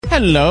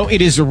Hello,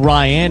 it is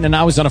Ryan, and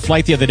I was on a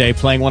flight the other day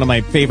playing one of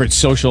my favorite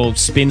social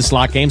spin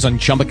slot games on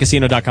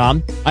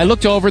ChumbaCasino.com. I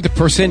looked over at the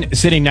person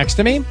sitting next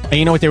to me, and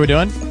you know what they were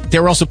doing? They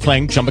were also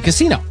playing Chumba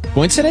Casino.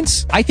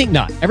 Coincidence? I think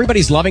not.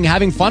 Everybody's loving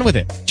having fun with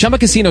it. Chumba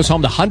Casino is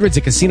home to hundreds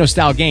of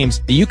casino-style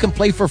games that you can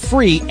play for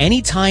free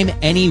anytime,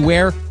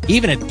 anywhere,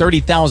 even at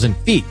 30,000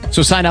 feet.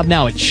 So sign up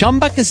now at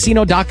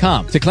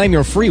ChumbaCasino.com to claim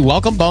your free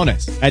welcome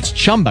bonus. That's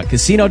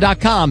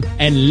ChumbaCasino.com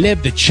and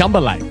live the Chumba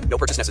life. No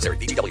purchase necessary.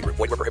 VGW. Void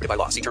where prohibited by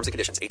law. See terms and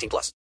conditions.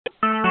 18+.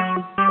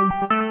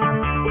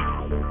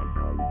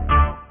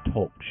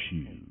 Talk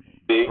shoes.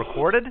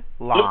 Recorded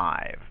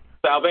live.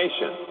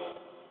 Salvation.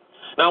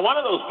 Now, one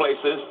of those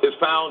places is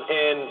found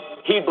in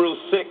Hebrews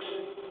 6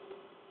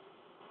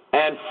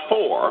 and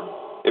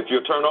 4. If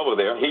you turn over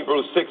there,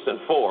 Hebrews 6 and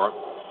 4.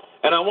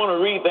 And I want to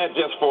read that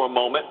just for a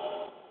moment.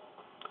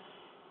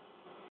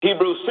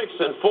 Hebrews 6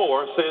 and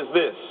 4 says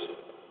this: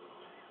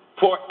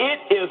 For it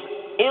is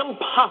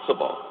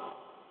impossible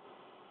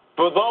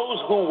for those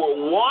who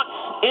were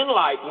once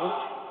enlightened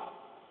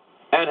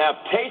and have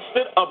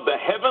tasted of the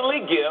heavenly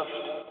gift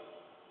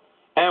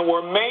and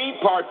were made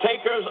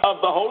partakers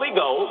of the Holy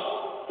Ghost,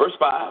 verse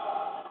 5,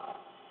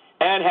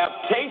 and have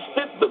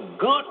tasted the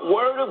good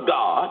word of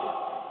God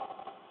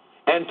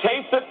and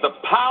tasted the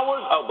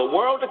powers of the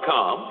world to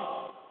come,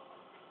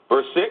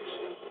 verse 6,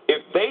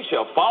 if they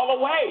shall fall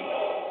away,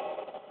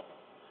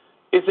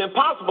 it's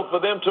impossible for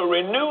them to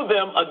renew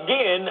them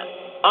again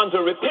unto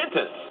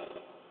repentance,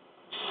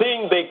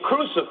 seeing they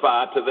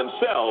crucify to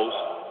themselves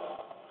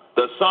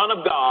the Son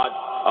of God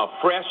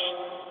afresh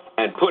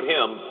and put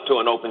him to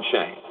an open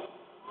shame.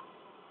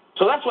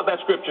 So that's what that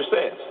scripture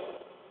says.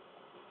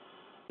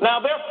 Now,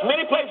 there are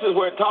many places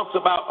where it talks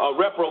about a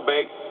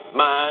reprobate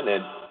mind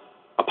and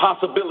a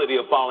possibility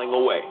of falling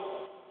away.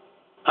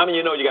 How many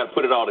of you know you got to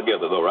put it all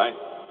together, though, right?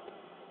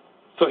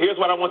 So here's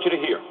what I want you to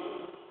hear.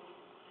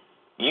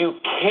 You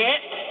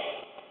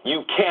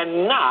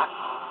cannot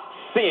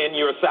sin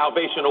your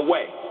salvation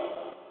away.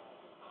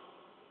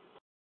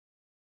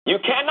 You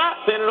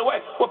cannot send it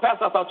away. Well,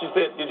 Pastor, I thought you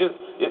said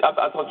I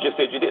thought you just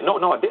said you did. No,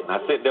 I didn't. I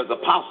said there's a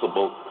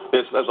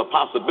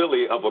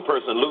possibility of a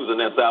person losing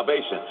their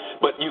salvation,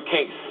 but you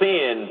can't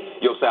send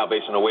your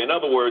salvation away. In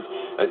other words,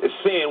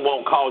 sin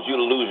won't cause you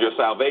to lose your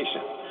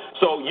salvation.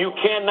 So you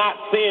cannot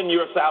send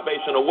your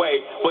salvation away,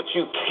 but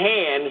you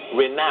can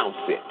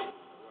renounce it.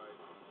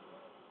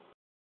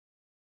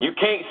 You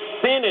can't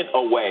send it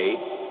away,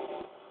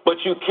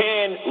 but you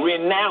can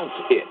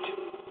renounce it.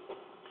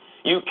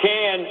 You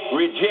can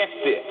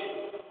reject it.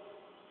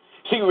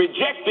 See,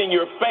 rejecting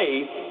your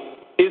faith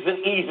isn't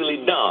easily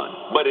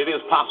done, but it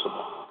is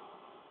possible.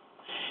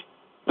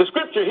 The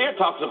scripture here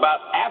talks about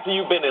after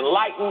you've been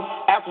enlightened,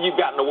 after you've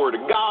gotten the word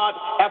of God,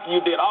 after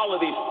you did all of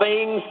these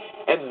things,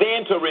 and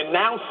then to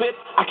renounce it.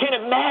 I can't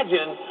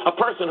imagine a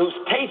person who's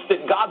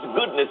tasted God's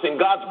goodness and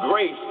God's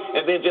grace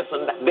and then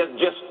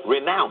just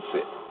renounce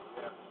it.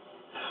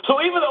 So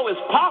even though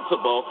it's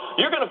possible,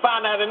 you're going to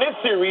find out in this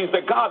series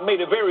that God made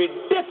it very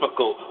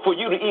difficult for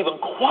you to even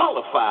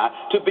qualify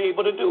to be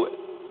able to do it.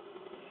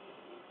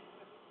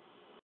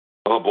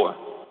 Oh, boy,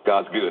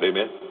 God's good,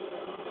 amen?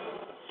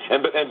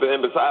 And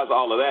besides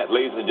all of that,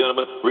 ladies and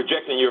gentlemen,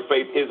 rejecting your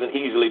faith isn't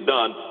easily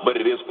done, but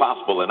it is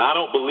possible. And I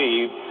don't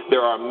believe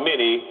there are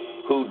many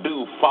who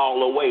do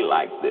fall away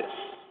like this.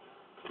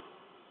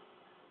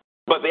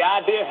 But the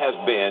idea has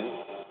been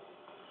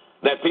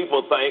that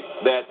people think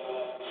that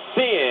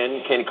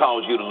sin can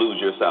cause you to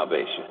lose your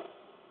salvation.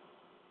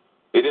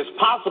 It is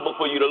possible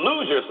for you to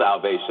lose your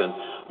salvation,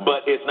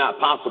 but it's not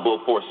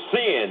possible for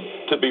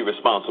sin to be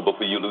responsible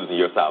for you losing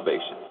your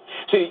salvation.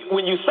 See,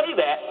 when you say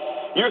that,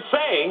 you're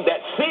saying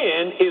that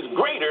sin is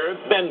greater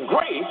than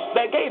grace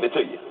that gave it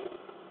to you.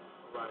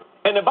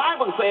 And the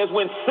Bible says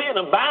when sin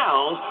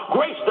abounds,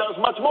 grace does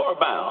much more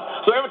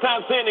abound. So every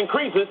time sin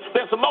increases,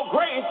 there's some more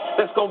grace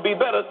that's going to be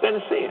better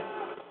than sin.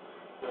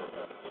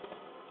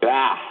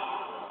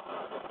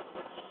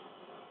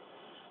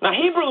 Now,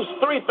 Hebrews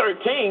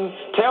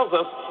 3:13 tells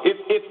us if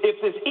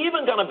it's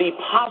even going to be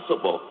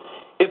possible,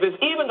 Hebrews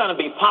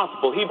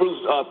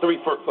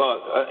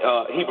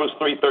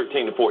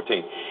 3:13 to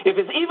 14, if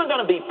it's even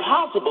going to be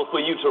possible for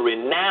you to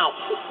renounce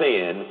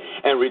sin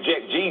and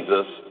reject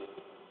Jesus,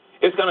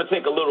 it's going to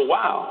take a little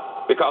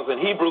while, because in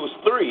Hebrews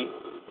 3,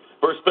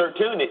 verse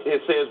 13,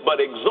 it says,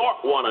 but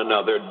exhort one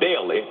another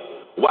daily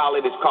while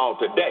it is called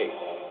today,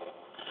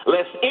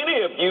 lest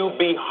any of you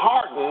be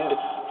hardened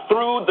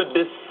through the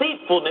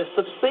deceitfulness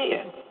of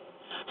sin.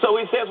 So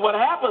he says what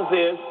happens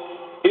is,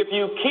 if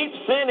you keep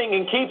sinning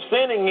and keep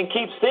sinning and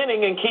keep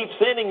sinning and keep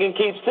sinning and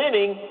keep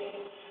sinning,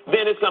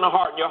 then it's going to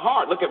harden your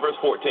heart. Look at verse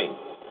 14.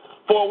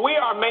 For we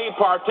are made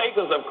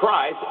partakers of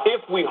Christ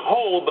if we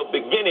hold the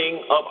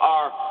beginning of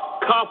our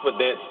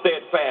confidence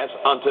steadfast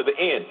unto the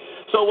end.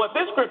 So what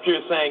this scripture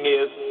is saying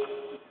is,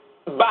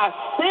 by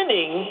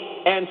sinning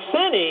and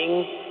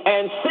sinning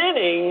and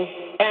sinning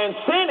and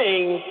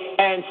sinning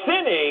and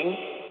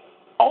sinning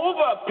over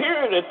a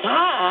period of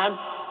time,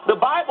 the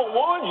Bible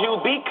warns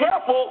you, be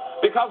careful,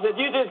 because if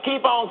you just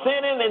keep on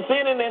sinning and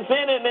sinning and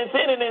sinning and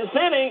sinning and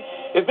sinning,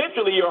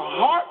 eventually your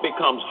heart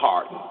becomes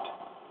hardened.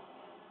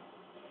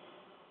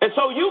 And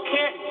so you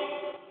can't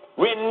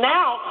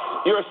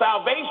renounce your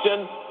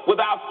salvation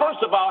without,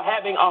 first of all,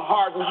 having a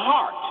hardened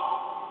heart.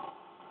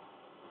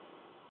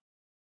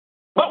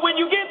 But when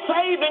you get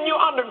saved and you're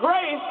under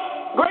grace,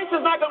 grace is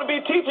not going to be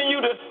teaching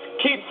you to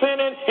keep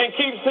sinning and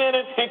keep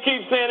sinning and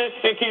keep sinning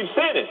and keep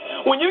sinning.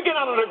 When you get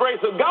under the grace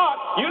of God,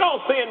 you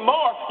don't sin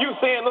more, you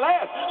sin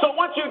less. So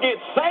once you get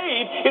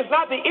saved, it's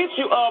not the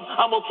issue of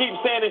I'm going to keep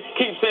sinning,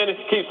 keep sinning,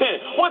 keep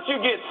sinning. Once you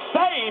get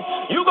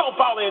saved, you're going to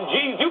fall in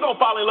Jesus. You're going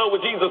to fall in love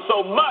with Jesus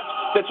so much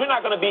that you're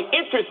not going to be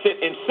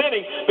interested in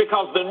sinning,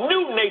 because the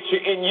new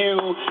nature in you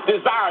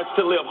desires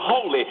to live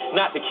holy,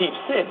 not to keep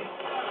sinning.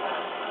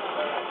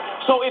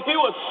 So if you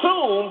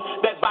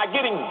assume that by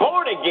getting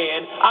born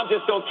again, I'm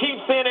just going to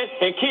keep sinning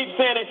and keep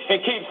sinning and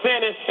keep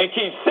sinning and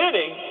keep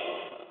sinning,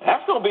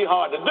 that's going to be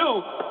hard to do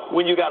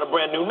when you got a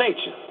brand new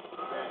nature.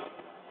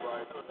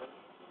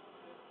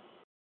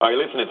 Are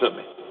you listening to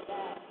me?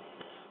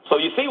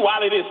 So you see,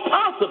 while it is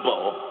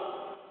possible,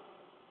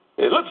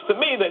 it looks to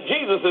me that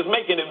Jesus is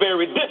making it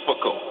very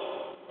difficult.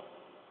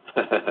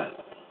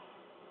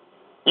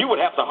 You would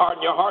have to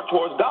harden your heart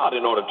towards God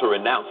in order to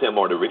renounce him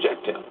or to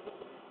reject him.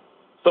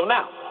 So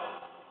now,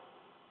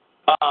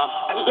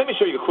 let me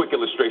show you a quick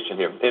illustration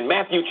here. In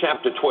Matthew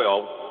chapter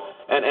 12,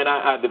 and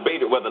I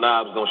debated whether or not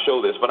I was going to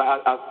show this, but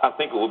I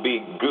think it will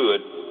be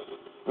good.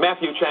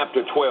 Matthew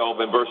chapter 12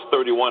 and verse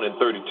 31 and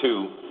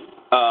 32,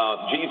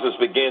 Jesus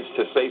begins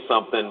to say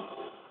something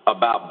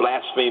about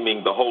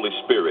blaspheming the Holy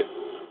Spirit.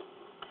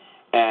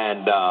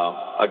 And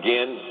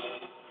again,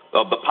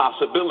 of the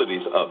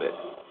possibilities of it.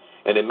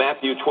 And in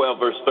Matthew 12,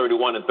 verse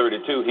 31 and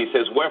 32, he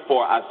says,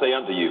 "Wherefore I say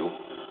unto you,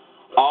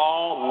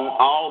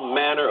 all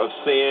manner of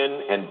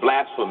sin and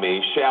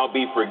blasphemy shall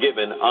be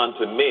forgiven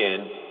unto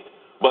men,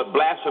 but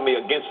blasphemy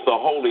against the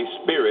Holy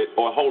Spirit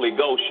or Holy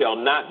Ghost shall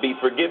not be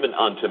forgiven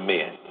unto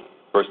men."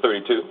 Verse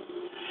 32,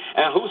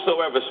 "And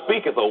whosoever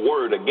speaketh a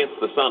word against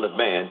the Son of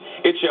Man,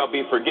 it shall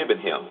be forgiven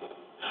him.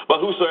 But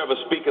whosoever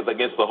speaketh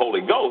against the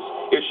Holy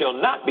Ghost, it shall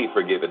not be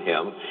forgiven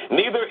him,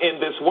 neither in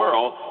this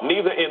world,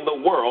 neither in the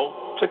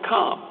world to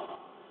come."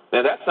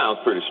 Now that sounds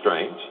pretty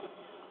strange.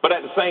 But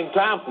at the same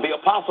time, the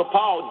Apostle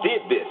Paul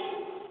did this.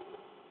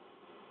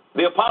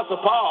 The Apostle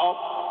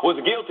Paul was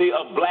guilty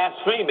of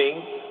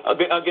blaspheming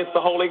against the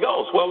Holy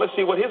Ghost. Well, let's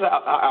see what his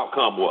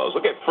outcome was.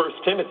 Look at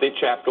 1 Timothy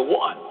chapter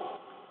 1.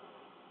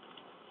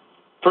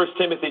 1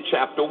 Timothy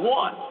chapter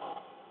 1.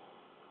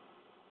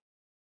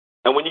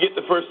 And when you get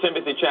to 1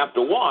 Timothy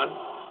chapter 1,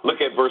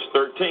 look at verse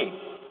 13.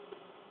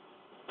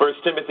 1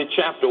 Timothy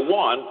chapter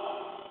 1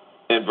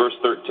 and verse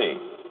 13.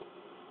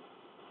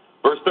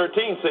 Verse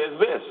 13 says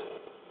this,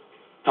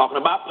 talking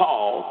about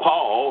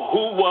Paul,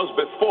 who was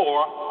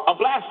before a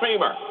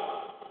blasphemer.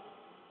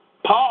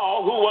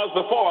 Paul, who was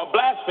before a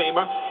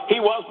blasphemer, he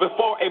was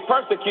before a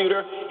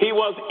persecutor, he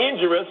was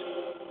injurious.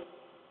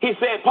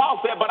 Paul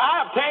said, "But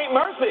I obtained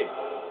mercy,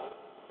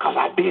 because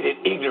I did it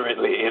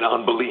ignorantly in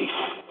unbelief."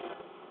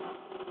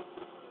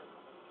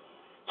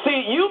 See,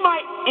 you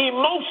might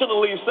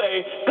emotionally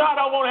say, "God,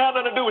 I don't want to have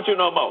nothing to do with you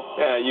no more."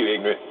 Yeah, you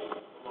ignorant.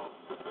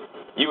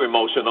 You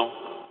emotional.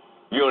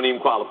 You don't even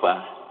qualify.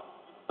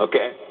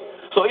 Okay?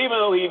 So even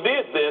though he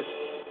did this,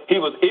 he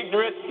was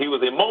ignorant, he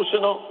was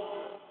emotional,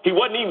 he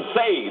wasn't even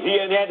saved. He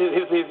hadn't had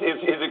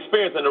his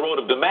experience in the road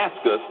of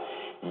Damascus.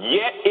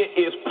 Yet it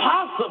is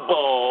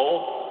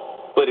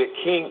possible, but it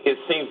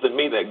seems to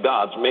me that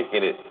God's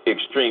making it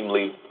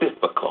extremely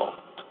difficult.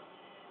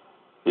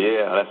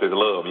 Yeah, that's his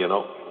love, you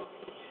know.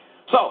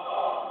 So,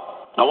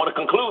 I want to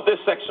conclude this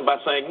section by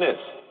saying this.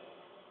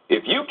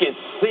 If you can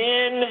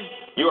sin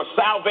your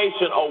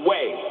salvation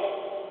away,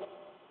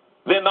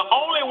 then the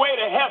only way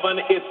to heaven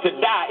is to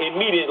die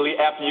immediately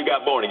after you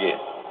got born again.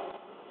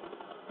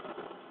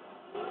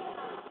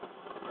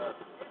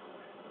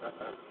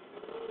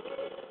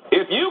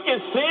 If you can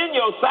sin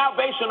your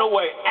salvation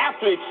away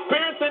after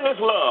experiencing this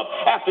love,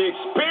 after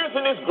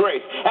experiencing this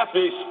grace, after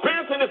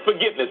experiencing this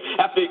forgiveness,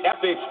 after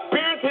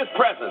experiencing his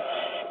presence,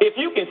 if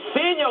you can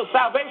sin your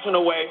salvation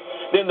away,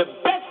 then the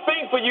best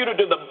thing for you to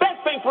do, the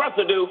best thing for us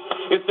to do,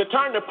 is to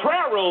turn the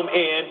prayer room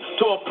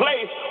to a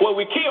place where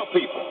we kill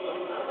people.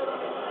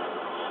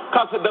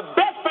 Because the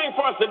best thing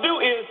for us to do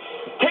is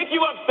take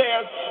you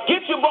upstairs,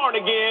 get you born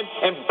again,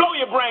 and blow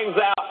your brains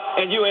out,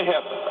 and you're in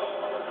heaven.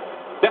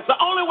 That's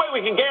the only way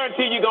we can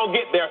guarantee you're going to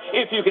get there,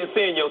 if you can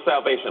send your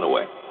salvation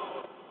away.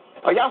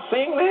 Are y'all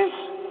seeing this?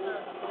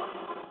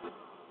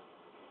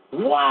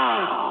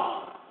 Wow.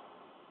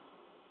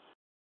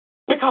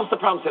 Because the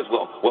problem says,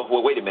 well,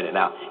 wait a minute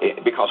now.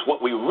 Because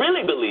what we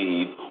really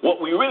believe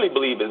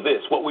is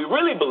this. What we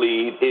really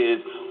believe is,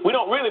 we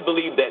don't really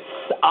believe that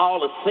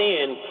all of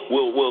sin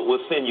will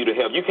send you to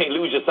hell. You can't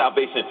lose your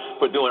salvation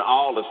for doing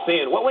all of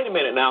sin. Well, wait a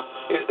minute now.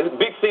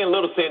 Big sin,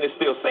 little sin is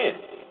still sin.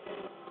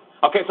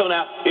 Okay, so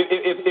now,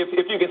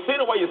 if you can sin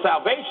away your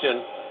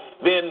salvation,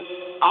 then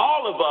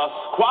all of us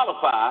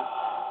qualify,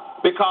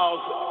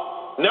 because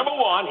number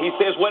one, he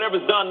says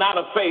whatever's done not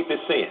of faith is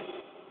sin.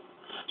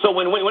 So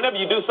whenever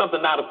you do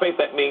something not of faith,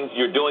 that means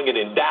you're doing it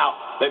in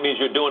doubt. That means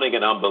you're doing it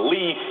in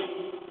unbelief.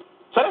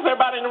 So that's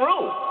everybody in the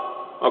room,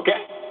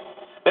 okay?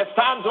 There's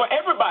times where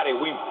everybody,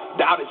 we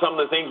doubted some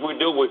of the things we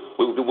do. We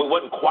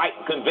wasn't quite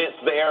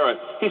convinced there. And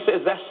he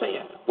says that's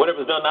sin.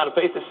 Whatever's done not of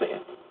faith is sin.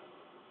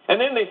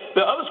 And then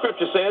the other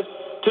scripture says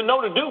to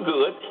know to do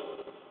good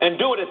and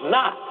do it is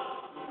not,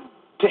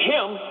 to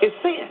him is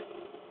sin.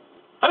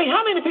 I mean,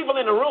 how many people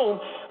in the room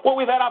where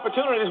we've had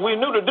opportunities we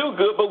knew to do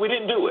good, but we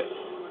didn't do it?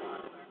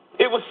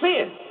 It was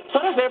sin.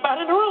 So that's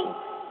everybody in the room.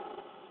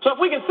 So if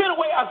we can send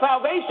away our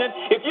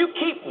salvation, if you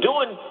keep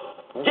doing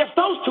just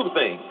those two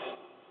things,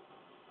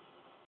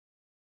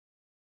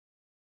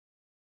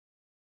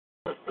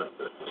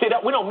 see,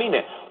 that we don't mean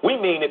that. We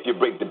mean if you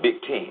break the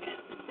Big Ten,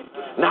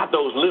 not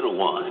those little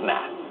ones.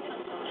 Now,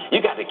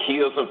 you got to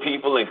kill some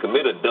people and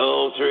commit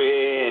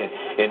adultery,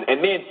 and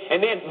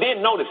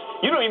then notice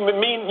you don't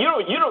even mean you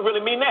don't really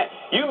mean that.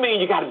 You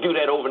mean you got to do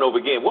that over and over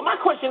again. Well, my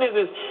question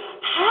is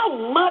how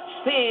much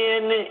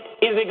sin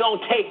is it going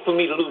to take for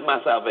me to lose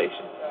my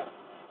salvation?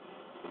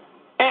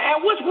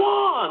 And which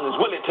ones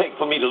will it take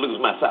for me to lose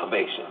my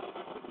salvation?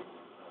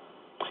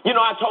 You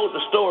know, I told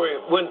the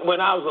story when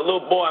I was a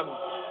little boy.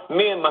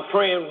 Me and my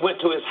friend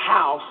went to his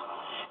house,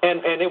 and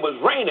it was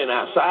raining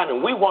outside,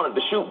 and we wanted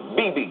to shoot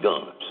BB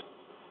guns.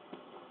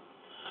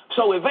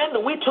 So, Evander,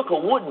 we took a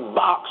wooden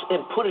box and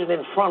put it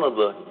in front of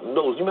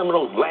those, you remember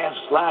those glass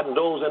sliding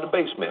doors in the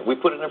basement? We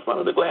put it in front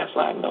of the glass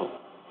sliding door.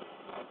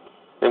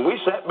 And we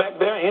sat back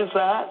there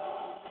inside,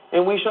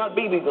 and we shot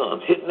BB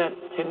guns,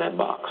 hitting that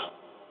box.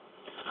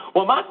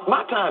 Well,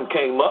 my time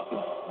came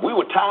up, we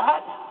were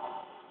tired,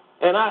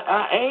 and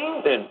I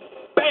aimed, and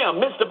bam,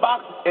 missed the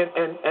box,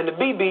 and the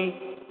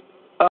BB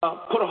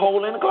put a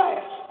hole in the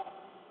glass.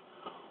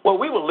 Well,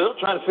 we were little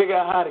trying to figure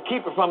out how to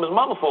keep it from his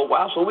mama for a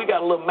while, so we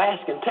got a little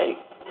masking tape.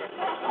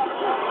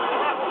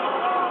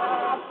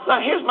 Now,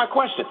 here's my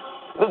question.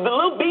 The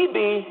little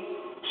BB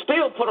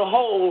still put a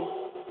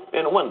hole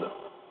in the window.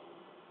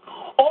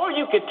 Or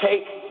you could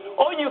take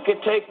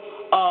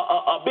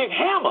a big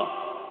hammer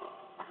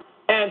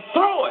and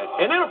throw it,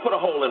 and it'll put a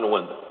hole in the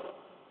window.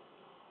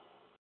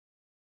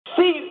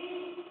 See,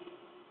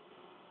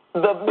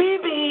 the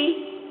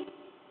BB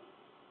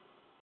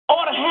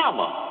or the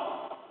hammer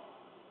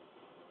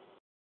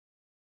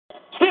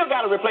still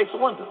got to replace the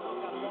window.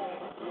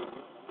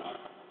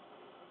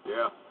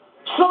 Yeah.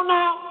 So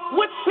now,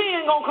 what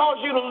sin gonna cause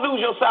you to lose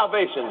your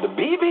salvation? The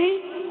BB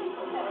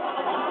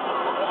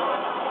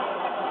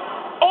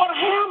or the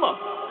hammer?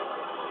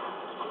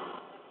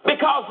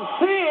 Because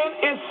sin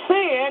is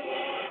sin,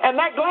 and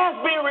that glass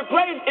being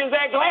replaced is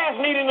that glass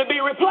needing to be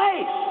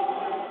replaced.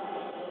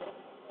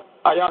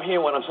 Are y'all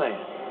hearing what I'm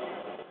saying?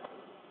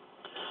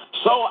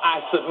 So I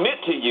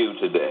submit to you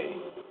today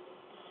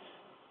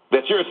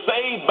that you're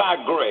saved by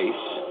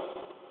grace,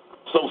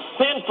 so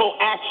sinful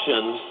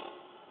actions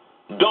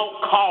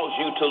don't cause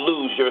you to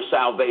lose your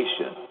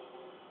salvation.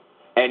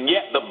 And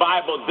yet the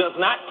Bible does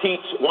not teach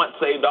once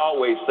saved,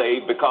 always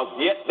saved, because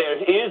yet there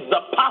is the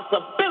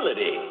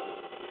possibility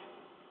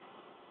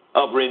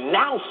of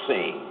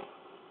renouncing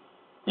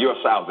your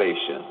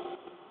salvation.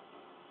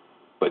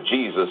 But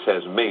Jesus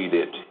has made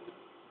it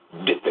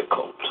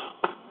difficult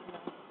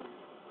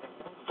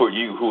for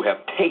you who have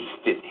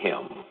tasted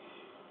him.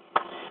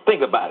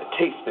 Think about it.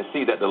 Taste and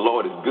see that the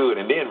Lord is good,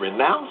 and then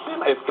renounce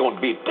him. It's going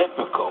to be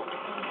difficult.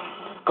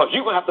 Because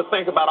you're going to have to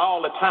think about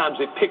all the times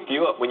he picked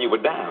you up when you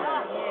were down.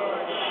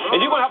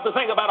 And you're going to have to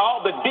think about all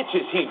the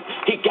ditches he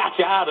got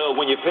you out of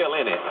when you fell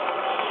in it.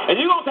 And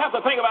you're going to have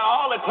to think about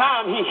all the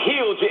time he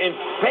healed you and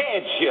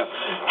fed you,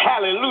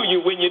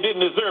 hallelujah, when you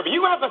didn't deserve it. You're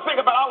going to have to think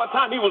about all the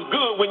time he was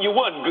good when you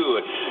wasn't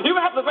good. You're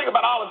going to have to think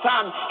about all the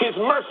time his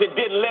mercy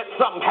didn't let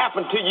something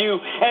happen to you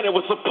and it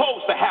was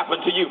supposed to happen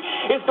to you.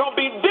 It's going to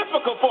be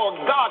difficult for a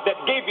God that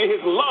gave you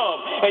his love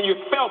and you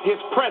felt his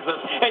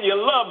presence and you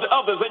loved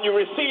others and you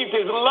received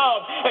his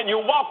love and you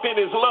walked in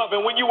his love,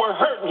 and when you were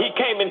hurting, he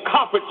came and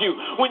comforted you.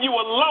 When you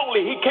were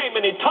lonely, he came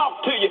and he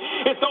talked to you.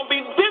 It's going to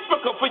be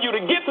difficult for you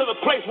to get to the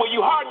place where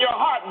you harden your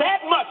heart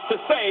that much to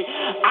say,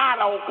 I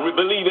don't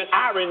believe it,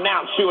 I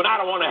renounce you, and I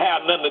don't want to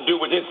have nothing to do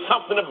with it. There's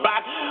something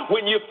about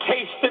when you've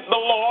tasted the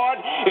Lord,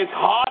 it's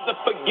hard to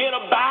forget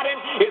about him.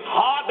 It's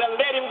hard to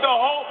let him go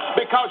home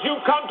because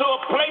you've come to a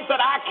place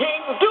that I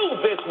can't do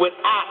this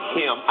without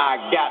him.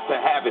 I got to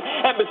have it.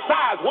 And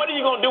besides, what are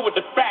you going to do with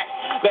the fact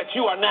that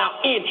you are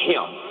now in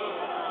him?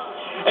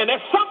 And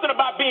there's something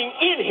about being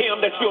in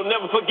him that you'll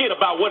never forget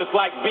about what it's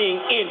like being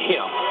in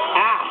him.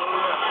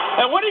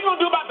 And what are you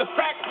going to do about the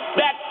fact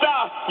that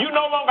you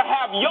no longer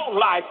have your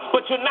life,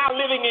 but you're now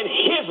living in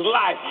his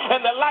life,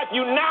 and the life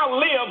you now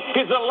live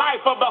is the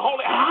life of the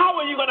Holy? How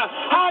are you going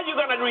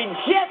to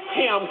reject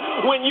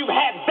him when you've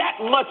had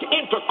that much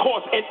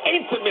intercourse and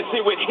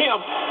intimacy with him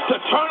to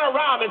turn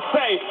around and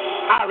say,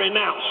 I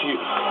renounce you?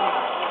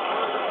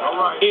 All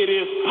right. It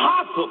is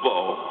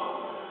possible,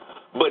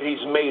 but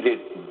he's made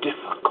it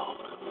difficult.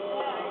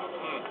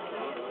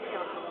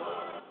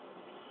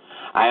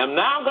 I am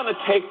now going to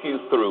take you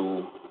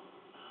through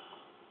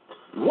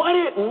what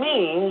it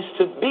means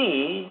to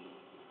be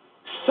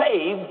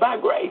saved by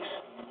grace.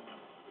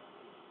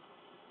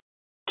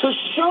 To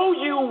show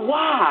you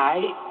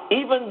why,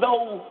 even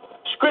though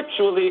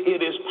scripturally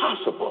it is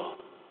possible,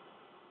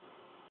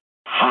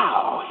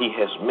 how he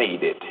has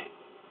made it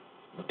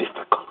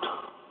difficult.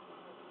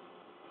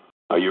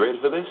 Are you ready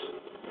for this?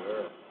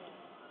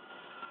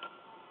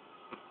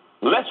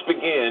 Let's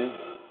begin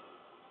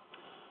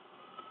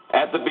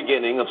at the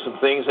beginning of some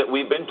things that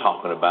we've been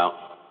talking about.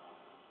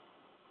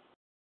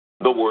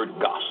 The word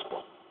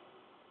gospel.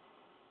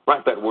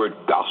 Write that word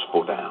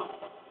gospel down.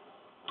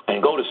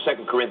 And go to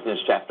 2 Corinthians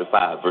chapter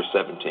 5, verse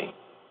 17.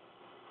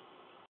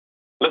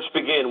 Let's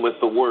begin with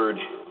the word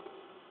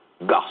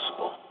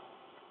gospel.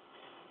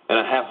 And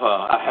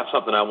I have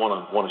something I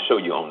want to show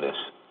you on this.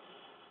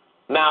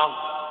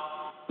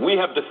 Now, we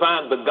have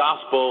defined the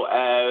gospel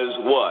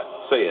as what?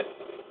 Say it.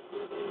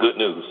 Good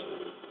news.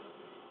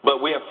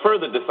 But we have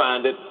further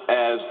defined it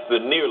as the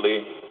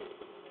nearly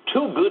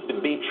too good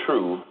to be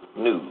true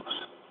news.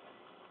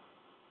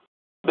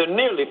 The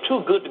nearly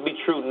too good to be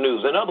true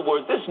news. In other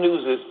words, this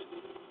news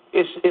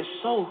is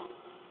so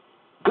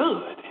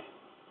good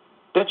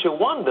that you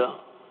wonder,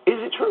 is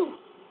it true?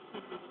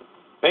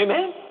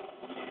 Amen?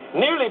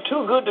 Nearly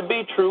too good to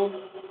be true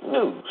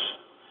news.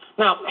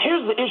 Now,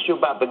 here's the issue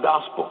about the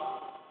gospel.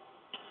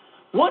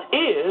 What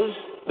is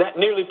that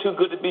nearly too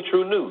good to be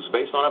true news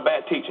based on our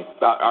bad teaching,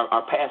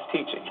 our past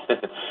teaching?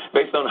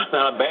 Based on not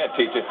our bad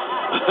teaching,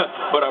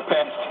 but our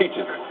past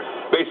teaching.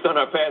 Based on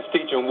our past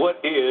teaching, what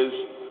is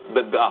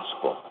the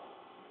gospel?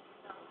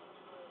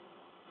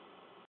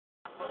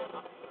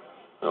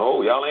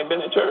 Oh, y'all ain't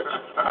been in church.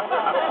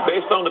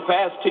 Based on the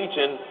past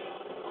teaching,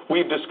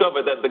 we've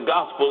discovered that the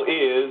gospel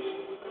is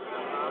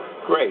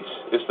grace.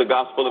 It's the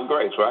gospel of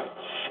grace, right?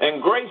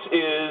 And grace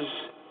is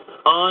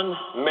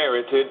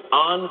unmerited,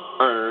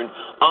 unearned,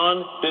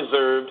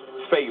 undeserved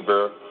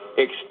favor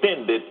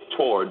extended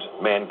towards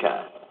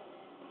mankind.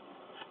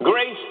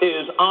 Grace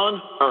is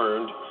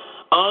unearned,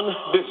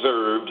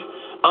 undeserved,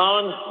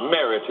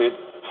 unmerited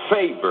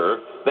favor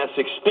that's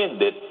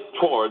extended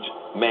towards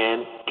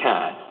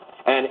mankind.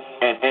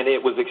 And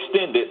it was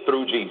extended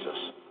through Jesus.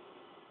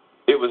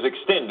 It was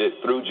extended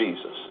through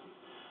Jesus.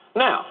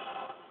 Now,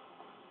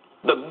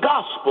 the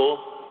gospel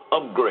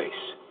of grace.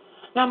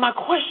 Now, my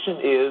question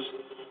is,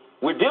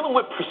 we're dealing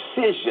with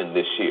precision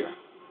this year.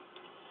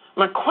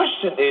 My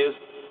question is,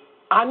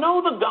 I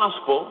know the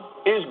gospel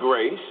is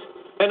grace,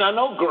 and I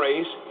know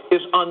grace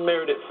is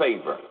unmerited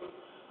favor.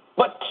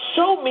 But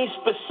show me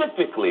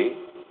specifically,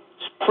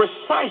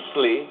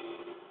 precisely,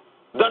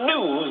 the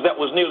news that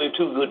was nearly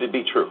too good to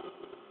be true.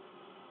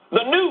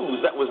 The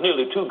news that was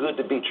nearly too good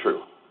to be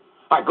true.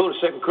 All right, go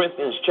to 2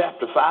 Corinthians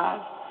chapter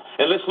 5,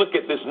 and let's look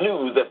at this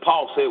news that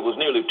Paul said was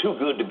nearly too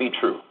good to be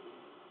true.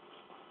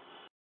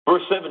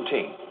 Verse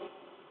 17.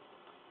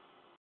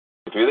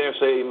 If you're there,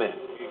 say amen.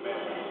 Amen.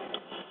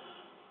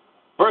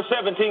 Verse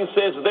 17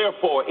 says,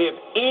 therefore, if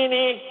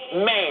any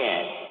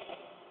man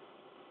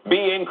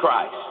be in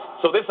Christ.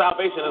 So this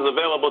salvation is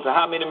available to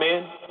how many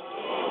men?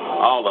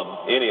 All of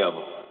them, any of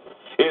them.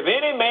 If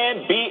any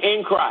man be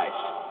in Christ,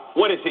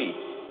 what is he?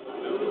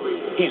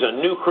 He's a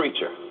new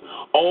creature.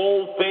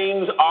 Old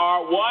things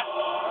are what?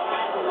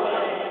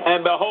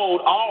 And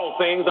behold, all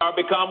things are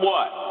become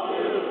what?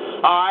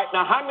 All right,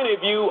 now how many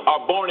of you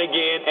are born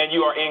again and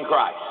you are in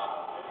Christ?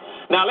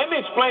 Now let me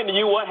explain to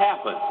you what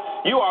happened.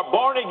 You are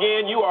born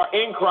again, you are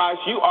in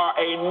Christ, you are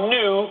a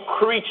new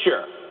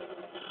creature.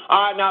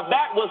 All right, now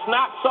that was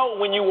not so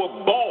when you were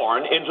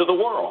born into the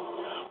world.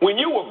 When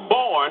you were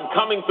born,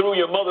 coming through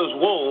your mother's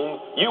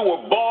womb, you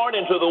were born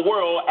into the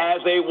world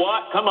as a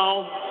what? Come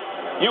on.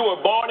 You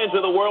were born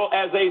into the world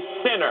as a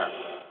sinner.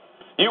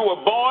 You were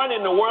born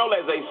in the world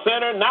as a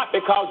sinner not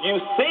because you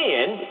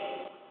sinned.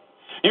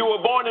 You were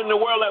born in the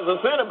world as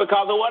a sinner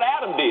because of what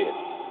Adam did.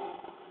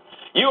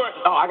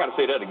 I got to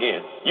say that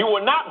again. You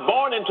were not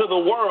born into the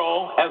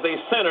world as a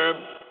sinner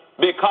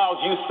because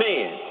you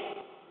sinned.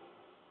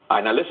 All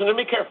right, now listen to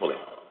me carefully.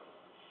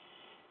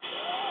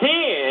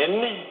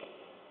 Sin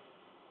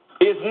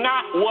is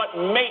not what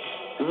makes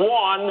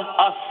one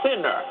a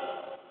sinner.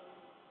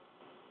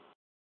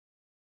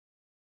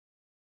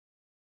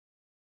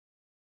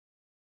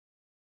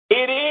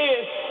 It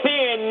is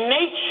sin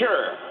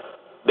nature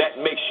that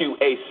makes you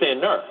a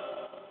sinner.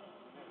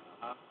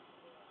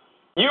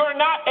 You're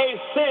not a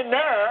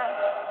sinner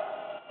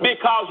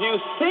because you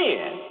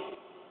sin.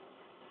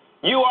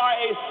 You are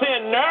a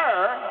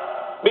sinner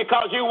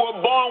because you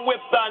were born with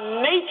the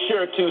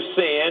nature to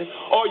sin,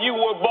 or you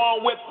were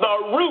born with the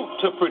root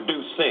to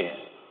produce sin.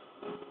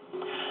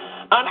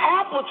 An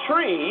apple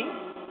tree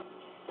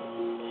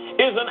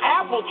is an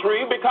apple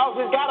tree because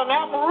it's got an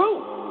apple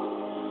root.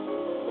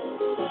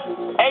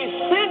 A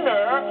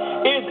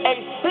sinner is a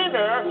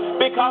sinner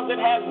because it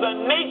has the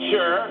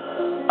nature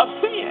of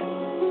sin.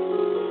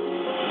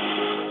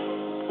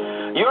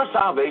 Your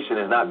salvation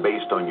is not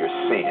based on your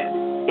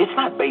sin. It's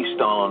not based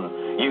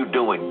on you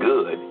doing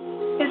good.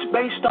 It's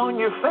based on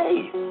your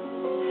faith.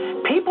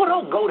 People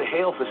don't go to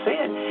hell for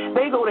sin.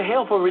 They go to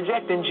hell for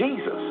rejecting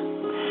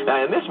Jesus.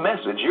 Now, in this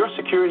message, Your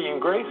Security in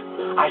Grace,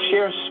 I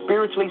share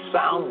spiritually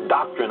sound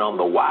doctrine on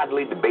the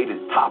widely debated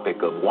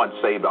topic of once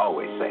saved,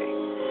 always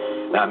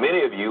saved. Now,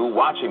 many of you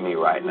watching me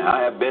right now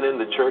have been in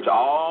the church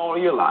all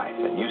your life,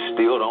 and you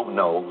still don't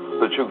know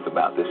the truth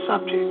about this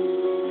subject.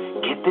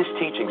 Get this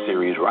teaching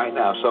series right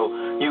now so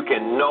you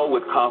can know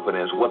with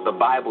confidence what the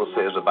Bible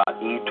says about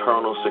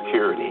eternal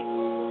security.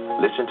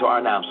 Listen to our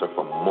announcer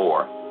for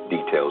more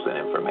details and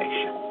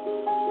information.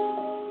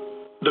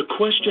 The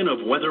question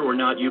of whether or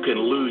not you can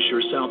lose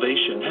your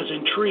salvation has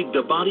intrigued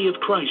the body of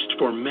Christ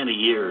for many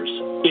years.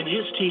 In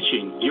his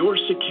teaching, Your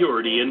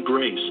Security in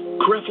Grace,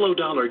 Creflo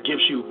Dollar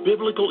gives you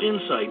biblical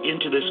insight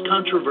into this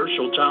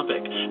controversial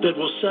topic that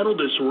will settle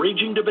this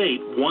raging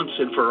debate once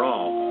and for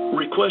all.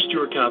 Request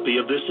your copy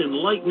of this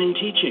enlightening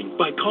teaching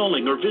by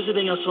calling or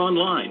visiting us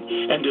online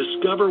and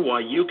discover why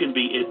you can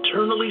be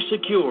eternally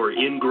secure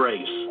in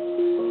grace.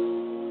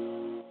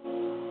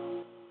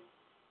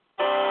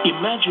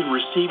 Imagine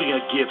receiving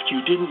a gift you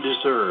didn't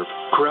deserve.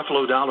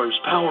 Creflo Dollar's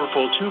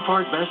powerful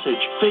two-part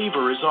message,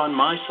 Favor is on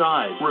My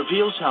Side,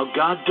 reveals how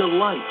God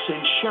delights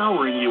in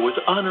showering you with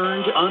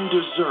unearned,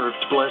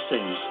 undeserved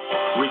blessings.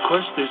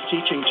 Request this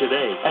teaching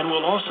today, and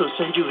we'll also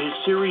send you his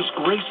series,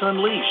 Grace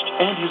Unleashed,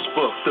 and his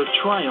book, The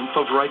Triumph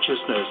of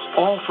Righteousness,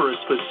 all for a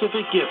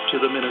specific gift to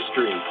the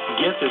ministry.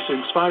 Get this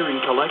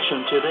inspiring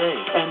collection today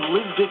and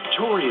live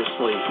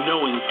victoriously,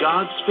 knowing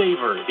God's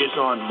favor is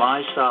on my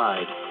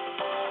side.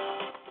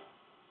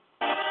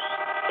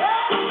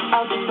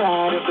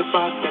 Outside of the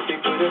box that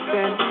they put us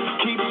in,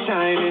 keep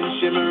shining,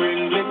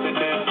 shimmering,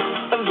 glistening.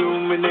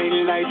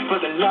 Illuminate light for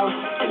the lost,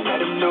 and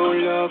let them know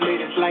love laid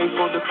its life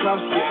on the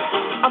cross,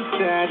 yeah. I'm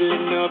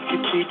saddling up to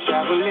keep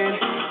traveling,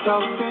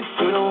 talking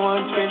to the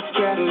ones been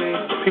straddling.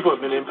 People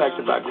have been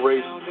impacted by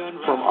grace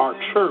from our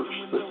church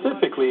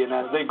specifically, and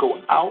as they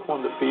go out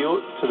on the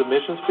field, to the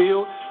missions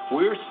field,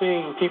 we're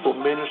seeing people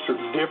minister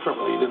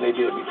differently than they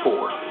did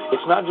before.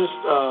 It's not just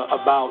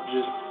about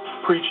just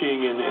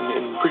preaching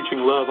and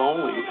preaching love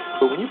only,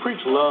 but when you preach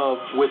love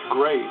with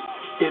grace,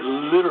 it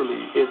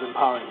literally is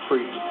empowering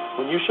freedom.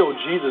 When you show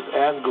Jesus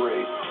as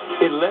grace,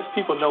 it lets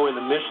people know in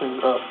the mission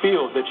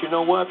field that, you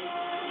know what,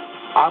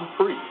 I'm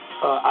free.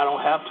 I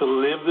don't have to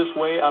live this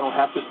way. I don't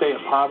have to stay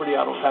in poverty.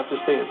 I don't have to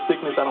stay in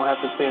sickness. I don't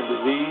have to stay in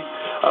disease,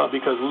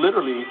 because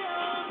literally,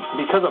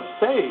 because I'm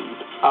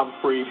saved, I'm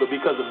free, but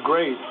because of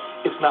grace,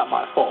 it's not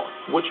my fault.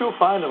 What you'll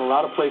find in a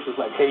lot of places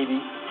like Haiti,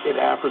 in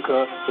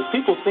Africa, is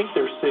people think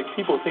they're sick,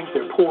 people think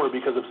they're poor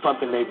because of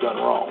something they've done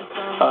wrong.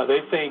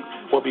 They think,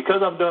 well,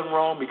 because I've done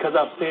wrong, because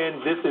I've sinned,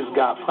 this is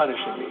God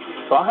punishing me.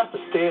 So I have to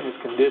stay in this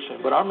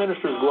condition. But our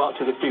ministers go out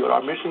to the field,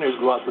 our missionaries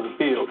go out to the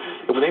field,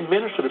 and when they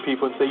minister to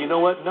people and say, you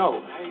know what, no,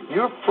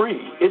 you're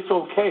free, it's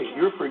okay,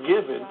 you're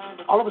forgiven,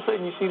 all of a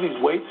sudden you see these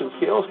weights and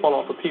scales fall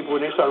off of people,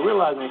 and they start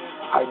realizing,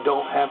 I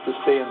don't have to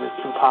stay in this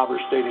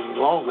impoverished state any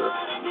longer.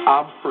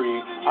 I'm free,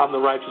 I'm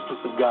the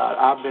righteousness of God,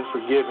 I've been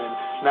forgiven.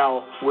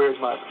 Now, where's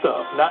my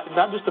stuff?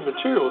 Not just the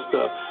material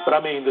stuff, but I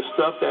mean the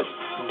stuff that's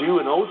due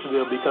and owed to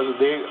them because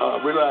they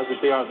realize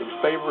that they are the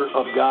favorite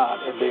of God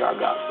and they are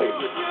God's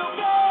favorite.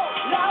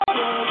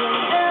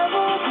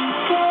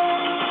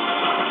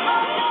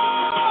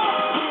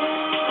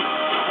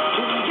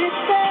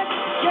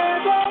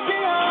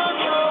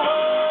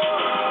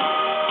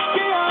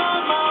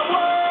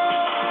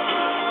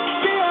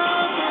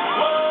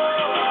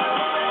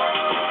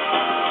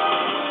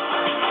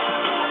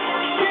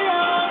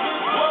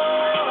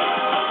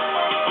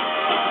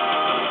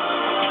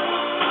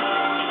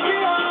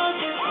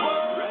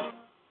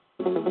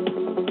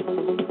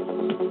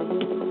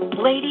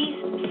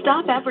 Ladies,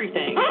 stop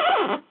everything.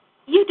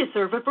 You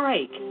deserve a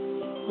break.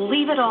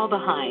 Leave it all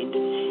behind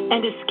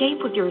and escape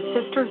with your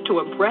sisters to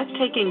a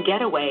breathtaking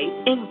getaway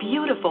in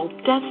beautiful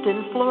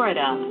Destin,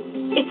 Florida.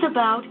 It's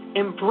about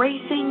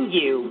embracing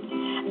you.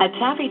 At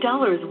Taffy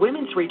Dollar's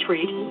Women's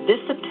Retreat this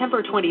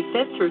September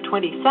 25th through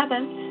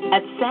 27th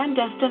at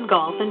Sandestin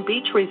Golf and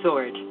Beach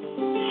Resort.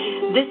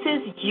 This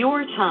is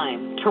your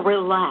time to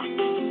relax,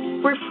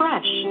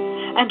 refresh,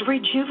 and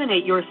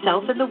rejuvenate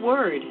yourself in the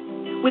Word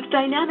with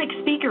dynamic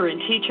speaker and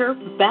teacher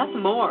Beth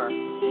Moore,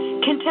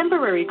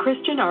 contemporary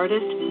Christian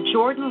artist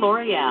Jordan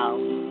L'Oreal,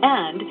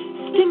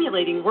 and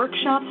stimulating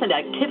workshops and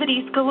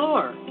activities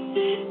galore.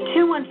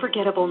 2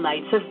 unforgettable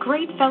nights of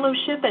great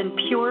fellowship and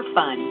pure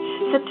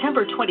fun,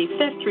 September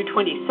 25th through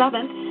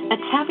 27th at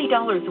Taffy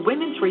Dollar's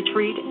Women's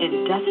Retreat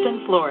in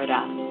Destin,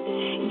 Florida.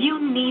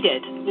 You need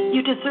it.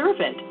 You deserve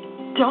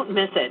it. Don't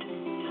miss it.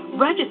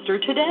 Register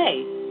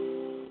today.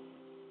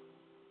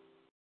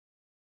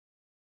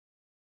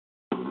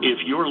 If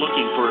you're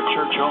looking for a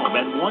church home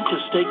and want to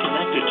stay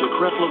connected to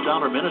Creflo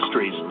Dollar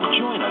Ministries,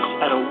 join us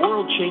at a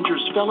World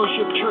Changers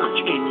Fellowship Church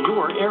in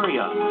your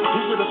area.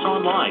 Visit us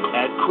online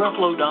at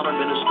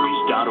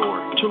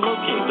CrefloDollarMinistries.org to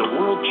locate the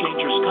World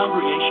Changers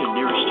congregation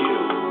nearest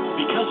you.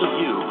 Because of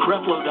you,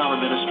 Creflo Dollar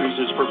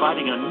Ministries is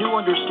providing a new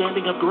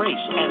understanding of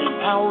grace and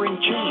empowering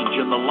change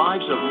in the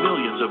lives of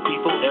millions of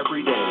people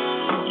every day.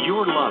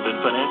 Your love and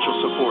financial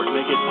support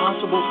make it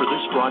possible for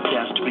this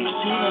broadcast to be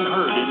seen and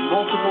heard in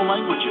multiple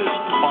languages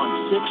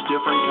on 6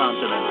 different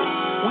continents.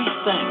 We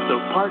thank the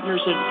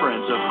partners and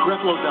friends of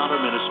Creflo Dollar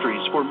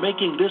Ministries for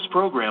making this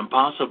program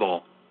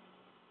possible.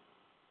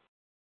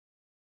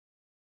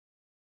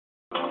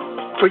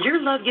 For your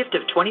love gift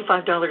of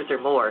 $25 or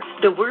more,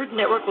 the Word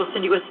Network will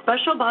send you a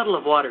special bottle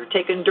of water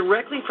taken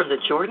directly from the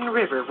Jordan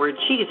River where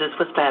Jesus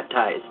was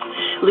baptized.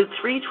 Luke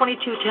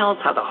 3:22 tells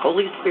how the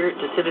Holy Spirit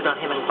descended on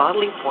him in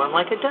bodily form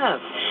like a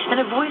dove, and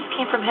a voice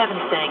came from heaven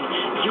saying,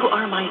 "You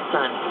are my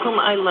Son, whom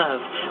I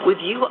love. With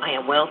you I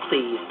am well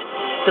pleased."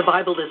 The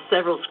Bible lists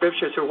several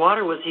scriptures where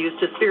water was used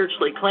to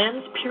spiritually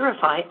cleanse,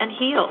 purify, and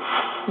heal.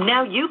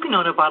 Now you can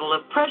own a bottle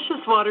of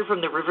precious water from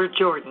the River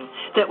Jordan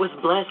that was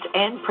blessed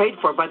and prayed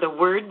for by the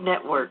Word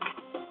Network.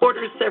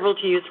 Order several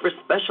to use for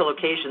special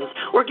occasions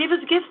or give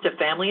as gifts to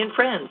family and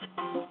friends.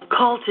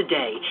 Call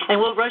today and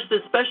we'll rush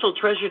this special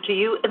treasure to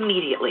you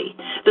immediately.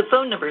 The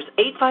phone number is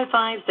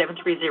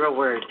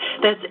 855-730-WORD.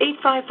 That's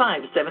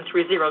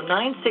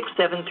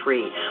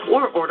 855-730-9673.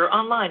 Or order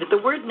online at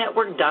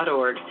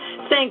thewordnetwork.org.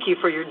 Thank you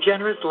for your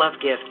generous love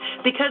gift.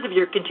 Because of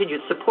your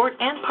continued support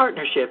and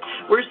partnership,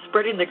 we're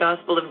spreading the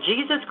gospel of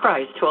Jesus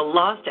Christ to a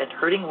lost and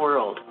hurting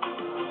world.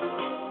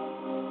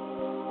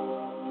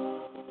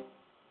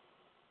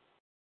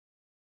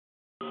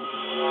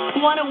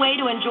 Want a way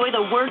to enjoy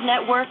the Word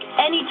Network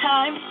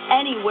anytime,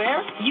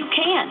 anywhere? You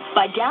can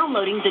by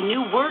downloading the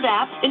new Word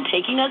app and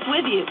taking us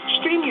with you.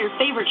 Stream your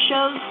favorite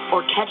shows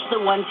or catch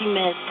the ones you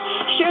missed.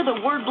 Share the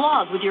Word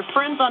blog with your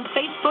friends on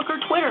Facebook or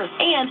Twitter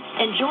and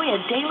enjoy a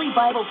daily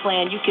Bible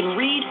plan you can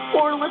read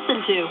or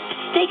listen to.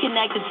 Stay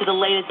connected to the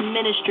latest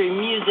ministry,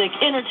 music,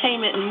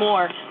 entertainment, and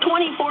more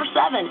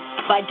 24/7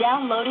 by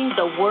downloading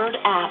the Word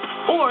app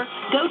or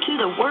go to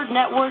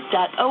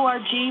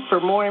thewordnetwork.org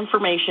for more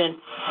information.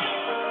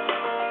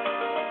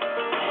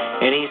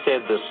 And he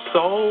said the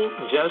sole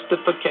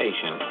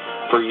justification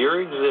for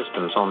your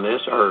existence on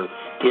this earth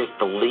is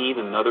to lead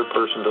another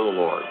person to the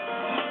Lord.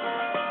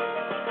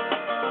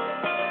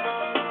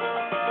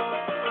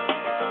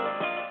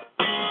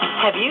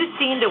 Have you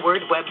seen the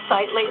Word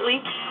website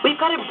lately? We've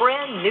got a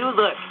brand new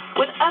look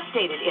with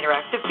updated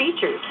interactive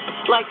features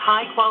like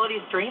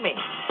high-quality streaming,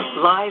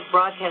 live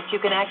broadcasts you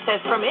can access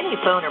from any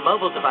phone or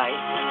mobile device,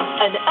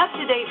 an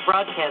up-to-date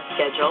broadcast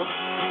schedule,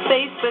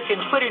 Facebook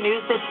and Twitter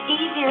news that's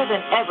easier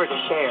than ever to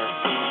share,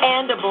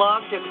 and a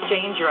blog to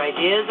exchange your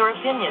ideas or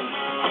opinions.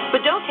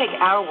 But don't take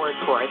our word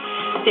for it.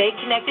 Stay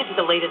connected to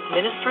the latest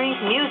ministries,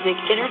 music,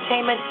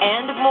 entertainment,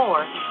 and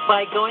more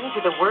by going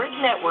to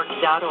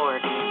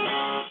thewordnetwork.org.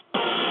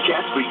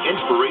 Catch the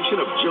inspiration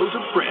of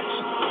Joseph Prince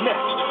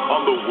next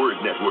on the Word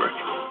Network.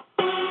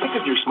 Pick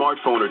up your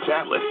smartphone or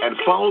tablet and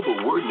follow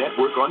the Word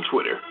Network on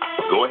Twitter.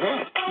 Go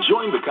ahead,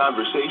 join the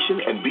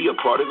conversation and be a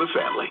part of the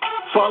family.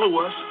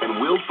 Follow us and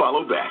we'll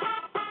follow back.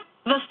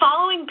 The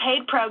following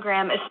paid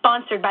program is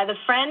sponsored by the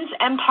friends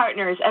and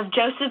partners of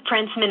Joseph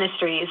Prince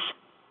Ministries.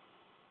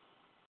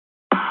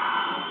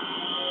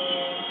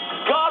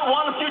 God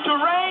wants you to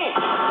reign.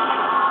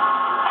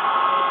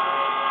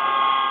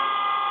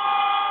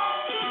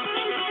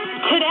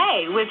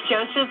 Today with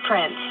Joseph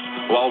Prince.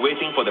 While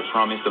waiting for the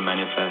promise to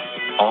manifest,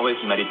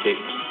 always meditate,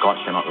 God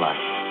cannot lie.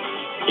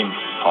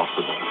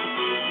 Impossible.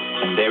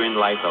 And therein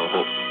lies our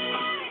hope.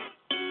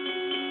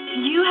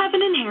 You have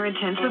an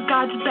inheritance of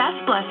God's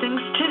best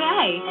blessings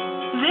today.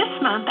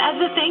 This month,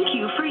 as a thank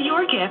you for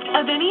your gift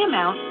of any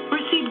amount,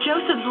 receive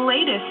Joseph's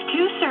latest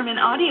 2-sermon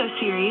audio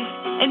series,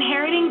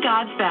 Inheriting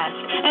God's Best,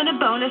 and a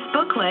bonus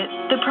booklet,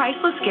 The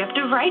Priceless Gift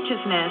of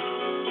Righteousness.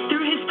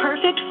 Through his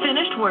perfect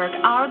finished work,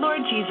 our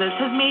Lord Jesus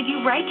has made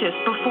you righteous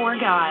before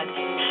God.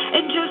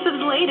 In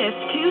Joseph's latest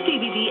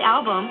 2-DVD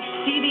album,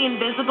 See the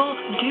Invisible,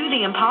 Do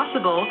the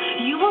Impossible,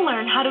 you will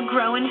learn how to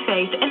grow in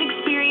faith and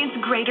experience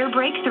greater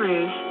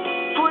breakthroughs.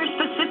 For a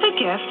specific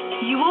gift,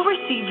 you will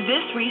receive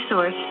this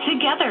resource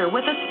together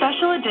with a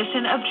special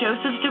edition of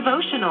Joseph's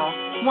devotional,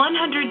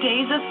 100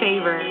 Days of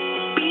Favor.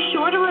 Be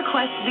sure to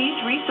request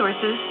these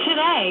resources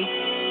today.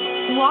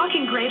 Walk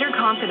in greater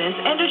confidence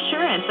and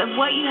assurance of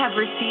what you have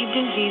received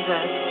in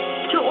Jesus.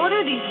 To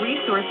order these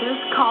resources,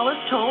 call us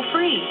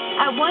toll-free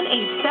at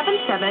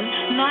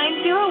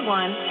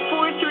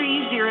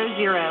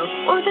 1-877-901-4300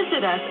 or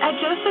visit us at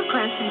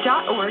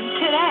josephprince.org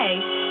today.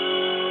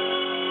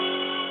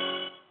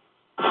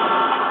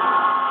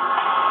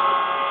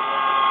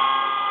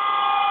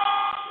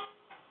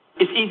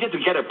 It's easier to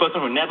get a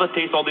person who never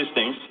tastes all these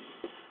things,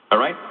 all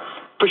right?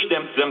 Push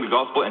them to them the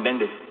gospel, and then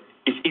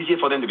it's easier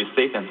for them to be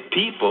saved than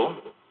people.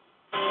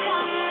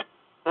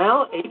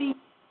 Well, 80.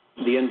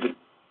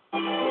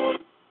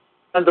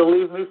 And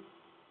believe me,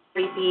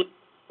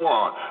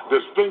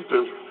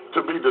 distinctive.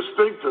 To be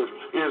distinctive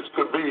is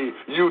to be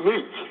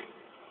unique,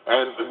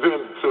 and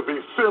then to be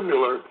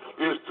similar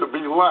is to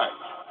be like.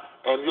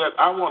 And yet,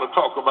 I want to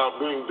talk about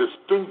being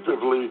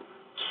distinctively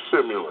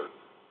similar.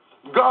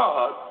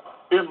 God,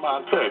 in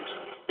my text,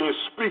 is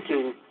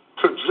speaking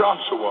to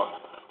Joshua,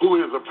 who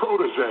is a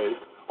protege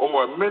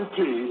or a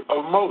mentee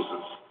of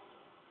Moses.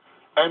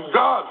 And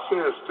God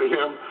says to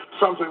him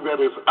something that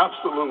is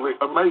absolutely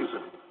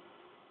amazing.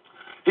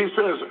 He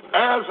says,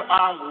 as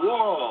I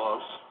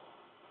was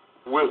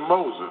with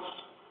Moses,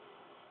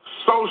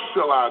 so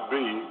shall I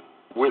be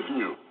with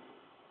you.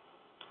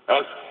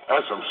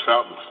 That's some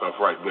shouting stuff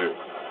right there.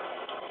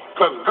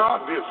 Because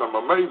God did some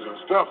amazing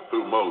stuff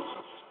through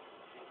Moses.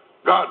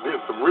 God did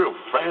some real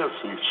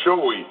fancy,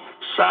 showy,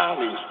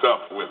 shiny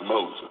stuff with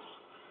Moses.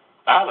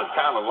 I'd have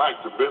kind of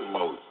liked to have been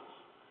Moses.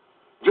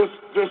 Just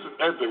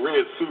at the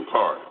Red Sea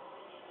part.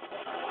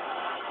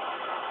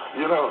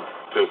 You know,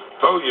 just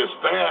throw your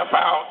staff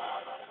out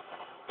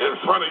in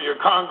front of your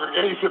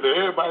congregation and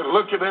everybody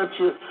looking at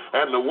you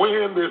and the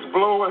wind is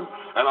blowing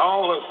and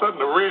all of a sudden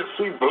the Red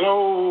Sea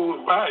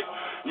blows back,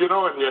 you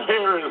know, and your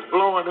hair is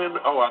blowing in.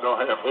 Oh, I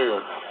don't have hair.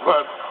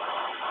 But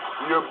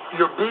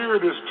your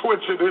beard is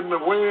twitching in the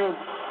wind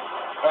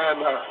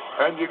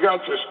and you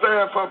got your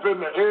staff up in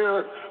the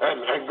air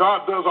and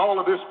God does all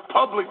of this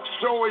public,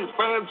 showy,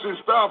 fancy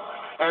stuff.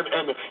 And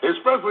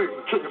especially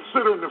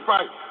considering the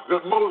fact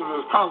that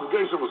Moses'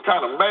 congregation was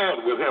kind of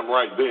mad with him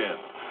right then.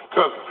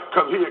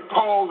 Because he had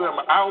called them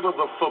out of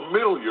the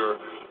familiar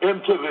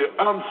into the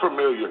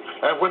unfamiliar.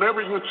 And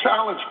whenever you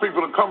challenge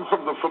people to come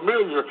from the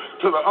familiar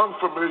to the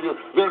unfamiliar,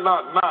 they're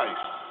not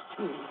nice.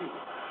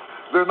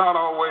 They're not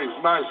always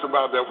nice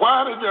about that.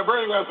 Why did you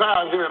bring us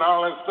out here and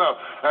all that stuff?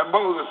 And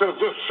Moses says,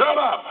 just shut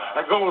up.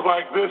 And goes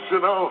like this, you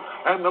know,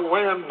 and the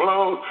wind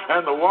blows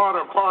and the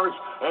water parts.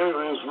 And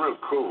it's real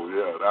cool.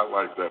 Yeah, I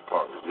like that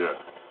part. Yeah.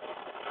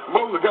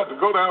 Moses got to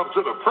go down to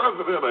the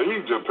president of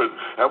Egypt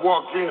and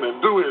walk in and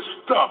do his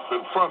stuff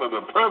in front of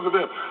the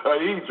president of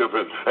Egypt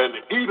and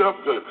eat up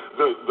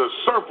the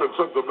serpents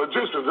of the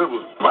magicians. It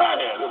was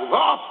bad. It was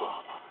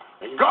awesome.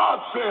 And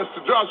God says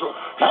to Joshua,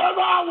 as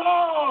I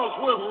was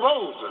with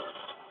Moses,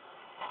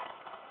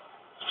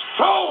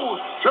 so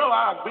shall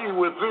I be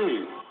with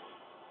thee.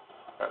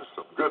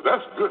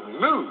 That's good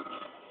news.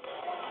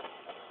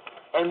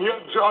 And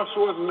yet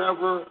Joshua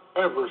never,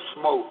 ever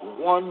smote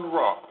one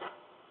rock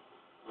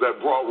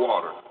that brought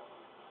water.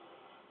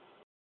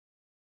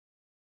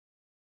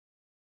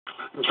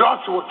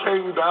 Joshua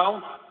came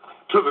down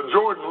to the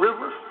Jordan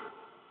River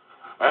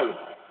and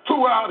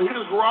threw out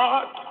his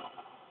rod,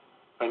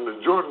 and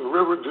the Jordan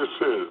River just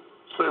said,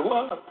 say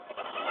what?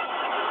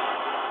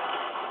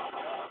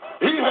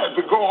 He had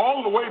to go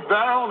all the way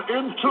down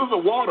into the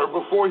water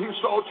before he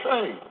saw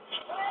change.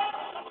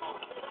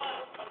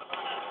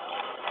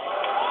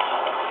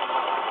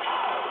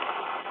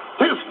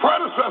 His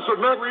predecessor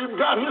never even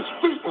got his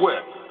feet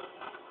wet.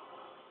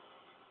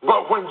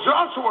 But when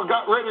Joshua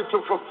got ready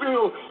to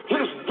fulfill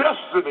his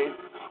destiny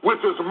with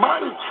his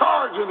mighty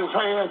charge in his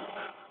hand,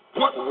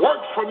 what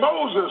worked for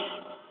Moses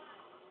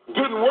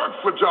didn't work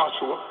for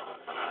Joshua.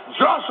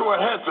 Joshua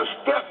had to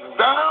step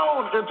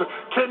down into,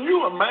 can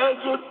you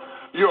imagine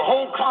your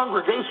whole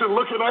congregation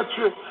looking at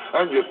you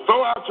and you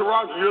throw out your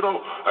rod, you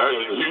know,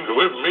 he's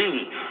with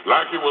me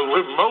like he was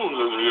with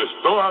Moses, and you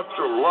throw out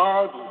your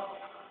rod.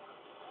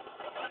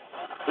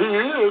 He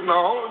is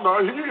now.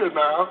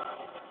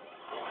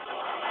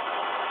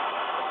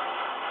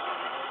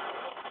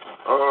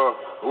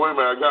 Wait a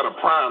minute, I got to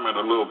prime it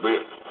a little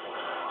bit.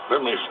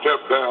 Let me step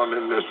down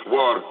in this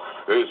water.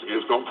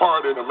 It's going to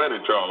part in a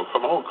minute, y'all.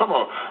 Come on.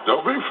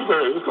 Don't be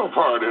scared. It's going to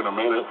part in a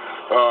minute.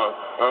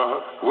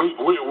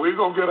 We're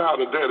going to get out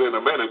of debt in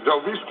a minute.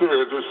 Don't be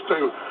scared. Just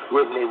stay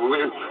with me.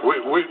 We're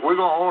going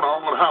to own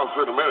our own house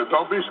in a minute.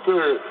 Don't be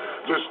scared.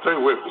 Just stay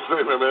with me.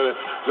 Stay with me.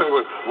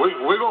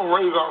 We're going to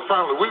raise our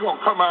family. We're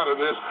going to come out of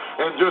this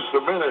in just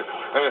a minute.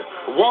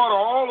 And water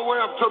all the way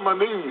up to my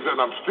knees,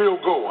 and I'm still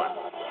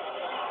going.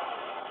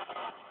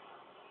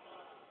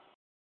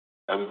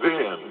 And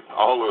then,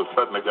 all of a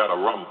sudden, they got a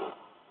rumble.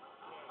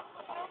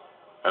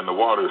 And the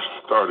water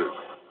started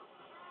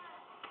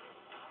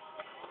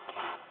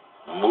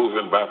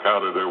moving back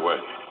out of their way.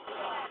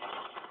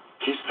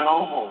 He said,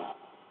 oh,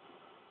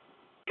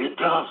 it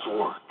does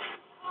work.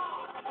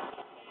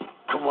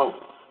 Come on.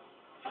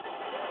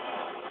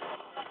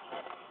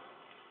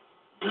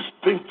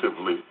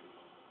 Distinctively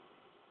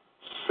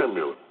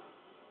similar.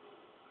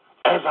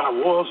 As I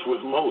was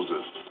with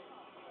Moses,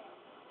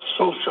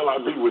 so shall I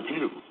be with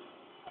you.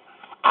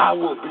 I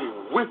will be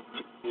with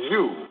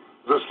you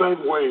the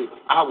same way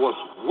I was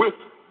with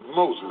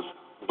Moses,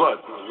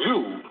 but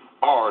you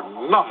are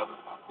not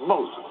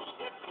Moses.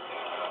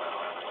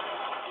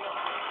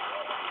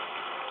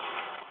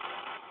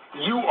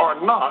 You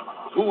are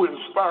not who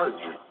inspired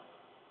you.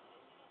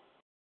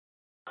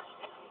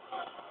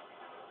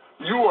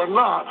 You are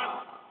not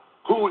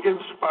who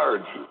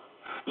inspired you.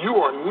 You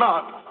are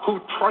not who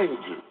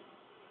trained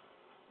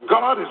you.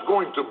 God is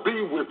going to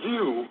be with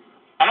you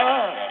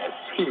as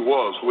he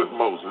was with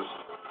Moses,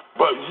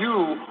 but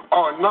you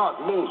are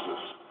not Moses.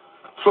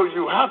 So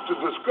you have to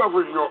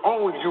discover your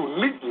own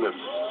uniqueness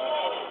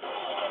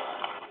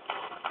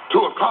to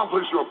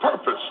accomplish your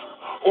purpose.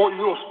 Or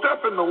you'll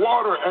step in the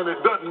water and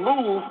it doesn't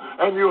move,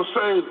 and you'll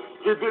say,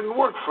 it didn't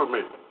work for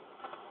me.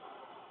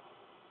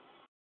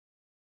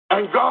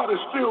 And God is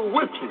still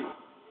with you.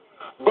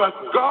 But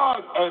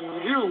God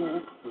and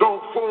you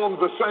don't form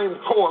the same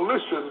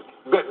coalition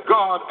that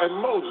God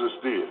and Moses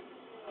did.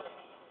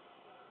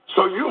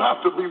 So you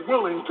have to be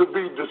willing to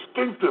be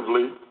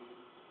distinctively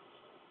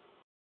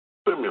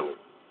similar.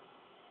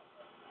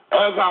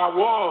 As I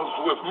was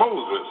with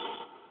Moses,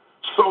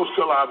 so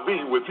shall I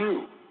be with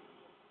you.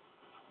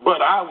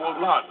 But I will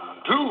not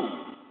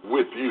do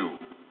with you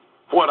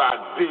what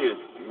I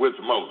did with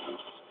Moses.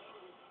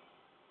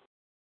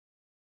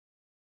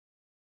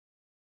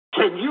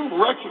 Can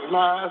you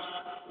recognize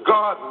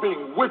God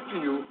being with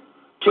you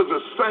to the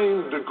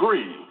same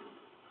degree,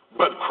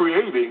 but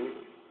creating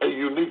a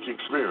unique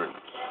experience?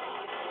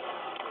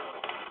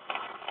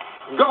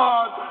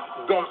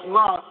 God does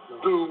not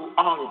do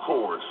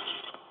encores.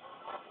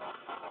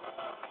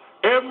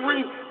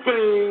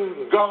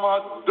 Everything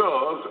God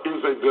does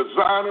is a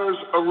designer's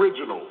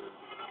original.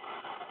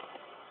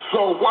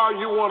 So while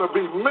you want to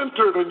be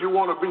mentored and you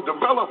want to be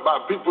developed by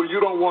people, you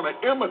don't want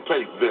to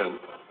imitate them.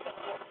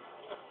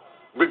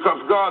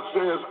 Because God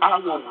says, I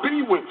will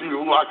be with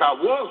you like I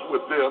was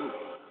with them,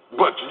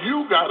 but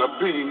you got to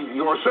be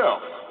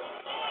yourself.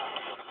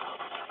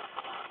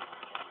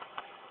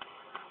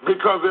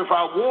 Because if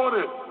I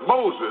wanted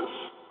Moses,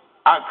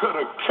 I could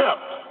have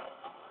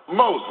kept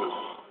Moses.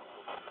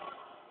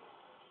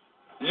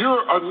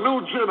 You're a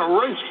new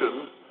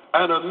generation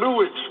and a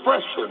new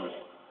expression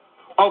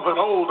of an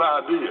old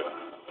idea.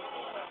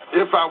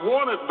 If I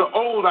wanted the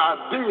old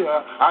idea,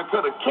 I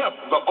could have kept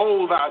the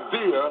old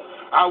idea.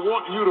 I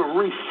want you to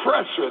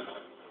refresh it.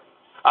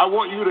 I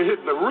want you to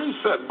hit the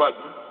reset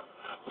button,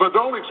 but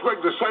don't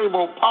expect the same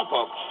old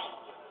pop-ups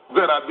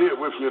that I did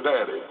with your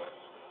daddy,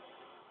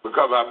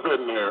 because I've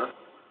been there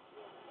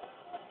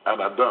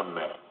and I've done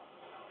that.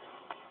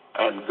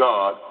 And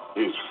God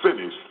is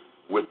finished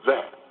with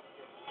that.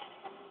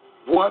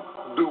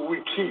 What do we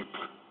keep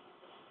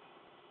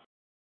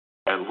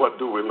and what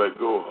do we let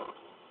go of?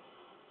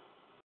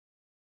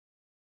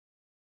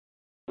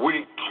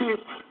 We keep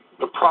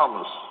the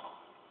promise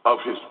of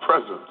his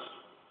presence,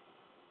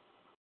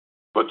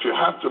 but you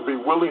have to be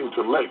willing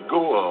to let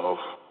go of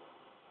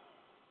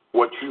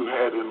what you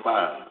had in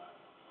mind.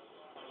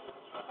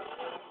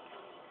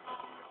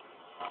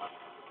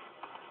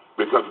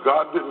 Because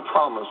God didn't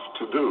promise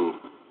to do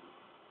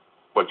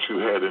what you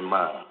had in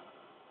mind.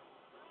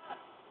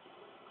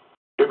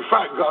 In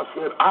fact, God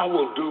said, I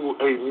will do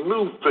a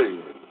new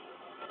thing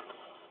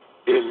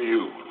in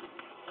you.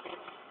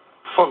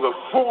 For the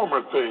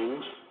former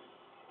things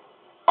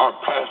are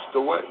passed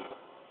away.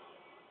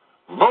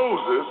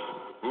 Moses,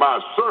 my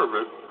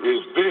servant, is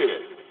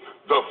dead.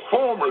 The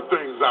former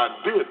things I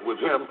did with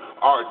him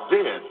are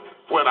dead.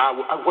 When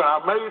I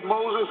made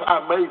Moses,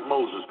 I made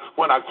Moses.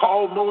 When I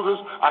called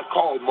Moses, I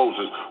called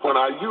Moses. When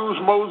I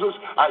used Moses,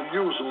 I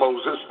used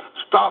Moses.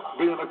 Stop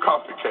being a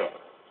copycat.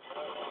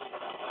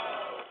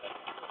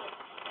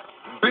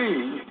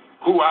 Be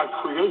who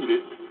I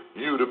created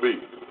you to be.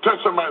 Tell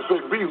somebody,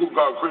 say, be who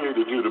God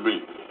created you to be.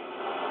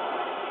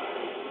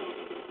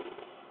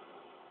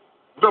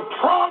 The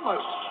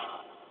promise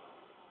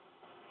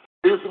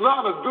is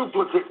not a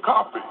duplicate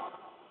copy.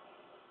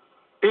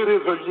 It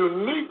is a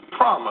unique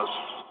promise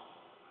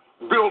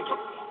built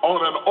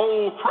on an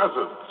old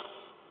presence.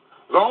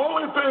 The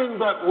only thing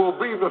that will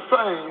be the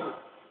same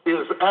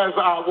is as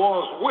I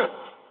was with,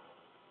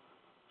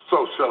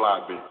 so shall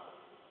I be.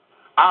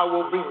 I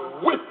will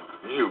be with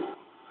you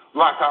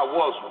like I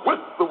was with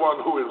the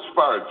one who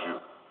inspired you,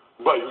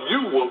 but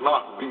you will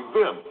not be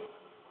them.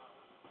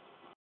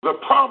 The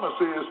promise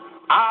is,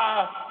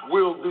 I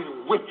will be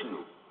with you.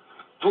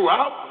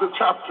 Throughout the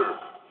chapter,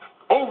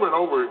 over and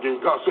over again,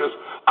 God says,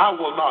 I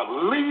will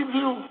not leave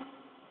you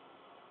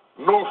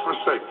nor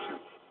forsake you.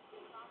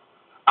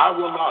 I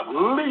will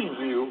not leave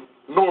you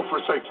nor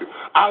forsake you.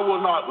 I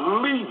will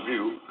not leave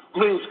you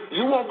means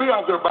you won't be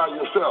out there by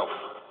yourself.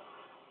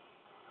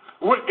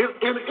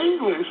 In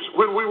English,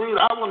 when we read,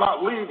 I will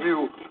not leave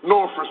you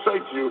nor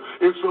forsake you,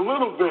 it's a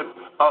little bit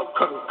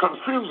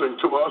confusing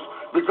to us,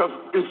 because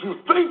if you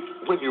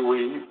think when you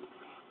read,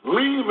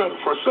 leave and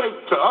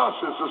forsake to us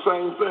is the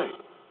same thing.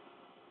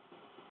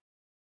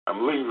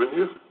 I'm leaving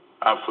you,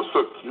 I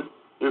forsook you.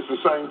 It's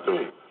the same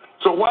thing.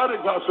 So why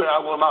did God say, I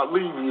will not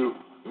leave you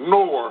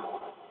nor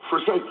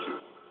forsake you?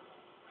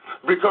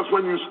 Because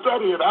when you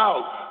study it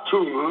out, to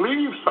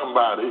leave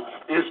somebody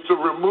is to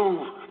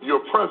remove your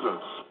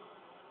presence.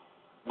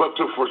 But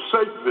to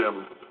forsake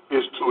them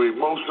is to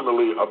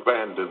emotionally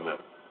abandon them.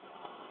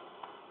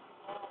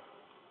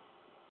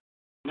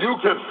 You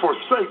can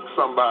forsake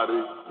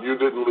somebody you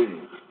didn't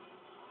leave.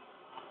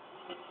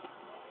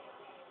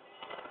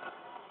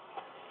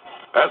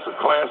 That's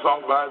a class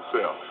all by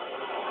itself.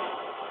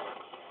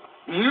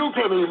 You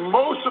can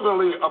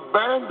emotionally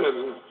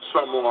abandon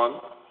someone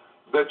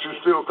that you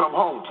still come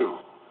home to.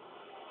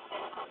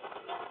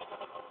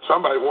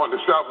 Somebody wanted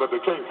to shout, but they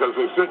can't because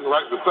they're sitting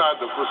right beside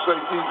the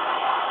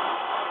forsakee.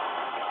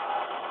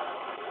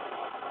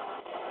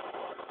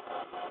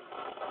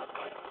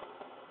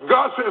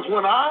 God says,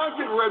 when I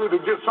get ready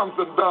to get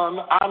something done,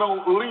 I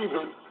don't leave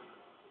it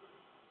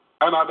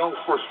and I don't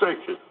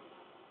forsake it.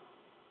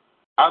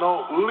 I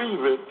don't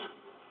leave it.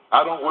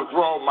 I don't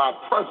withdraw my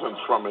presence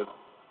from it,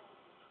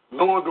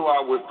 nor do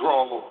I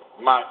withdraw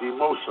my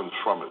emotions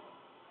from it.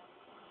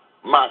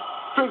 My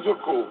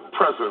physical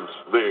presence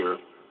there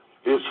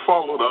is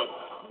followed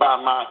up by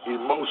my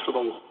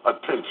emotional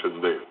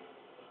attention there.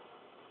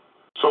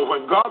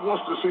 when God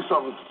wants to see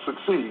something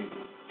succeed,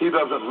 he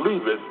doesn't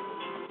leave it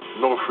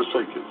nor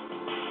forsake it.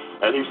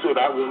 And he said,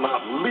 I will not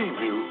leave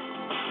you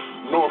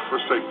nor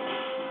forsake you.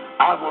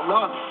 I will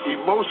not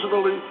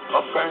emotionally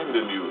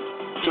abandon you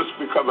just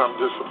because I'm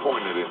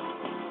disappointed in you.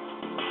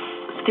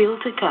 Still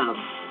to come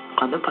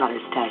on the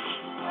Potter's Touch.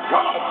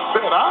 God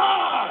said,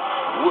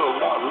 I will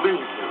not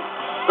leave you.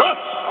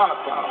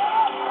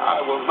 I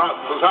will not,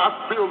 because I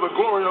feel the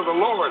glory of the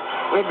Lord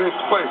in this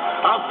place.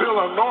 I feel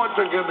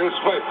anointing in this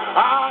place.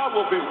 I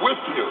will be with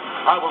you.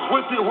 I was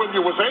with you when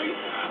you was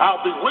 8.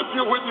 I'll be with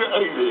you when you're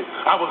 80.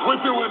 I was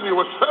with you when you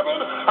were 7.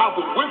 I'll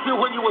be with you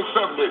when you were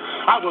 70.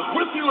 I was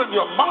with you in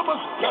your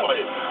mama's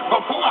belly.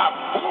 Before I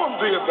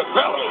formed thee in the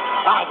belly,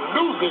 I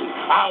knew thee.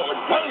 I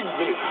ordained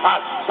thee. I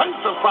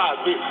sanctified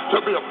thee to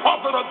be a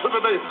prophet unto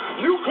the day.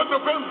 You couldn't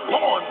have been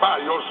born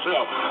by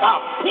yourself.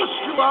 I'll push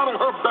you out of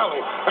her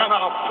belly, and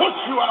I'll push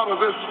you out of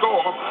this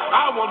storm.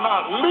 I will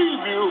not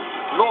leave you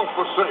nor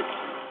forsake you.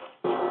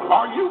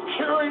 Are you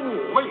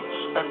carrying weights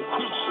and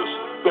crosses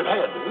that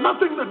had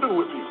nothing to do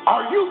with you?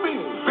 Are you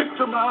being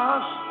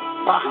victimized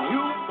by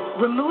you?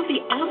 Remove the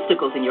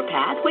obstacles in your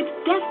path with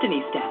Destiny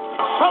Steps.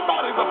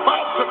 Somebody's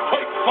about to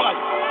take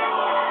flight.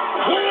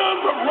 Clear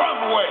the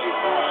runway.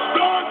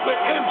 Start the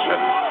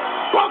engine.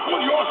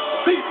 Buckle your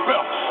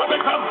seatbelt,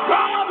 because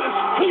God is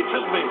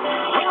teaching me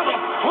how to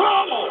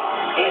flow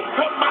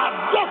into my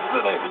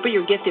destiny. For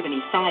your gift of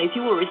any size,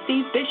 you will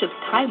receive Bishop's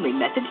timely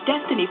message,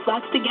 Destiny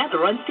Flocks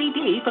Together, on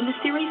CD from the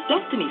series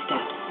Destiny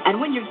Steps.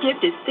 And when your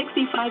gift is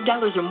 $65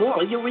 or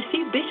more, you'll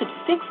receive Bishop's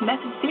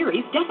 6-message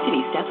series,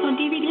 Destiny Steps, on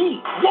DVD.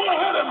 Go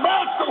ahead and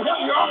master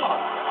where you are.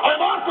 And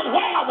after a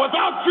while,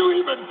 without you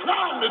even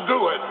trying to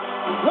do it,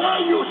 where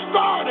you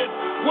started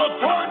will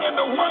turn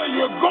into where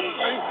you're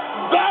going.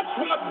 That's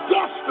what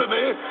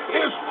destiny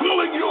is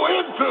pulling you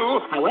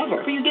into.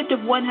 However, for your gift of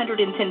 $110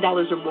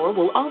 or more,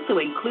 we'll also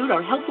include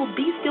our helpful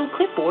Be Still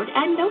clipboard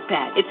and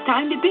notepad. It's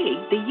time to be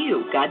the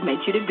you God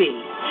meant you to be.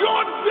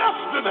 Your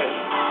destiny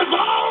is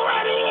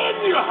already in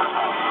you.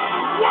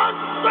 Work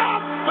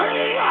that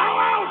thing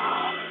out.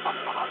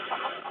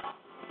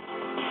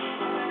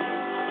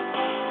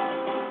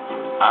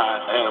 I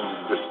am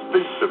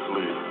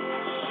distinctively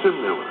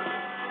similar.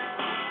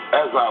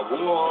 As I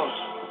was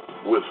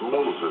with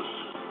Moses,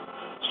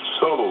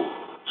 so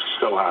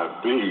shall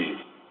I be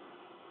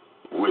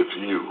with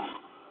you.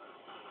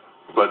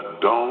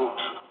 But don't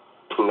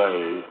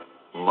play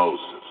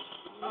Moses.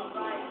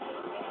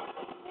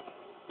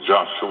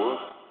 Joshua,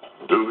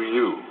 do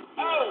you.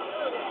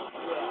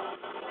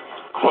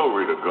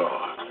 Glory to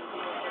God.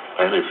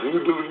 And if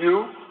you do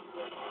you,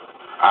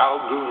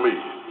 I'll do me.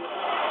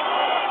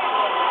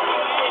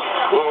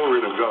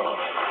 Glory to God.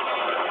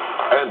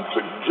 And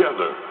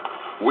together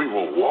we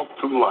will walk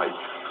through life.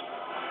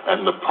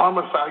 And the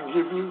promise I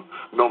give you,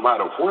 no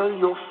matter where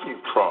your feet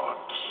trod,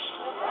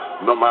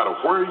 no matter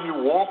where you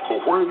walk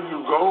or where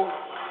you go,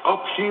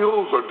 up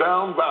hills or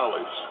down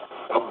valleys,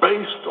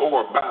 abased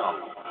or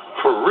abound,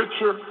 for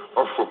richer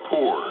or for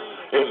poor,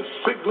 in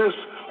sickness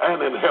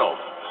and in health,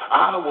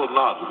 I will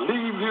not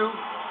leave you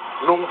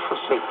nor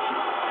forsake you.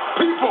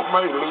 People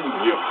may leave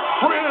you,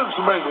 friends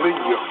may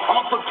leave you,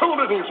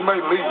 opportunities may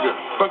leave you,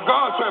 but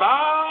God said,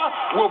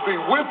 I will be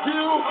with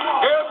you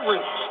every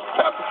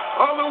step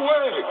of the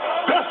way.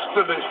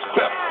 Destiny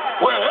step,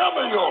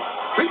 wherever your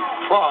feet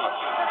trod,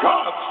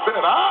 God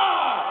said,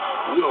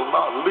 I will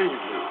not leave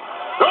you.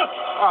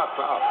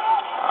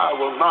 I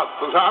will not,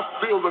 because I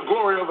feel the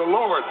glory of the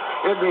Lord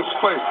in this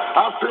place.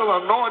 I feel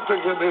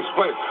anointing in this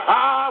place.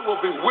 I will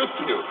be with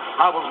you.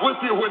 I was with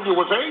you when you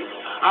was 8.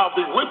 I'll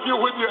be with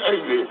you when you're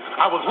 80.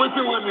 I was with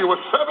you when you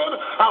were 7.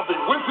 I'll be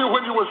with you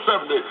when you were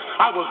 70.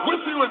 I was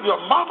with you in your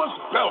mama's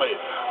belly.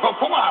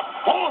 Before I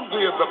formed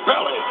thee in the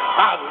belly,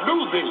 I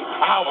knew thee.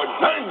 I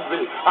ordained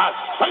thee. I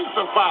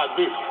sanctified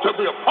thee to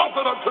be a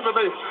prophet unto the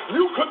day.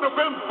 You couldn't have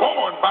been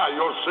born by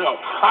yourself.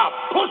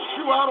 I'll push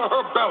you out of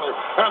her belly,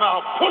 and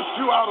I'll push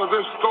you out of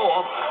this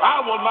storm. I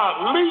will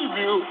not leave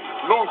you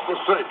nor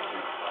forsake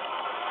you.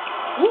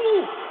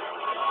 Woo!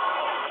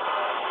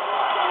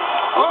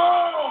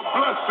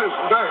 Bless his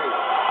name.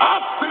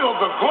 I feel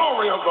the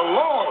glory of the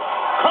Lord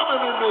coming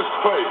in this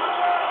place.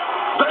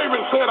 David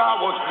said, I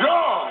was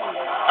young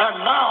and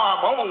now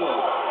I'm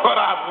old,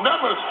 but I've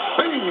never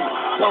seen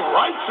the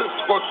righteous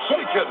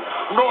forsaken,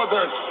 nor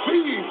their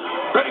seed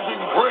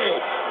begging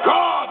bread.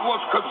 God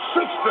was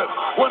consistent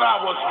when I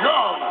was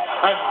young,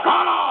 and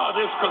God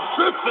is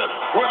consistent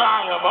when I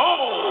am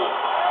old.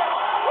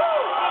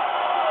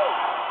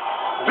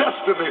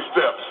 Destiny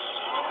steps.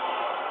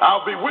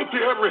 I'll be with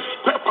you every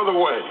step of the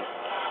way.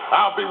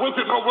 I'll be with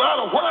you no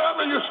matter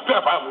wherever you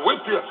step. I'm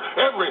with you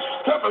every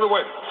step of the way.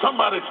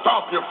 Somebody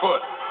stomp your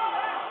foot.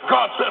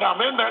 God said,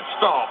 I'm in that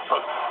stomp.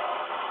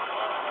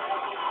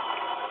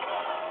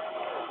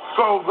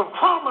 So the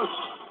promise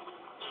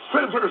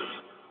centers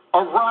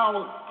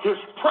around his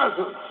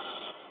presence.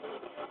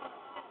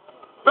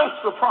 That's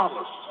the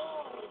promise.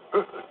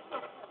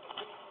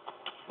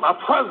 My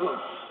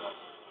presence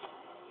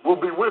will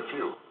be with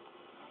you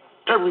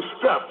every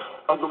step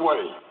of the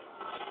way.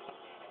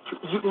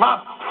 My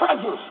presence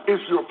presence is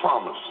your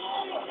promise.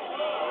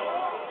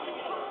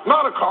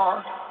 Not a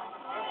car,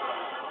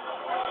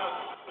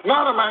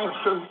 not a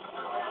mansion,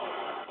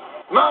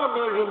 not $1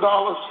 million.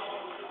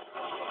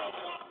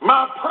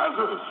 My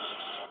presence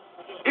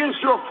is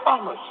your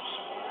promise.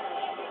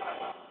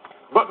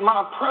 But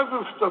my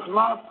presence does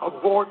not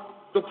abort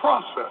the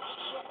process.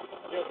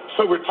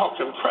 So we're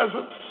talking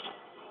presence,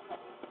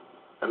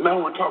 and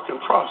now we're talking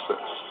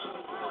process.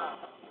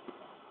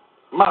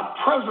 My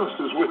presence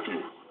is with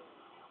you,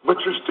 but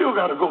you still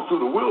got to go through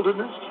the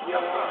wilderness.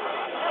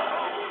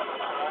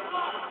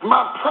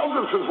 My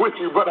presence is with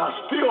you, but I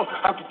still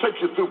have to take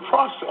you through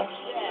process.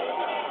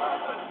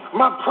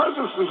 My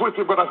presence is with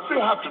you, but I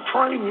still have to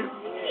train you.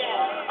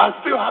 I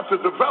still have to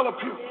develop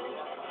you.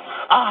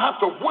 I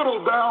have to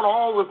whittle down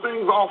all the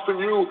things off of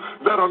you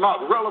that are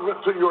not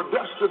relevant to your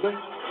destiny.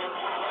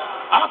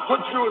 I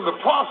put you in the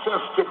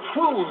process to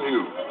prune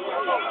you.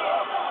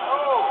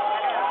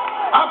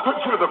 I put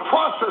you in the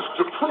process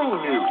to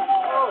prune you.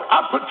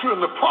 I put you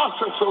in the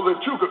process so that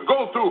you could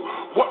go through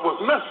what was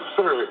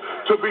necessary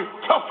to be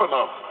tough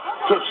enough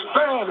to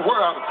stand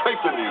where I'm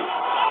taking you.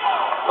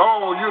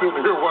 Oh, you didn't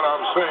hear what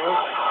I'm saying.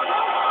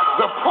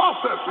 The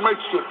process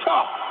makes you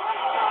tough.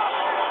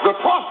 The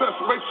process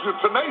makes you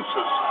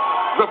tenacious.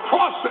 The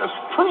process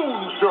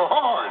prunes your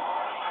heart.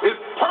 It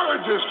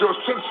purges your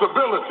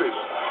sensibilities.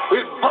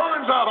 It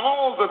burns out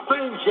all the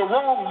things, the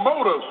wrong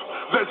motives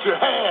that you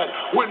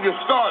had when you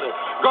started.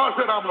 God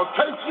said, I'm going to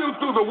take you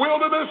through the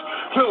wilderness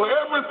till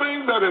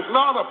everything that is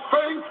not of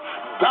faith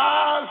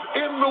dies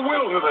in the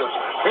wilderness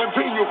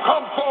until you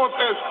come forth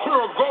as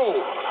pure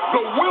gold.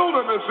 The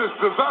wilderness is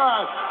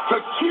designed to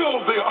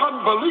kill the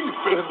unbelief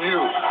in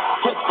you,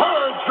 to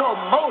purge your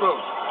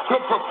motives, to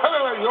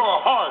prepare your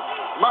heart.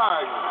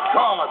 My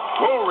God,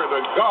 glory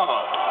to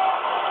God.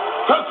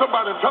 Tell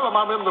somebody, tell them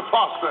I'm in the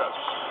process.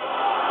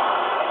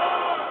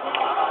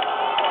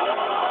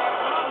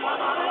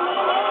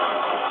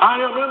 I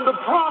am in the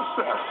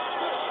process.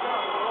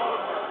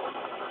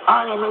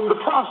 I am in the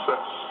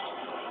process.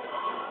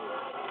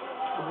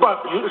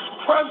 But his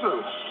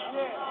presence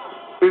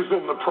is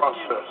in the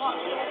process.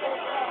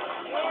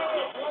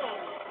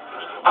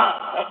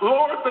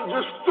 Lord, they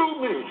just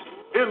threw me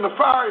in the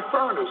fiery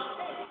furnace.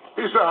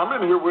 He said,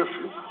 I'm in here with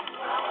you.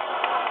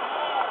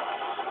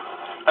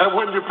 And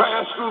when you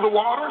pass through the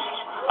waters,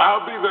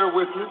 I'll be there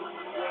with you.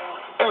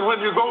 And when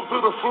you go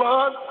through the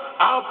flood,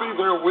 I'll be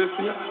there with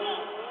you.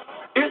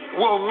 It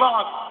will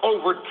not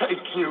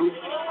overtake you.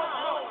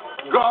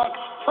 God's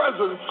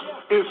presence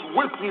is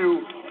with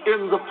you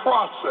in the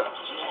process.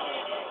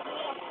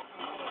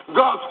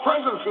 God's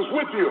presence is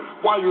with you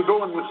while you're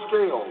doing the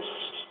scales,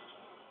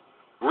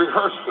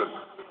 rehearsing,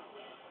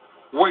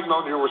 waiting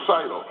on your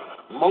recital.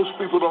 Most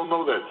people don't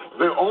know that.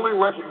 They only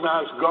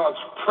recognize God's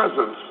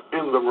presence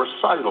in the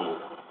recital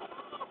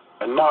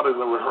and not in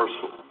the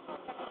rehearsal.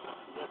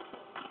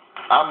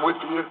 I'm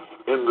with you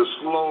in the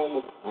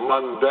slow,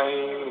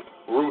 mundane,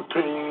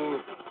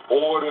 routine,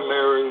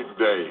 ordinary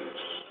days.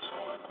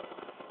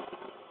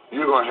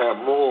 You're going to have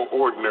more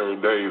ordinary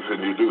days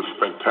than you do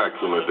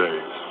spectacular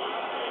days.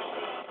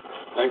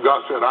 And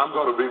God said, I'm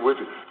going to be with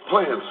you.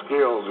 Playing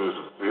scales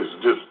is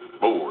just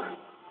boring.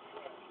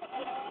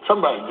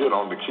 Somebody get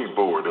on the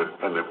keyboard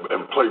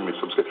and play me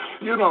some scales.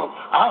 You know,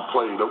 I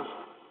played them.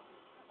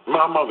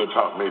 My mother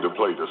taught me to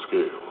play the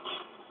scales.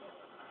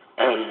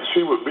 And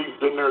she would be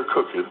in there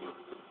cooking,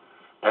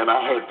 and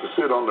I had to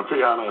sit on the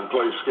piano and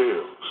play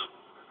scales.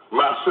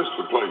 My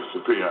sister plays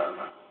the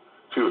piano.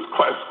 She was a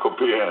classical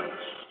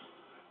pianist.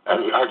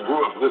 And I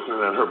grew up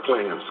listening to her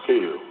playing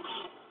scales.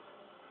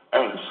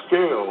 And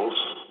scales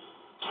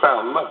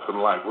sound nothing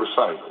like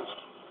recitals.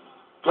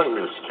 Play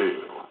me a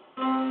scale.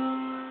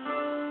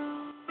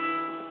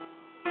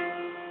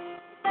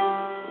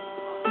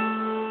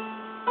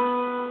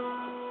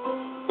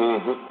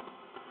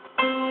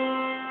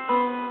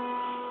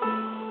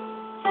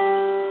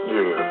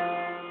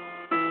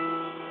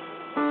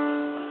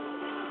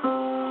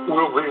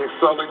 We'll be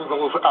selling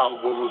those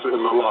albums in the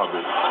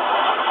lobby.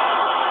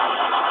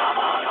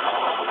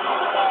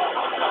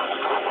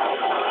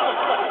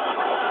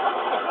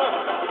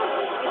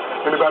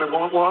 Anybody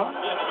want one?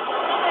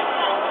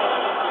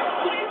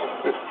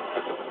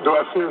 Do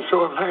I see a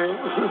show of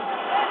hands?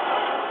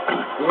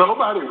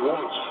 Nobody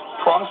wants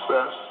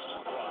process.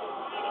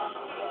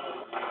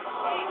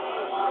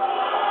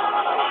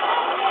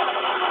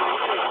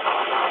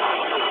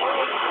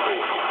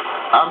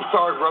 I'm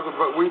sorry, brother,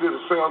 but we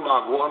didn't sell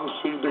not one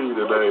CD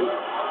today,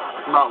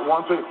 not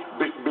one thing,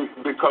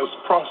 because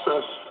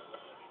process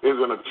is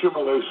an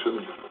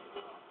accumulation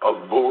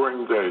of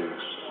boring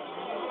days,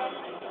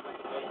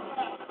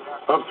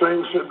 of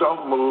things that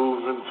don't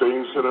move and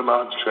things that are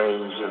not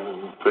changing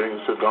and things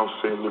that don't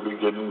seem to be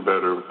getting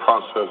better.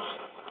 Process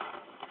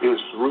is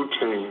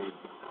routine.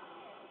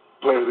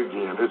 Play it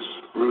again. It's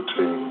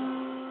routine.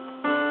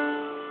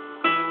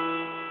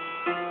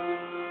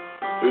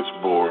 It's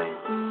boring.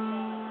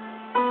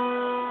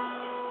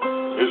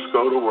 It's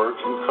go to work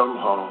and come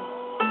home.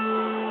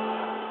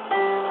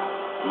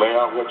 Lay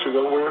out what you're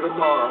going to wear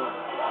tomorrow.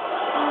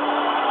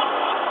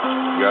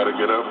 Got to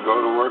get up and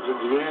go to work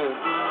again.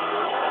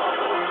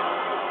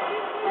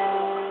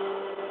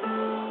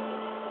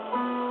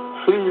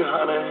 See you,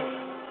 honey.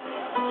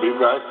 Be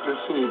back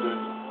this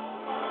evening.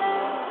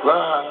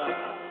 Bye.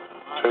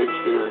 Take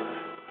care.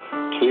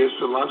 Kids,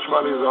 the lunch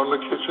money's on the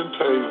kitchen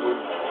table.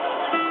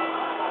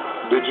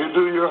 Did you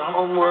do your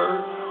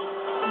homework?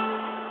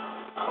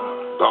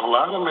 Don't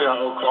lie to me.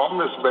 I'll call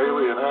Miss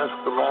Bailey and ask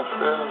her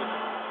myself.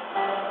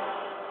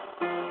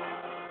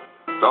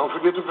 Don't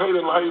forget to pay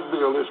the light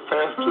bill. It's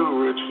past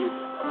due, Richie.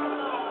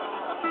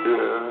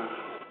 Yeah,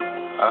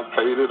 I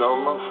paid it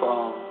on my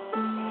phone.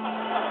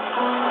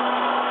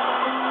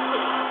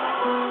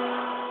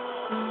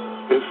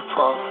 It's a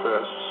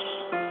process.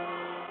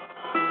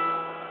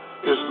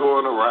 It's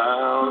going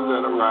around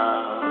and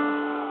around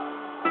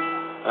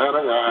and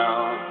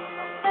around.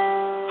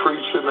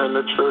 Preaching and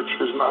the church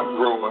is not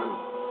growing.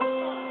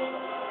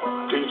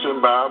 Teaching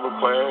Bible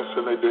class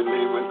and they didn't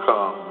even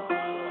come.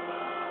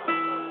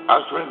 I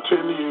spent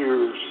 10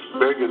 years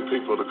begging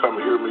people to come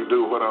hear me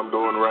do what I'm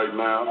doing right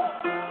now.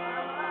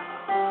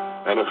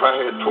 And if I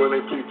had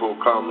 20 people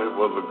come, it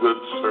was a good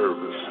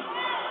service.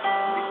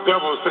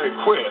 Devil say,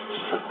 quit.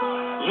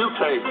 You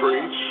can't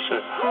preach.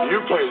 You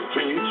can't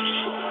teach.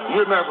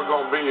 You're never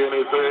going to be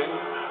anything.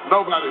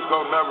 Nobody's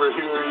going to never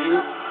hear you.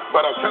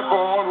 But I kept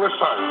on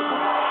reciting.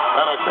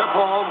 And I kept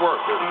on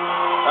working.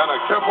 And I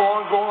kept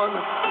on going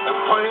and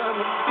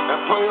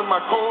playing my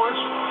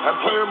chorus and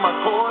playing my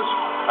chorus.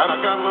 And I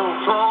got a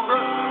little stronger,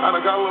 and I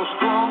got a little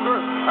stronger,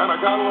 and I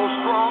got a little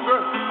stronger,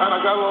 and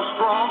I got a little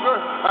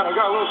stronger, and I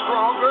got a little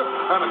stronger,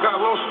 and I got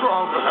a little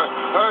stronger.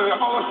 And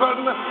all of a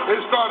sudden, it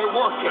started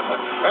working,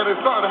 and it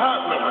started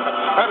happening,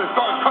 and it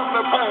started coming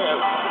to pass,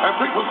 and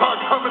people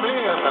started coming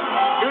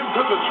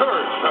into the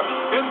church,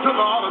 into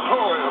the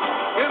auditorium,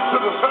 into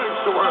the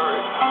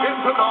sanctuary,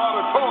 into the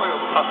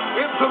auditorium,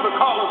 into the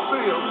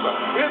Coliseums,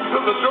 into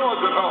the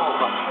Georgia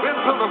Dome,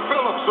 into the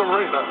Phillips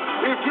Arena.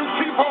 If you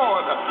keep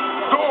on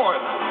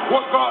doing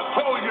what God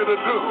told you to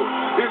do,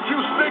 if you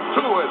stick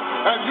to it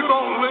and you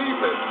don't leave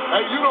it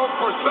and you don't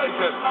forsake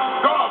it,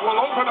 God will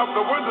open up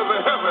the windows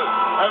of heaven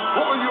and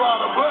pour you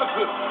out a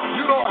blessing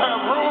you don't have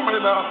room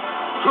enough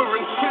to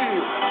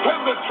receive. Can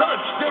the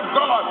church give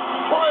God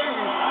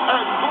praise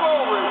and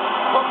glory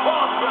for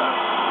process?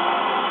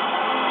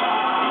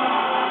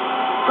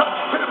 Touch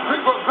 10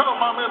 people and tell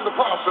them I'm in the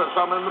process.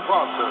 I'm in the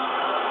process.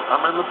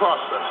 I'm in the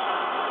process.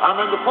 I'm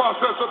in the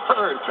process of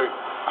parenting.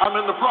 I'm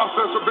in the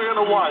process of being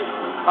a wife.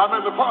 I'm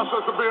in the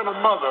process of being a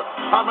mother.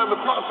 I'm in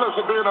the process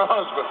of being a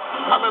husband.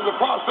 I'm in the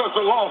process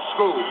of law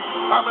school.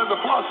 I'm in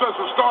the process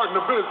of starting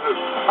a business.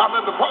 I'm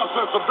in the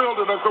process of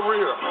building a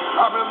career.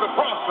 I'm in the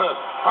process.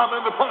 I'm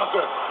in the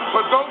process.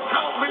 But don't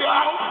count me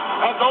out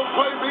and don't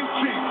play me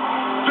cheap.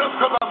 Just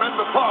because I'm in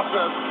the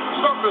process,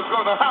 something's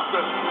going to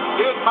happen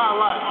in my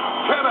life.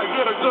 Can I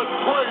get a good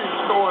praise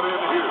going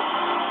in here?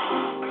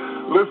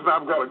 Listen,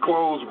 I've got to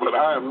close, but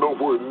I am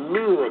nowhere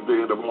near at the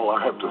end of all I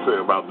have to say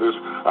about this.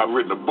 I've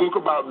written a book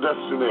about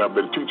destiny. I've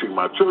been teaching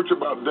my church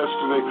about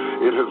destiny.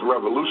 It has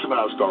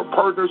revolutionized our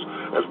partners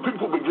as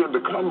people begin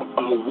to come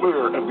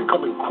aware and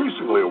become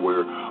increasingly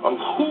aware of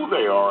who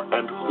they are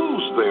and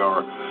whose they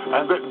are,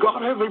 and that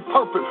God has a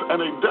purpose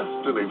and a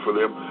destiny for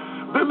them.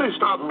 Then they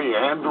stop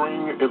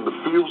meandering in the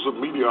fields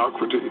of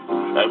mediocrity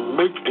and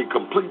make a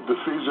complete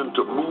decision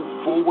to move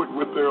forward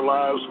with their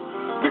lives,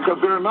 because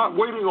they're not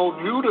waiting on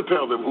you to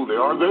tell them who they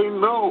are. They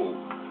know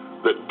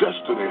that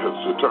destiny has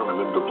determined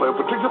them to play a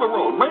particular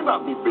role. It may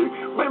not be big,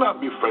 may not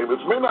be famous,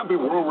 may not be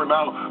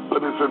world-renowned,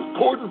 but it's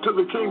important to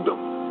the kingdom.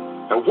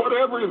 And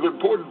whatever is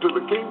important to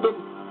the kingdom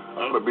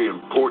ought to be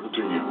important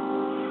to you.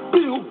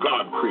 Be who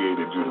God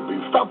created you to be.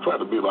 Stop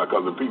trying to be like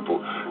other people.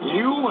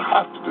 You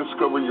have to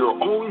discover your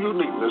own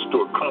uniqueness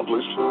to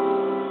accomplish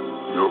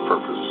your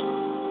purpose.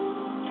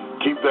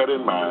 Keep that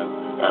in mind,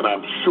 and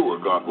I'm sure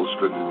God will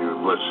strengthen you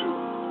and bless you.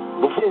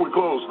 Before we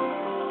close,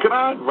 can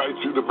I invite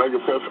you to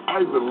MegaFest?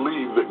 I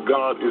believe that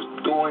God is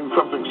doing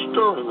something,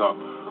 stirring up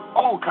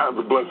all kinds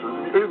of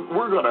blessings.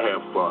 We're going to have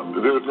fun.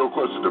 There's no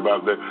question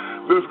about that.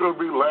 There's going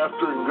to be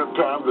laughter and good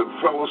times and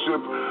fellowship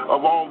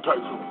of all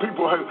types of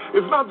people.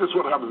 It's not just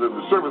what happens in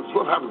the service, it's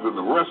what happens in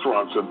the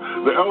restaurants and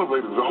the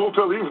elevators, the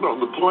hotel, even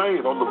on the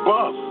plane, on the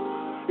bus.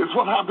 It's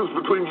what happens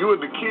between you and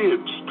the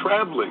kids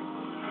traveling.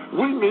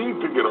 We need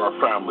to get our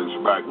families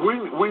back. We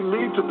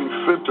need to be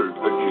centered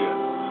again.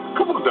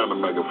 Come on down to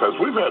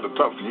MegaFest. We've had a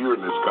tough year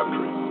in this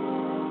country.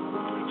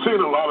 Seen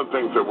a lot of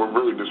things that were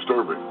very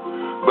disturbing.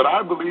 But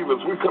I believe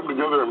as we come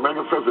together in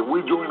MegaFest and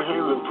we join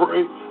hands and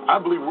pray, I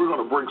believe we're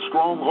going to break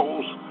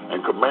strongholds and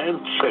command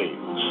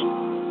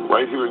change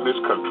right here in this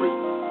country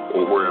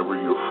or wherever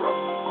you're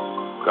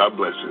from. God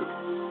bless you.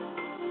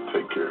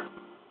 Take care.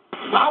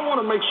 I want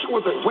to make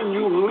sure that when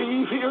you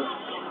leave here,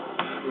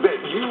 that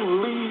you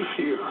leave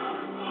here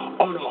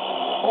on a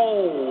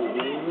whole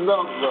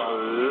nother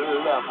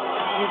level.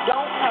 You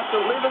don't have to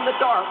live in the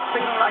dark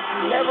feeling like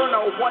you never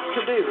know what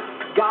to do.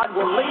 God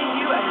will lead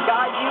you and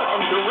guide you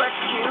and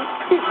direct you.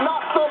 He's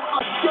not some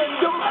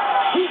addendum.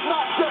 He's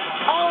not just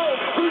all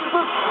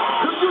Jesus.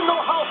 Do you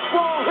know how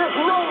strong his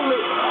name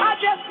is? I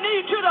just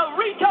need you to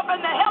reach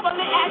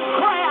and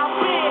grab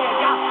big.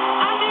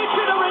 I need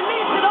you to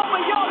release it over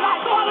your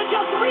life. You want to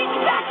just reach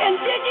back and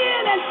dig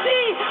in and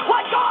see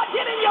what God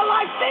did in your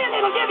life then.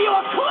 It'll give you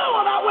a clue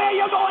about where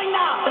you're going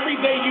now. Every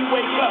day you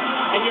wake up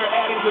and you're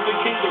adding to the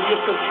kingdom,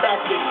 you're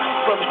subtracting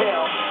from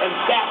hell, and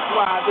that's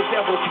why the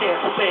devil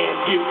can't stand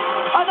you.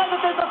 I know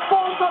that there's a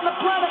force on the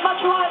planet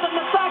much higher than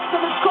the facts,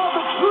 and it's called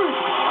the truth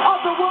of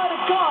the Word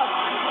of God.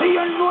 The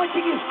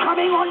anointing is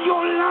coming on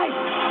your life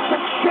to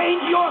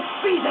change your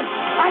season.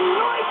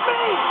 Anoint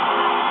me!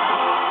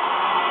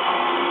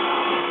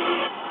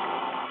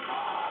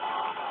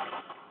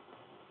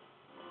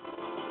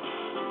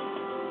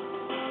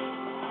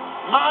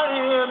 My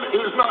end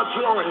is not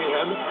your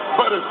end,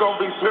 but it's going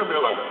to be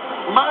similar.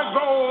 My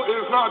goal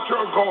is not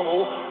your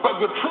goal,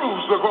 but the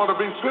truths are going to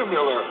be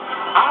similar.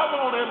 I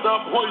won't end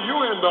up where you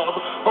end up,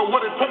 but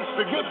what it takes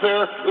to get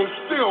there is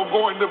still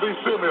going to be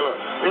similar.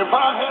 If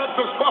I had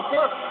to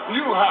suffer,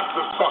 you have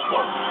to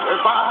suffer.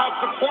 If I have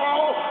to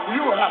crawl,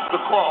 you have to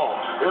crawl.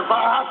 If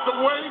I have to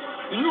wait,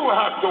 you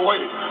have to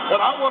wait. And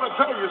I want to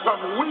tell you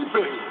something.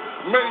 Weeping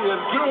may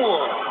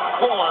endure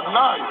for a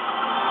night,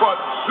 but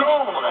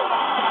joy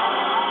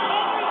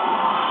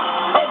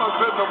cometh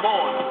in the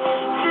morning.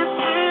 This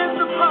is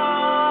the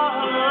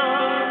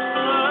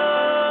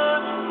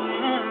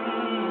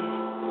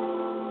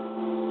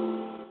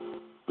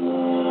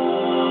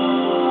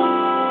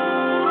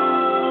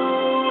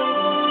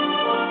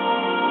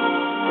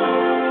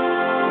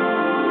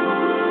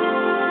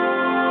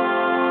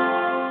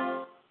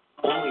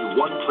Only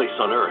one place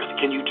on earth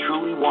can you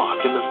truly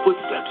walk in the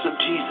footsteps of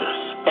Jesus.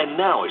 And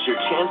now is your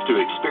chance to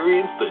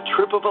experience the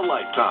trip of a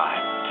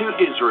lifetime to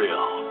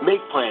Israel.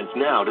 Make plans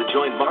now to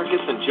join Marcus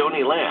and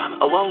Joni Lamb,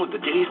 along with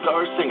the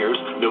Daystar Singers,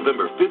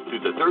 November 5th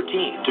through the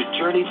 13th, to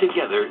journey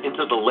together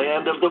into the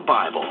land of the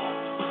Bible.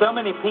 So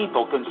many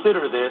people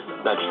consider this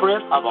the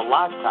trip of a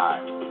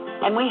lifetime.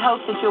 And we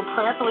hope that you'll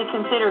prayerfully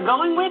consider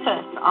going with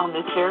us on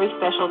this very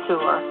special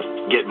tour.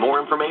 Get more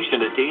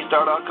information at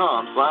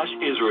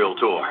daystar.com/Israel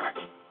Tour.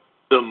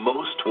 The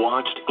most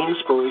watched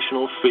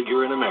inspirational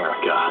figure in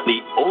America. The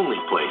only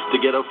place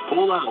to get a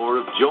full hour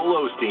of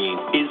Joel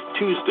Osteen is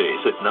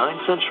Tuesdays at 9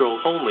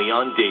 Central, only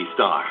on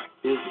Daystar.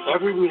 Is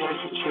every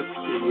relationship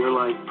in your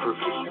life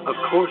perfect? Of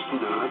course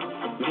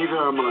not.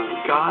 Neither are mine.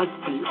 God's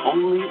the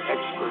only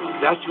expert.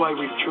 That's why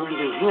we turn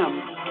to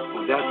Him.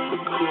 And that's the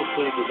cool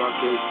thing about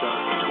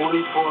Daystar.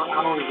 24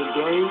 hours a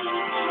day,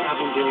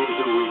 7 days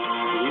a week.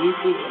 You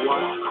can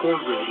watch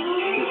programming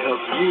that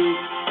helps you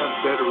have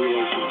better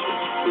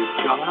relationships with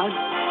God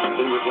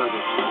and with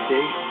others.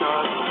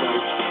 Daystar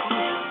provides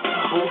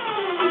hope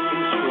and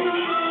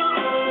inspiration.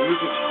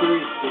 You've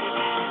experienced it.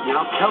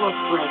 Now tell a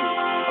friend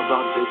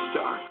about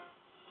Daystar.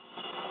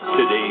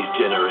 Today's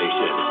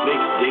generation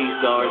makes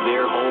Daystar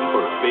their home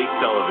for faith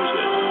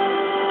television.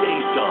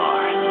 Daystar.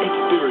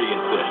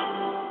 Experience it.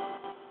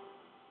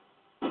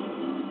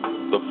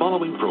 The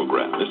following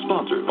program is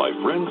sponsored by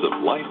Friends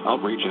of Life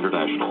Outreach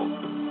International.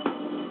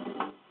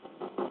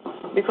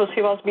 Because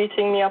he was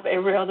beating me up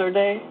every other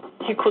day.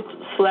 He could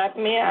slap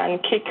me and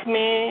kick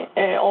me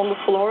on the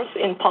floors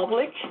in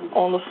public,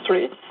 on the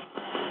streets.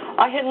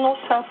 I had no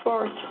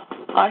self-worth.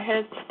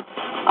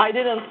 I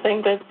didn't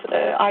think that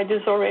I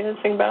deserved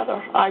anything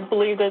better. I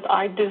believed that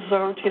I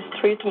deserved his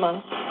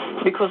treatment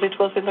because it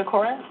was in the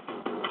Quran.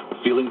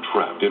 Feeling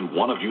trapped in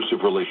one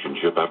abusive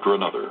relationship after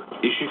another,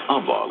 Ishik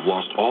Ava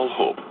lost all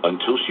hope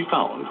until she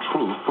found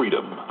true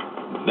freedom.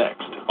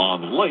 Next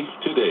on Life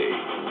Today.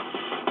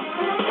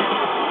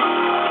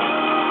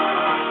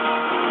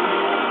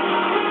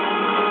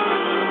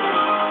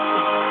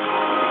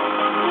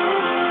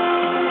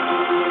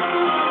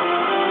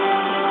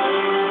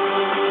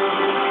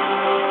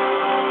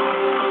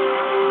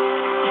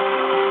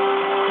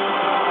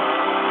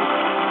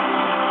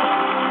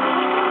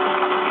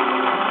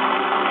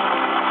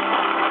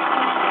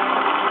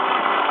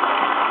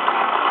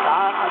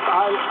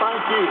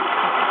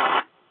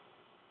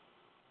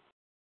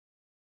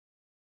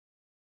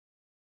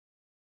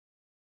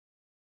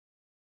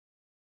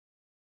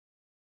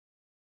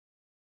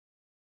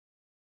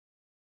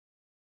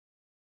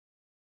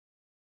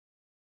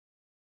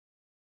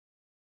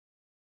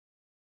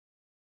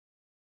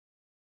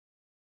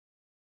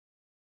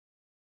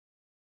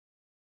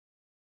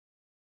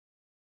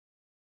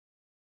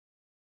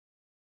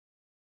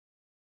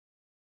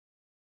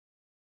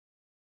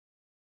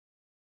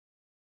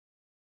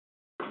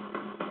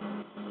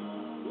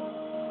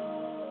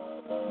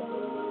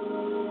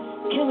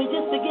 Can we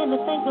just begin to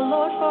thank the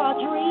Lord for our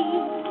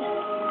dreams?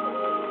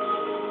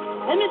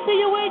 Let me see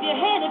you wave your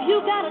hand if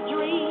you got a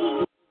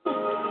dream.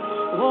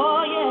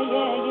 Oh, yeah,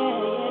 yeah, yeah,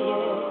 yeah,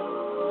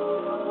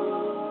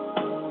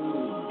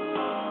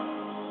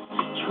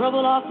 yeah.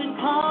 Trouble often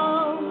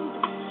comes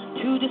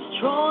to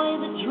destroy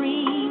the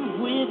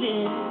dream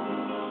within.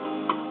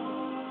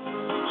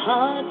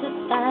 Hard to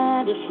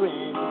find a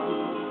friend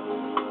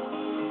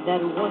that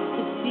wants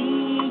to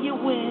see you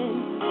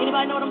win.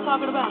 Anybody know what I'm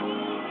talking about?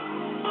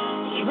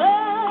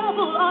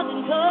 Trouble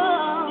often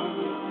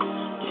comes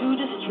to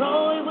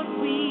destroy what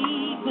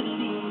we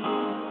believe.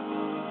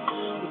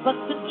 but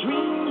the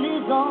dream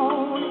lives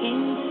on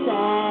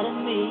inside of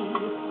me,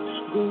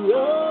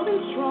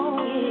 growing strong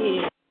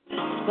in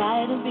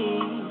spite of me.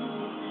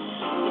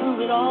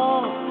 Through it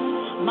all,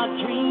 my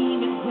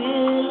dream it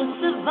will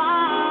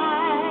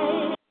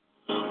survive.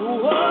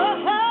 Whoa,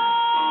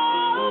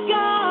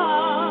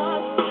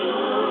 God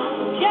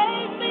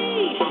gave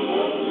me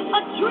a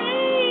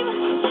dream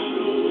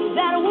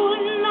that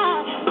would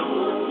not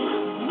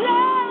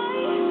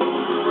lie.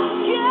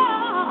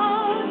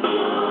 God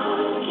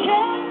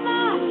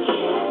cannot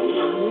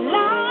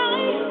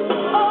lie.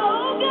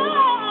 Oh,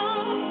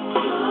 God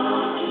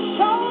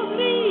showed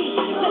me.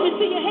 Let me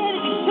see your hand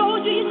if he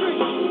showed you your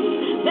dream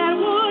that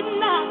would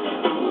not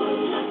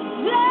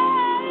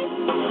lie.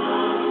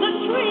 The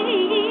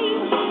dream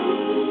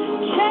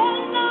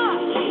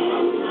cannot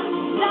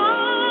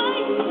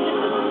lie.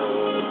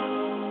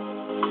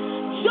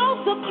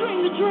 Joseph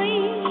dreamed a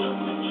dream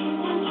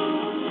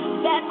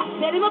that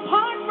set him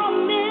apart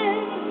from men,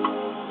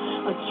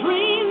 a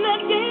dream that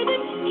gave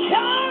him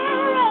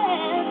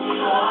courage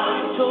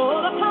to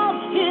overcome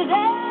his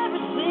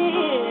every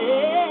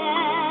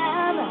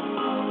sin.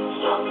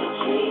 Joseph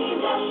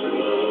dreamed a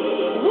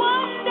dream.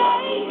 One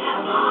day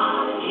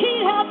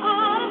he'd have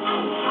honor,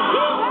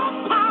 he'd have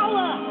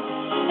power,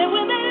 and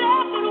when they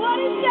laughed at what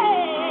he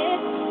said,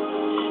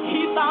 he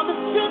found the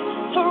strength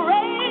to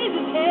raise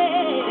his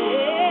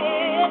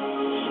head.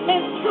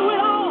 And through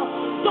it all,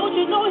 don't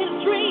you know his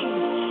dream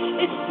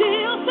is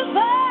still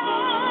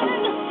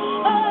surviving?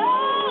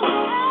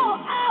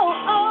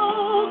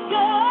 Oh,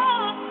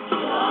 God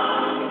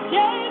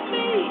gave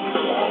me,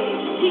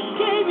 he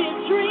gave me a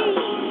dream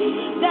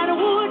that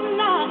would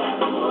not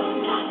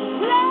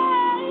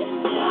lie.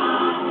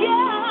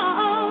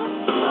 Yeah,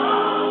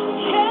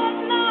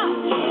 cannot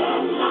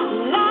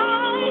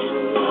lie.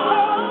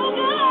 Oh,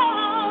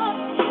 God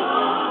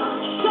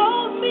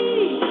showed me,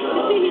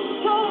 he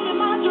showed me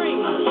my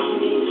dream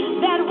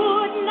that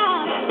would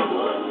not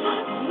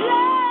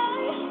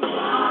lie.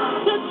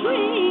 The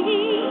dream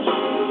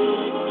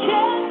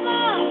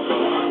cannot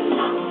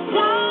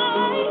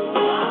lie.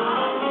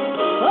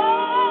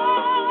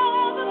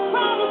 Oh, the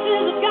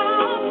promises of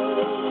God,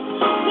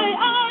 they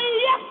are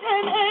yes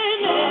and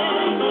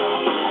amen.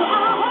 So I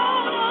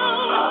hold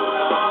on.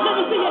 Let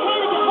me see your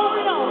hand if you're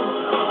holding on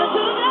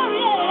until the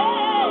very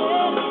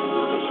end.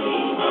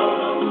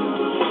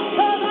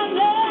 'Cause I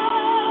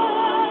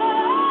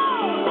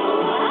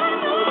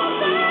know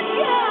that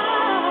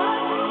God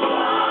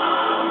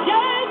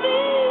gave me,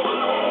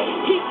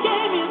 he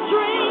gave me a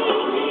dream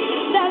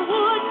that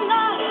would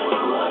not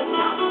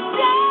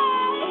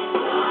die.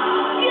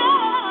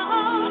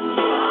 Yeah,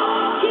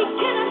 he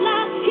cannot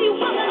lie, he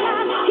will not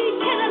lie, he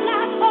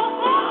cannot lie.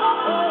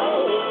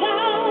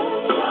 God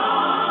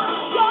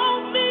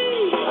showed me,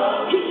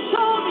 he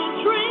showed me a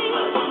dream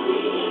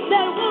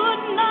that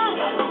would not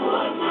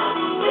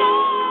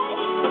die.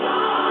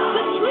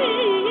 The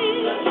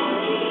dream,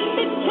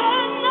 it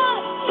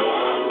cannot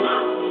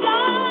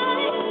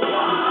die.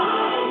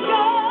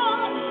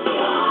 God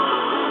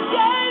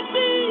gave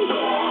me,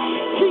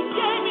 he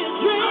gave me a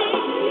dream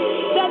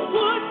that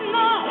would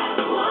not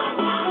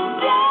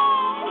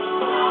die.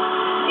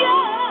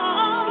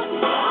 Yeah,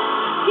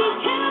 he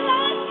cannot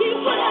lie, he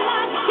wouldn't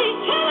lie, he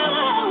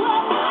cannot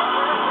lie.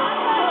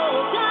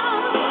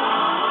 God,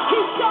 he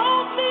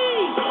showed me,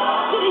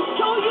 did he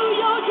show you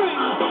your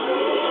dream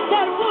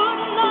that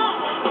would not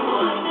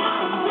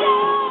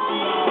die?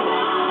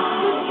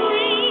 The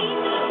dream,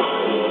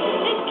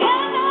 it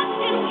cannot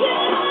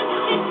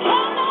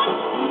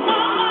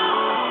lie.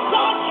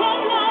 God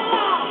cannot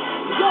lie.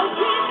 Your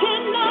dream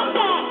cannot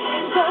die.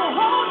 So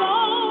hold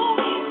on.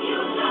 You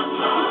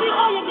see,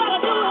 all you gotta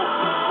do is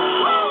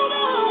hold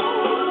on.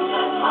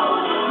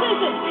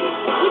 Listen,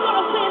 we're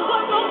gonna say it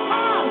one more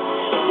time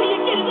till you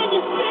get it in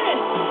your spirit.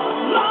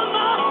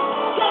 Mama,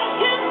 God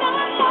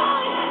cannot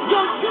lie.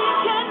 Your dream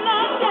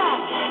cannot die.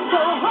 So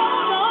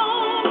hold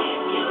on.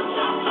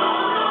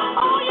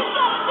 All you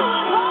gotta do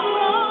is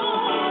hold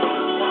on.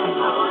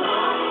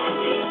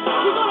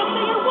 We're gonna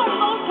sing it one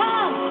more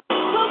time.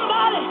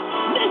 Somebody,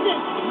 listen.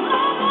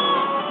 Mama,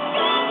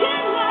 God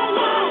cannot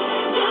lie.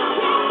 Your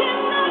dream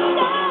cannot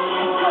die.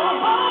 So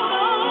hold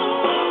on.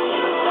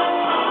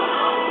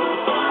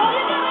 All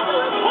you gotta do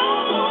is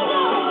hold on.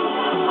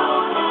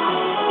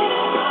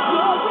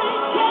 Your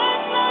dream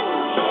cannot,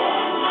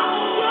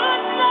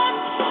 should not,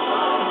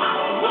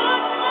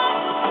 would not,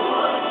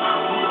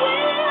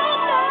 will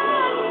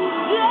not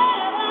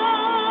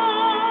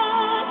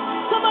die.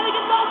 Somebody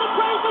give God the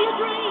praise for your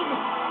dream.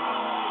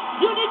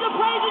 You need to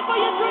praise it for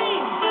your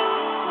dream.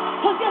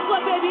 Because guess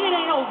what, baby? It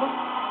ain't over.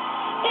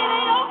 It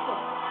ain't over.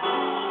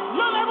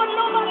 No matter what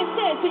nobody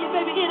says to you,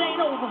 baby, it ain't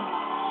over.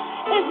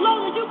 As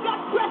long as you got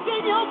breath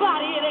in your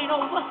body, it ain't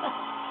over.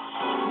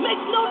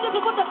 Makes no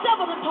difference what the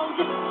devil has told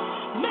you.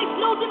 Makes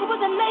no difference what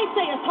the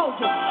naysayers told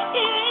you.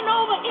 It ain't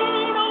over, it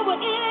ain't over,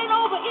 it ain't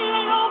over, it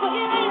ain't over,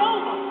 it ain't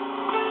over.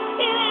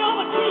 It ain't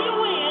over till you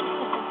win.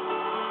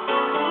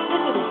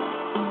 Listen,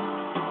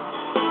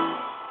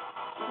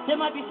 there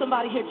might be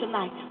somebody here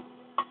tonight.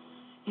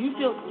 You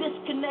feel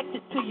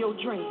disconnected to your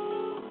dream.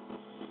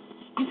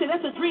 You see,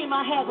 that's a dream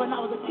I had when I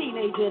was a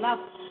teenager, and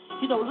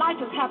life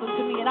has happened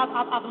to me, and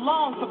I've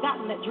long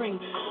forgotten that dream.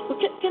 But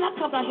can I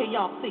come down here,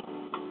 y'all? See,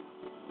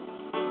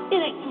 it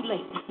ain't too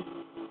late.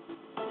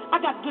 I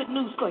got good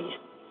news for you.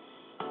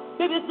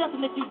 Maybe there's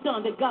nothing that you've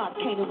done that God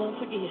can't or won't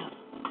forgive.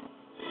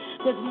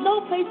 There's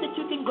no place that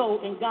you can go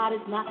and God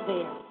is not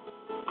there.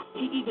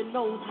 He even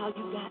knows how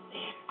you got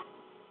there.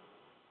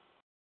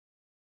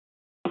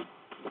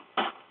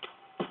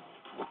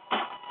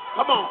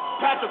 Come on,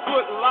 pat your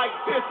foot like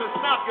this and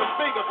snap your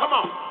finger. Come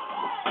on.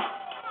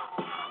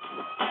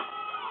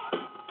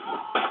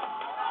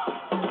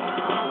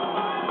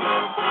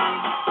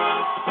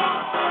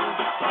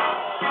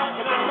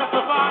 Can I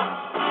testify?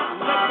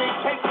 Let me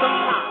take some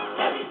time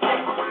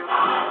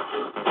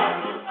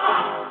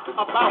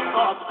about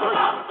God's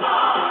grace.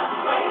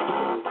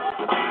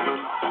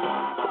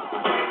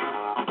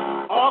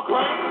 All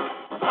grace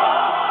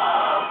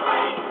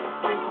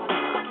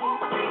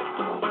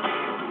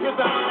is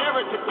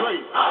unmerited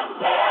grace.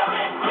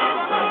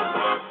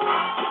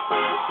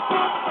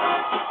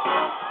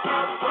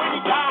 When he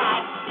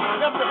died, he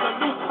left us a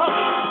new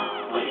covenant.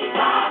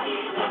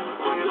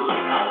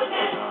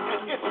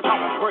 And it's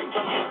called grace.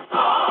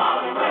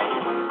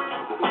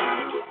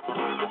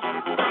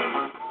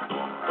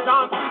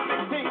 John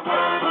 3:16,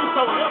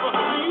 whosoever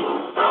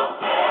believes,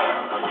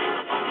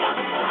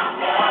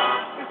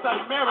 it's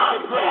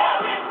unmerited grace.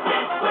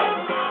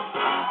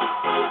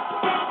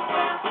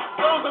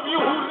 Those of you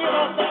who live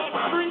on that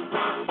street,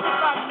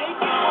 if I make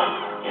it home,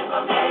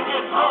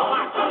 and know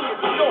my key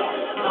is yours,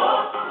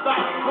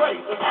 that's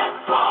grace.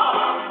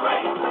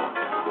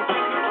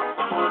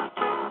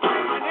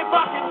 And if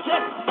I can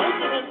just make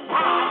it in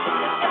time,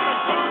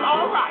 everything's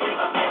all right.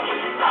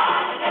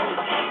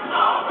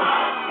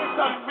 It's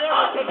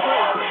unmerited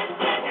grace.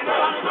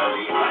 Anybody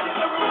believe that in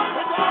the room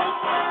today?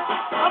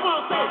 Come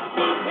on, say,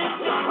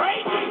 it's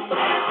crazy.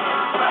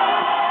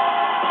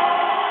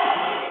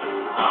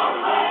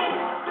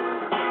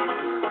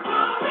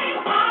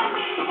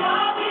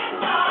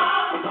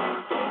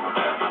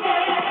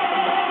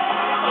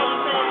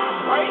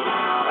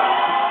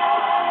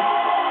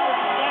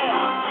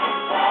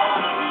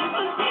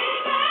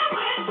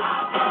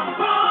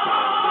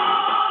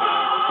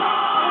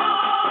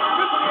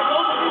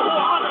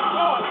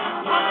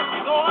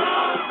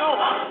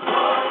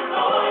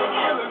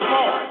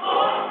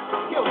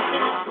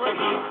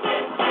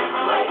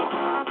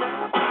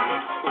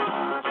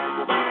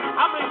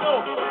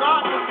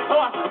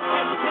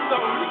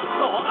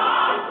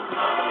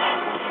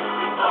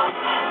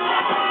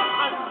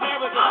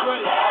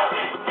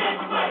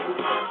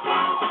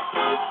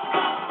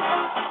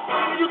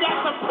 You got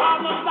some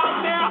problems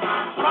out there,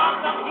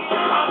 problems here,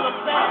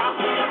 problems there.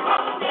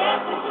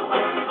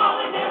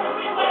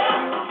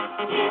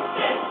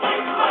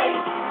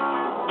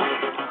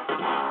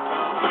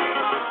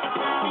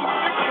 He's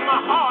fixing my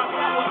heart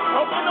that was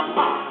broken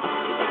apart.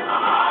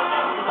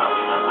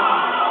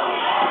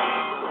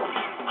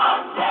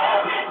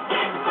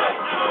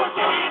 Put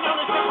your hand on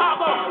the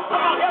Chicago.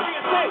 Come on, help me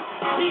and say,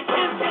 he's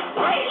in his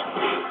grace.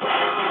 He's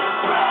in his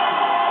grace.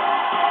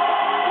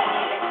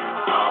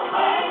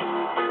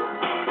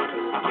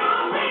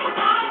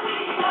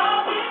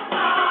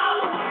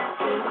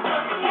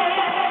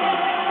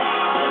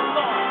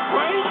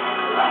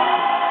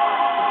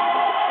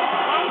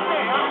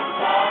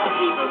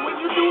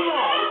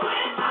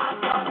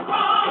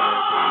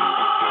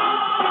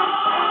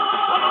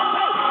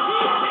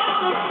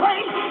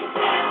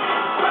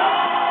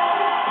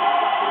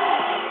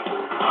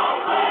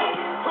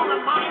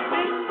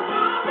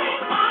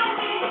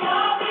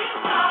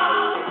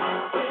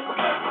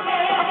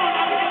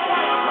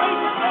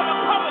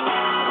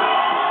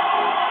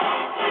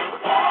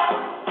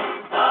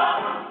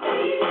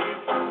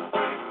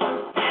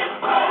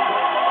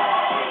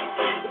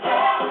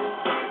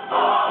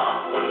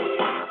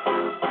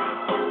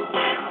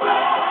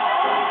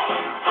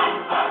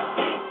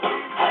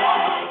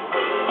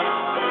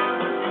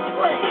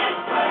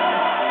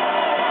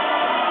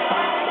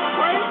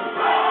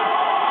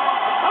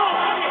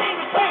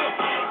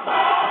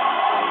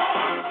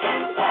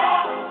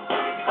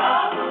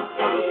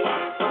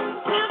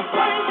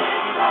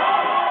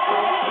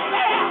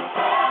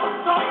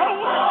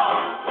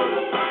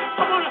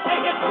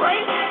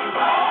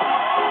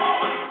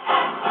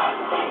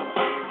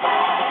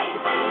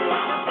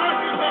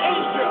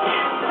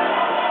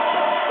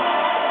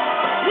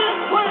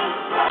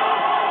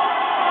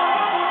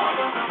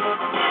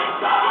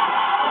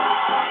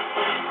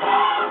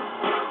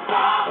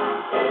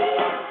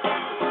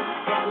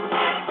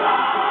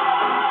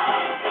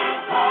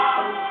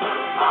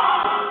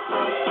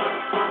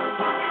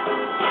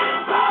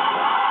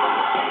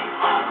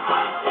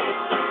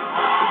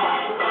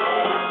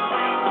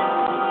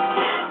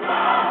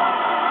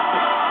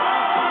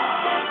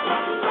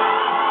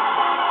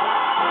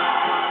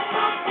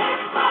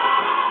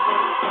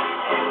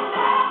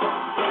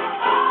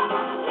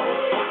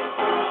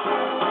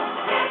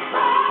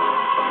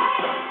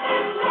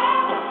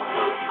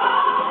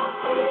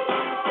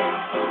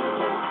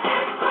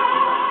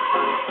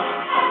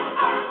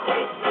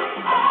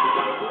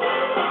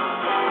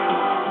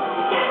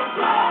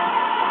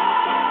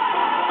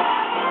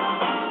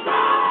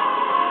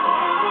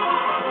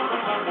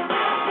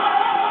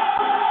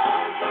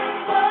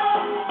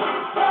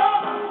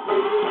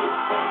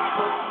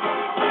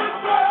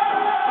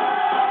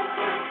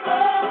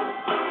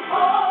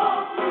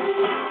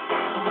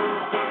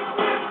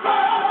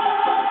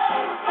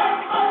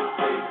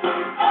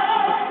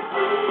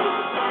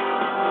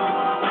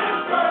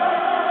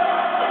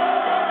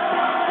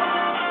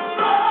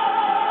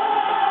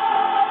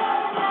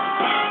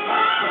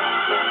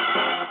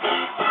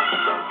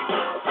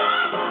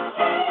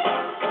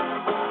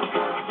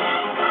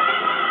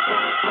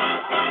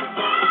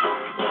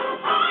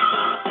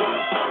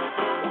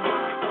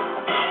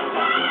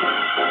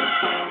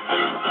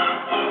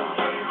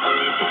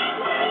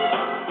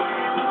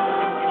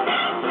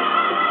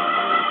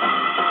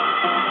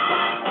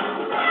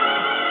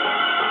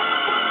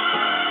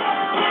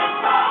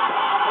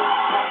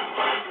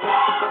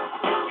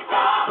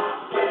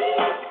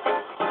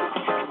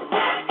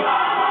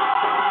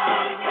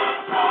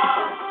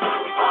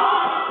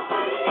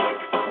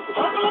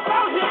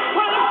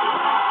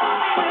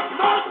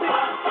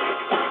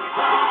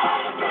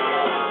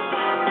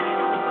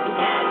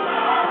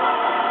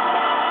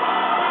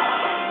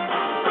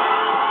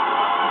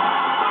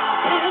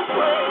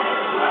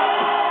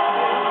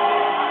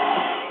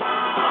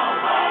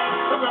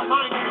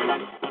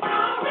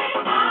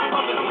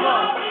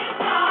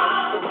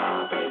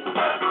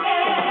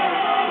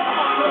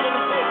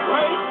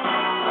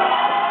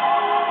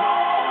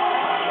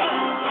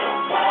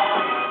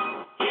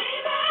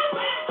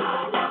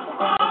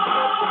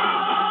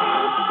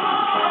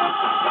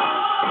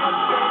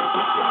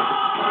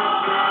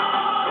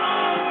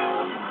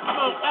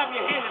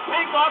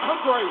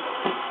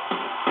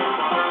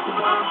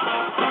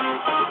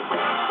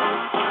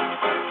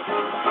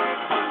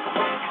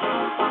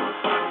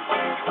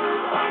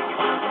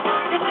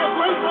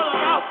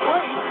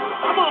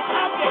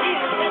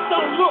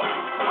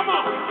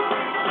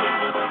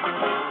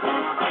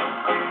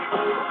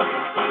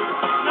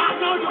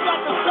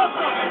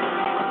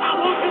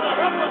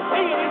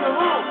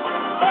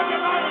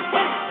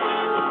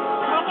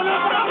 Open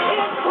up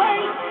and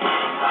praise.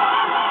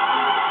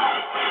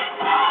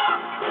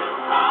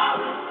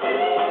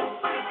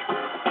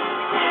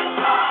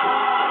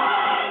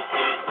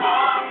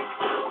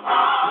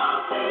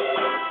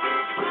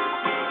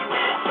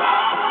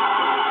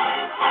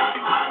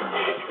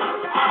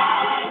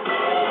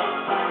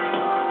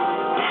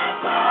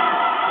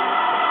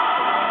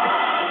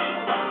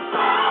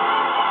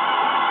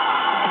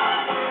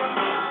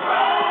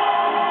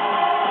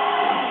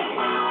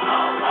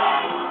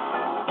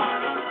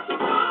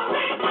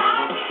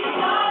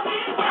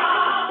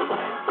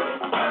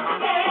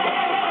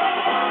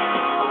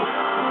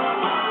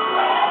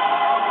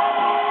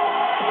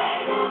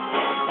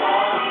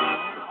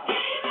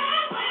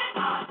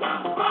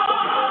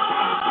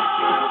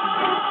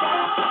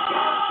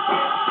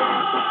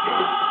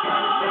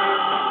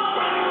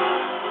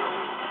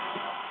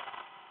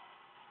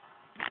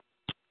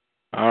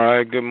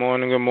 Good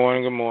morning.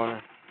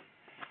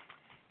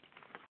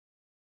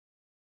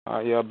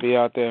 Y'all be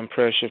out there in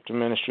prayer shift to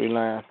ministry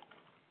land.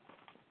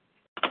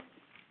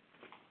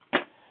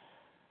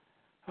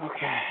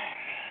 Okay.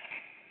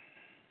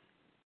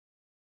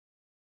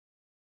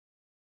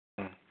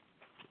 All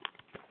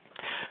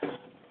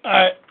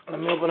right, let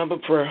me open up a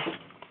prayer.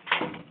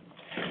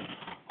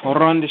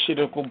 Horande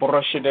shida ko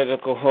brashida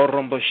ko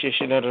horombo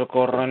shishida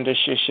ko rande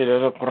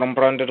shishida ko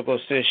rambrande ko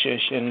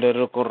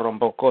seshishida ko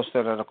rombo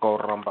kosta ko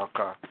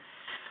rambaka.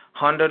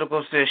 Hundred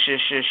ko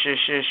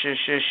seshishida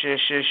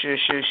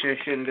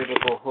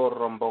ko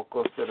horombo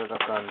kosta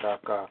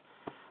kandaka.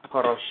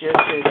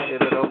 Horoshete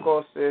shida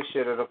ko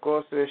seshida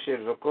ko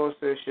seshida ko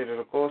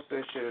seshida ko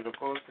seshida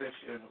ko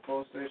seshida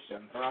ko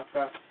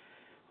seshandraka.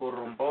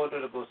 Horombo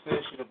ko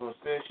seshida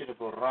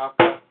ko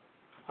raka.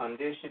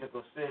 Handeshi to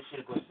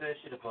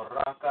go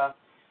raka.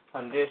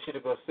 Handeshi to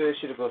go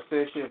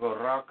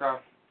raka.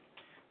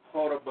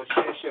 Horrible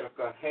sheshi to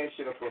go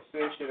heshi to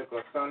go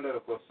thunder to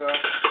go sa.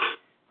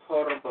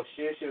 Horrible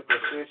sheshi to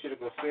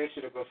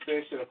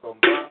go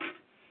back.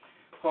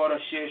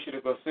 Horrible sheshi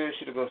to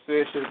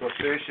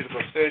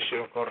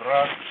go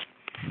ra.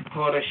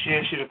 Horrible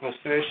sheshi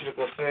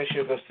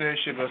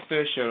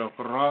to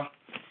go ra.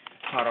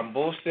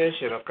 Harambose,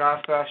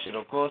 Shirakasa,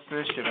 Shirokose,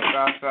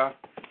 Shirakasa.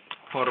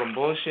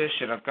 Horomboshe,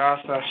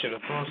 Shirakasa,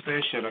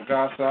 Shirokose,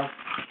 Shirakasa.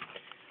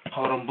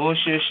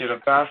 Horomboshe,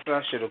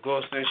 Shirakasa,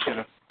 Shirokose,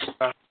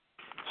 Shirakasa.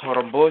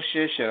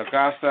 Horomboshe,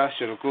 Shirakasa,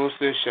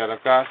 Shirokose,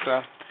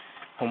 Shirakasa.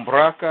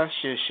 Humbraka,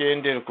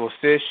 Shende,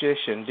 Koseshe,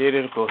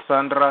 Shendere,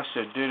 Kosandra,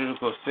 Shendere,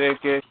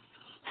 Koseke.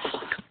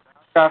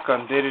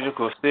 Kakandere,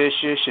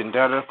 Koseshe,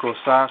 Shendara,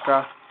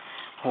 Kosaka.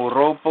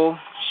 Horopo,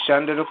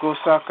 Shandere,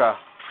 Kosaka.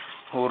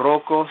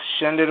 Horoko,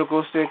 Shendere,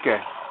 Koseke.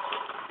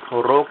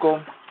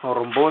 Horoko.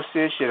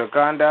 Horombose,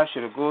 Shirakanda,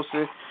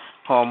 Shiragose,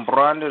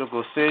 Hombrande,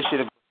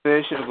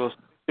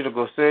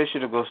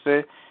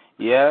 Shiragose.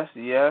 Yes,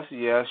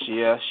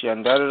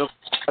 Shandara,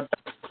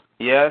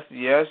 yes,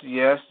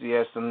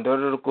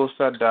 Sandara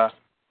Kosada.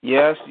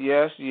 Yes,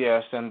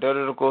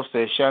 Sandara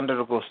Kose,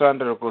 Shandara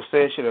Kosandra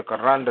Kose,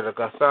 Shirakaranda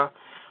Kasa,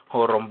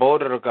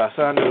 Horomboda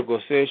Kasandra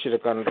Kose,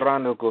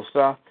 Shirakaranda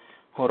Kosa,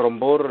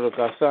 Horomboda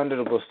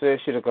Kasandra Kose,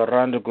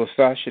 Shirakaranda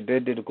Kosa,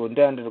 Shided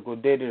Kundanda,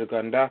 Kuded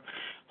Kanda.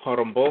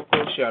 Horomboko,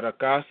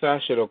 Shirakasa,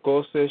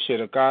 Shirokose,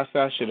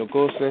 Shirakasa,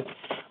 Shirokose,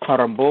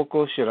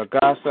 Horomboko,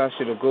 Shirakasa,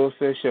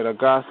 Shirokose,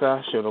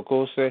 Shirakasa,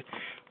 Shirokose,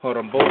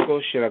 Horomboko,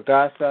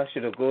 Shirakasa,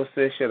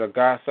 Shirokose,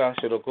 Shirakasa,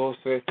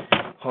 Shirokose,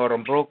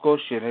 Horomboko,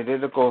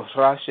 Shiridiko,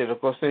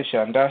 Shirokose,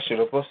 Shanda,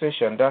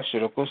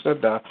 Shirokose,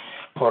 Da,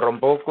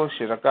 Horomboko,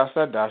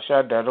 Shirakasa,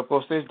 Dasha,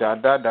 Darokose,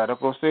 Dada,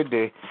 Darokose,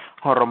 De,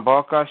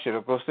 Horomboka,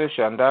 Shirokose,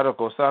 Shanda,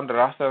 Rokosandra,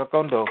 Rasa,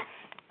 Kondo,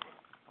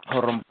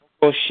 Horomboko.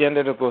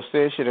 Shende to go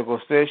say,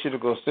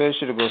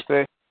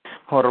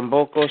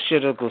 Horomboko,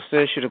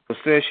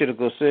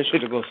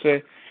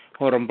 Shiragose,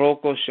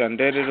 Horomboko,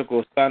 Shandere to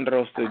go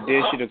Sandro,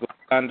 Deshi to go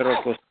Sandro,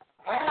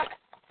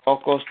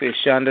 Oko,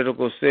 Shande to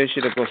go say,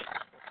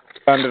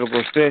 Sandro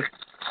go say,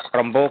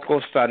 Horomboko,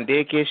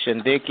 Sandeke,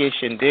 Shandeke,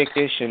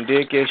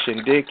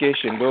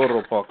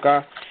 Shandoro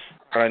Poka,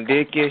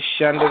 Randeke,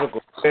 Shande to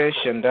go say,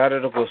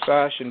 Shandara to go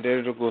sa,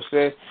 Shandere to go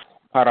say,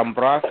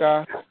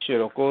 Harambraka,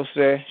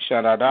 Shirokose,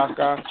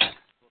 Sharadaka,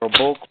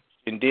 Roboko,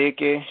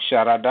 Shindeke,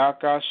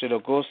 Sharadaka,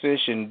 Shirokose,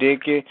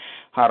 Shindeke,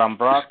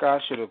 Harambraka,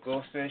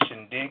 Shirokose,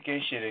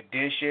 Shindeke,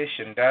 Shirideshe,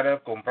 Shindara,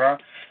 Kumbra,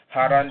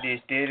 Harande,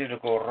 State,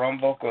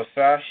 Rombo,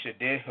 Kosa,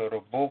 Shide,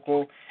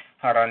 Roboko,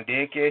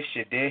 Harandeke,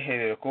 Shide,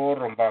 Heriko,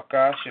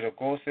 Rombaka,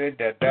 Shirokose,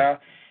 Dada,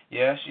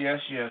 yes,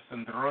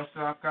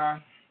 Sandrosaka,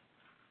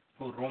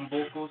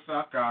 Romboko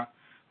Saka,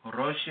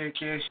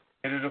 Rosheke,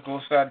 Yes,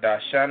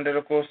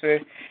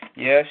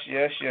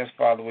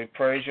 Father, we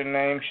praise your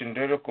name. We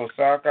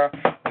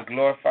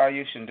glorify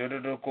you.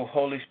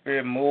 Holy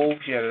Spirit, move.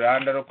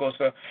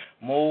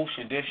 Move.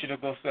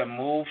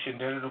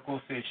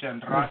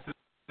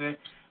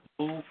 Move.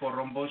 Move for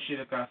Rombo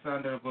Shiraka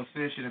Sandra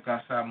Gose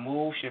Shiraka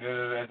move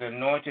as the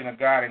anointing of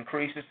God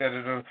increases,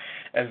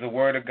 as the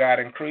word of God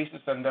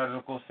increases, and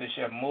the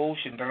Gosisha move,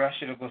 Shindra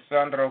Shirako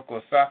Sandra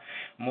Gosa,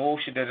 move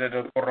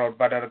Shidda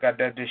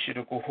Badagada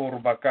Shirako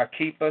Horbaka,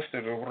 keep us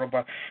to the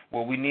Roba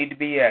where we need to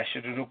be at,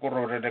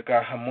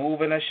 Shidduko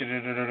moving us,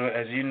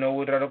 as you know,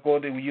 with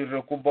Radako, you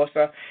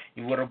Rokubosa,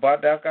 you were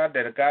about that God,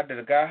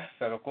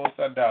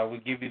 Sarakosa Da. We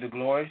give you the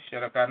glory,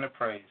 Shiraka, and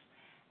praise.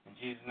 In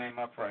Jesus' name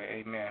I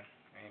pray, amen.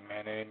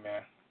 Amen,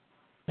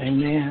 amen.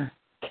 Amen.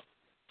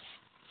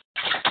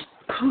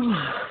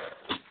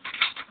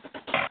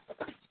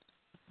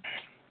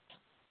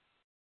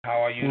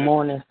 How are you?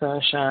 Morning,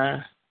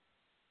 sunshine.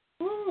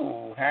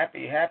 Ooh,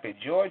 happy,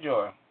 joy.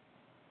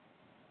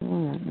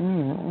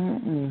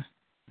 Amen.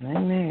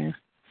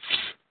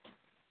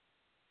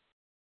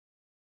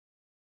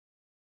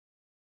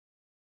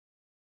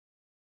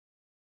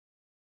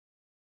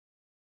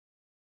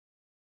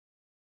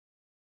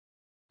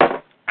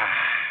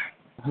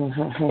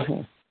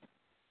 I'm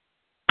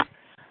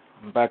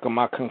back on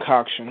my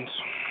concoctions.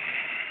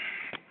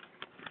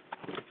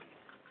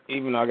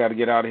 Even though I got to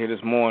get out of here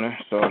this morning,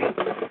 so let's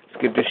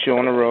get this show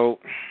on the road.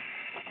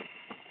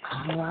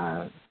 All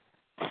right.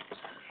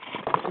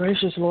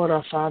 Gracious Lord,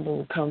 our Father,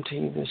 we come to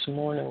you this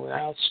morning with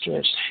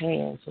outstretched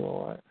hands,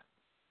 Lord,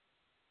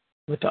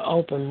 with an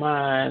open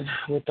mind,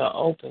 with an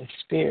open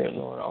spirit,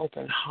 Lord,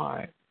 open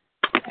heart,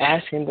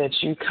 asking that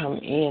you come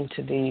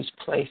into these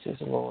places,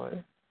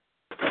 Lord,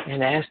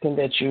 and asking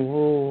that you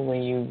rule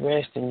and you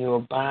rest and you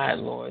abide,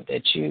 Lord,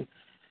 that you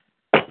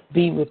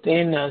be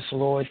within us,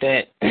 Lord,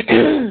 that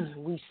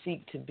we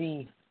seek to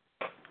be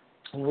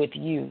with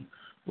you.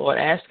 Lord,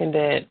 asking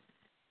that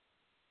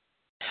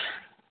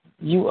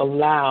you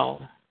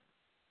allow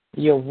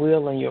your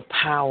will and your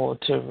power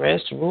to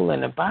rest, rule,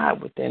 and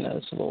abide within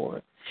us,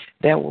 Lord,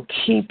 that will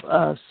keep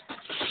us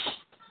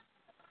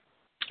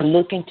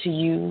looking to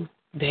you,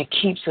 that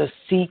keeps us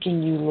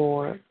seeking you,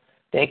 Lord,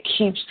 that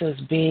keeps us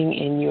being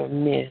in your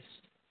midst.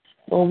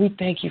 Lord, we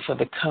thank you for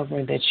the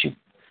covering that you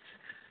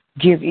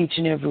give each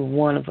and every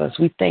one of us.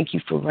 We thank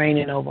you for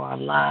reigning over our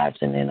lives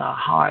and in our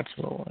hearts,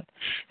 Lord.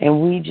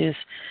 And we just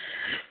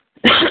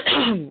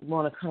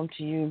want to come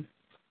to you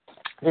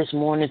this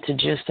morning to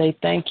just say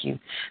thank you.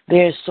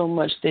 There's so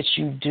much that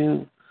you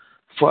do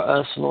for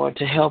us, Lord,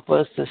 to help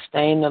us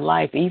sustain the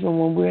life, even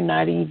when we're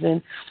not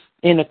even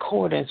in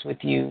accordance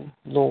with you,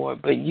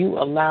 Lord. But you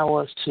allow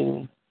us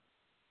to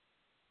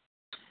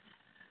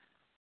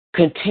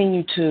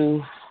continue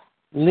to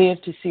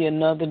live to see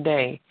another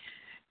day,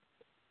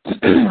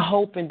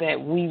 hoping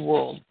that we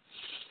will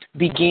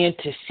begin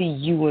to see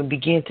you and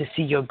begin to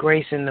see your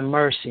grace and the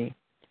mercy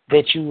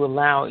that you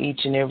allow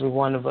each and every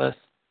one of us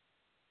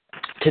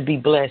to be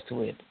blessed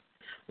with.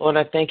 Lord,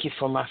 I thank you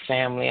for my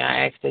family.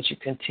 I ask that you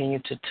continue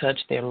to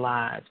touch their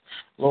lives.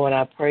 Lord,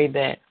 I pray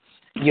that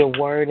your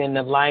word and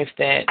the life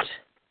that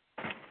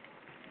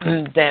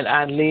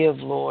I live,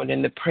 Lord,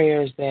 and the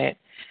prayers that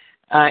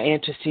I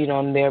intercede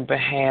on their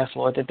behalf,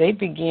 Lord, that they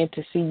begin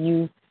to see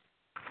you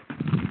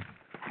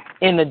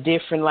in a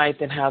different light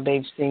than how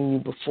they've seen you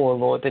before,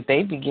 Lord, that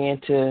they begin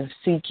to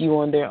seek you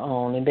on their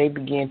own and they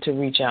begin to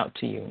reach out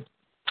to you.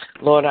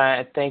 Lord,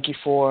 I thank you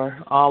for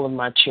all of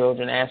my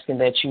children, asking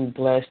that you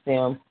bless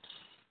them,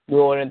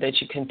 Lord, and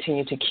that you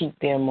continue to keep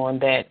them on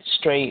that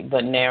straight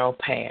but narrow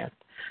path.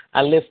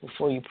 I lift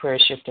before you Prayer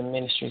Shifting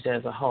Ministries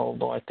as a whole,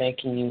 Lord,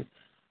 thanking you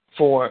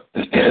for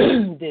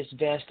this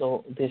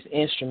vessel, this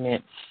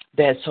instrument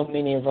that so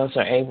many of us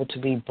are able to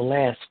be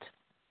blessed,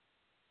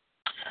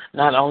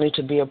 not only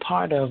to be a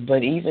part of,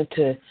 but even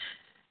to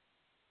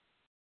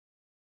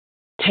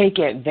take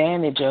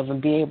advantage of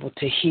and be able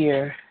to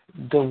hear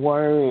the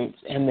words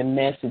and the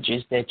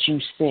messages that you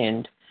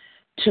send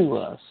to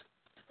us.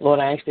 Lord,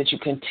 I ask that you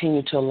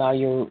continue to allow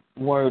your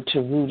word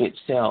to root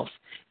itself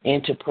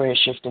into Prayer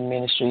Shifting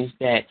Ministries,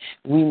 that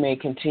we may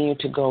continue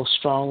to go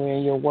stronger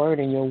in your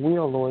word and your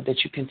will, Lord,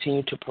 that you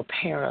continue to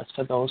prepare us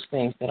for those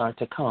things that are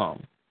to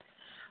come.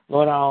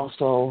 Lord, I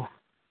also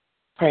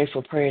pray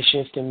for Prayer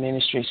Shifting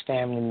Ministries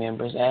family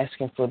members,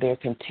 asking for their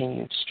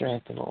continued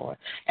strength, Lord,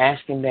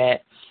 asking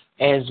that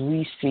as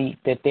we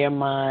seek that their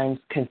minds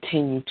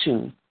continue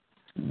to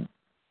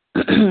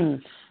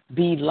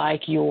be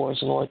like yours,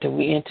 Lord, that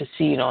we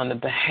intercede on the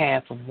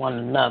behalf of one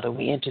another.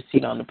 We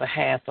intercede on the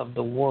behalf of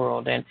the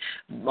world and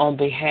on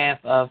behalf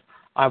of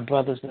our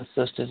brothers and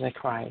sisters in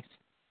Christ.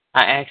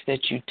 I ask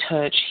that you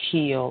touch,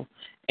 heal,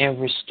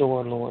 and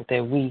restore, Lord,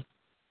 that we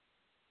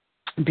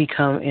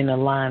become in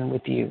line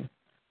with you.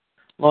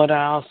 Lord,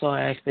 I also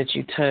ask that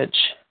you touch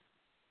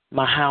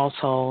my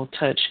household,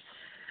 touch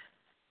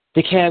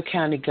the DeKalb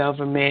County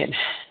government,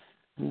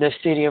 the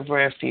City of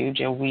Refuge,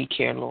 and We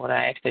Care, Lord.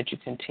 I ask that you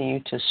continue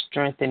to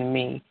strengthen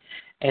me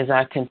as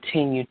I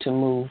continue to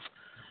move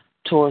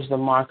towards the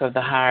mark of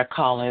the higher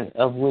calling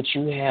of which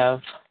you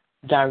have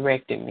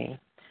directed me.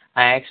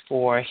 I ask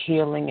for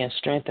healing and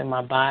strength in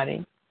my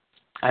body.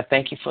 I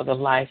thank you for the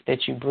life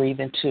that you breathe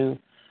into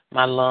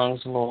my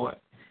lungs, Lord.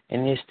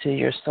 And it's to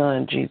your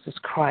Son, Jesus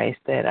Christ,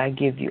 that I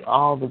give you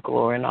all the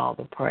glory and all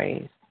the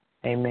praise.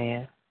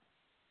 Amen.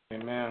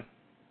 Amen.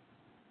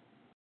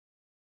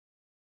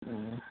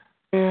 Mm.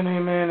 Amen,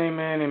 amen,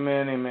 amen,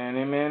 amen, amen,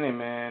 amen,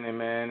 amen,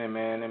 amen,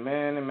 amen,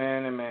 amen,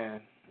 amen,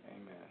 amen.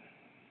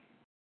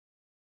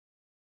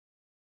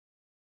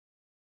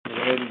 Go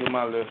ahead and do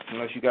my list.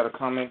 Unless you got a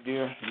comment,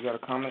 dear. You got a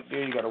comment,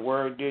 dear? You got a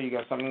word, dear? You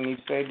got something you need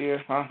to say,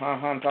 dear?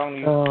 I'm talking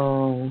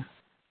to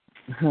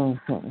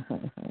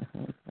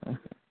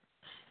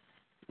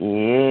you.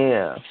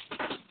 Yeah.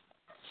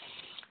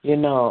 You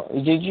know,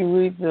 did you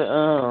read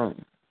the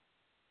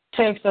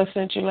text I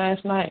sent you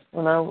last night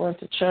when I went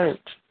to church?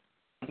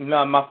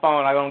 No, my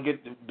phone, I don't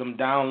get them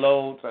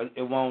downloads.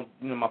 It won't,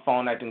 my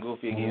phone acting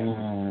goofy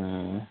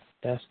again.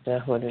 That's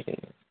what it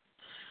is.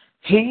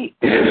 He,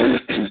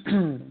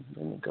 let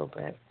me go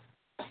back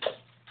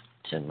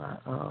to my,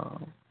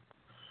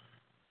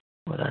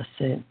 what I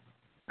said.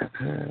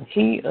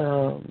 He,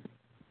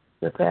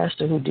 the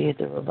pastor who did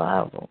the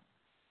revival,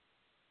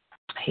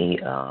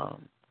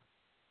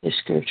 the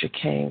scripture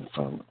came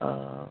from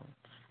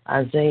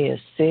Isaiah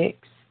 6,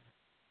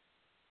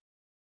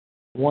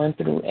 1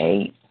 through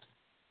 8.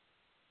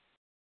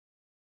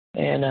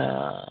 And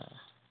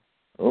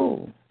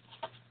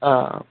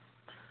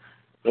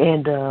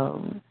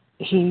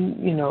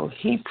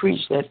he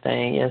preached that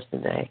thing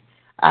yesterday.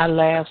 I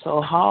laughed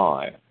so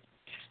hard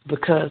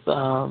because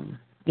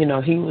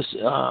he was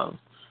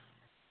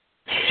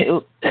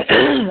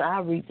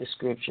I read the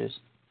scriptures.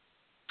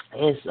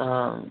 It's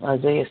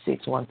Isaiah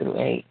 6, 1 through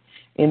 8.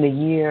 In the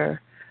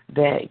year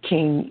that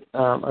King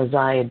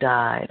Uzziah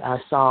died, I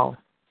saw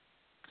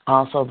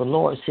also the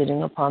Lord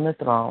sitting upon the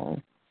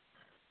throne,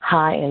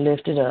 high and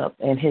lifted up,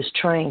 and his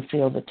train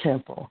filled the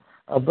temple.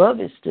 Above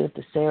it stood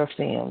the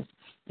seraphims.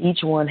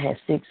 Each one had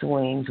 6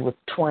 wings. With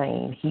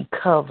twain he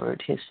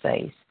covered his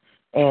face,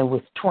 and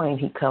with twain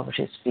he covered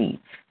his feet,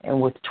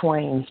 and with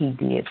twain he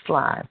did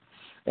fly.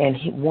 And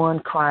one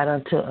cried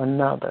unto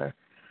another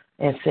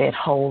and said,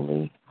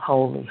 Holy,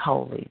 holy,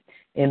 holy,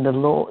 and the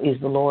Lord is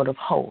the Lord of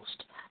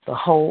hosts. The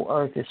whole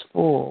earth is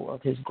full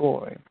of his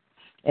glory.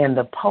 And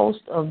the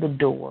post of the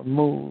door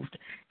moved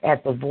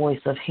at the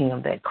voice of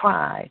him that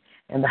cried,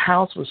 and the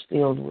house was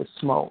filled with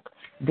smoke.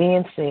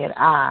 Then said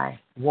I,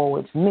 Woe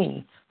is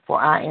me, for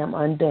I am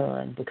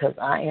undone, because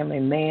I am a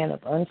man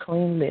of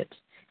unclean lips,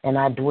 and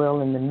I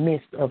dwell in the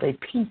midst of a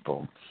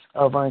people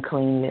of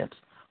unclean lips.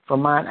 For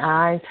mine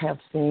eyes have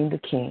seen the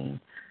King,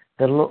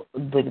 the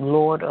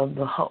Lord of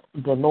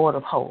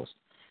hosts.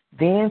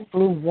 Then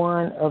flew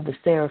one of the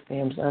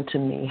seraphims unto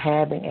me,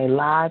 having a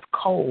live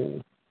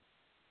coal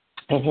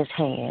in his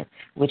hand,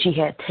 which he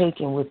had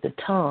taken with the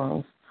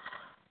tongues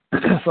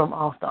from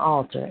off the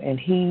altar, and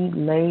he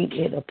laid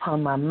it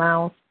upon my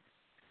mouth,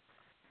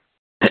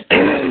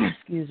 and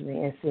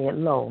said,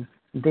 Lo,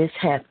 this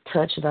hath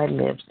touched thy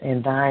lips,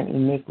 and thine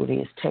iniquity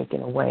is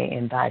taken away,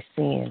 and thy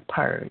sin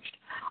purged.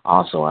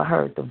 Also I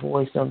heard the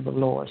voice of the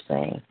Lord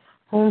saying,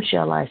 Whom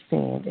shall I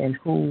send, and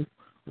who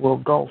will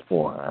go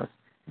for us?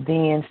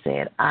 Then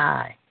said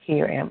I,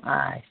 Here am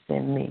I,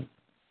 send me.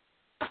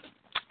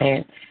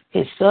 And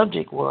his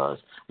subject was,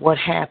 what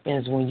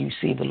happens when you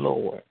see the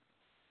Lord?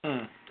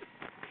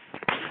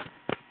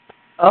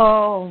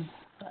 Oh,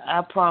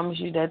 I promise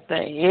you that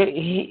thing.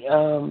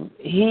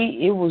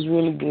 It was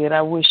really good.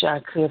 I wish I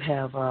could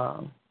have,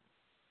 got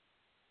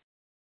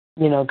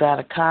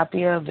a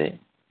copy of it.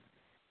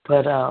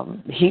 But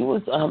he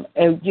was,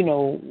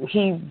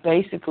 he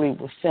basically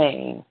was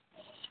saying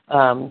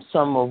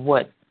some of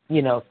what,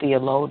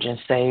 theologians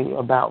say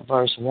about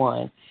verse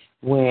 1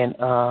 when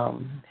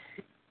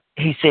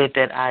he said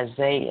that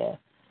Isaiah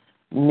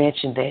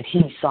mentioned that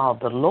he saw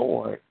the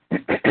Lord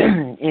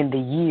in the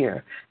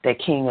year that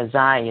King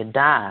Uzziah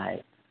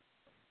died.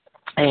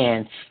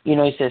 And,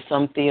 he says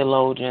some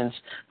theologians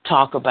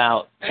talk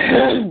about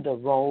the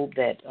robe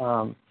that,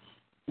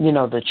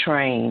 the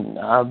train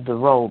of the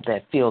robe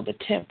that filled the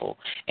temple,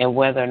 and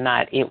whether or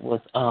not it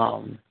was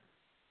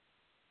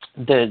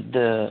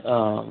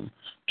the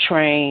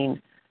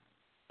train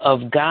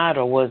of God,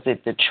 or was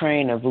it the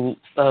train of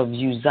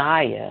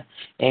Uzziah?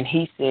 And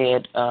he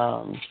said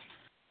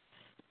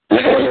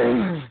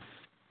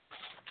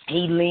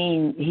he's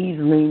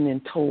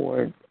leaning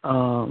toward,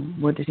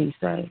 what did he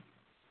say?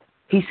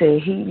 He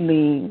said he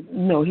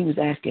was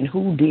asking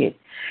who did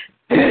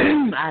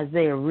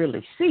Isaiah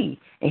really see?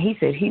 And he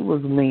said he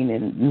was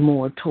leaning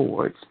more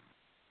towards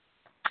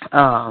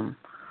him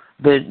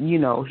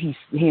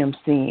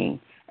seeing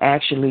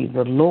actually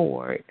the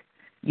Lord,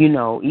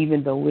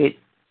 even though it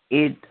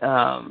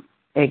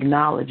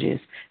acknowledges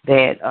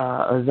that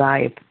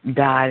Uzziah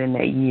died in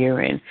that year,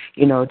 and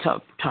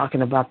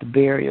talking about the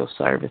burial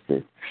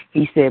services.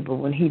 He said, but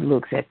when he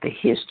looks at the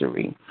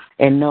history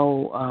and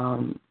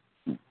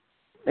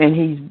and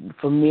he's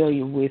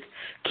familiar with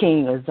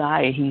King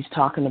Uzziah, he's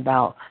talking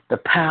about the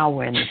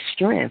power and the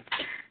strength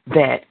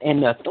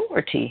and the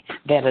authority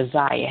that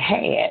Uzziah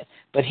had.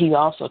 But he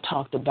also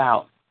talked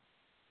about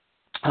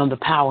the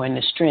power and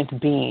the strength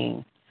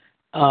being,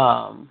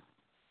 I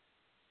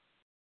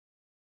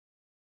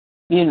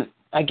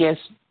guess,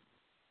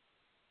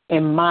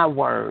 in my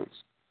words,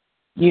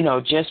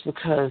 just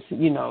because,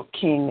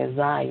 King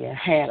Uzziah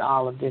had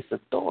all of this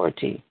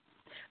authority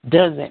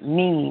doesn't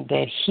mean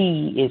that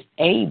he is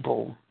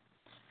able,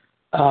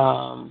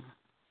 to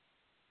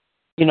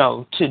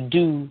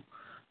do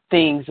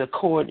things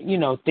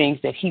things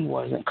that he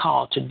wasn't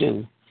called to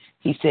do.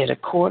 He said,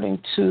 according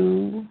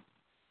to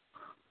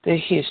the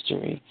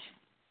history,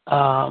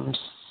 and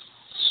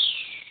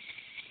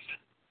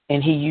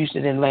he used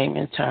it in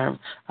layman's term,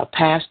 a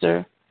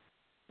pastor,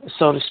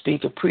 so to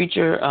speak, a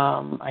preacher,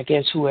 I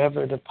guess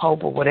whoever, the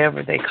Pope or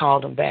whatever they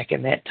called him back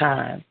in that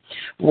time,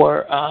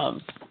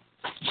 the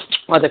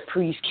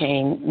priest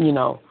came,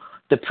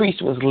 the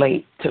priest was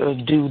late to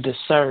do the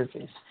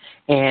service.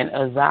 And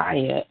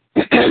Uzziah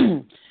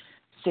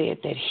said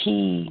that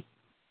he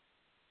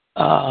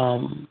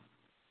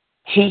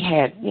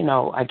had,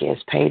 I guess,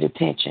 paid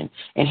attention,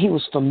 and he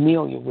was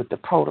familiar with the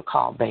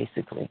protocol,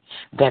 basically,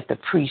 that the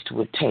priest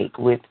would take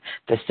with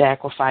the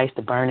sacrifice,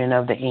 the burning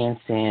of the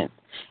incense.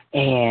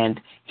 And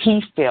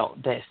he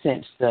felt that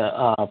since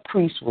the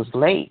priest was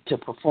late to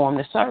perform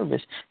the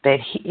service, that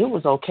it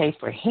was okay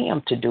for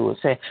him to do it.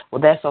 Say, well,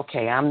 that's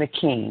okay. I'm the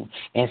king.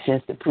 And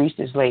since the priest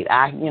is late,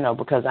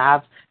 because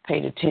I've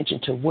paid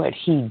attention to what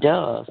he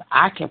does,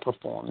 I can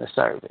perform the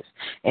service.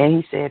 And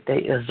he said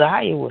that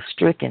Uzziah was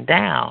stricken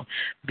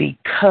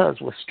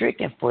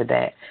for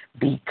that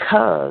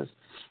because,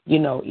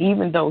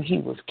 even though he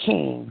was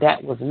king,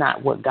 that was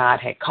not what God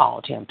had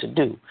called him to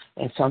do.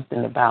 And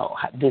something about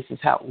this is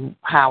how and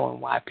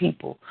why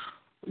people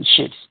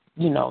should,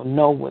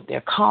 know what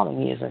their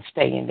calling is and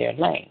stay in their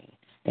lane.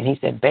 And he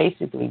said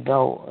basically,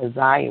 though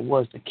Uzziah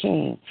was the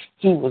king,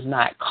 he was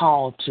not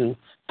called to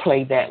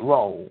play that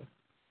role.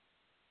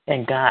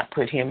 And God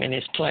put him in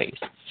his place.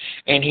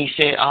 And he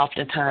said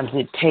oftentimes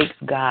it takes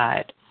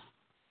God,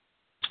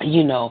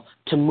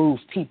 to move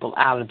people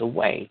out of the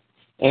way.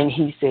 And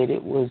he said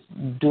it was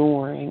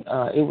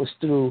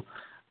through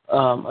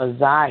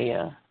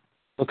Uzziah,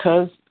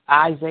 because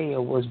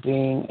Isaiah was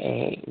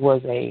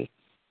a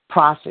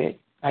prophet,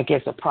 I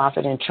guess a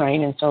prophet in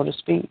training, so to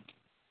speak.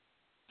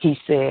 He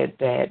said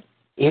that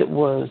it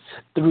was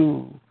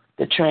through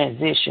the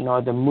transition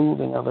or the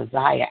moving of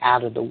Uzziah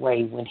out of the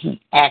way when he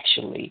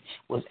actually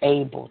was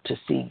able to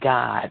see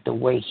God the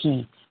way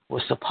he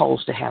was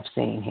supposed to have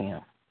seen him.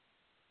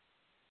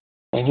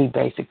 And he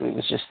basically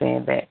was just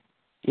saying that,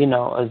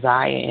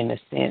 Uzziah, in a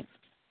sense,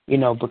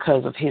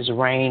 because of his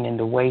reign and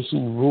the way he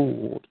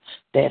ruled,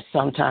 that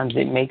sometimes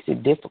it makes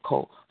it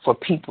difficult for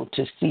people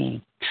to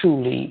see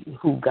truly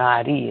who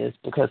God is,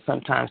 because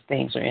sometimes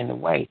things are in the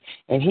way.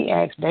 And he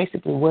asks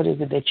basically, what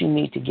is it that you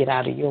need to get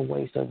out of your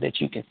way so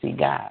that you can see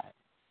God?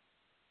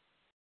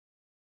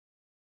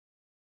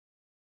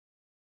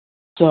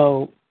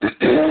 So,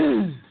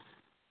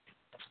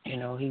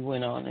 he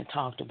went on and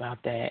talked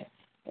about that.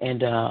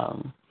 And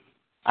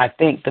I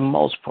think the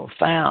most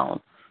profound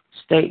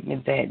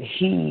statement that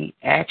he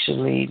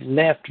actually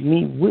left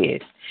me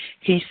with,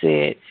 he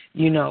said,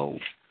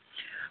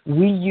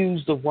 we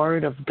use the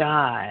word of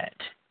God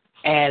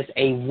as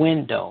a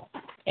window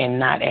and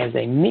not as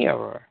a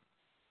mirror.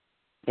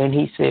 And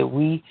he said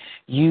we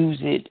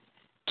use it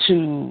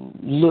to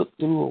look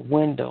through a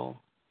window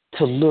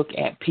to look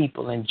at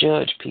people and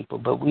judge people,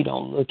 but we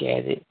don't look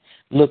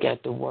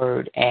at the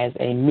word as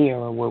a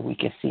mirror where we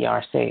can see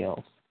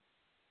ourselves.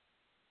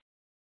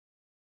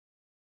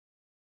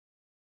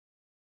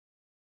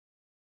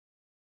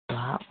 So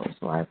I was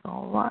like,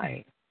 all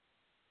right.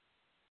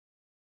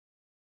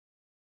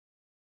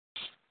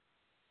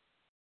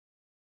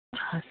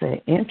 I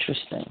said,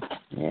 interesting,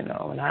 and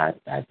I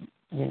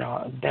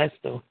that's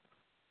the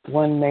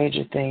one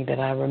major thing that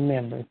I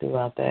remember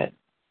throughout that,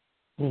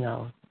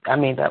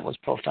 that was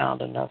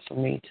profound enough for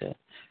me to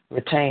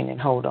retain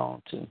and hold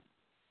on to.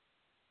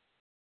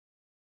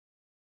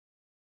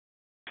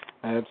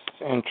 That's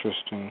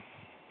interesting.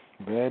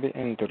 Very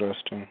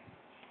interesting.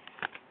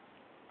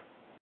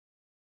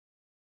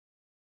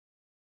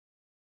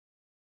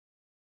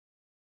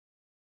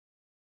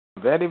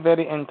 Very,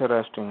 very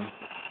interesting.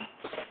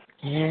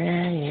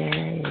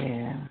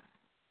 Yeah.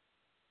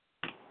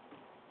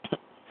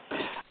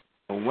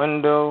 A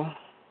window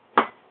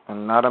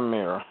and not a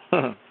mirror.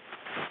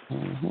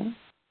 Mm-hmm.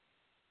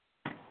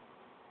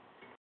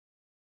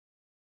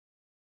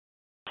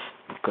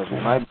 Because we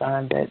might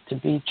find that to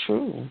be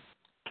true.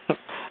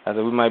 I said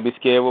we might be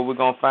scared what we're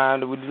going to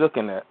find that we're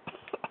looking at.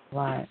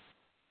 Right.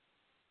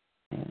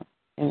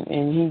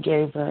 And he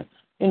gave I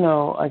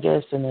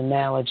guess an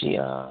analogy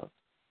of,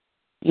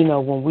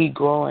 when we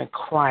grow in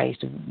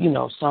Christ,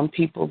 some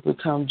people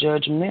become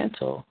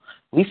judgmental.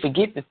 We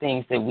forget the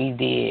things that we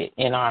did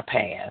in our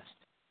past.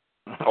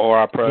 Or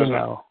our present.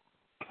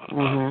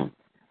 Mm-hmm.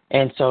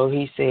 And so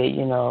he said,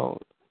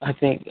 I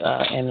think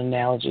an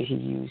analogy he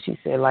used, he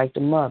said, like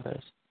the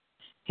mothers.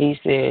 He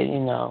said,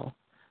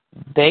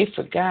 they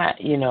forgot,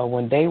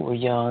 when they were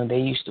young, they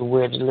used to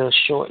wear the little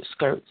short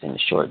skirts and the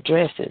short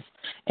dresses.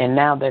 And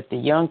now that the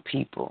young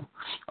people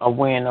are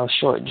wearing those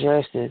short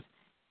dresses,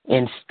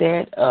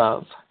 instead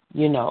of,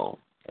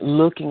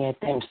 looking at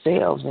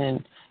themselves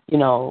and,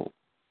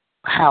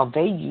 how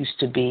they used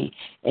to be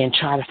and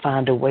try to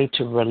find a way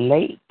to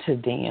relate to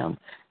them,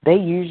 they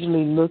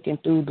usually looking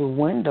through the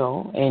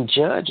window and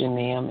judging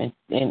them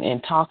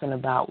and talking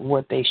about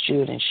what they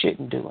should and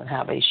shouldn't do and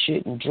how they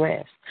shouldn't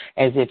dress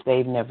as if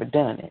they've never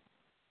done it.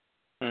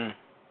 Mm.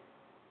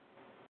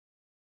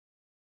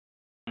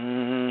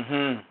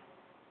 Mm-hmm.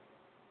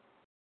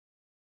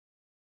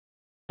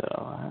 So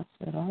I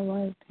said, all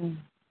right,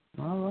 then.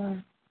 All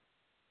right.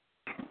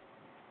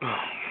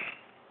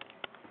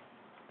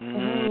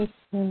 Mm.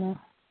 It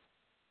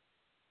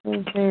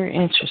was very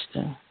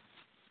interesting.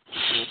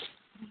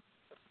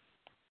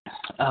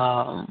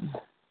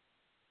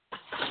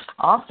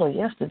 Also,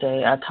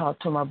 yesterday, I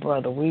talked to my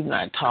brother. We've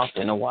not talked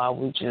in a while.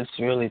 We've just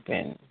really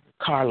been,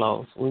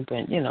 Carlos, we've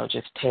been,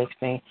 just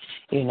texting,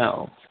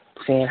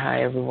 seeing how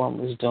everyone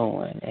was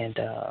doing. And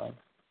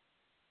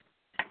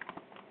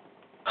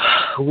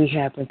we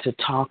happened to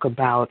talk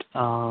about,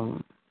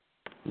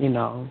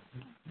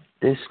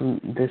 this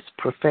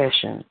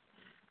profession,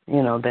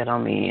 that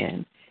I'm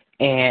in.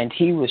 And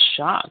he was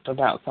shocked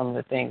about some of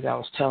the things I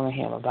was telling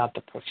him about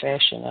the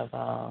profession of,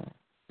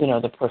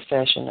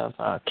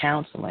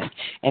 counseling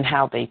and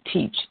how they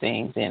teach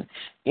things. And,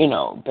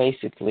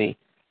 basically,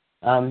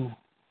 I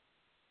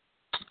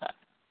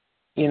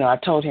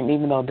told him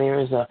even though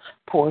there is a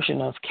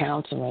portion of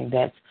counseling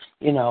that's,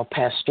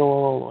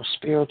 pastoral or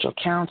spiritual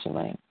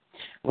counseling,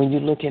 when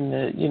you look in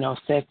the,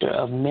 sector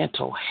of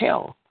mental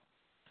health,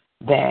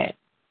 that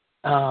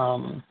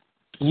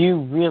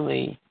you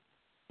really,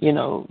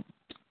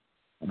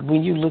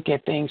 when you look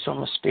at things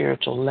from a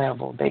spiritual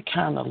level, they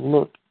kind of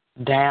look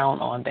down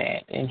on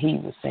that. And he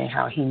was saying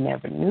how he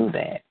never knew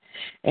that.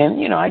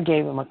 And, I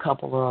gave him a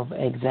couple of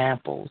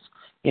examples,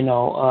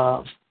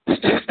 of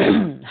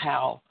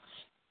how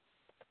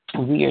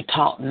we are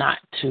taught not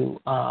to,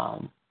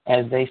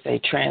 as they say,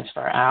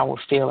 transfer our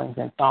feelings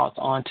and thoughts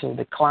onto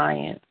the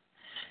client,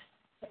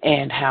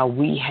 and how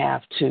we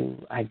have to,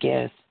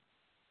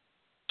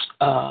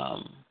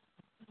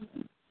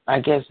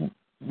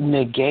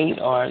 negate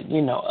or,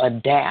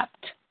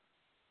 adapt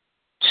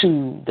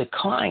to the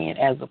client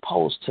as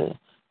opposed to,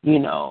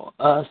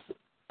 us,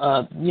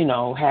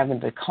 having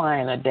the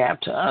client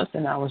adapt to us.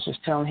 And I was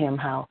just telling him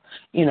how,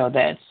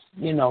 that's,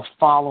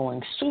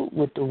 following suit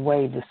with the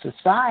way the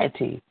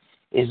society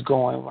is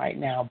going right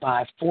now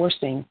by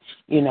forcing,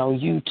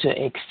 you to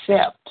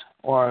accept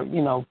or,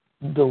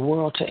 the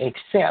world to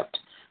accept,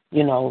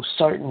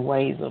 certain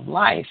ways of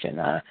life. And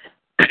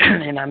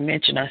and I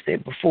mentioned, I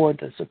said before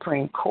the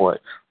Supreme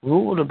Court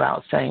ruled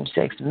about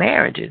same-sex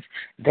marriages,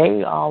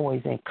 they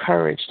always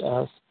encouraged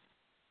us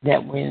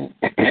that when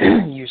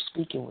you're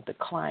speaking with the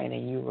client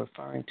and you're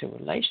referring to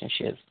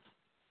relationships,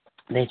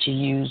 that you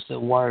use the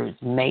words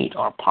mate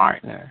or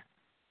partner,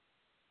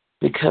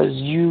 because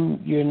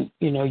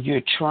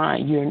you're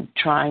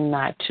trying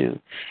not to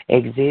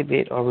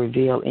exhibit or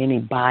reveal any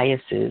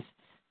biases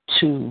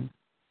to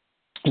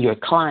your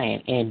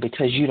client, and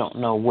because you don't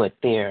know what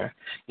their,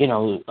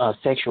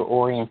 sexual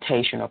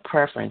orientation or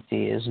preference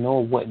is,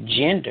 nor what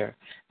gender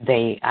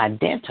they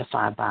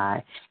identify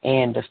by,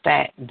 and the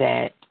fact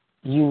that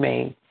you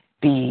may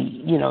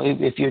be,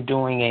 if you're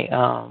doing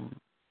a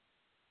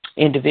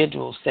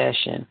individual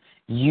session,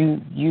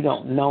 you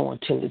don't know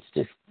until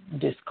it's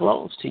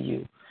disclosed to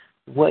you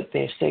what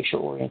their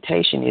sexual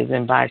orientation is,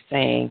 and by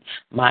saying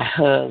my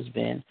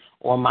husband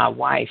or my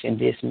wife, and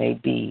this may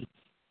be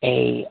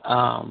a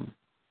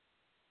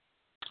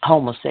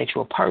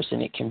homosexual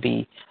person, it can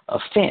be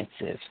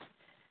offensive.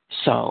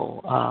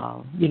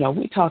 So,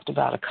 we talked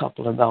about a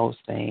couple of those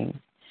things.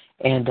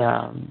 And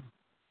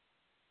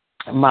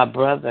my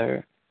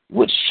brother,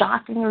 which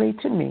shockingly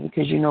to me,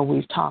 because,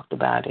 we've talked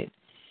about it,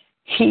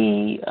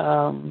 he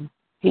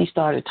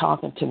started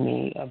talking to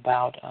me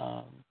about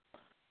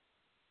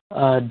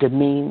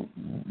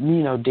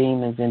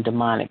demons and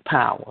demonic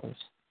powers.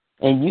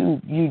 And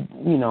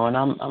and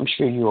I'm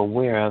sure you're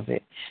aware of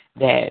it,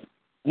 that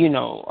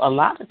a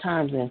lot of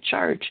times in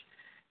church,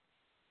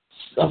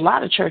 a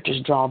lot of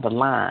churches draw the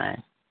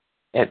line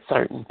at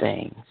certain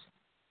things.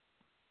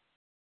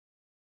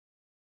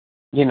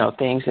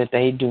 Things that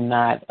they do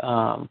not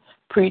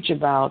preach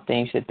about,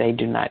 things that they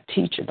do not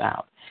teach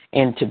about.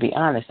 And to be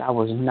honest, I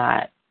was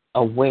not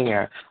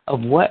aware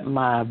of what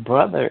my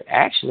brother,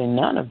 actually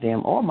none of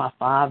them, or my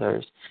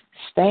father's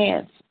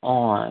stance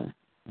on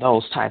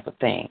those type of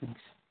things.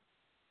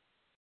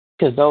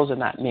 Because those are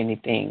not many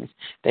things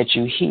that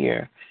you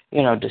hear,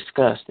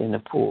 discussed in the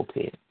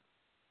pulpit.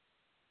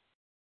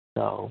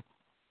 So,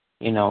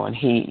 and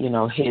he,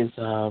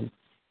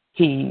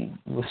 he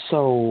was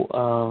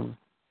so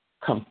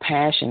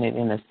compassionate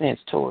in a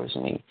sense towards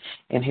me.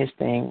 And his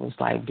thing was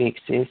like, big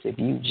sis, if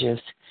you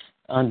just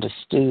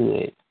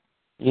understood,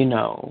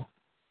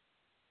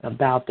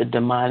 about the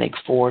demonic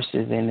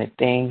forces and the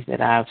things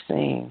that I've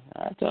seen.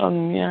 I told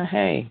him,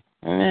 hey,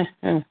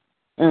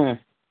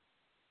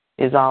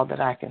 is all that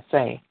I can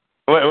say.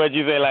 What'd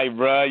you say, like,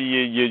 bro?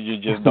 You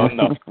just don't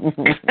know. Come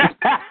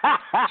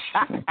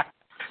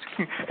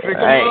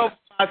on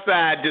my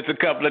side just a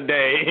couple of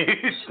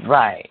days.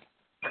 Right.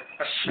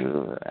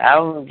 Sure. I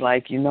was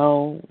like,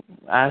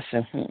 I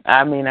said,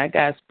 I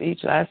got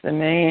speechless. I said,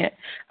 man,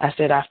 I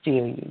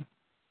feel you.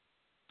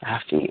 I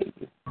feel you.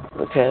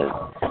 Because,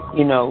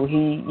 we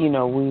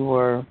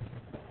were,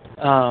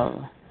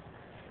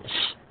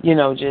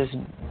 just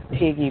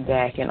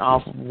piggybacking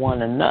off of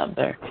one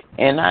another.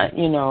 And I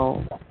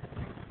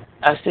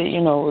said,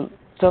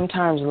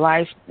 sometimes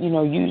life,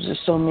 uses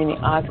so many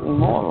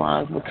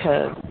oxymorons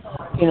because,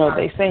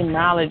 they say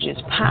knowledge is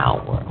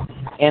power.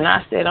 And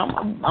I said,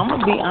 I'm going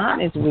to be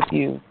honest with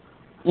you.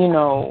 The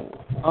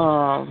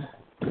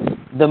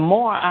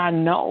more I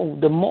know,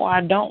 the more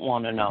I don't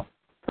want to know.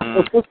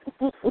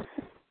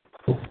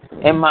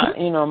 And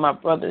my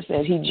brother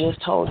said he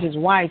just told his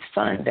wife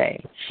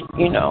Sunday,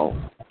 he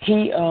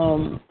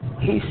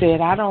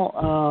said, I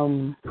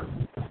don't,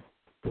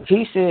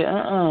 he said,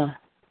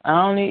 I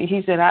don't need,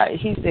 he said,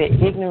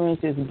 ignorance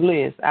is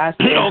bliss. I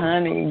said,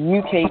 honey,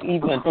 you can't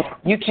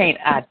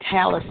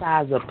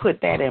italicize or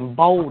put that in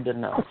bold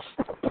enough.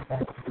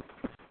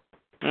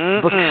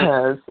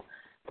 Because,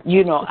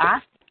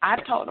 I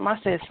told him, I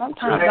said,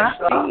 sometimes I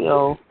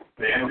feel,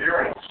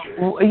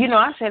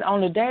 I said,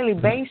 on a daily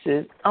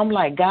basis, I'm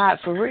like, God,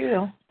 for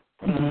real.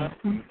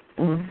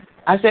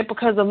 I said,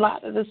 because a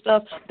lot of the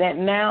stuff that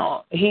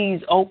now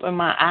he's opened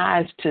my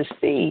eyes to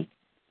see,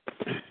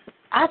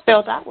 I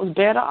felt I was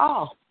better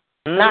off.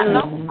 Not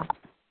knowing.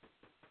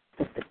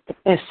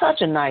 It's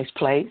such a nice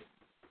place.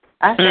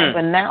 I said,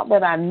 but now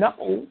that I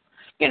know,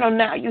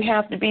 now you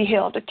have to be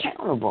held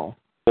accountable.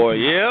 Boy,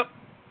 yep.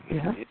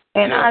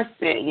 And I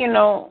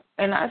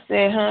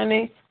said,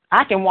 honey,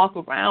 I can walk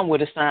around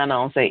with a sign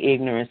on say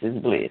ignorance is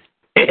bliss.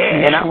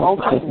 And I'm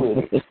okay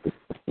with it.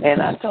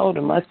 And I told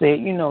him, I said,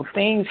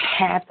 things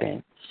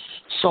happen.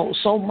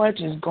 So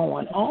much is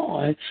going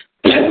on,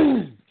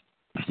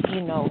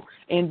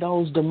 in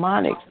those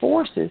demonic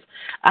forces.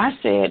 I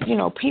said,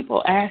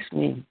 people ask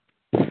me,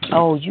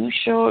 oh, you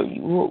sure,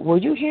 were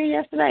you here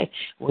yesterday?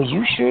 Well,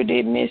 you sure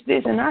did miss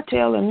this. And I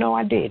tell them, no,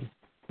 I didn't.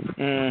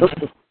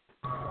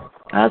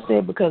 I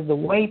said, because the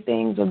way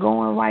things are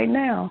going right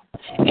now,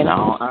 in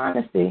all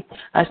honesty,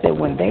 I said,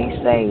 when they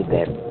say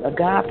that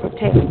God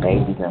protects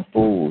babies and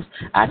fools,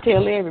 I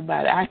tell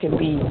everybody I can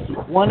be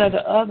one or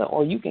the other,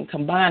 or you can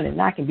combine it,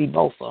 and I can be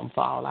both of them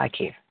for all I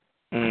care.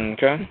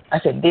 Okay. I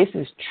said, this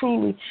is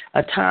truly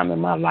a time in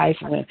my life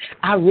when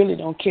I really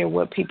don't care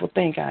what people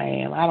think I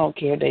am. I don't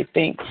care if they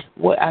think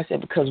what I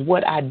said, because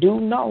what I do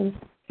know,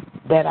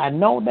 that I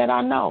know that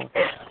I know,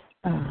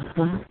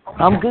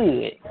 I'm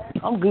good.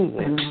 I'm good.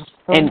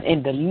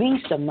 And the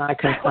least of my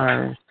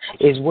concerns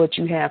is what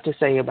you have to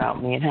say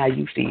about me and how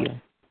you feel.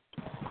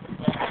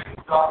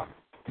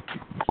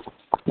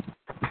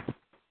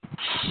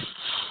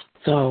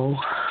 So,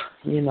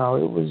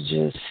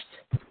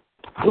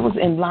 it was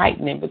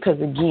enlightening because,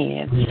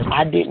 again,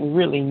 I didn't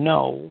really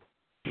know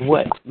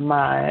what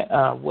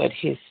what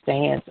his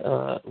stance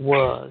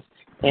was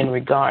in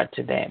regard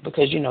to that,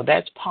 because,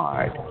 that's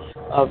part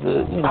of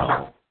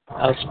the,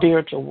 a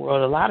spiritual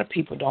world a lot of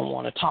people don't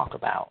want to talk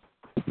about.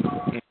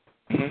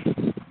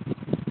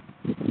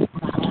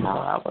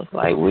 I was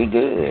like, we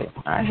good.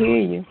 I hear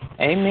you.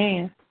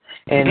 Amen.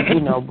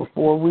 And,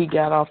 before we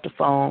got off the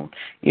phone,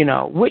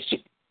 which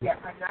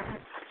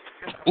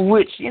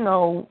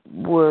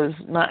was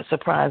not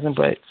surprising,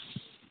 but,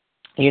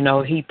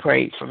 he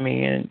prayed for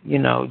me and,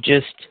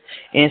 just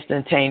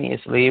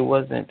instantaneously. It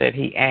wasn't that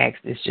he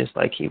asked. It's just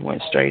like he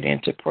went straight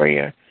into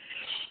prayer,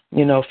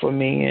 for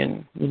me.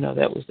 And,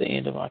 that was the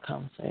end of our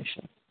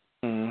conversation.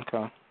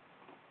 Okay.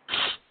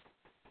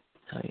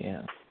 So,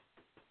 yeah.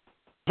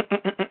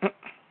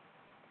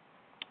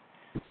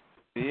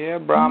 Yeah,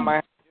 bro, I might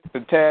have just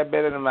a tad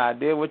better than my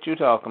idea what you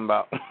talking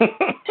about.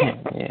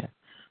 Yeah.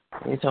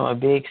 You're talking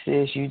about big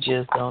sis, you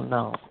just don't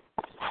know.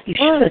 You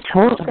should have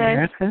told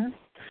America.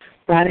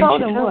 Why didn't you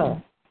tell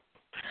them?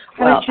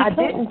 Well, I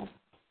didn't.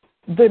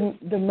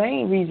 The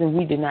main reason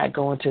we did not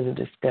go into the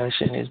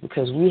discussion is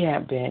because we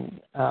have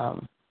been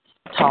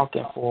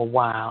talking for a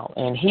while,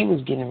 and he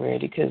was getting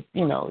ready because,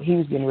 he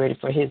was getting ready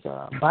for his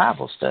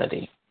Bible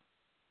study.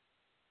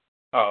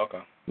 Oh,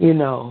 okay.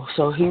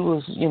 So he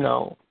was,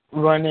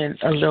 running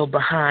a little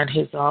behind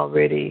his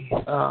already,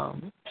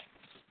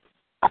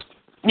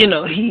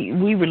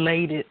 we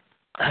related,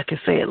 I can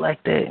say it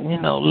like that,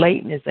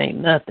 lateness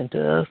ain't nothing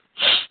to us,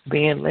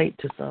 being late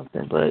to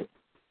something, but,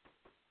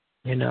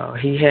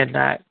 he had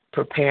not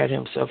prepared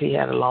himself. He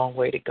had a long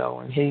way to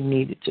go, and he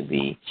needed to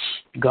be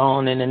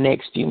gone in the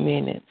next few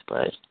minutes,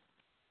 but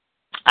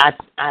I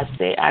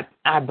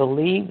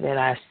believe that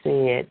I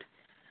said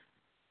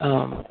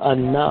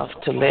enough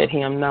to let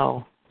him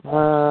know,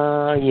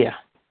 yeah,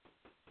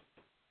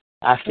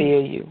 I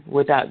feel you,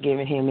 without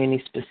giving him any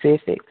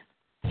specifics.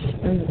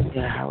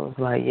 Yeah, I was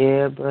like,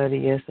 yeah, buddy,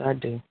 yes, I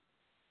do.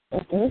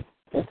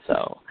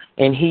 So,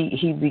 and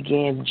he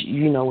began,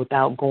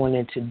 without going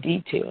into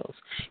details,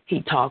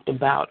 he talked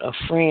about a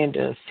friend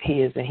of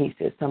his, and he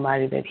said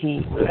somebody that he,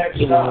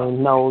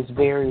 knows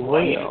very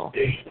well.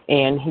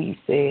 And he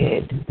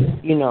said,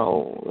 he's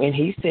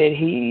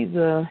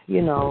a,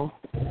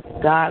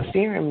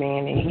 God-fearing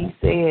man, and he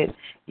said,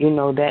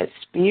 that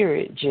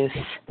spirit just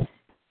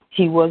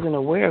he wasn't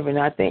aware of it. And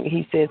I think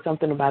he said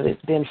something about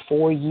it's been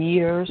 4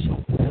 years,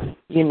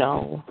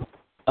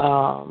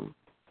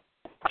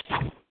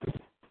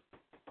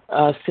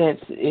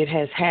 since it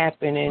has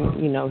happened.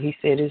 And,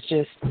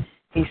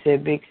 he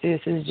said Big Sis,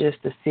 it's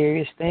just a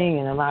serious thing,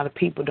 and a lot of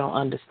people don't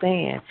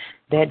understand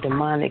that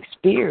demonic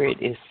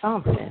spirit is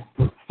something.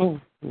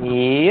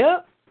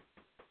 Yep.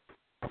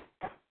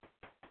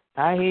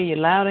 I hear you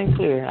loud and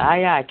clear.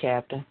 Aye, aye,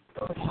 Captain.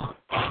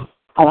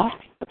 A lot of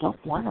people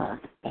don't want to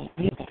understand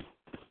either.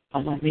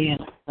 I know me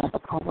and another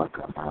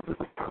co-worker of mine, we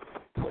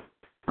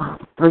were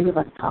three of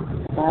us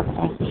talking together,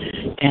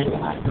 and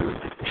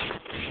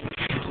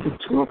the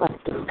two of us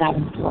just got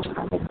into a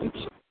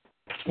conversation.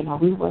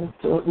 We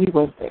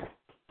were there.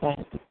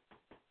 And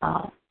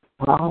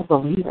we're all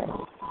believers.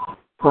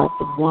 But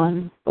the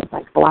one was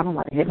like, I don't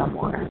want to hear no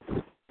more.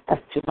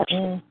 That's too much. I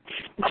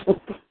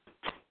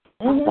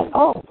was like,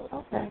 oh,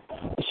 okay.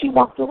 And she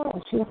walked away.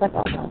 She was like,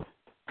 oh, no,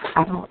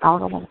 I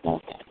don't want to say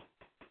that.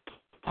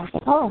 I was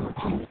like, oh,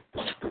 okay.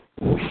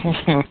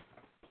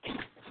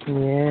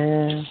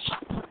 Yeah.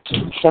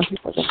 Some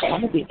people just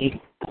want to be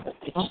ignorant.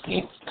 They don't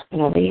care. They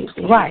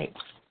right.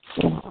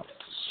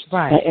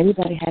 Right. But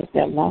everybody has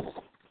their level.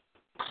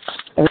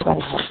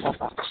 Everybody has their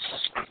level.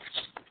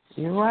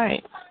 You're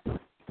right.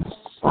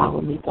 So I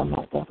would meet them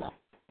like that.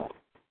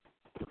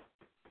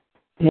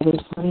 It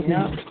is funny.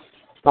 Yeah.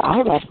 But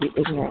I'd rather be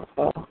ignorant,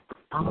 so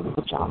I don't know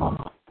what y'all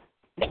on.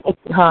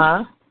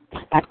 Huh?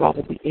 I'd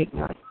rather be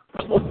ignorant.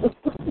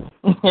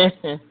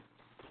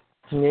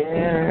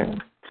 Yeah.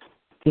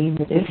 Being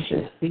the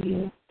issue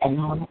and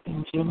all the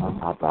things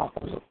I'd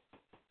rather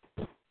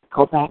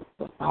go back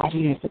to 5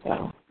 years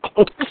ago.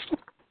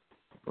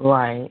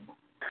 Right.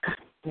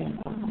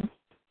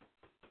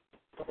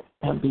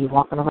 And be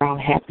walking around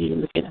happy,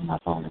 looking at my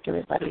phone like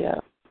everybody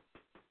else.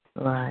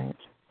 Right.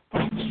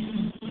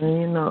 And,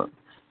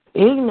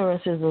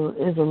 ignorance is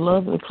a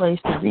lovely place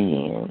to be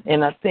in,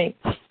 and I think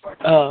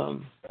a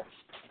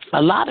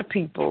lot of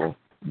people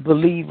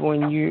believe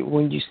when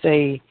you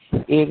say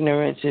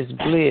ignorance is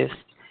bliss,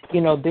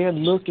 they're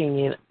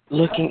looking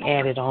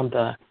at it on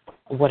the,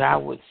 what I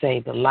would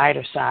say, the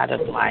lighter side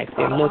of life.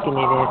 They're looking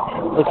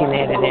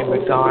at it in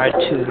regard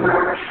to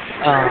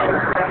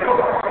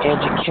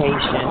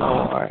education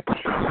or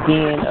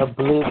being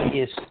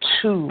oblivious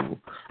to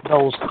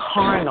those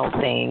carnal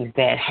things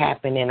that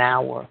happen in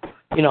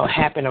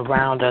happen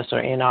around us or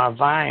in our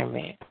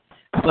environment.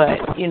 But,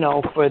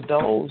 for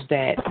those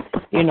that,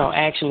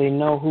 actually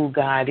know who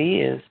God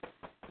is,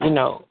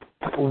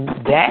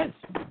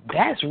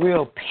 that's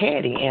real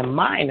petty and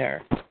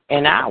minor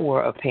in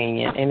our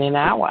opinion and in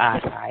our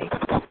eyesight.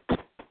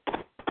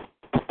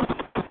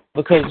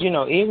 Because,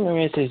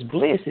 ignorance is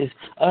bliss, is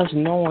us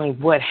knowing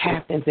what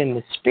happens in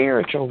the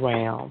spiritual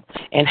realm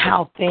and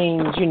how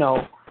things,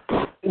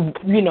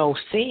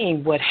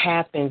 seeing what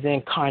happens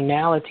in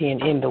carnality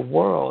and in the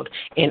world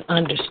and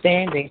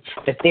understanding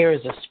that there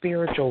is a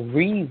spiritual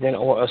reason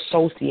or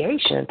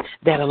association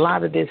that a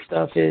lot of this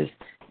stuff is,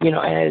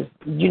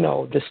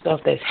 the stuff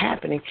that's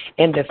happening,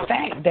 and the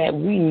fact that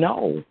we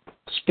know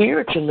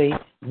spiritually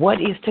what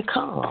is to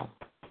come.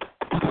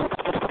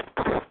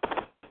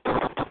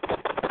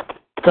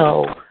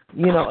 So,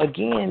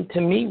 again,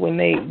 to me, when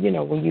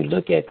when you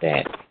look at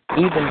that,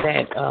 even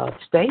that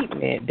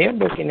statement, they're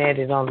looking at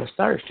it on the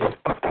surface.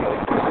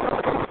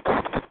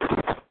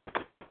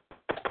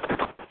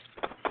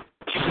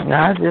 And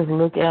I just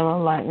look at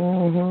them like,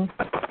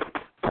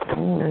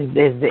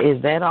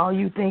 Is that all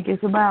you think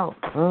it's about?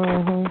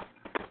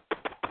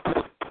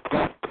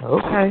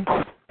 Okay.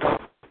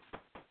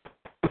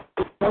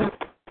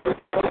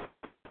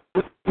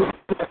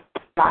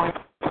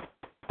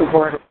 The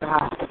Word of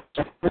God.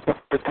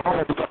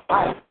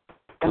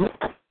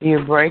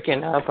 You're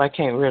breaking up. I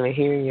can't really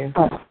hear you.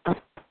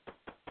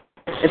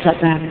 Is that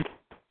better?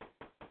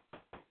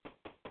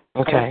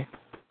 Okay.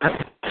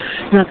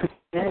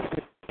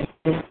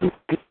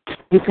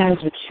 You guys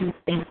are too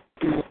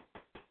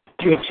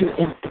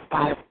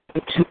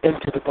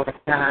into the Word of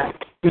God.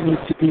 There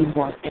needs to be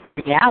more in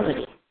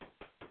reality.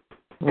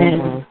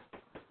 And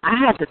I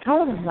had to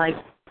tell them, like,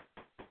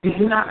 do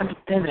you not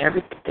understand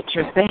everything that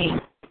you're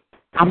saying?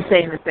 I'm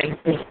saying the same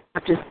thing.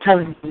 I'm just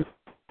telling you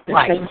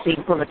the same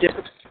thing from a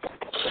different perspective.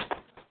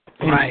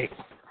 Right.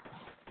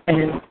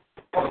 And,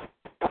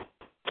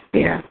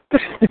 yeah.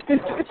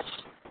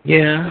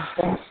 Yeah.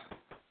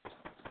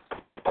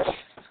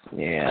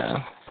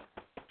 Yeah.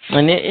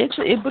 And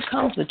it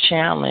becomes a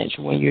challenge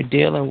when you're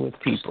dealing with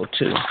people,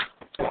 too.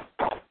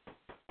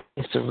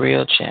 It's a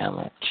real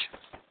challenge.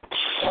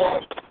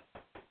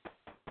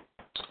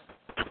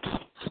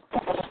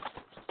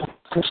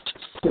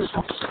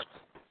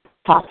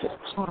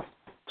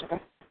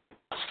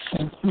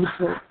 And he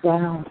broke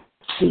down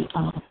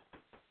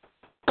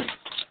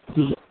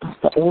the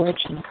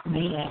origin of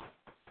man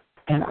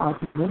and our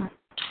beginning.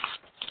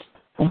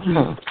 And he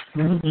was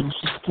meaning,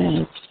 she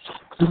said,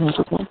 the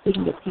one thing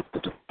that people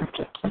don't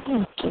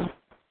understand is,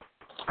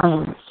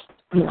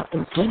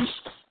 in Genesis,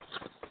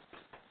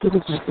 it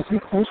was like if he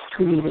first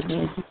created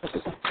man, he said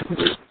that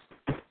created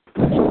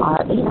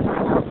our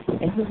image.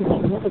 and he was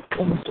like, what was the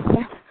image of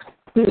God?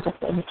 He was like,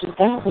 the image of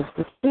God was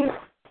the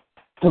spirit.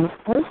 So the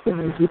first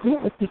thing he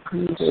did was he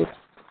created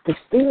the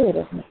spirit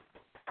of me.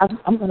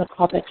 I'm going to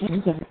call back in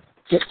and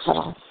get cut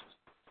off.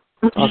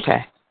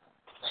 Okay.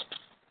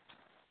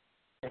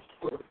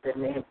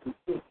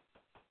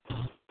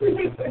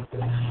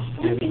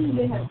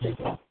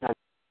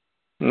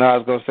 No, I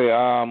was going to say,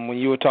 when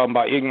you were talking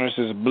about ignorance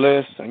is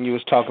bliss, and you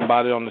was talking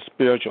about it on the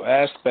spiritual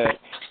aspect,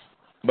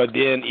 but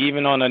then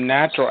even on the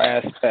natural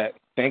aspect,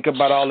 think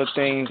about all the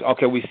things,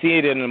 okay, we see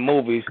it in the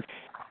movies,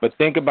 but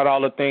think about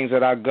all the things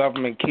that our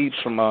government keeps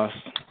from us.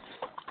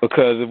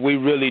 Because if we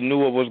really knew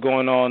what was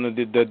going on,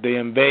 the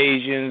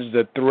invasions,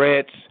 the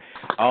threats,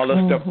 all the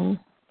stuff going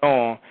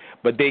on,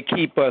 but they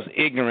keep us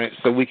ignorant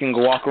so we can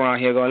walk around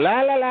here going,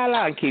 la, la, la,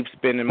 la, and keep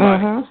spending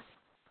money.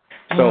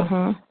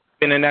 So,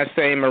 and in that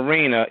same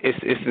arena, it's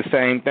the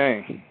same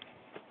thing.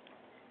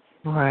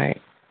 Right.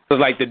 So,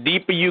 like, the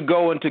deeper you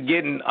go into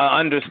getting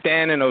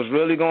understanding of what's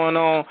really going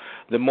on,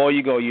 the more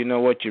you go, you know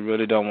what, you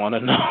really don't want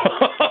to know.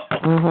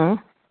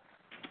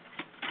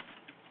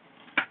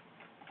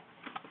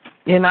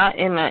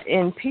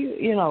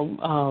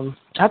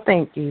 I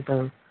think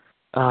even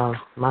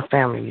my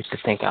family used to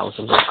think I was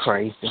a little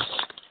crazy.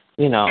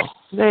 They,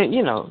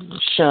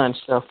 shun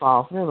stuff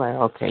off. They're like,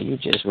 okay, you're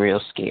just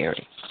real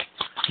scary.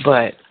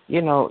 But,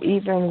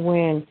 even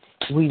when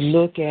we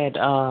look at,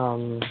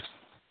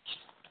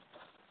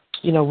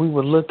 we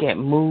would look at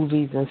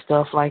movies and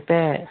stuff like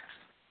that,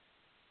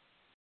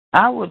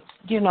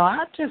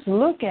 I just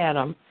look at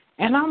them,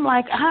 and I'm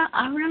like,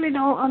 I really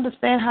don't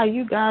understand how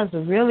you guys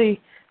are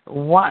really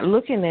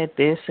looking at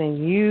this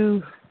and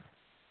you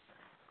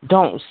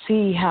don't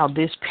see how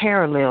this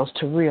parallels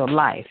to real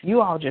life.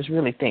 You all just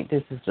really think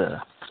this is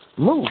a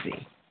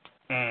movie.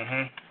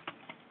 I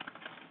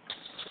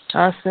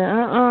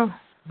said,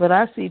 but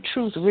I see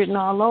truth written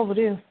all over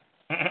this.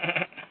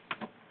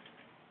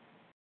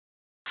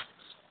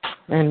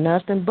 And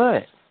nothing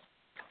but.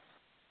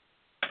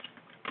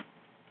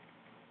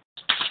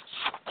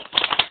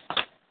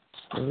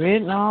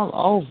 Written all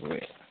over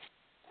it.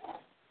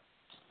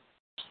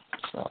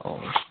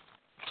 So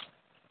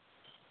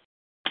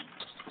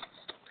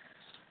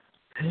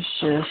it's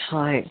just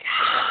like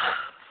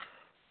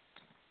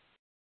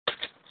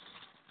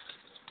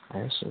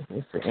it's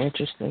an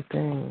interesting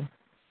thing.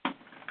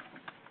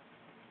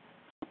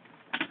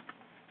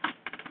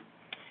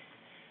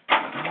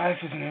 Life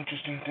is an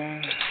interesting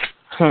thing.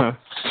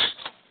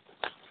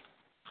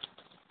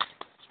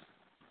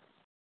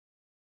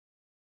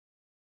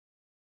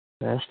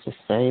 That's to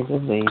say the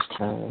least,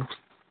 time.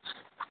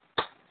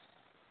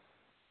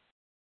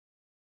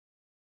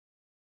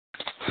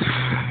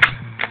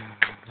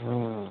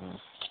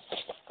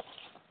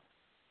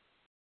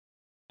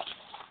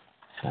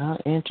 How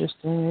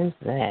interesting is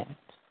that?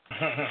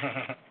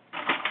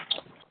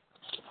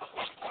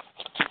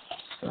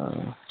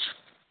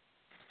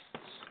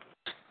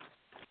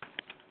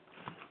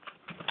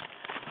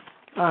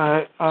 All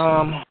right,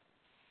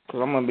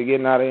 because I'm going to be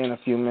getting out of here in a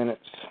few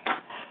minutes.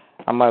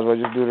 I might as well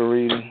just do the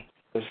reading.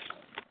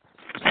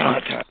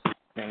 Anything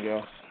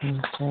else.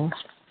 Okay.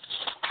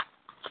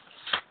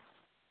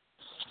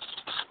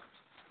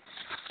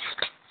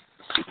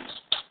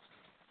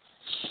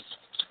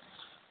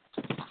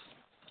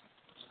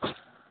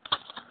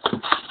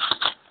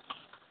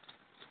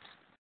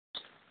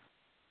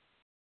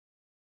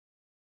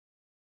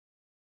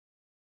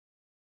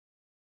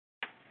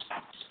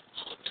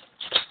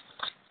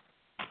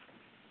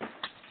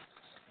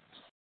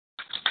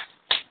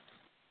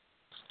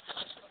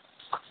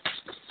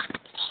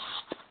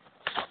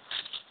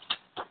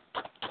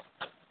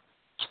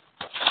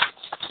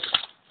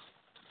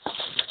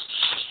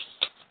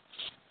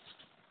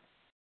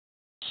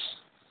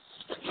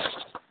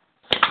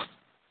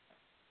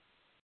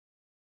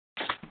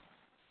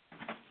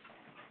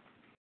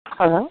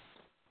 Hello?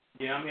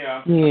 Yeah, I'm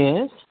here.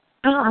 Yes.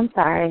 Oh, I'm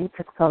sorry it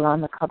took so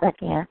long to call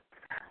back in.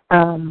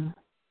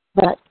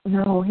 But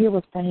no, he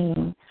was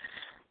saying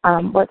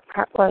what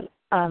Prophet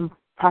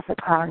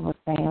Carlin was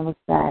saying was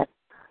that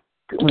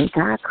when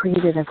God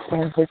created us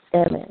in His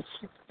image,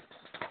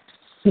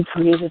 He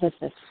created us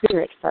as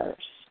spirit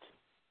first,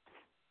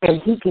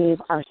 and He gave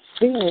our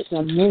spirit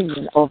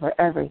dominion over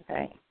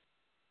everything.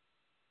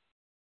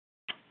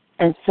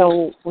 And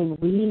so when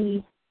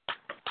we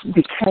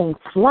became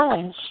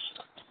flesh,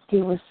 he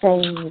was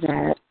saying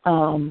that,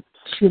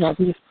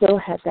 we still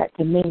had that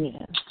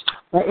dominion.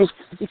 But it's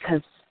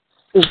because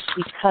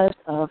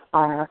of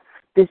our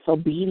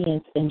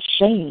disobedience and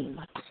shame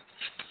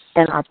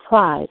and our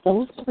pride.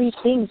 Those three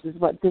things is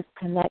what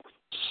disconnects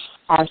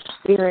our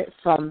spirit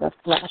from the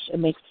flesh. It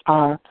makes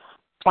our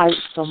fight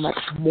so much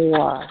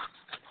more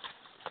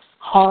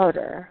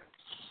harder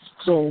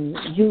than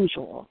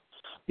usual.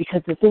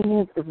 Because the thing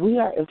is, if we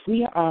are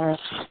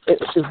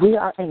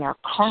in our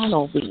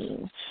carnal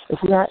being, if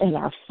we are in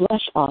our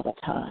flesh all the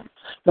time,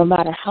 no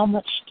matter how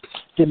much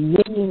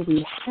dominion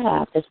we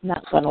have, it's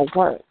not going to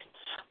work.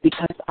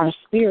 Because our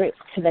spirit's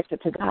connected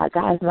to God.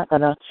 God is not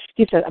going to,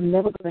 He said, I'm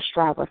never going to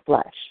strive with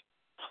flesh.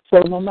 So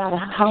no matter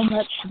how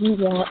much we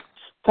want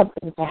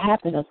something to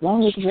happen. As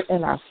long as we're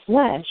in our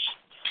flesh,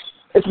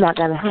 it's not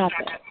going to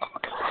happen.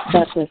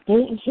 But the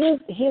thing,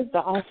 here's the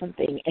awesome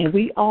thing, and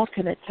we all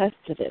can attest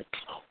to this.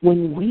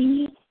 When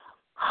we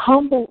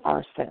humble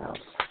ourselves,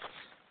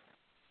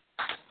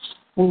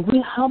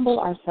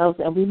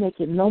 and we make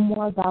it no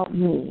more about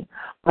me,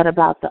 but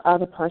about the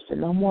other person,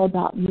 no more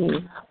about me,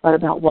 but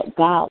about what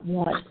God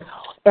wants,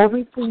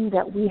 everything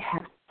that we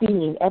have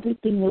seen,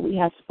 everything that we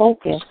have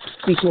spoken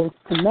begins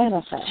to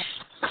manifest.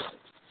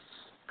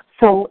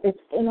 So it's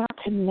in our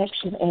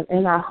connection and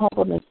in our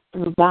humbleness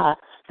through God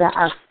that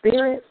our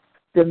spirit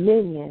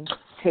dominion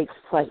takes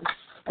place,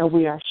 and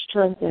we are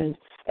strengthened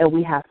and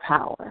we have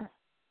power.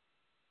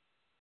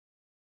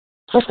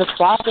 But the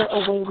farther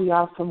away we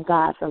are from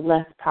God, the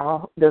less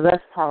power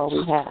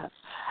we have.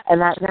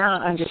 And I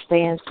now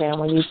understand, Sam,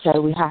 when you say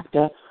we have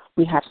to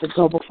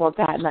go before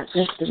God, not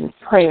just in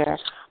prayer,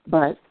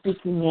 but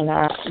speaking in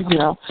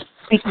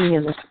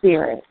the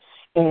spirit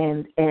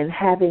and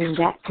having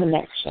that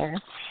connection.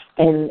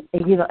 And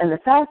the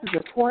fast is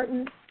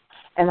important.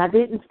 And I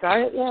didn't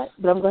start it yet,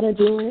 but I'm going to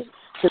do it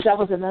because that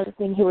was another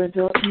thing he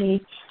revealed to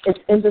me. It's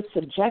in the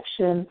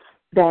subjection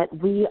that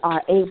we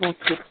are able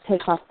to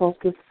take our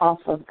focus off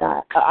of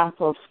God, off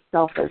of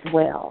self as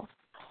well.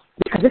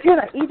 Because if you're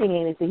not eating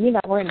anything, you're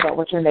not worrying about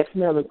what your next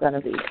meal is going to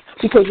be.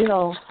 Because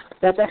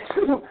that's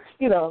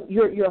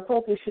your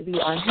focus should be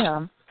on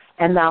Him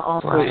and not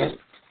on food.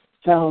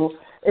 So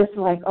it's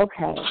like,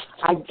 okay,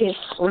 I get.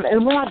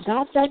 And when I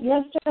got that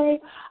yesterday,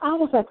 I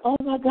was like, oh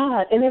my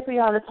God. And if we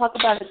ought to talk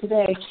about it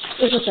today,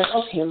 it was like,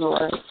 okay,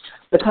 Lord,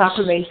 the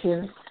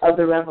confirmation of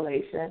the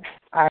revelation.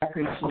 I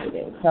appreciate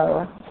it.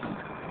 So.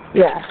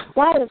 Yeah,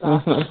 that is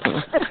awesome.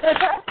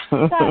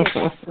 That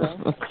is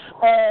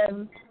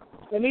awesome.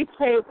 Let me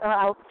pray.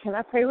 Can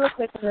I pray real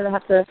quick, and then I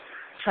have to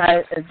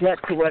try to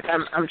get to work.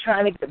 I'm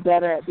trying to get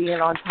better at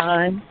being on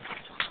time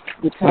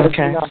because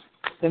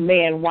the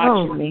man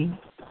watching me.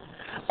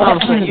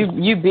 So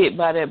you bit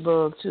by that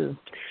bug too.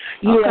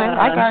 Yeah, okay,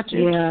 I got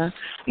you. Yeah,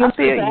 I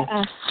feel you.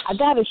 I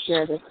got to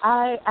share this.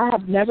 I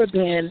have never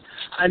been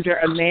under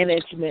a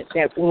management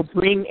that will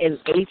bring in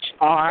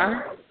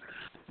HR.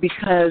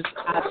 Because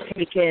I've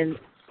taken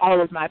all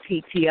of my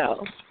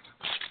PTO.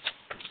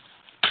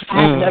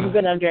 I've never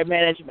been under a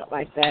management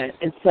like that.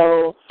 And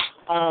so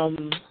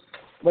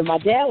when my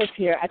dad was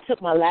here, I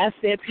took my last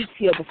day of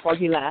PTO before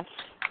he left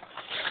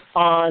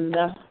on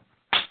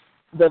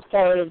the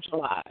 3rd of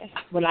July.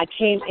 When I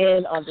came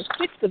in on the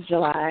 6th of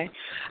July,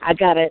 I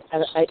got an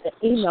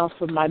email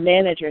from my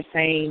manager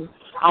saying,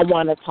 I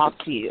want to talk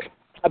to you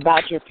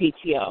about your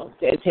PTO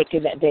and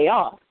taking that day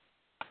off.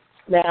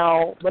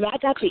 Now, when I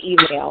got the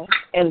email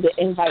and the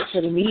invite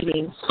for the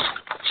meeting,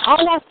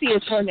 all I see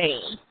is her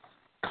name.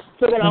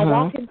 So when I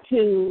walk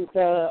into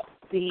the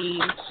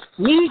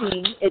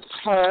meeting, it's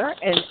her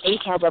and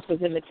HR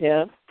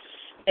representative,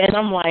 and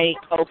I'm like,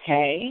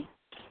 okay.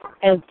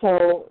 And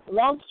so,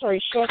 long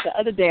story short, the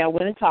other day I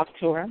went and talked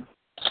to her,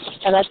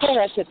 and I told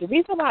her, I said, the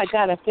reason why I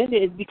got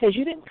offended is because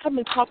you didn't come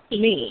and talk to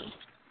me.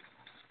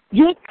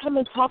 You didn't come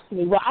and talk to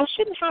me. Well, I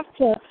shouldn't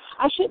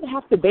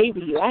have to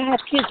baby you. I have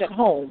kids at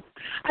home.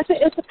 I said,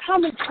 it's a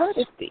common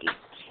courtesy.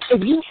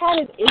 If you had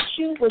an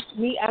issue with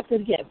me after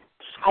the game,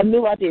 I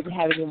knew I didn't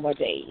have any more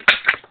days.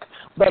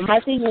 But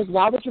my thing is,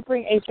 why would you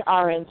bring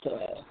HR into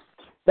it?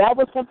 That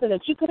was something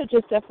that you could have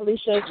just said,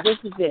 Felicia, this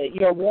is it,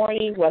 your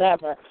warning,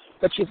 whatever.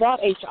 But you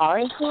brought HR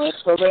into it,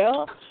 for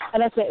real?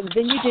 And I said, and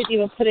then you didn't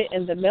even put it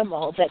in the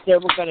memo that they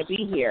were going to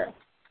be here.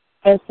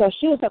 And so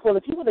she was like, well,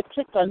 if you would have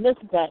clicked on this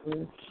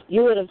button,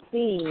 you would have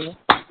seen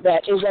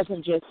that it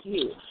wasn't just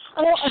you.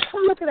 I'm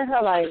looking at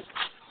her like,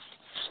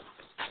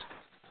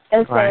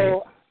 and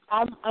so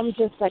I'm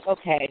just like,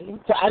 okay.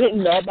 So I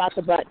didn't know about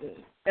the button.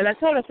 And I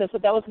told her, so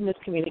that was a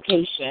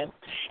miscommunication.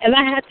 And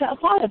I had to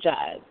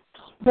apologize.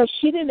 But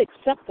she didn't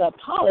accept the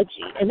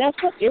apology. And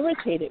that's what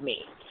irritated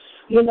me.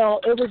 It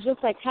was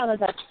just like kind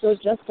of like still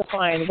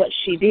justifying what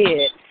she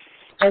did.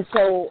 And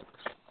so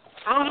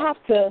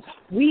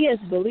we as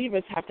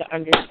believers have to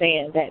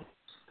understand that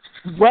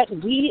what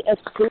we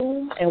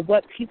assume and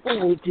what people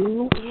will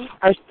do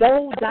are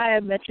so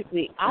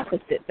diametrically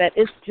opposite that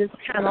it's just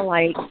kind of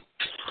like,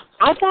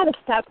 I got to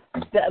stop.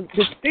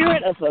 The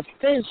spirit of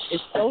offense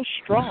is so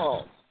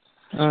strong.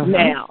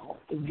 Now,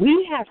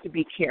 we have to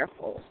be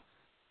careful.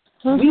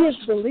 We as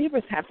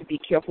believers have to be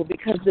careful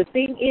because the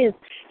thing is,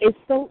 it's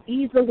so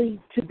easily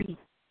to be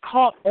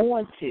caught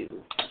on to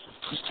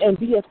and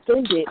be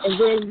offended, and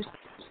then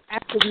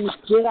after we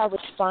get our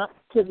response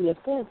to the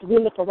offense, we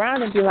look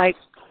around and be like,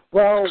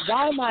 well,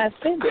 why am I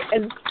offended?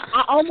 And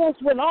I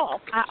almost went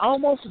off. I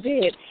almost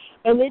did.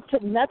 And it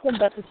took nothing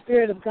but the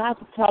Spirit of God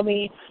to tell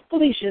me,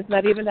 Felicia, it's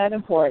not even that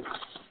important.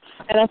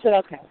 And I said,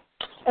 okay.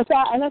 And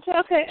I said,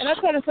 okay. And I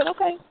said,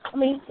 okay. I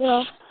mean,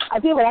 I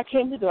did what I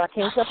came to do. I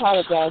came to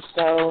apologize.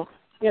 So,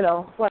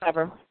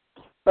 whatever.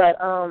 But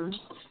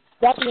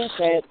that being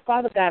said,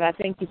 Father God, I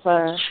thank you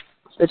for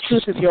the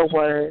truth of your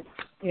word.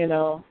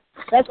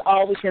 That's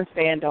all we can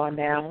stand on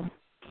now.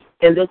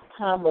 In this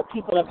time where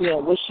people are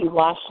being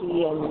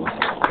wishy-washy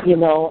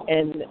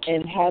and,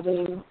 and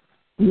having,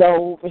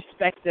 no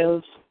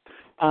respective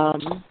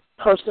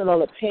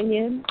personal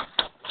opinion,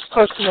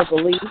 personal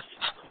beliefs.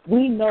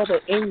 We know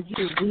that in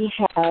you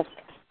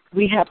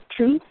we have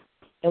truth,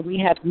 and we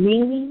have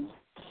meaning,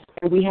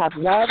 and we have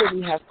love, and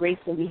we have grace,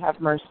 and we have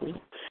mercy.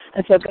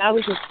 And so, God,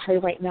 we just pray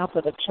right now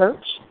for the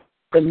church,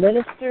 the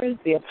ministers,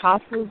 the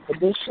apostles, the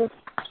bishops,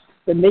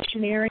 the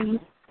missionaries,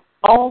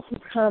 all who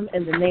come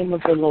in the name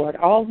of the Lord,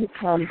 all who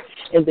come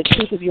in the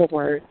truth of your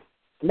word,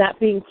 not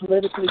being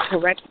politically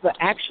correct, but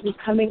actually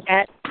coming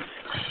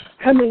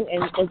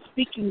and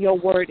speaking your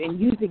word and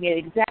using it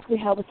exactly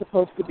how it's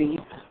supposed to be,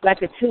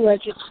 like a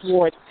two-edged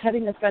sword,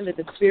 cutting asunder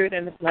the spirit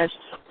and the flesh,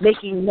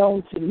 making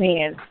known to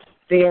man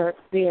their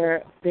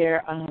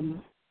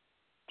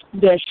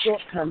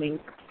shortcomings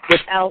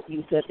without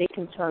you, so that they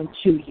can turn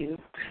to you.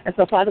 And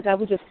so, Father God,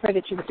 we just pray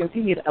that you would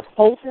continue to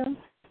uphold them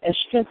and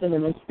strengthen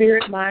them in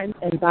spirit, mind,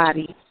 and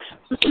body.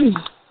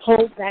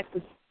 Hold back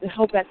the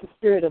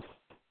spirit of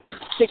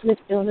sickness,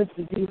 illness,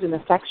 disease, and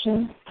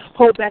affection.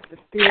 Hold back the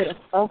spirit of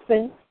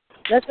offense.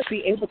 Let us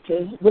be able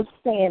to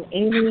withstand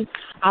any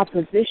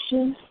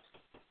opposition,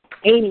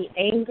 any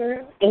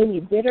anger, any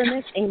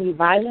bitterness, any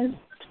violence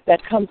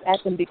that comes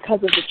at them because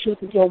of the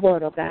truth of your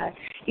word, oh God.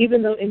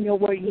 Even though in your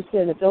word you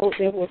said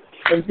that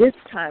in this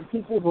time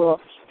people will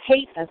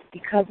hate us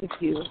because of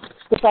you.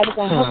 So, Father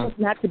God, help us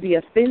not to be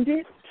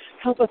offended.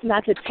 Help us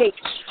not to take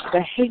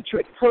the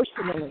hatred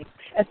personally,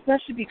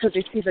 especially because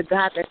they see the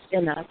God that's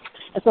in us.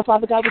 And so,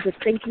 Father God, we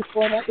just thank you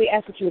for that. We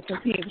ask that you would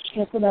continue to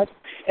strengthen us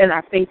in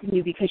our faith in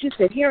you, because you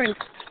said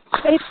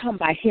faith come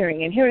by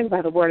hearing, and hearing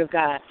by the word of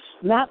God,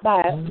 not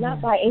by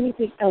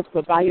anything else,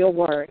 but by your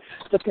word.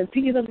 So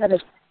continue to let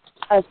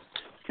us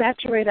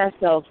saturate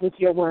ourselves with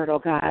your word, oh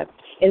God.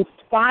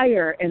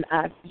 Inspire in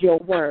us your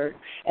word,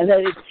 and let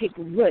it take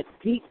root,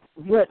 deep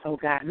root, oh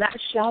God. Not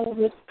shallow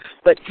root,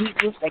 but deep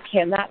root that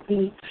cannot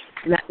be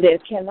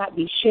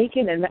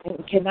shaken and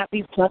cannot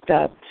be plucked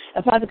up.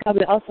 And Father God,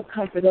 we also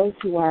come for those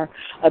who are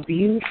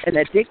abused and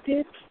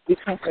addicted. We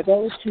come for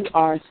those who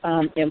are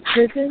in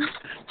prison,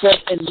 both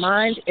in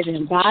mind and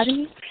in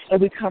body.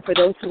 And we come for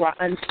those who are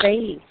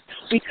unsaved.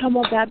 We come,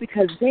 oh God,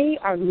 because they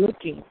are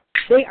looking.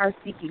 They are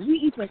seeking. We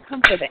even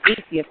come for the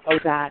atheist, oh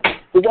God,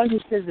 the one who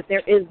says that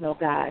there is no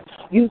God.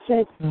 You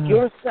said,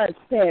 your son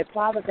said,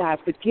 Father God,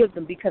 forgive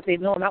them because they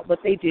know not what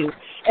they do.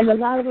 And a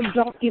lot of them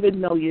don't even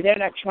know you. They're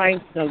not trying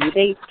to know you.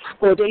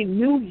 They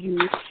knew you,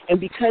 and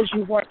because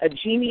you weren't a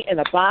genie in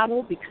a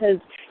bottle, because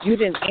you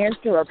didn't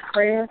answer a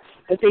prayer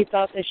that they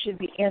thought that should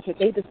be answered,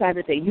 they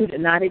decided that you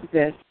did not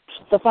exist.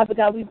 So, Father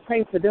God, we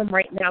pray for them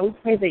right now. We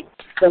pray that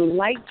the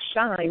light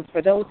shines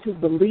for those who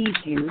believe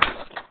in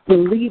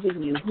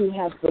you, who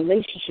have a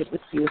relationship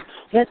with you.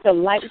 Let the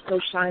light so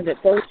shine that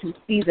those who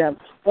see them,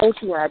 those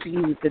who are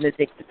abused and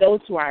addicted,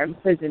 those who are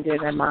imprisoned in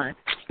their mind,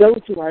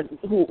 those who are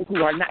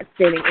not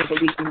standing and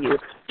believing you,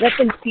 let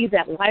them see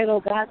that light,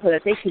 oh God, so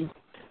that they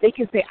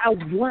can say, I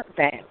want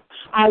that.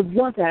 I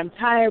want that. I'm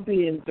tired of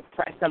being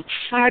depressed. I'm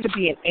tired of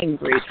being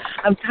angry.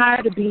 I'm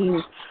tired of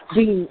being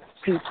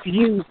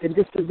confused and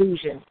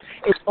disillusioned.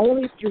 It's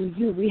only through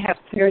you we have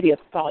clarity of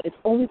thought. It's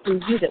only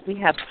through you that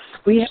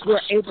we're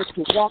able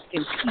to walk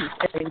in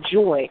peace and in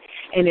joy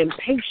and in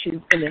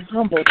patience and in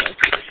humbleness.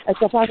 And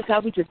so, Father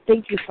God, we just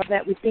thank you for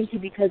that. We thank you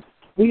because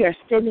we are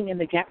standing in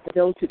the gap for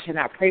those who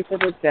cannot pray for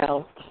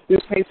themselves. We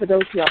pray for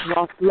those who have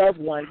lost loved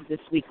ones this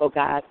week, oh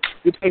God.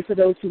 We pray for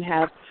those who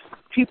have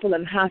people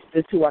in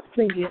hospice who are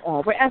clinging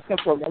on. We're asking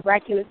for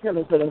miraculous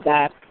healing for them,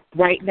 God,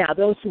 right now.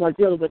 Those who are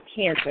dealing with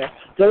cancer,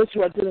 those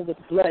who are dealing with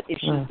blood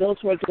issues, those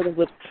who are dealing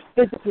with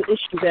physical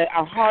issues that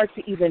are hard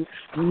to even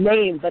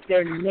name, but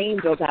they're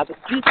named, oh God. But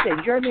you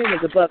said your name is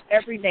above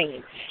every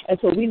name. And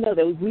so we know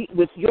that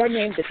with your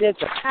name that there's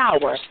the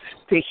power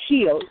to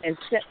heal and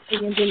set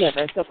free and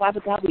deliver. So,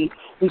 Father God, we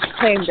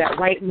claim that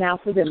right now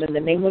for them in the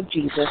name of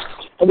Jesus.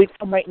 And we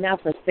come right now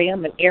for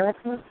Sam and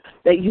Erica,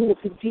 that you will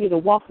continue to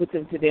walk with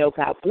them today, oh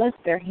God. Bless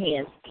their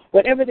hands.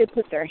 Whatever they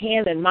put their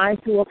hand and mind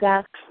to, oh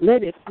God,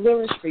 let it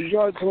flourish for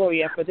your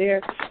glory and for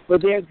their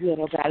good,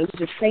 oh God. We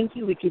just thank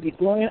you. We give you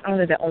glory and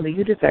honor that only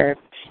you deserve.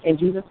 In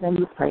Jesus' name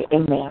we pray.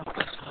 Amen.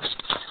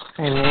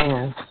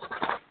 Amen.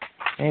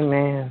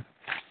 Amen.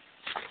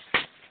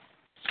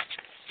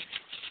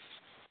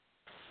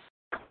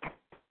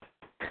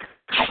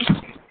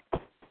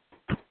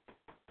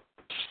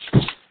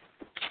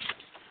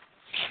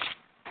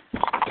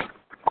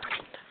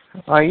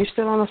 Are you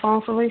still on the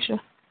phone, Felicia?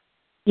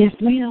 Yes,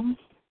 ma'am.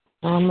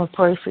 I'm going to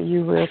pray for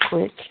you real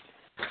quick.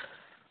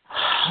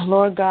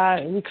 Lord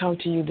God, we come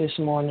to you this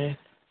morning,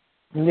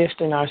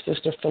 lifting our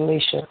sister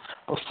Felicia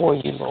before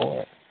you,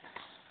 Lord.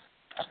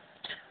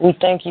 We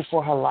thank you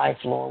for her life,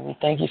 Lord. We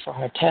thank you for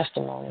her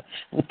testimony.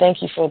 We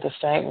thank you for the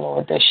fact,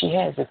 Lord, that she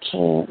has a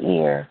keen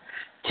ear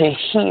to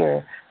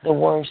hear the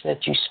words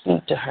that you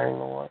speak to her,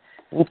 Lord.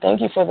 We thank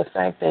you for the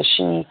fact that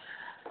she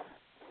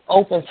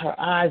opens her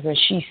eyes and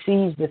she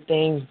sees the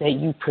things that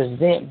you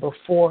present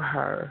before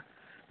her,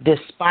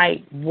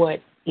 despite what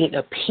it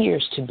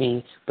appears to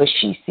be, but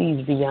she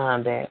sees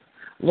beyond that.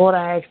 Lord,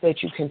 I ask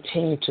that you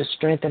continue to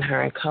strengthen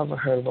her and cover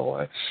her,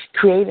 Lord.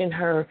 Create in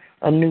her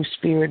a new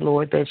spirit,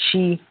 Lord, that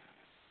she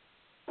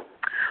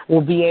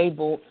will be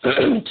able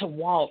to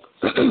walk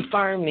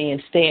firmly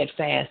and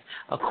steadfast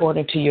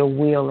according to your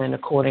will and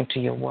according to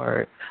your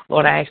word.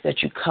 Lord, I ask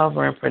that you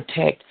cover and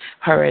protect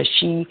her as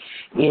she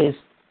is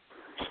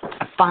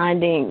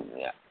finding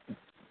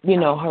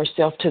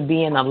herself to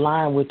be in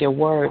line with your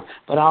word,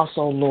 but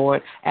also,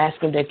 Lord,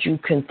 asking that you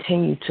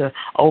continue to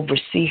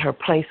oversee her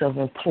place of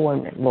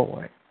employment,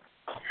 Lord.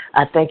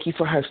 I thank you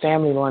for her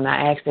family, Lord, and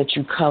I ask that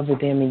you cover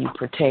them and you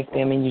protect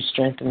them and you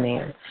strengthen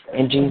them.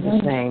 In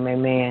Jesus' name,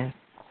 amen.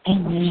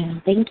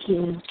 Amen. Thank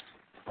you.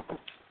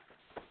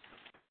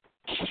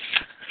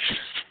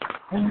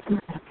 Thank you.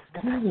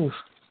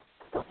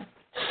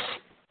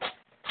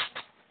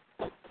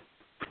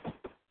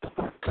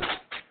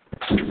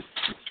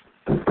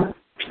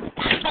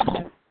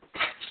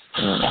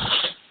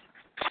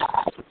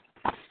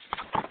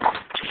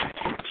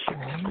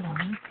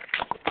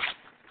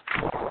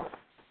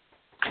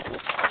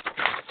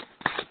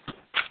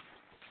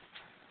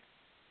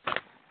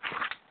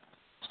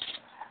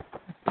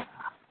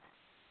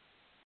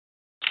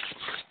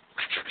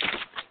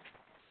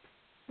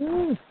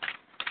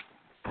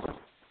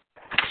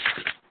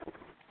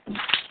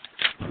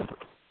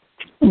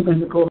 I'm going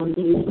to go on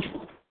mute.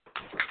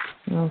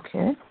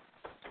 Okay.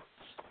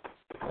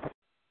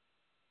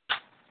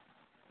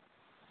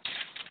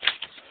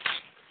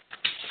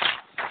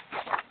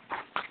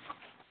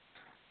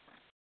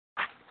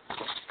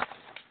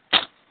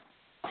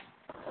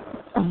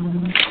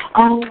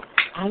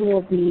 I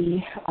will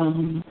be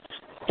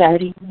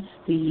studying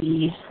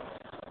the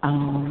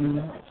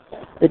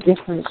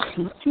different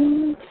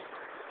teachings.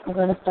 I'm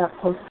going to start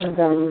posting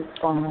those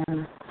on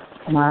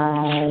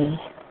my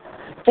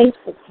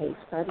Facebook page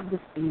starting this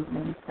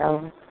evening.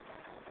 So,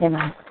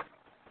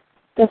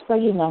 just so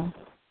you know.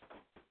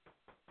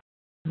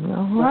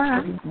 All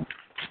right.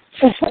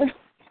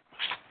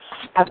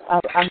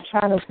 I'm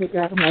trying to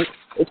figure out, I'm like,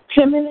 is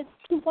 10 minutes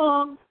too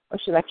long, or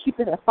should I keep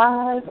it at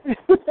 5?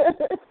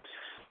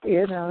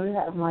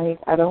 I'm like,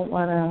 I don't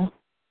want to,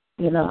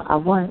 I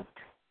want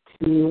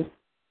to,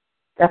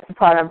 that's the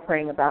part I'm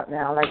praying about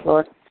now. Like,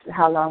 Lord,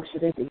 how long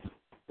should it be?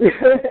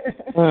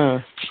 Oh,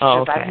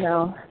 okay.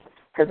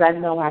 Because I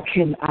know I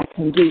can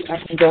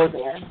go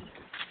there,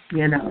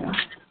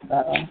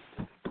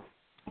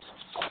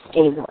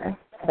 Anyway,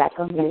 back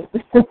on me.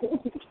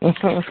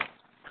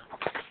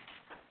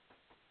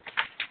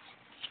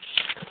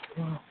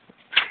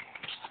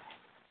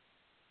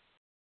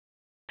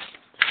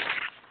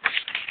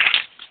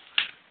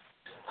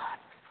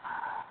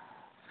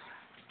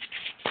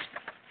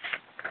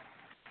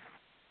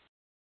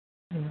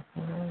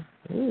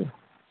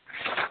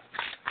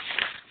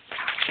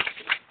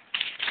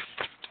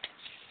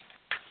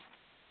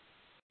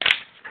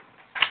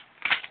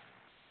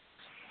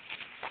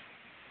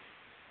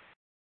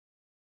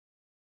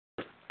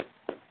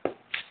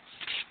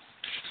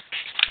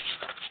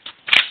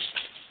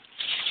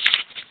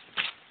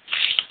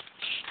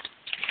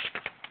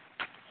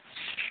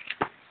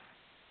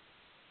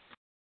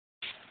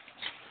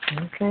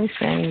 Okay,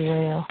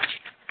 Samuel.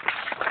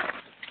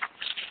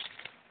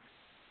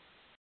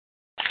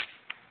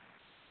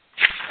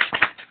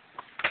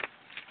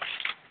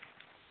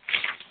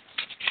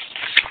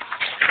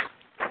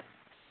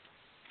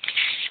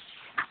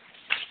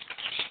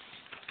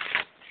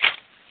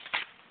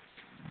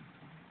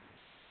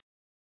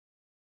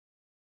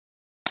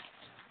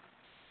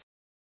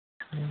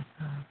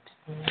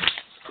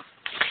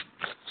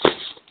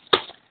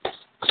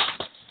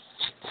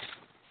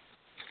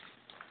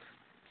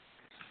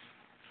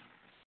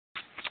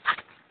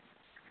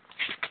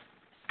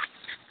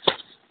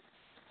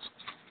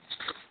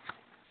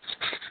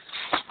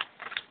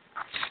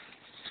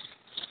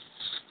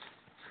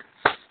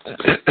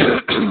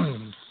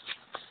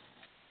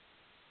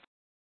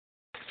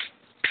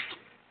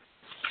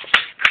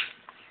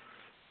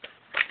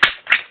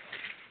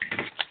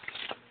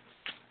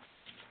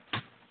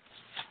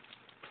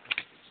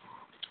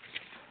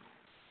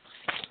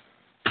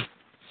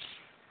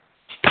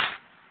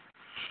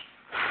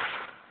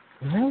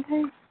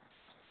 Okay.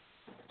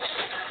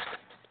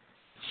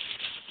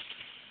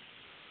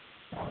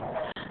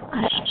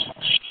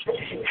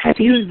 Have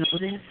you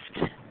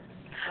noticed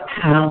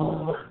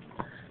how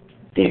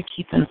they're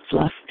keeping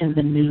fluff in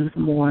the news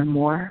more and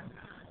more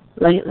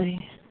lately?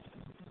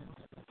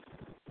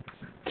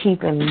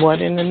 Keeping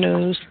what in the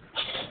news?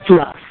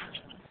 Fluff.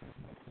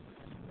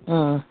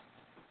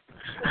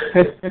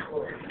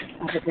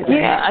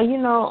 Yeah, I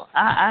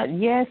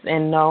yes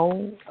and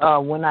no.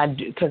 When I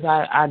do, because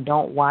I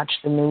don't watch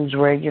the news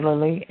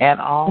regularly at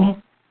all. Mm-hmm.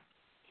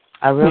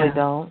 I really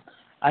don't.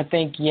 I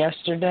think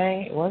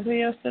yesterday, was it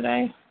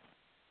yesterday?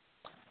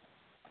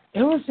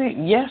 It was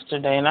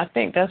yesterday, and I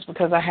think that's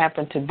because I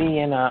happened to be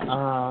in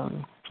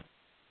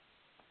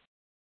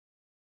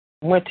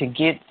went to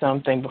get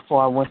something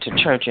before I went to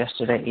church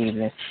yesterday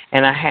evening,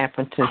 and I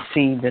happened to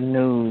see the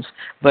news.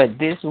 But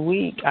this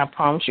week, I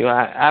promise you,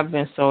 I've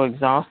been so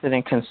exhausted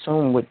and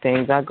consumed with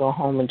things, I go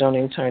home and don't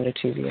even turn the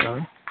TV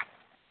on.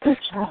 Good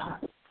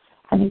job.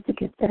 I need to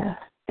get there.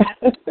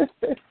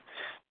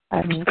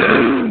 I need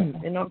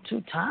and I'm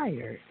too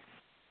tired.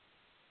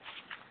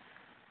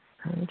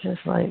 I'm just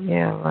like,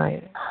 yeah,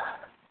 right.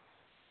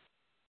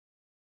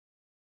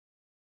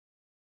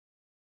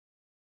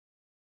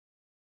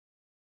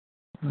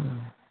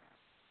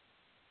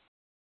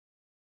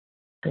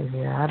 So,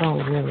 yeah, I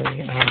don't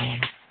really, I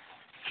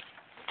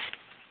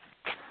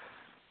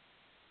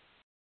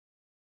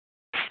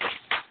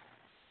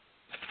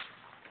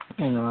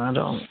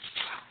don't.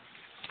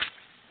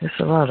 There's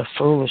a lot of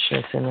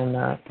foolishness in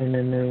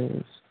the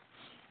news.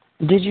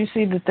 Did you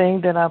see the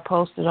thing that I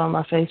posted on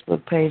my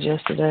Facebook page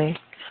yesterday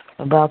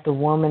about the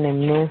woman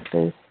in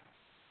Memphis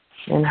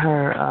and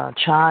her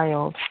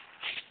child?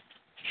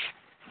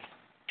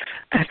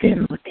 I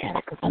didn't look at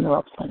it because I knew I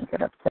was going to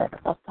get upset if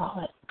I saw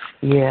it.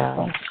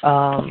 Yeah.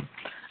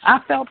 I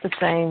felt the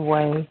same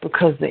way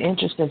because the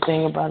interesting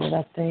thing about it,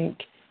 I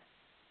think,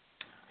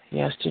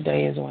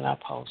 yesterday is when I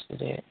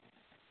posted it.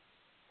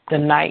 The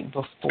night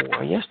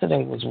before.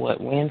 Yesterday was what,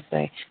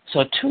 Wednesday?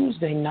 So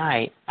Tuesday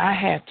night, I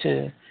had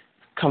to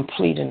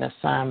complete an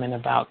assignment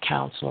about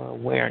counselor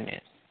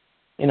awareness,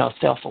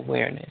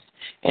 self-awareness.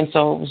 And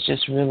so it was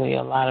just really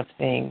a lot of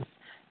things,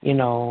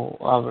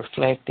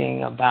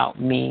 reflecting about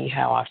me,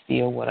 how I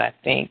feel, what I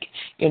think,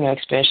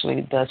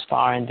 especially thus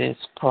far in this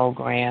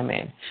program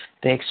and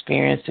the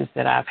experiences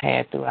that I've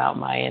had throughout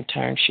my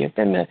internship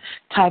and the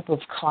type of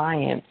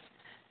clients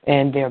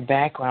and their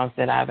backgrounds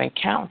that I've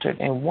encountered.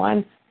 And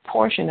one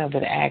portion of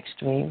it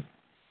asked me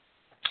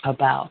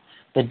about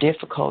the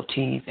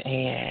difficulties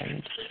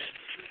and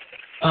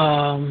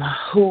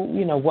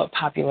what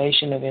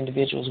population of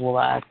individuals will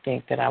I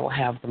think that I will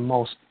have the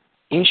most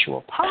issue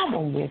or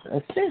problem with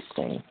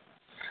assisting.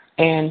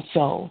 And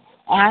so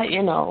I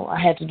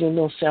had to do a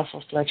little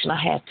self-reflection.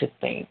 I had to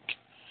think,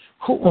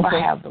 who will I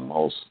have the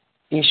most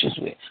issues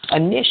with?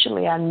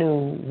 Initially, I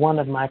knew one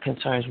of my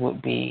concerns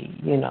would be,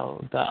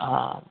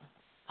 the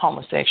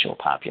homosexual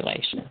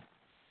population.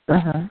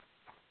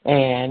 And,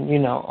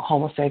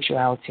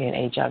 homosexuality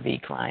and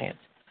HIV clients.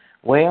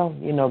 Well,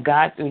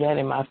 God threw that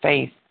in my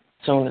face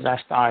as soon as I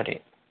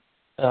started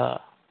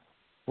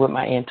with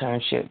my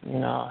internship.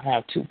 I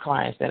have 2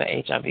 clients that are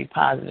HIV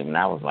positive, and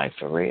I was like,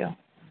 for real?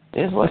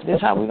 This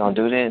how we're going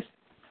to do this?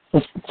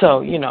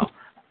 So,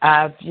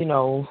 I've,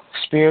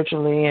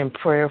 spiritually and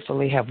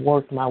prayerfully have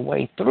worked my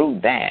way through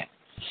that.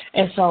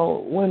 And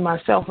so when my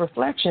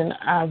self-reflection,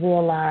 I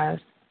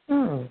realized,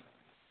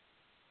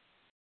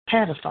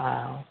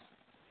 pedophiles.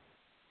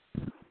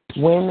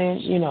 Women,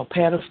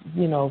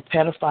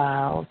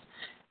 pedophiles,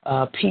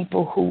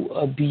 people who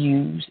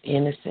abuse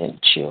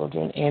innocent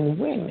children and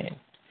women,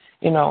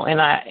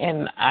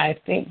 and I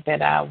think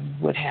that I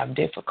would have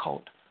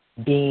difficult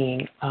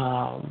being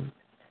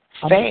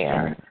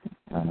fair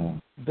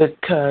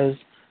because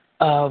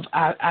of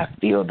I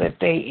feel that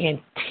they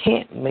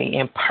intently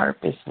and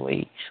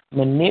purposely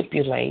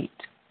manipulate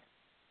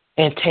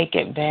and take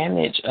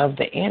advantage of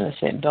the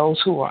innocent, those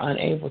who are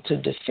unable to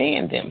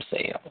defend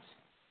themselves.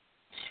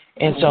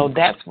 And so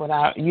that's what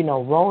I,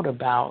 wrote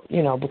about,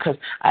 because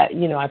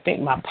I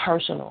think my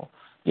personal,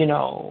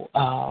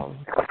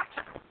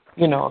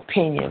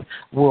 opinion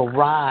will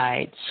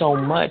ride so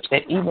much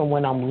that even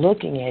when I'm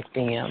looking at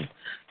them,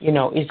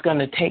 it's going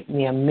to take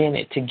me a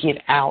minute to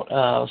get out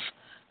of,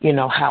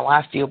 how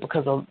I feel,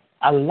 because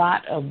a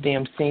lot of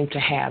them seem to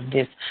have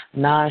this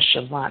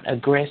nonchalant,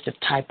 aggressive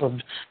type of,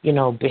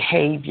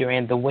 behavior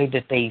and the way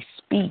that they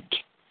speak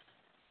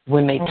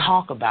when they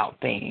talk about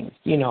things,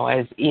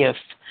 as if,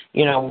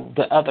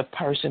 the other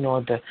person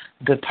or the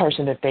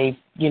person that they've,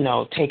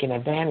 taken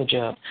advantage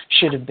of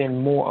should have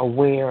been more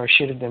aware or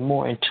should have been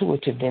more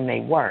intuitive than they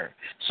were.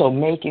 So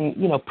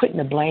putting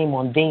the blame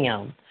on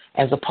them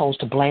as opposed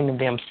to blaming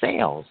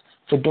themselves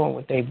for doing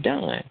what they've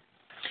done.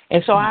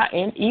 And so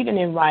and even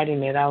in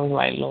writing it, I was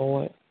like,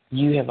 Lord,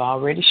 you have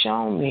already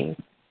shown me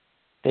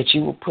that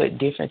you will put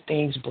different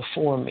things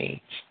before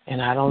me.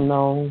 And I don't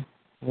know,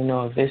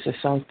 if this is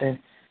something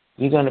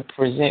you're going to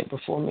present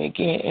before me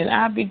again. And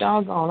I'll be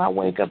doggone. I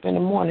wake up in the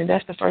morning.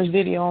 That's the first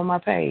video on my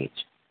page.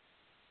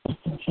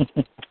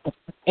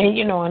 And,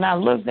 and I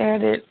looked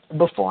at it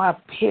before I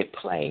hit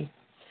play.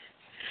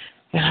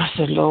 And I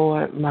said,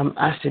 Lord,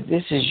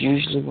 this is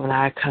usually when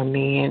I come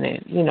in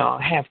and,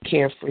 have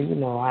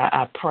carefree,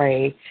 I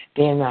pray.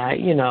 Then I,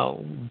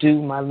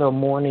 do my little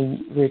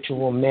morning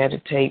ritual,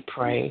 meditate,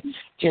 pray,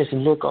 just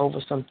look over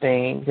some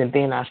things. And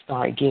then I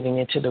start getting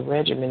into the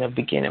regimen of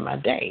beginning my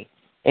day.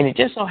 And it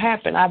just so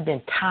happened I've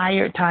been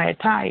tired.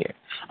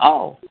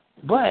 Oh,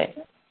 but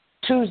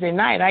Tuesday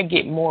night I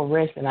get more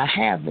rest than I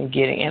have been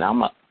getting. And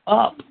I'm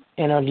up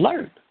and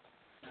alert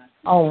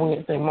on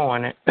Wednesday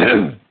morning.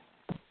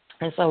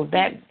 And so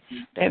that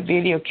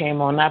video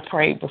came on. I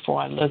prayed before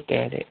I looked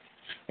at it.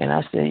 And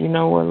I said, you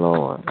know what,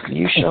 Lord,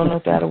 you sure know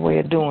that a way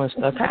of doing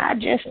stuff. I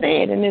just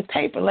said in this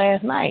paper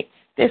last night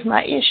It's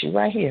my issue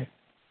right here.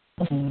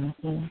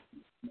 Mm-hmm.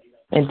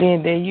 And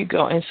then there you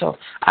go. And so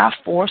I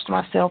forced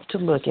myself to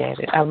look at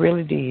it. I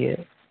really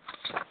did.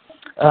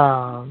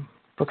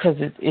 Because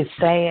it's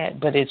sad,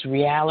 but it's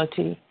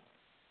reality.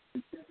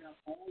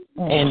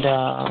 And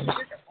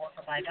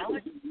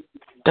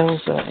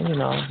those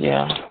are,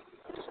 yeah.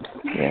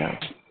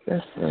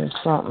 That's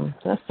something.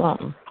 That's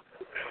something.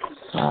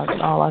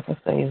 All I can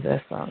say is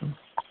that's something.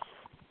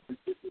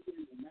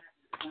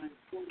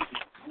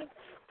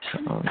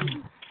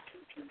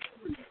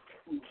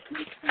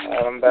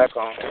 I'm back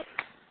on.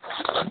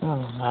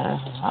 I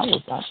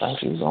thought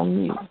he was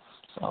on mute.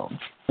 So,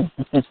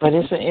 but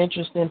it's an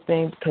interesting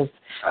thing because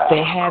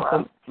they had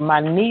my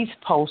niece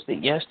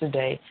posted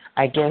yesterday.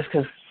 I guess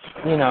because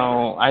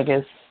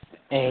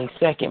a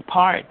second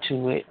part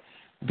to it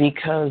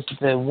because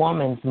the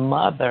woman's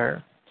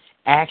mother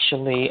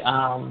actually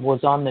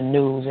was on the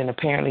news, and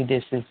apparently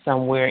this is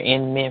somewhere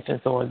in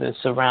Memphis or the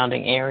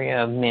surrounding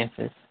area of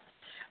Memphis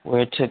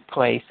where it took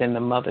place, and the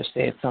mother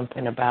said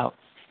something about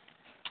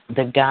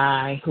the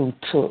guy who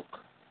took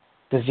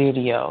the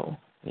video.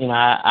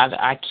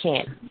 I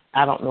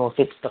don't know if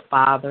it's the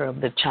father of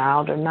the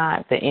child or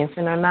not, the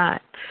infant or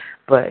not,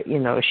 but,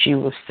 she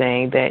was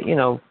saying that,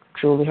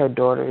 truly her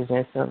daughter is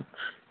in some,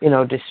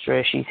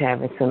 distress. She's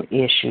having some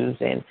issues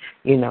and,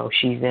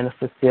 she's in a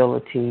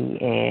facility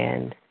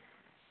and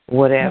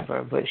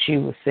whatever. But she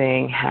was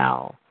saying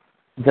how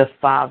the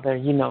father,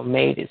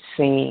 made it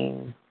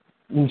seem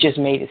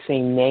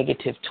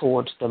negative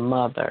towards the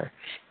mother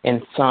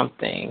and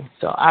something.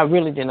 So I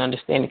really didn't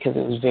understand it because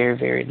it was very,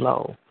 very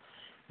low.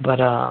 But,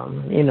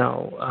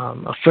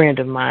 a friend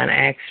of mine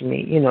asked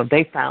me,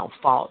 they found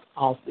fault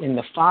in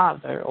the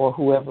father or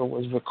whoever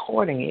was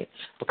recording it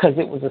because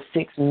it was a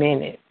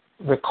 6-minute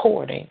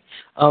recording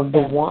of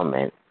the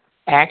woman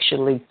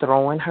actually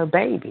throwing her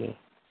baby,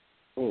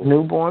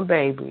 newborn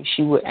baby.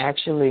 She would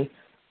actually,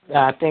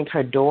 I think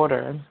her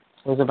daughter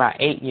was about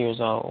 8 years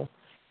old,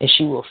 and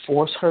she would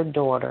force her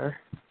daughter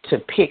to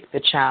pick the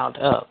child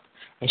up,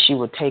 and she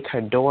would take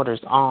her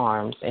daughter's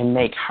arms and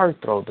make her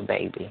throw the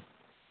baby.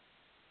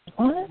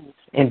 What?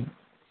 And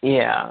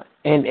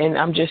and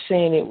I'm just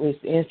saying it was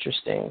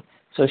interesting.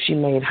 So she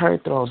made her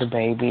throw the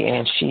baby,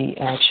 and she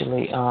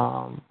actually,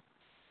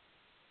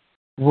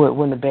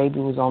 when the baby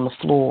was on the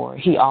floor,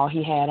 all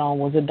he had on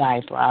was a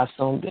diaper. I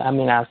assumed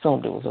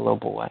it was a little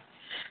boy.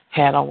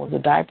 Had on was a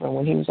diaper, and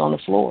when he was on the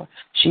floor,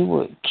 she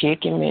would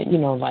kick him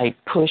and like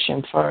push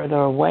him further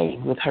away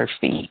with her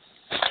feet.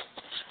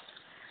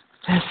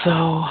 And so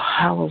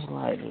I was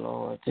like,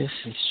 Lord, this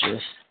is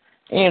just.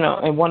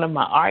 And one of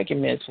my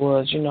arguments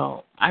was,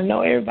 I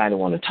know everybody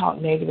want to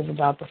talk negative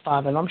about the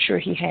father, and I'm sure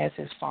he has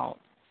his fault.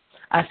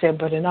 I said,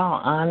 but in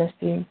all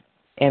honesty,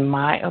 in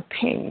my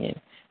opinion,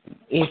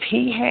 if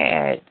he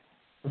had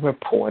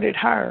reported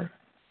her,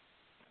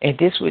 and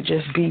this would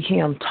just be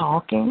him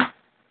talking,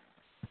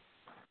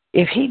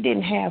 if he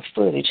didn't have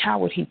footage, how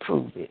would he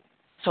prove it?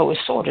 So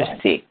it's sort of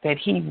sick that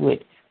he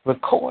would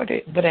record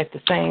it, but at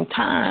the same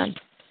time,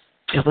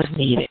 it was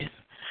needed.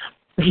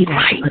 He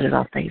didn't put it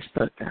on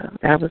Facebook, though.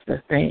 That was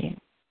the thing.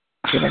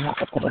 He didn't have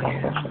to put it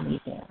on social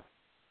media.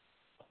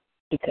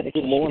 He could have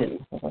kept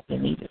it for what he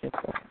needed it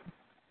for.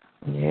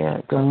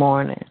 Yeah, good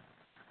morning.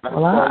 I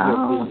saw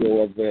your video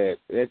of that.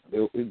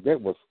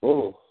 That was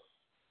full.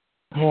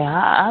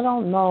 Yeah, I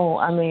don't know.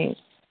 I mean,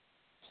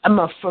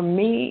 for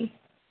me,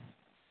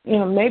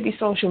 maybe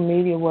social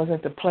media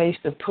wasn't the place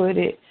to put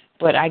it,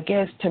 but I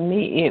guess to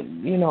me, it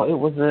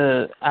was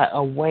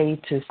a way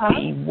to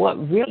see what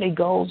really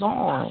goes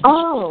on.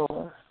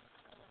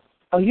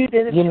 Oh, you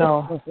did it.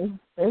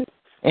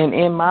 And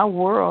in my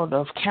world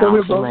of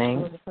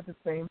counseling,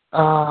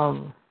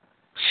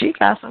 she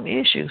got some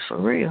issues for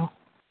real.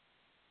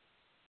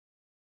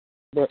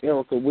 But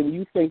Erica, when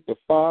you think the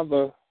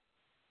father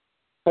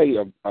played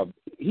a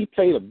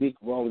big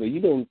role,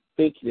 you don't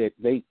think that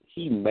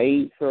he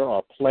made her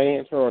or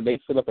planned her, or they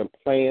set up and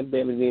planned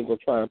that and then go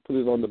try and put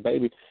it on the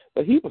baby.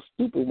 But he was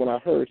stupid when I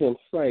heard him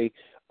say,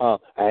 I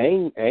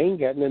ain't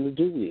got nothing to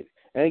do with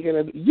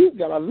it. You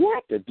got a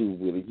lot to do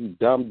with it, you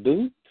dumb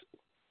dude.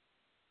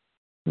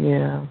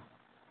 Yeah.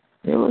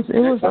 It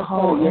was a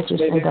whole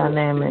interesting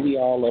dynamic. We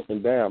all up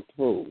and down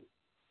through.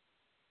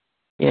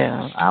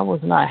 Yeah, I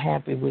was not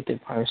happy with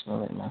it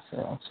personally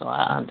myself, so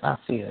I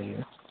feel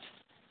you.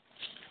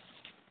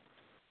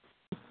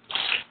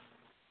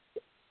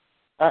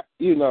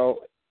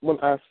 When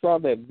I saw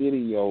that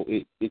video,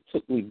 it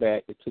took me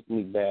back.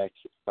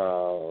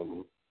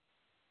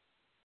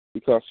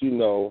 Because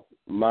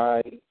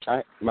my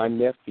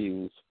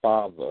nephew's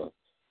father,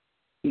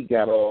 he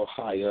got all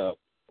high up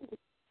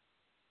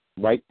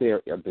right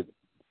there at the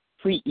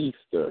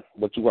pre-Easter,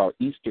 what you call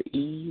Easter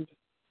Eve,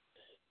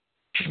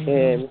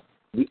 and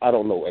I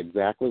don't know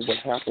exactly what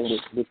happened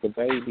with the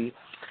baby.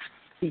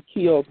 He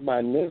killed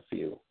my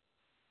nephew.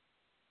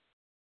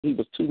 He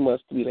was 2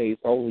 months, 3 days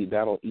old. He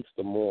died on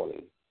Easter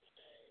morning.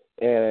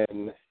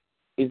 And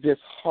it's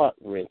just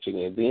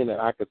heart-wrenching. And then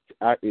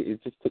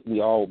it just took me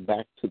all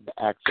back to the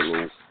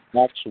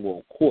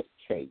actual court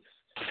case.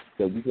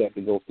 that we had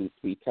to go through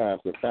 3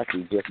 times. In fact,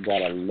 we just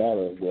got a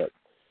letter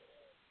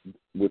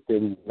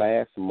within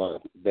last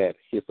month that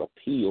his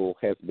appeal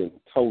has been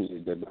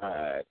totally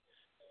denied.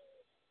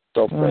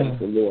 So praise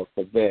the Lord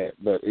for that.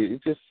 But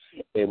it just,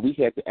 and we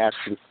had to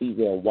actually see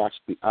there and watch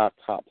the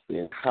autopsy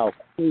and how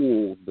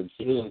cool the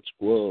judge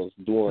was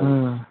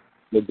during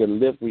the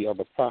delivery of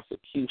the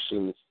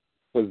prosecution's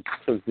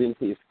present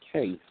his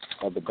case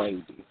of the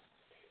baby.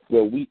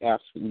 Well, we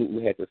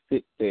absolutely had to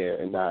sit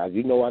there, and I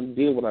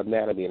deal with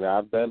anatomy, and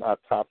I've done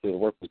autopsy and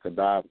work with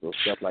cadavers and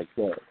stuff like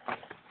that.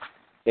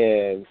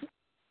 And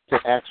to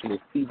actually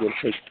see them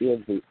take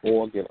every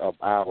organ of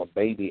our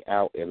baby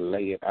out and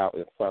lay it out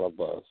in front of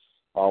us,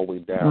 all the way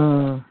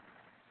down.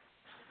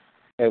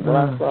 And when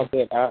I saw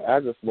that, I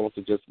just wanted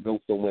to just go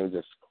somewhere and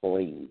just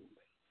scream.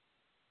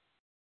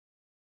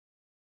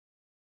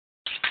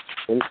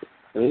 And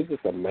it's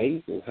just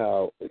amazing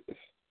how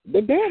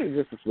the dad is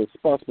just as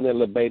responsible for that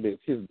little baby.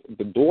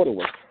 The daughter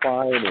was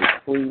crying and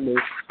screaming.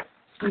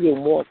 She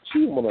didn't want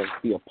to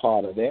be a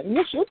part of that. And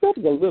she was a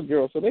little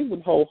girl, so they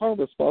wouldn't hold her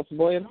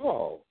responsible at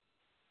all.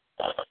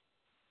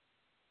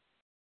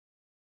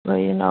 Well,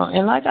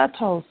 and like I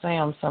told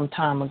Sam some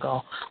time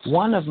ago,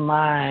 one of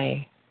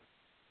my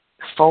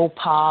faux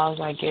pas,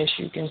 I guess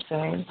you can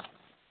say,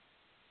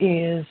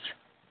 is,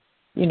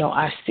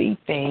 I see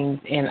things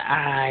and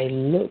I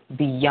look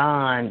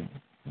beyond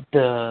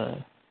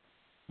the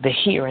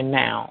here and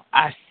now.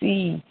 I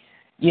see,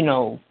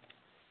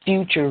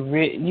 future,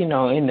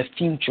 in the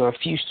future, or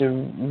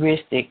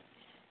futuristic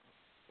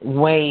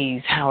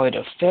ways how it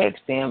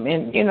affects them.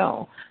 And,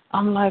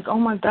 I'm like, oh,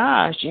 my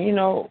gosh,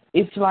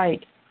 it's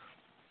like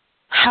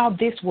how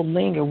this will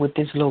linger with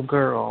this little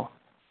girl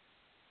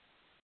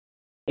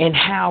and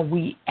how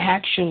we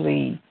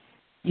actually,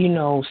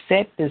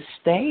 set the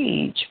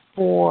stage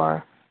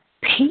for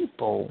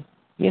people.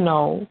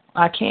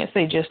 I can't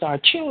say just our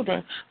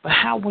children, but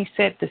how we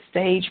set the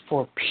stage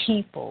for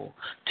people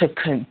to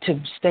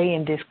stay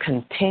in this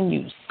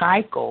continued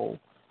cycle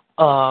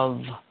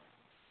of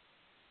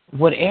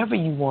whatever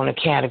you want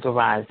to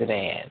categorize it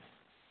as.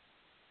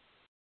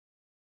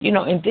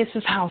 And this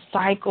is how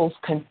cycles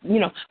can,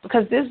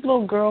 because this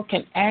little girl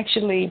can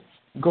actually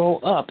grow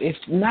up. If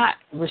not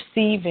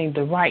receiving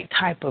the right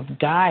type of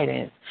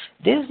guidance,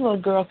 this little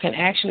girl can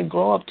actually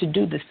grow up to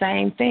do the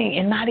same thing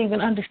and not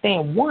even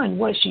understand, one,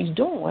 what she's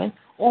doing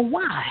or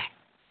why.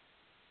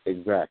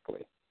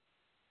 Exactly.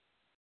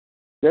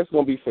 That's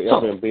going to be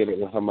forever embedded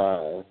in her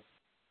mind.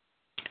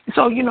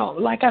 So,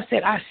 like I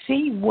said, I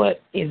see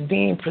what is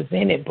being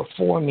presented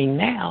before me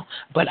now,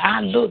 but I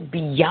look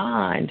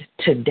beyond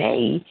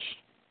today.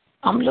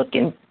 I'm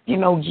looking,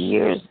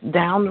 years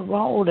down the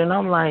road, and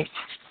I'm like,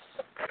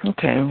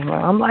 okay, well,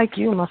 I'm like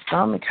you, my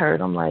stomach hurt.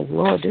 I'm like,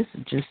 Lord, this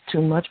is just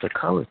too much for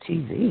color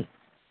TV.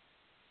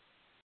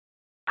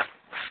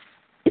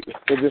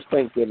 I just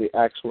think that it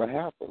actually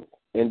happened.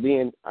 And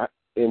then,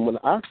 when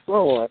I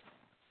saw it,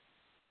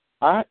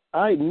 I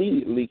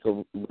immediately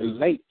could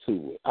relate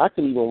to it. I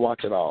couldn't even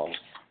watch it all.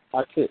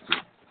 I couldn't.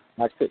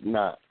 I could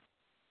not.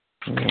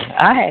 Yeah,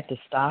 I had to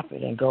stop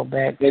it and go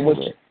back to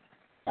it.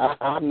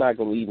 I'm not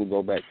going to even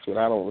go back to it.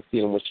 I don't see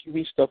it. When she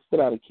reached her foot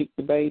out and kicked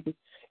the baby,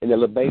 and the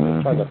little baby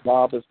was trying to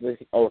bob his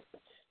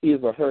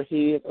or her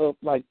head up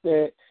like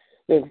that,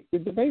 then the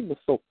baby was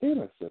so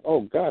innocent.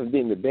 Oh, God, and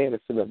then the dad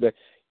is sitting up there.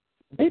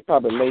 They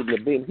probably laid in the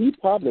bed. He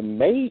probably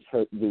made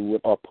her do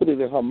it or put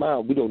it in her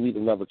mind, we don't need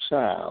another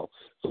child,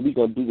 so we're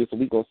going to do this, and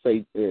we're going to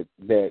say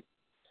that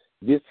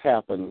this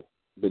happened,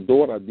 the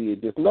daughter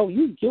did this. No,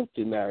 you're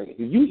guilty now. If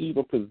you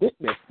even present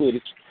that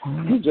footage,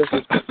 you just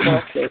as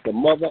responsible as the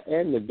mother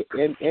and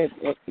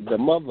the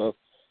mother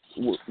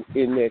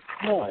in that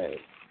time.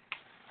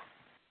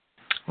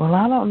 Well,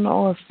 I don't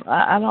know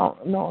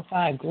if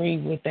I agree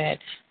with that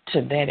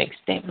to that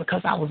extent,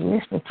 because I was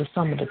listening to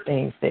some of the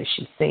things that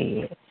she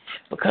said,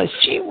 because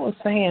she was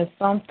saying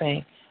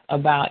something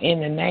about in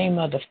the name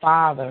of the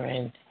Father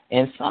and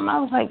some. I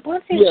was like,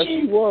 what did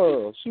she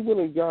was. She went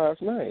in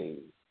God's name.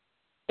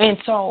 And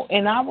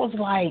I was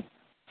like,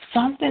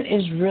 something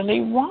is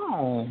really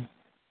wrong.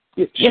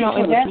 Yeah,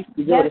 and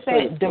that's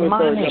that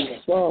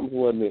demonic. Psalms,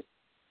 wasn't it?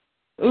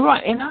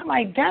 Right, and I'm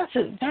like, that's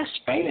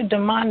straight a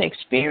demonic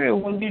spirit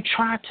when you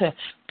try to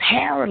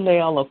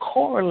parallel or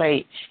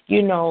correlate,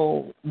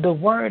 the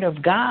word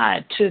of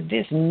God to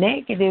this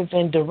negative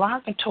and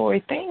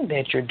derogatory thing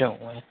that you're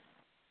doing.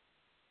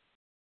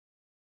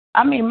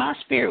 I mean, my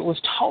spirit was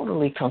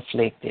totally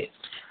conflicted.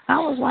 I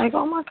was like,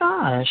 oh my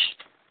gosh.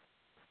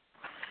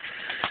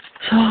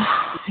 So,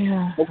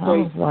 yeah, okay, I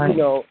was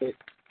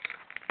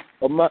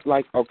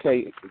like,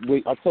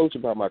 I told you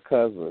about my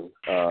cousin.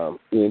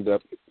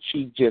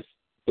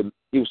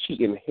 She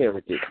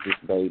inherited this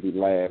baby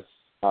last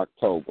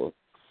October.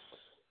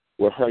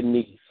 Well,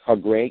 her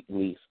great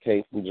niece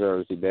came from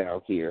Jersey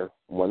down here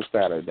one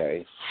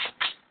Saturday,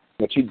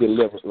 but she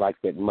delivered like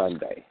that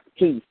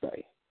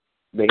Tuesday.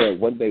 They had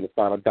one day to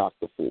find a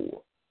doctor for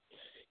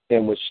her.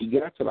 And when she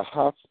got to the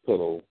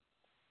hospital,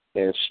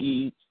 and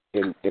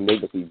they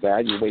was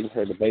evaluating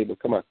her, the baby,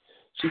 come on,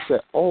 She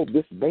said, "Oh,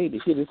 this baby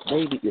is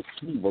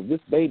evil. This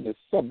baby is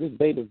something. This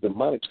baby is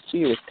demonic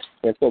spirit."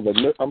 And so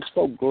I'm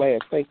so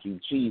glad. Thank you,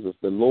 Jesus.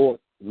 The Lord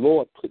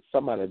put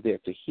somebody there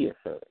to hear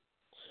her.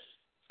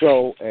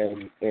 So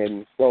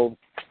and so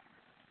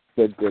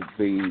the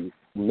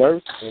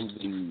nurse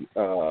and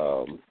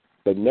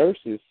the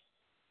nurses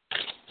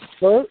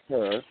heard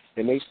her,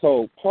 and they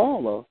told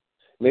Paula.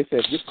 They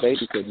said this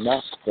baby could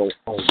not go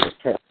home with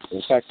her.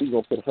 In fact, we're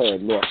going to put her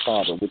in North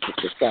Harbor, which is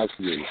the South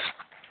Unit.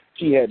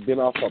 She had been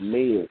off her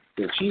meds,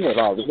 and she had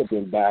already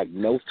been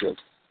diagnosed with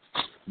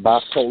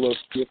bipolar,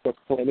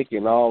 schizophrenic,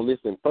 and all this.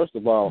 And first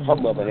of all, her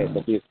mother had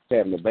the business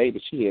having a baby.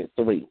 She had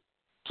 3.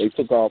 They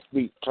took all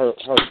 3, her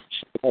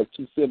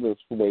 2 siblings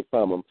away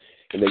from them,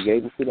 and they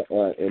gave them to the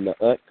aunt, and the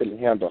aunt couldn't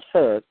handle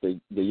her, the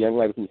young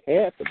lady who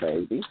had the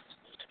baby.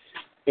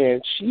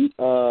 And she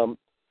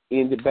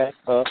ended back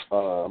up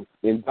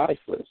in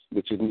Dyfus,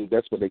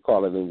 that's what they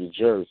call it in New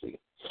Jersey.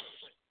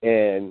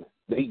 And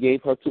they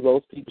gave her to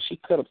those people. She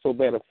cut up so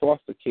bad in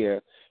foster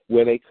care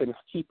where they couldn't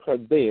keep her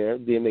there.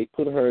 Then they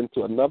put her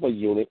into another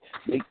unit.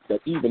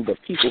 Even the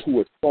people who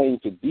were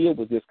trained to deal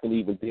with this couldn't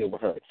even deal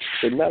with her.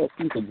 So now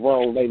she's a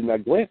grown lady. Now,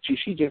 grant you,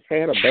 she just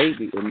had a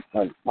baby in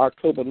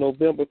October,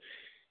 November.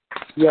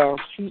 Y'all,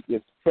 she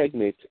is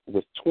pregnant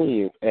with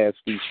twins as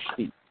we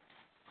speak.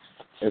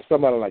 And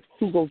somebody like,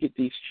 who gonna get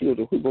these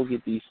children? Who gonna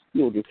get these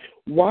children?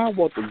 Why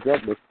won't the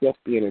government step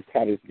in and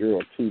tie this girl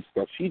to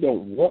stuff? She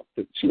don't want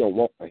the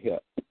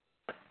help.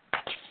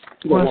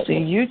 Well, see,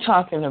 you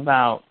talking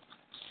about,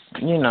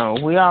 we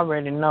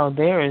already know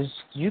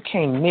you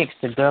can't mix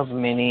the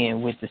government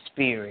in with the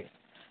spirit.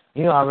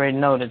 You already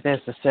know that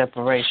there's a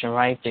separation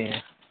right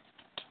there.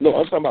 No,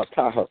 I'm talking about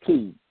tie her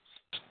tubes.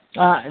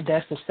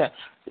 That's a step.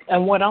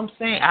 And what I'm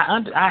saying,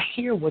 I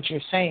hear what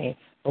you're saying.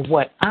 But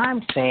what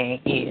I'm saying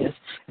is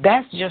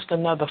that's just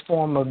another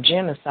form of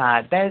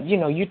genocide. That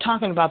you're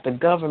talking about the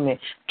government.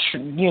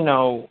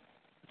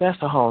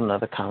 That's a whole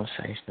nother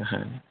conversation,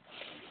 honey.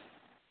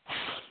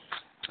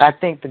 I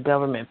think the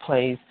government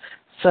plays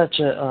such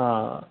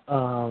a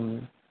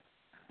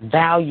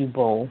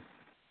valuable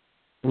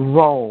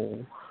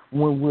role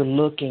when we're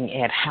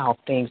looking at how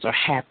things are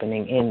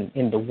happening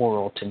in the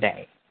world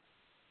today.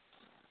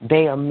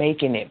 They are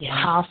making it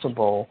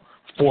possible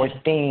for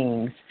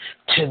things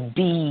to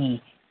be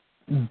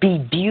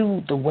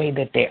viewed the way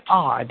that they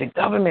are. The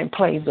government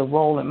plays a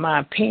role, in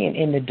my opinion,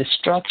 in the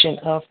destruction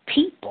of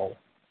people,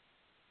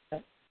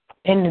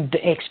 and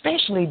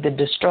especially the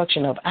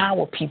destruction of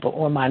our people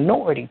or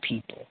minority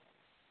people.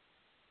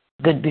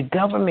 The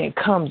government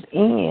comes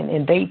in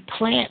and they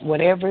plant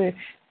whatever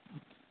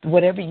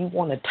you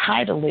want to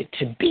title it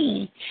to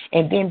be,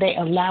 and then they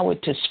allow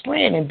it to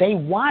spread, and they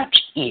watch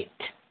it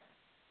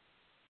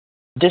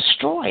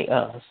destroy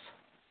us.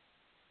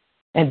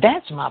 And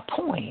that's my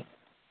point.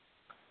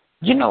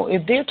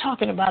 If they're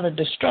talking about a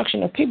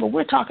destruction of people,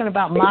 we're talking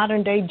about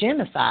modern-day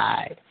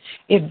genocide.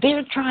 If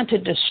they're trying to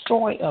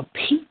destroy a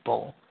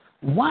people,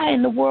 why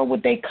in the world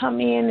would they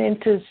come in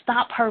and to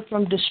stop her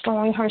from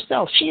destroying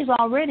herself? She's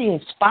already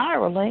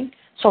spiraling,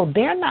 so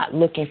they're not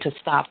looking to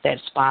stop that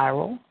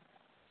spiral.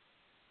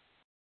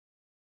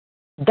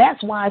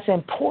 That's why it's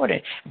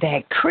important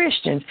that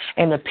Christians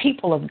and the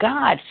people of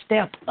God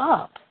step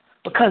up,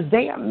 because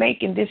they are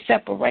making this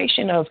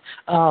separation of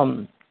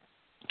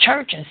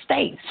church and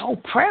state so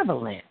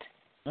prevalent.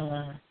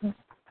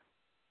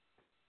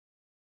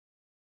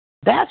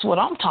 That's what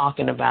I'm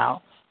talking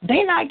about.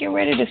 They not getting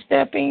ready to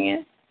step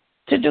in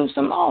to do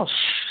some,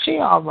 she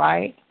all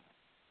right.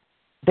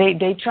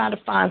 They try to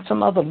find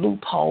some other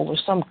loophole or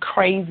some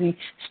crazy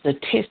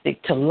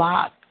statistic to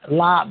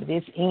lob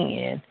this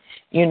in,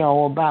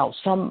 about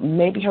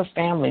maybe her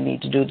family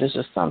need to do this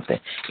or something.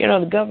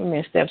 The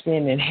government steps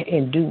in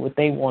and do what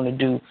they want to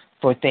do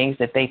for things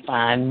that they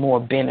find more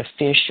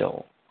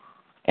beneficial.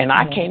 And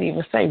I can't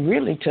even say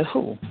really to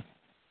who,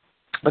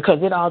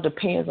 because it all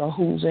depends on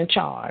who's in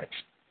charge.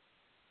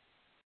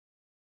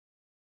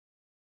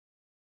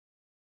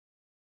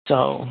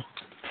 So,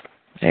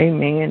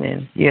 amen,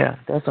 and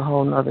that's a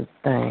whole nother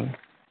thing.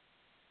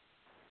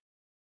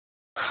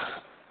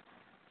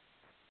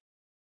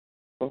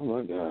 Oh,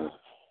 my God.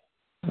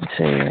 I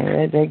tell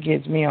you, that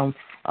gets me on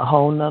a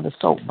whole nother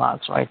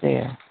soapbox right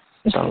there.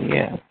 So,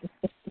 yeah.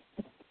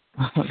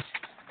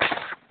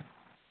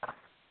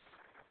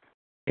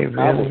 It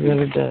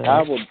really does.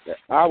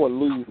 I would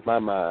lose my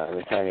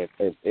mind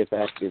if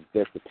that's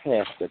the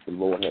task that the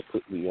Lord had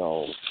put me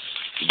on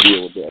to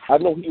deal with that. I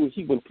know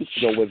he wouldn't put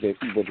you on with that.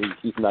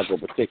 He's not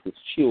going to protect his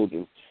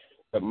children.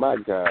 But my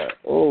God,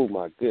 oh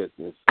my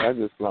goodness, I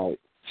just like.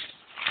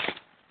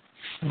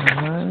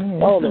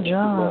 It's a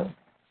job.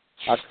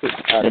 I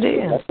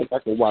think I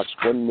could watch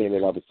 1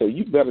 minute of it. So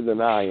you better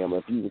than I am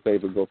if you was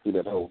able to go through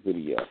that whole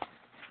video.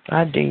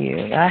 I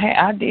did.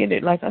 I did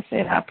it. Like I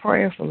said, I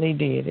prayerfully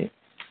did it.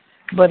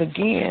 But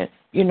again,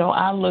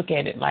 I look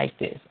at it like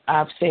this.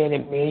 I've said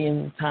it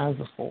millions of times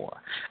before.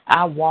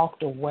 I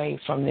walked away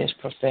from this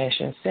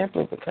profession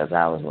simply because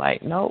I was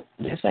like, nope,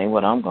 this ain't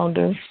what I'm going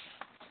to do.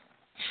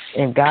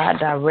 And God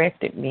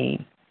directed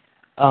me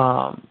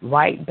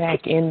right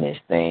back in this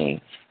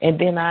thing. And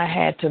then I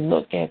had to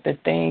look at the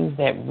things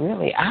that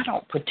really I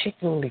don't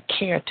particularly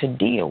care to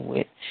deal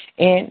with.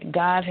 And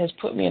God has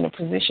put me in a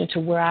position to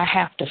where I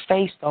have to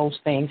face those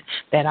things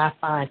that I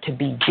find to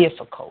be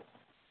difficult,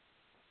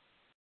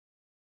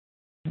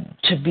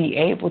 to be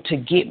able to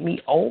get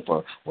me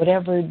over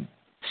whatever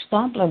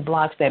stumbling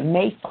blocks that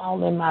may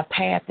fall in my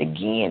path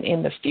again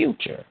in the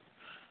future.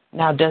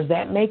 Now, does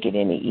that make it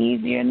any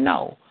easier?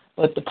 No.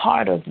 But the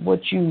part of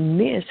what you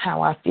miss,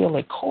 how I feel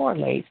it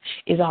correlates,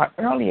 is our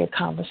earlier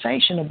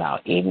conversation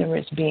about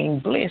ignorance being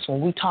bliss.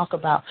 When we talk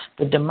about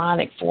the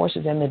demonic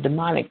forces and the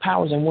demonic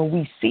powers, and when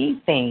we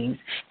see things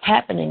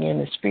happening in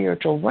the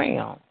spiritual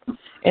realm.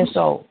 And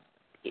so,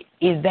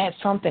 is that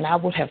something I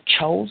would have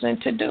chosen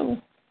to do?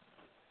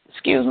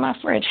 Excuse my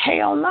French,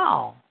 hell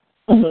no.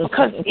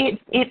 Because it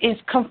is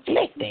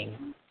conflicting.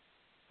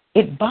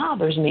 It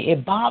bothers me.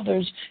 It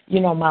bothers,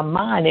 my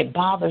mind. It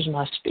bothers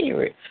my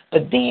spirit.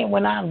 But then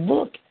when I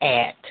look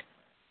at,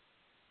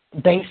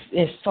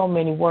 in so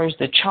many words,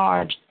 the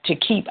charge to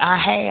keep I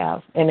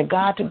have and the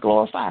God to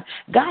glorify,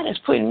 God has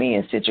put me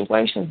in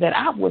situations that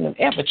I wouldn't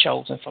have ever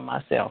chosen for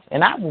myself.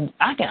 And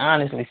I can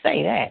honestly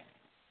say that.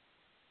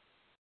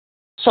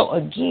 So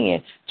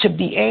again, to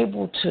be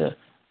able to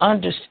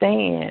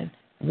understand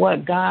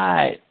what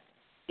God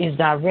is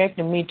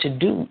directing me to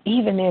do,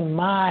 even in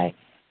my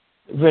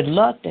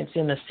reluctance,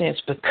 in a sense,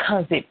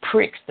 because it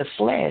pricks the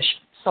flesh,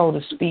 so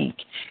to speak.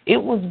 It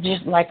was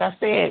just, like I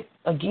said,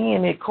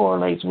 again, it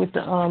correlates with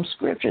the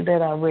scripture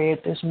that I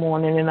read this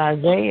morning in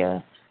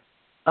Isaiah.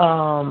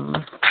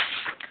 Do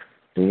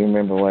you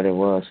remember what it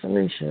was,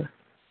 Felicia?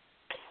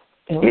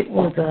 It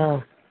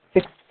was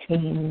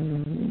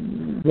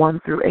 16,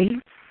 1 through 8,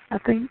 I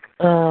think.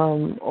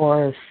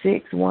 Or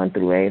 6, 1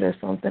 through 8 or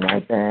something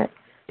like that.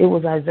 It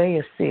was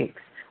Isaiah 6,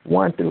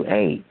 1 through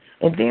 8.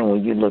 And then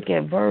when you look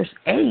at verse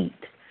 8,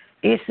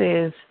 it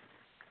says,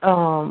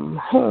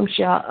 whom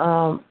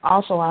shall,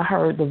 also I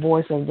heard the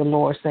voice of the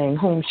Lord saying,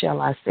 whom shall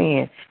I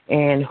send,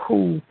 and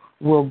who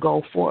will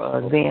go for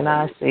us? Then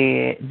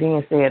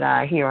said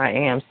I, here I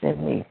am,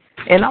 send me.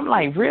 And I'm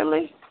like,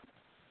 really?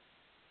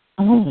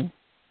 Mm-hmm.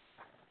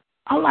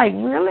 I'm like,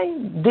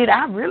 really? Did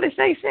I really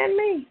say send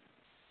me?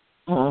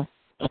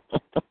 Mm-hmm.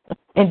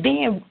 And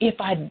then if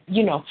I,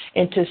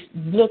 and to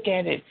look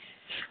at it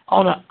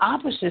on the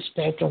opposite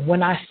spectrum,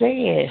 when I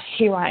said,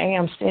 here I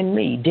am, send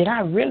me, did I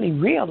really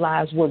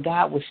realize what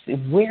God was,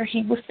 where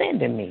he was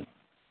sending me?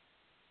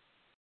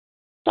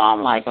 So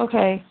I'm like,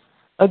 okay,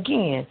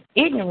 again,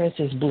 ignorance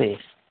is bliss.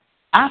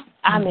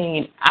 I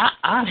mean,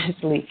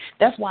 honestly,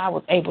 that's why I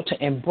was able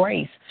to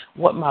embrace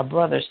what my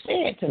brother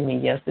said to me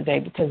yesterday,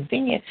 because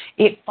then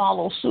it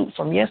follows suit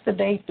from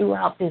yesterday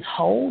throughout this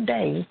whole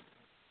day.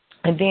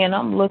 And then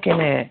I'm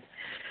looking at,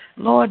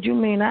 Lord, you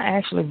mean I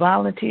actually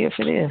volunteered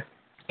for this?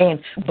 And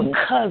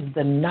because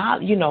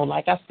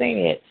like I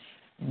said,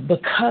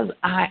 because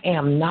I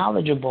am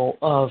knowledgeable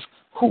of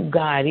who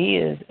God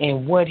is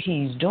and what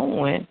he's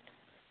doing,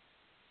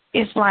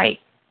 it's like,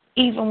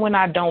 even when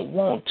I don't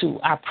want to,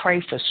 I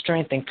pray for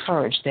strength and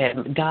courage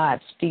that God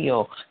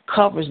still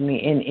covers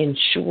me and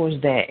ensures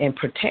that and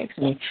protects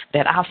me,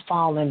 that I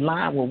fall in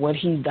line with what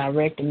he's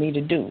directing me to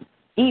do,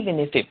 even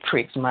if it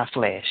pricks my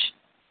flesh.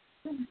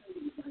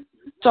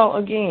 So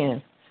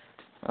again,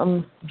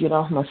 I'm get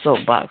off my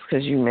soapbox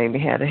because you made me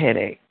have a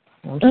headache.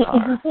 I'm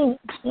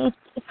sorry.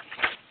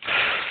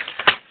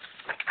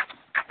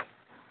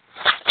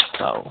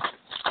 So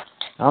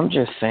I'm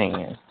just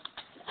saying.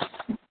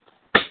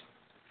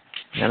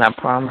 And I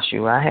promise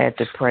you, I had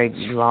to pray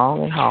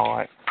long and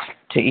hard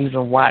to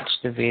even watch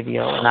the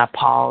video, and I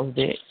paused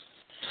it.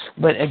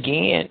 But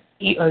again,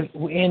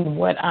 in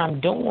what I'm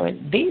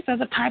doing, these are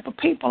the type of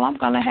people I'm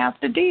going to have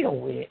to deal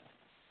with.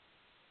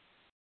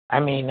 I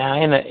mean,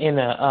 now in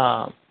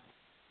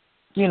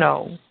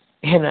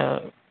a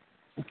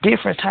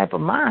different type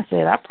of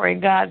mindset, I pray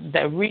God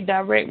that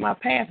redirect my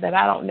path, that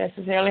I don't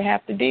necessarily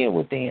have to deal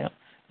with them.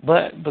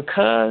 But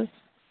because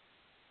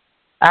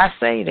I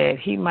say that,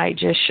 he might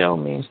just show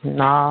me,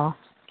 nah,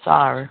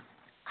 sorry.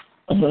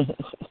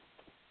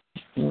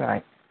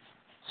 Right.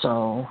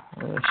 So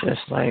it's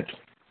just like,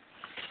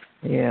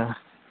 yeah,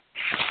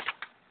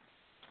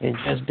 it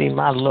just be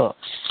my luck.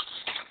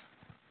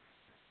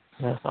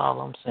 That's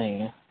all I'm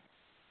saying.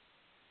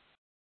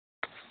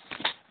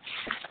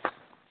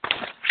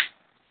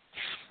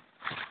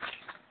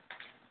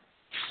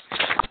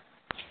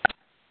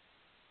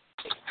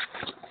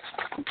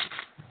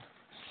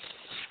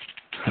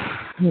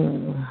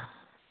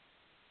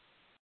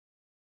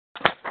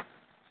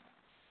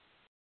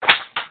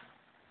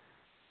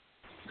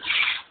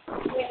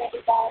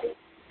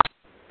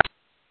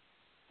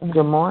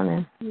 Good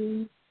morning.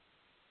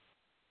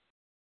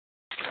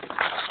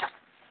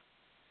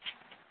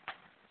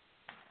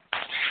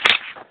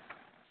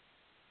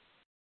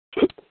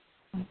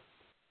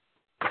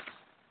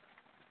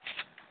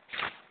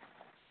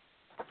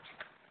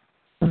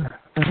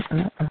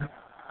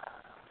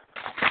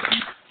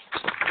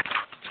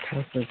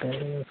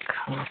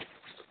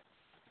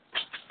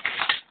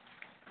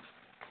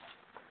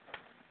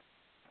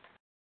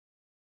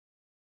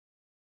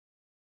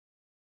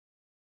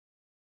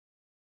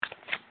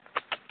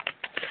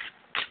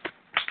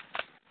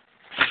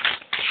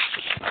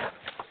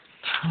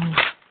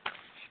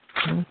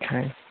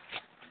 Okay.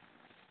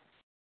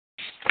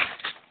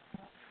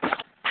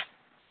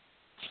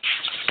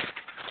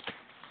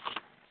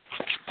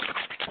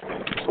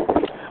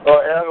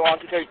 Well, Elder, why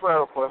don't you take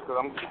prayer requests, because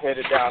I'm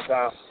headed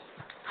downtown.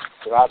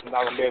 So I'm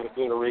not going to be able to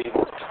do the reading.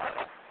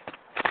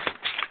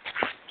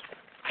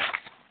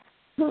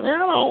 I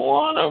don't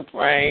want to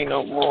pray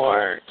no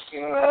more.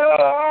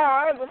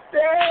 I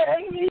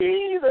understand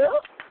either.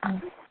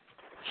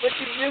 But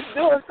you're just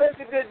doing such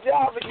a good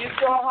job, and you're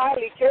so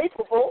highly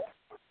capable.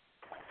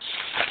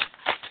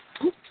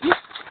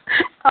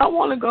 I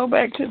want to go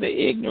back to the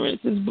ignorance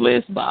is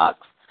bliss box.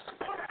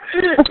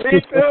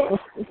 Me too.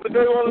 But they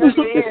won't let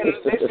me in.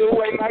 They threw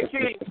away my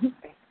key.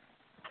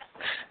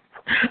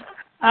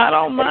 I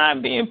don't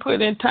mind being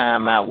put in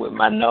time out with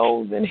my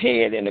nose and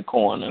head in the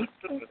corner.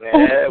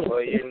 Yeah,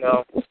 well, you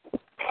know.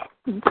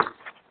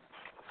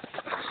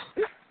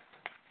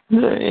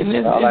 And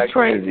it's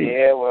crazy.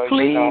 Yeah, well,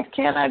 please, you know.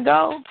 Can I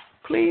go?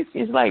 Please,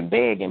 it's like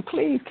begging.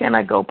 Please, can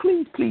I go?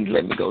 Please,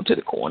 let me go to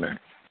the corner.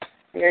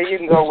 Yeah, you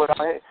can go with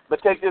it.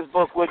 But take this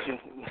book with you.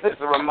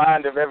 It's a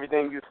reminder of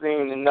everything you've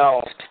seen and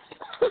known.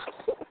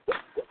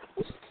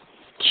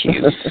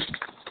 Cute.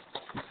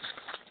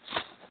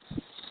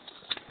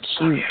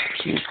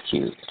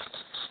 Cute.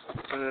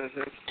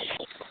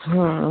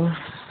 Mm-hmm.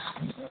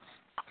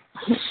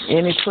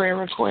 Any prayer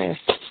requests?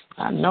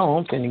 I know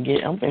I'm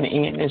finna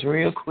end this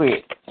real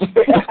quick.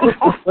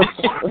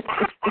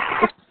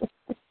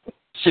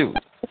 Shoot.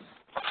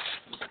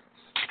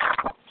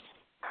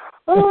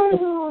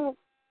 Well,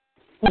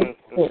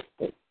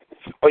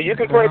 you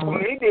can pray for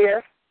me,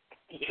 dear.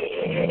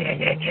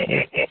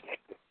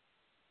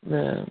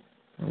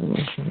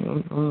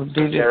 I'm gonna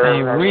do this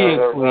thing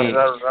real quick.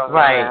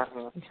 Right.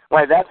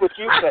 Wait, that's what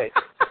you say.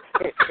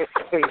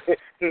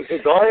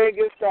 Go ahead and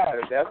get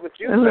started. That's what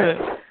you say.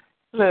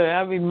 Look,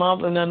 I be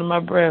mumbling under my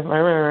breath.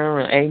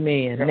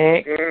 Amen.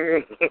 Next.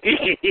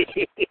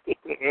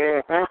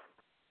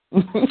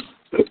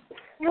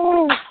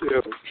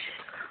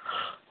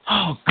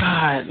 Oh,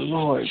 God,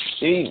 Lord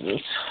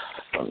Jesus,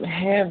 from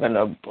heaven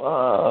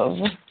above.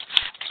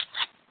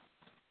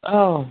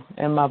 Oh,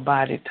 and my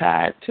body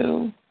tired,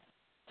 too.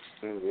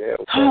 Yeah,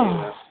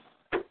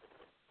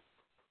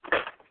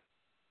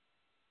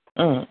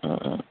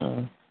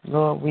 okay.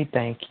 Lord, we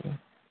thank you.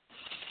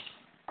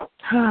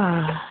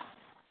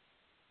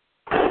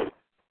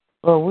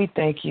 Lord, we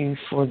thank you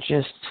for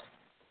just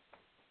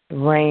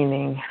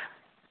raining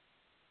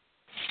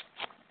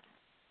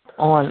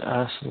on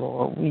us,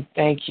 Lord. We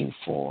thank you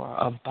for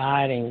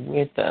abiding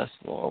with us,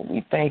 Lord.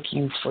 We thank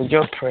you for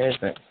your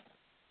presence.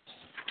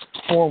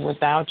 For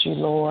without you,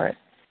 Lord,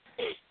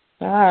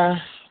 for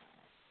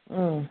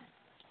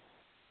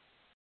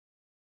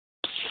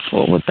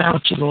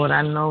without you, Lord,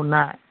 I know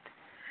not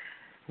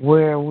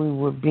where we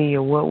would be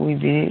or what we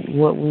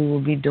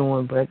would be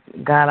doing. But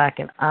God, I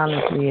can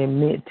honestly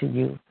admit to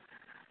you,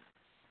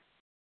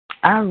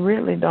 I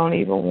really don't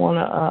even want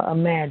to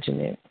imagine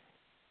it.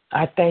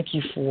 I thank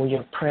you for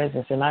your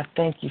presence, and I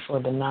thank you for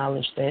the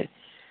knowledge that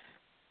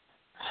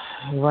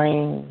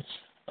reigns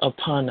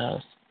upon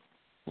us.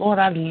 Lord,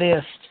 I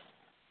lift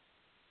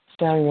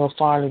Samuel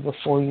Farley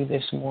before you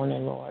this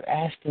morning, Lord,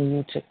 asking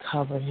you to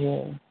cover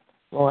him.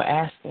 Lord,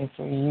 asking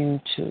for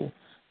you to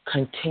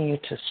continue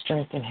to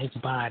strengthen his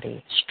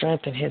body,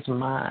 strengthen his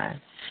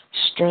mind,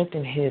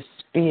 strengthen his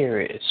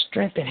spirit,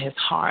 strengthen his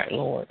heart,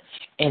 Lord,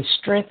 and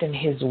strengthen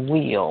his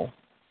will,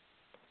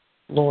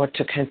 Lord,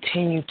 to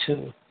continue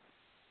to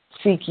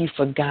seek you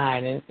for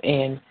guidance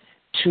and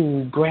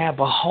to grab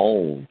a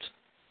hold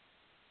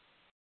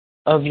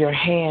of your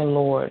hand,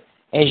 Lord,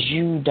 as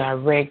you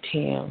direct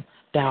him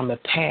down the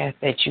path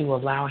that you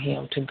allow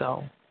him to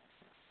go.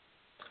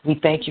 We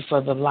thank you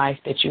for the life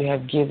that you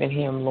have given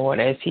him,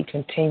 Lord, as he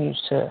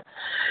continues to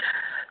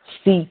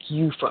seek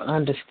you for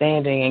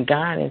understanding and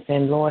guidance,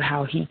 and, Lord,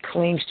 how he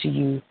clings to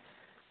you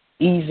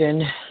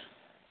even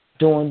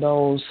during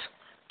those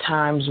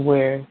times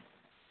where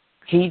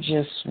he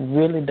just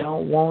really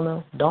don't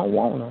wanna.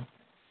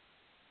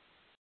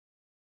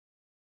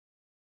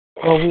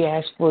 Lord, we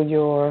ask for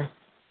your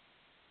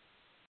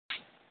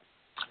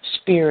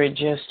spirit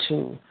just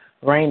to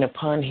reign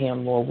upon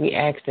him, Lord. We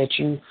ask that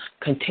you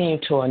continue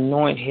to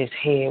anoint his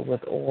head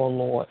with oil,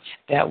 Lord,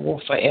 that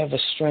will forever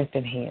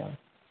strengthen him.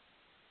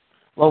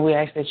 Lord, we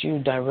ask that you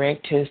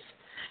direct his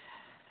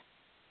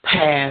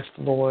path,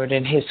 Lord,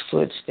 and his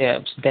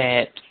footsteps,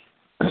 that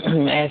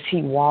as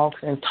he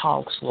walks and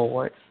talks,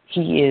 Lord,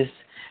 he is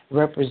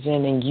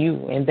representing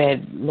you, and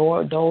that,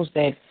 Lord, those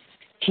that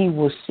he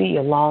will see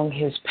along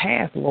his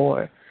path,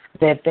 Lord,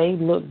 that they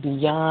look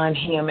beyond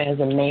him as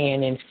a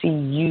man and see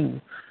you,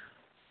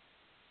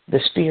 the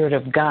Spirit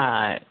of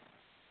God,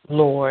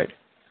 Lord.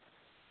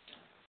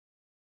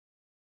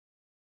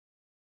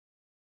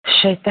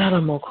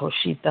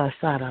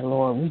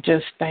 Lord, we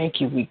just thank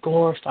you, we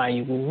glorify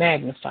you, we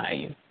magnify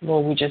you.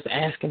 Lord, we just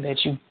asking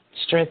that you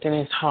strengthen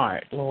his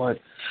heart, Lord.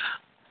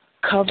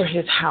 Cover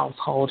his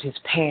household, his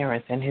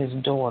parents, and his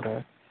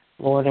daughter,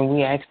 Lord, and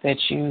we ask that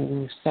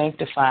you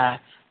sanctify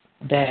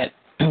that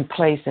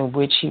place in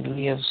which he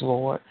lives,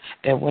 Lord,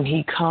 that when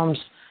he comes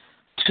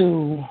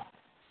to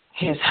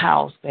his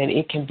house, that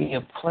it can be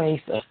a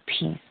place of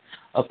peace,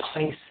 a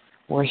place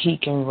where he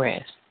can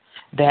rest,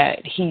 that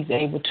he's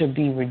able to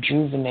be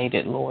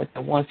rejuvenated, Lord,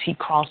 that once he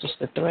crosses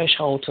the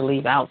threshold to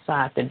leave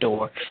outside the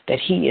door, that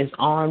he is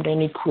armed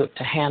and equipped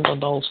to handle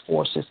those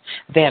forces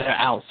that are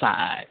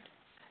outside.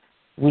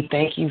 We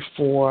thank you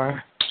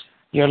for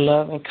your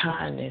love and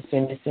kindness,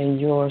 and it's in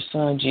your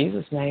Son,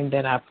 Jesus' name,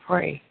 that I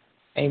pray.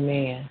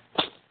 Amen.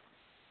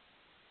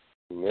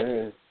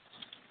 Amen.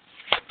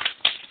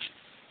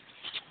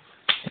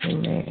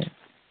 Amen.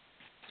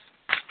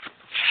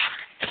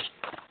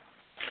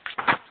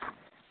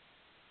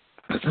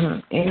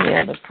 Any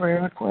other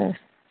prayer requests?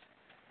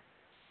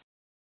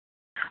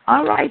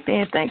 All right,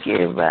 then. Thank you,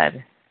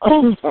 everybody.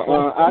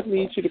 I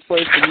need you to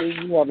pray for me.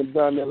 You haven't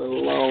done that in a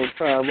long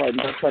time right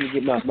now. I'm trying to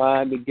get my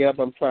mind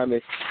together. I'm trying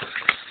to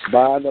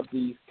bind up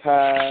these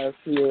ties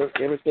here.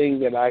 Everything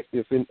that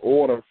is in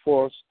order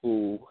for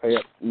school.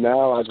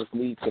 Now I just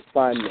need to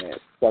finance.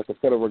 Like the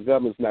federal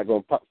government's not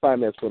going to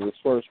finance for this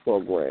first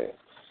program.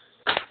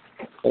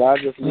 But I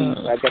just need,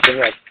 I got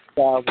to have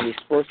 $1,000 this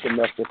first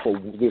semester for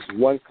this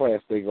one class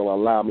they're going to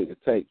allow me to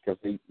take, because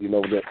they, you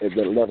know, at that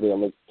level they're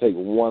going to take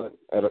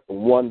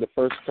one the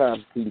first time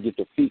so you can get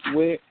your feet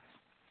wet.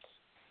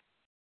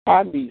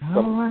 I need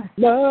some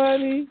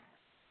money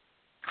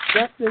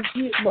just to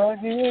get my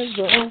hands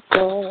on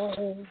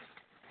fun.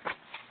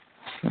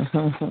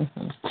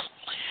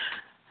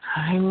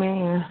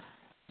 Amen.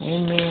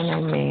 Amen.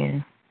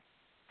 Amen.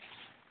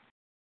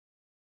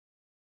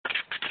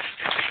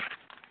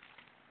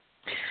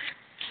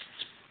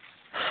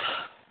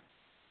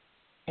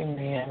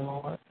 Amen,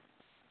 Lord.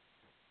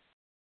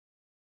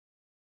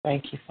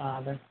 Thank you,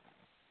 Father.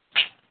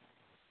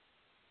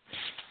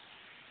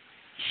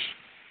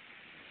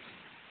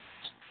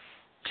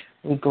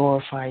 We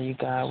glorify you,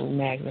 God. We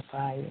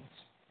magnify you.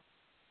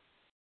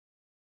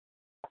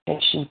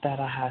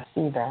 Eshitara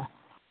hasida.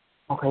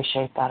 Okay,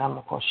 Shaitara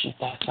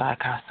Mokoshita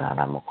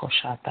Sakasara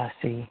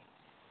Mokoshatasi.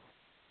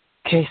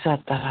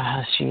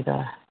 Kesatara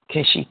Hashida.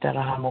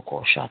 Keshitara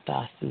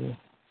Mokoshatasi.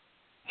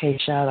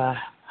 Heshara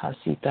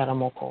Hasitara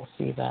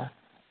Mokosida.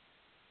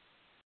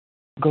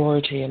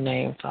 Glory to your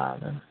name,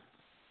 Father.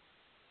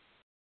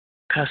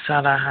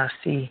 Kasara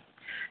Hasi.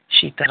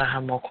 Shitara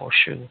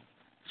Hamokoshu.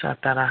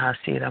 Satara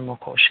Hasira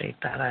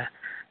Mokoshetara.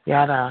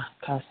 Yara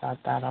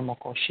Kasatara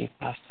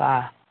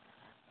Mokoshipasa.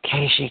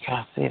 Keshi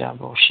Kasira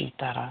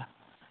Boshitara.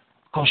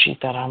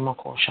 Koshitara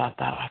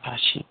Mokoshatara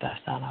Kashita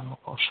Sana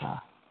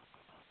Mokosha.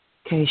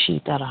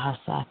 Keshitara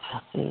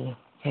Hasatasi.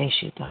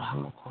 Keshitara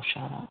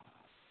Mokoshara.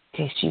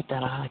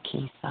 Keshitara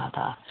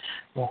Hakisada.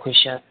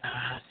 Mokoshatara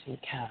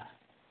Hasika.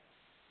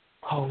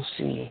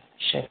 Kosi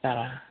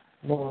Shetara.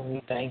 Lord,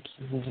 we thank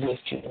you. We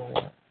lift you,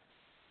 Lord.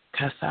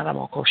 Kasara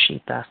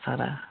Mokoshita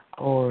Sada.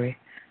 Glory.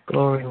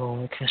 Glory,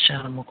 Lord.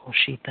 Kashara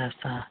Mokoshita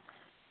Sa.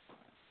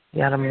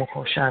 Yara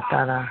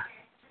Mokoshatara.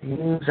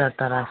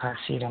 Yuzatara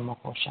Hasira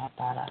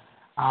Mokoshatara.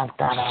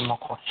 Altara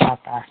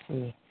Mokoshata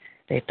Si.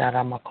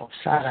 Detara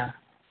Mokosara.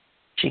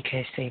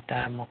 Shike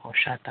Setara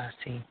Mokoshata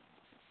Si.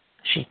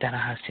 Shitara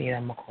Hasira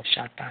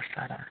Mokoshata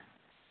Sara.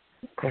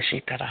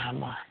 Koshitara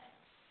Hama.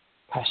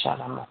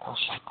 Kashara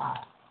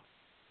Mokoshata.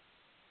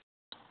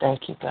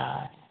 Thank you,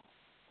 God.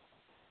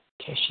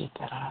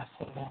 Keshitara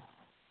Hasira.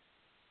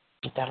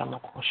 Shitara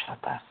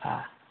Mokoshata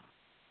Sa.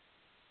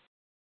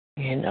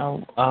 You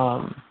know,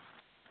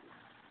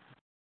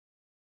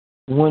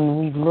 when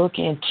we look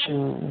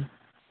into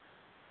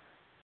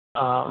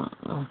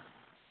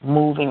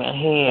moving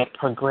ahead,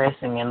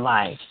 progressing in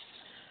life,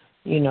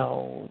 you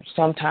know,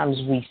 sometimes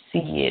we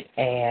see it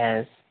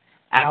as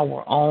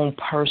our own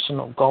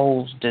personal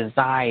goals,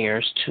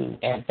 desires to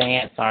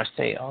advance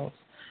ourselves,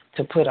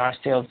 to put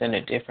ourselves in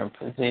a different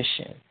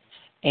position.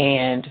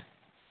 And,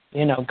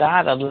 you know,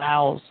 God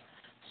allows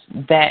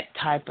that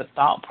type of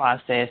thought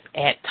process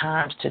at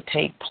times to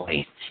take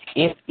place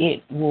if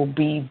it will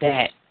be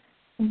that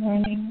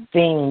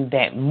thing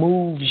that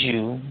moves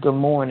you, good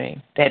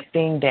morning, that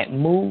thing that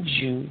moves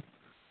you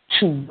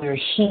to where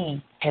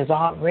He has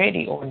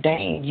already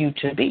ordained you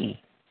to be.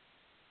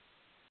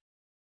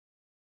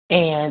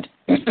 And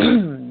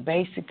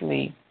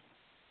basically,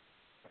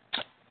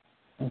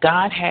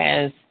 God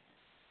has,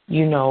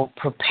 you know,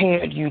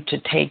 prepared you to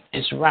take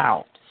this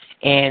route.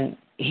 And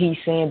He's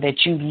saying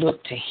that you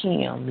look to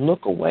Him,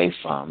 look away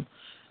from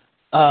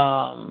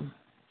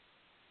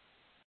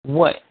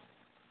what,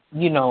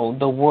 you know,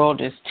 the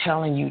world is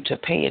telling you to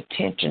pay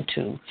attention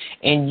to,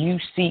 and you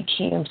seek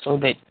Him so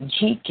that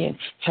He can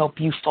help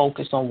you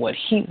focus on what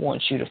He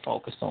wants you to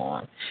focus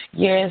on.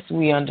 Yes,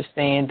 we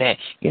understand that,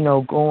 you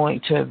know, going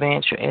to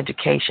advance your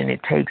education,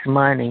 it takes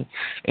money,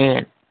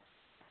 and,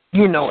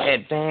 you know,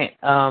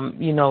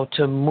 you know,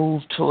 to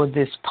move toward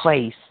this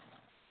place,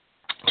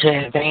 to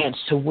advance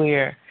to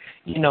where,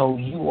 you know,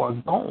 you are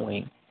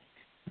going.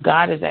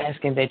 God is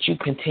asking that you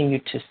continue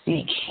to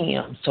seek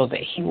Him so that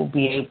He will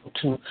be able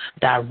to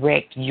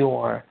direct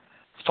your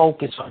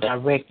focus or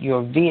direct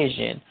your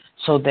vision,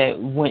 so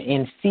that when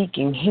in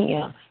seeking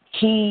Him,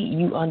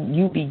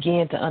 you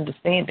begin to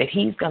understand that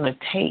he's going to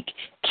take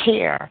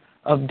care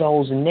of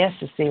those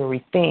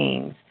necessary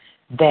things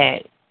that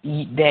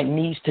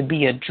needs to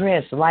be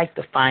addressed, like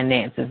the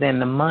finances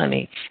and the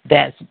money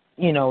that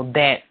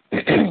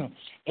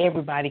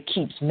everybody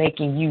keeps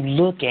making you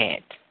look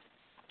at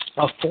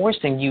or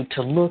forcing you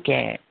to look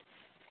at,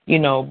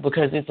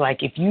 because it's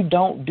like, if you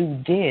don't do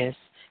this,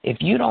 if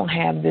you don't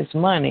have this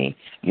money,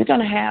 it's going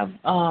to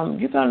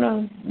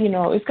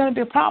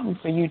be a problem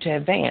for you to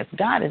advance.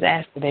 God is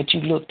asking that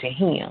you look to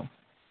him,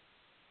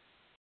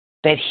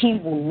 that he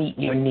will meet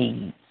your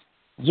needs.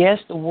 Yes,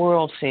 the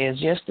world says,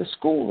 yes, the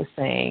school is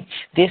saying,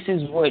 this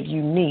is what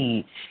you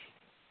need.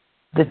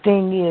 The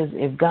thing is,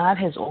 if God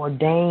has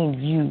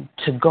ordained you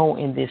to go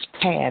in this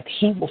path,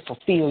 he will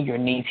fulfill your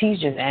needs. He's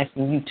just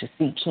asking you to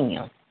seek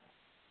him.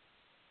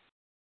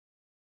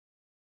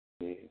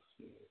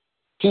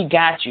 He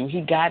got you.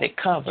 He got it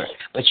covered.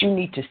 But you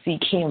need to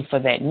seek him for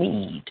that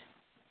need.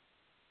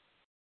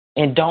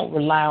 And don't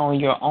rely on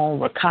your own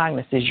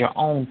recognizances, your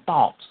own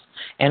thoughts,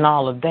 and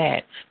all of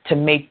that to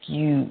make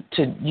you,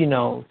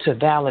 to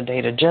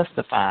validate or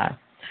justify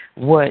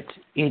what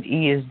it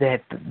is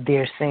that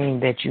they're saying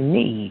that you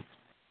need.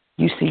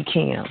 You seek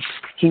him.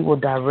 He will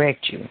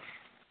direct you.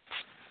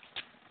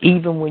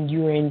 Even when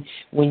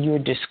you're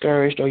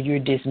discouraged or you're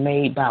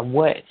dismayed by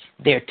what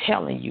they're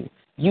telling you,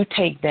 you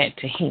take that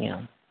to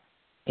him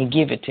and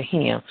give it to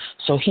him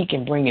so he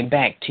can bring it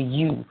back to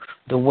you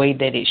the way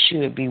that it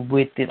should be,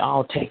 with it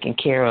all taken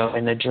care of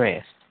and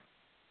addressed.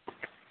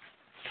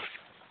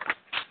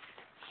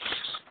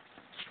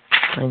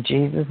 In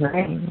Jesus'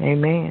 name,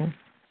 amen.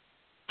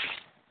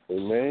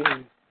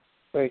 Amen.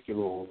 Thank you,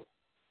 Lord.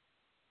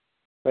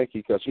 Thank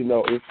you, because,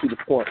 it's to the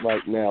point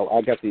right now.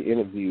 I got the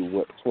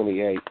interview,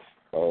 28th,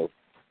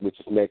 which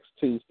is next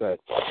Tuesday.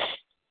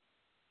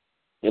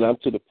 And I'm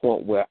to the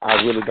point where I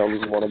really don't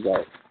even want to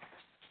go.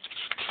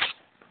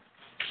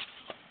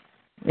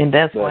 And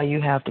that's why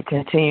you have to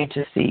continue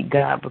to seek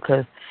God,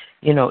 because,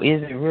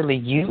 is it really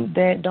you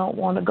that don't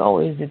want to go?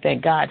 Is it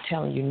that God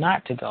telling you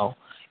not to go?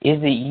 Is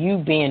it you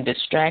being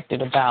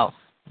distracted about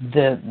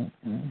the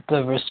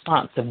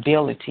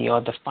responsibility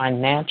or the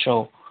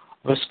financial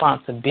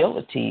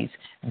responsibilities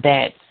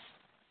that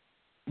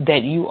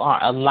you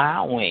are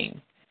allowing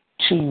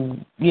to,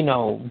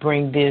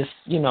 bring this,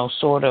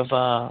 sort of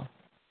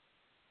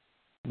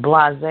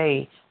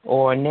blasé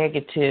or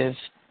negative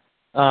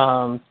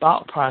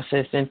thought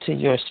process into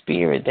your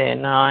spirit that,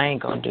 no, I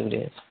ain't going to do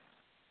this?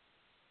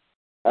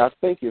 I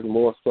think it's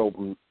more so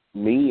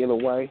me in a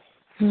way.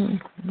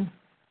 Mm-hmm.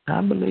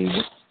 I believe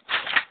it.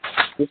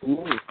 It's me.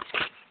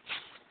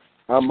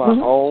 I'm my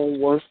own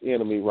worst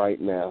enemy right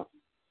now,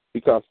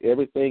 because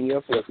everything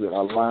else has been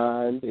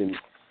aligned and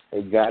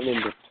gotten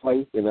into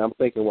place. And I'm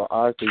thinking, well,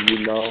 Arthur,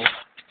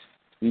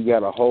 you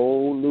got a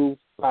whole new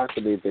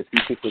faculty that you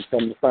people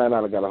come to find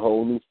out. I got a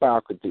whole new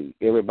faculty.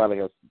 Everybody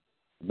has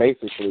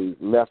basically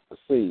left the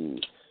scene,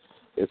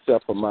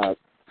 except for my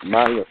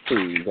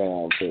team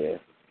down there.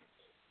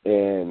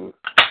 And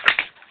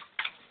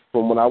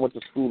from when I went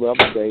to school the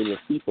other day, the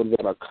people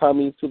that are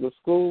coming to the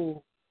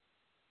school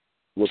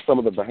with some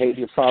of the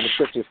behavior problems,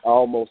 such as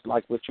almost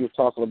like what you're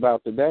talking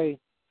about today,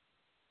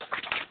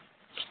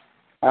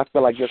 I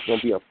feel like it's going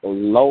to be a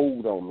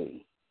load on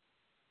me.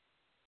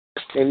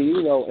 And,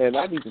 and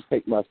I need to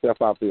take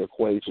myself out the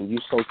equation. You're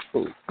so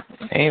true.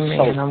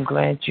 Amen. I'm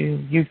glad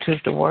you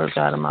took the words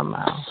out of my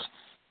mouth.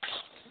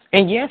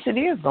 And yes, it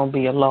is going to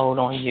be a load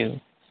on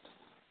you.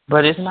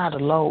 But it's not a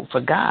load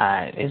for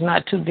God. It's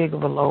not too big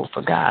of a load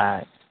for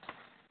God.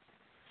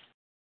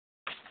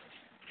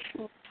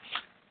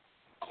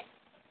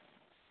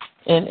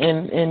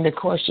 And the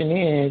question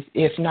is,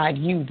 if not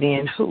you,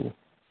 then who?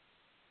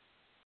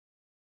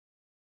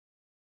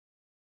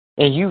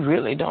 And you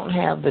really don't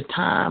have the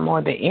time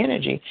or the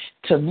energy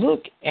to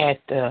look at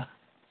the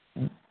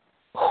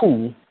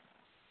who.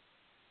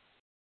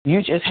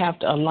 You just have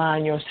to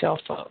align yourself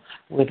up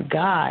with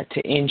God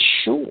to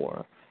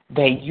ensure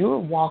that you're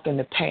walking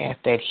the path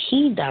that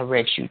he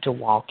directs you to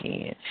walk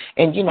in.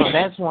 And,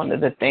 that's one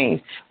of the things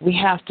we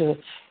have to,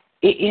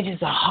 it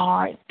is a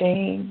hard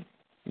thing.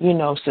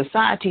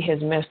 Society has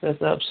messed us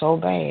up so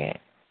bad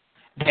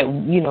that,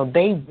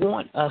 they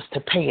want us to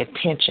pay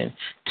attention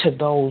to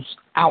those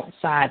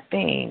outside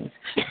things.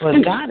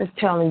 But God is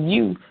telling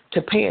you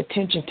to pay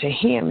attention to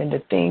him and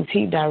the things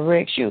he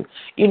directs you.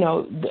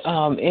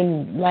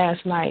 In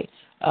last night,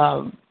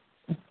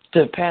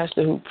 the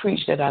pastor who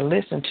preached that I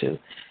listened to,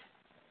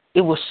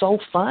 it was so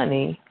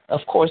funny. Of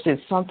course,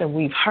 it's something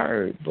we've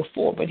heard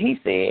before, but he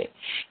said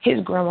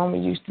his grandmama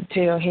used to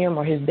tell him,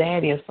 or his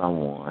daddy or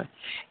someone,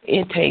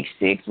 it takes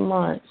 6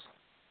 months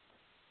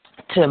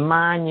to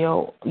mind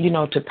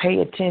to pay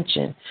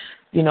attention,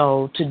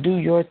 to do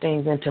your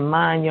things and to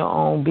mind your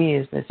own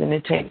business. And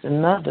it takes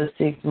another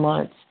 6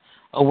 months,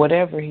 or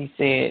whatever he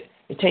said.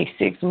 It takes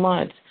 6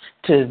 months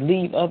to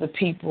leave other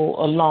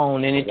people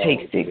alone, and it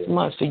takes 6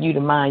 months for you to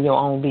mind your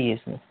own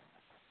business.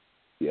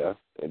 Yeah,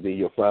 and then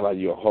you'll find out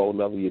you're a whole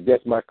nother year.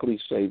 That's my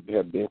cliche,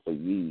 have been for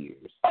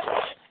years.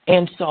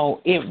 And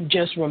so it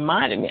just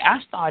reminded me.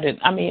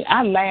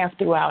 I laughed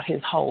throughout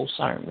his whole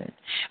sermon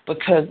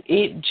because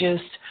it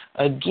just,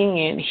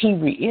 again, he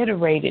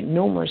reiterated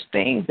numerous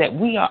things that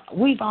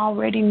we've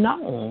already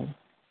known.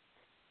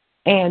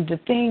 And the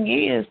thing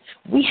is,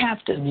 we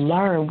have to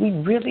learn. We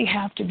really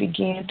have to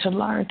begin to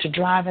learn to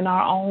drive in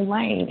our own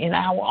lane, in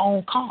our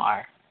own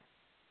car.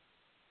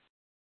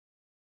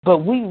 But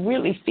we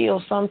really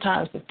feel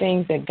sometimes the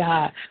things that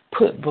God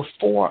put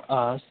before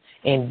us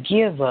and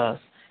give us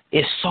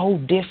is so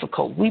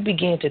difficult. We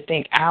begin to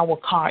think our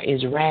car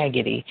is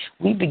raggedy.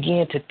 We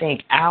begin to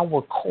think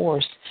our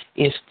course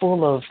is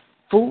full of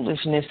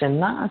foolishness and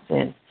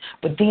nonsense.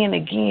 But then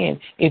again,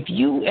 if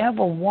you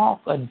ever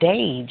walk a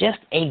day, just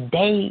a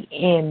day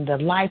in the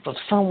life of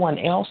someone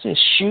else's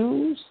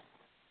shoes,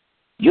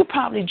 you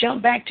probably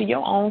jump back to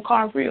your own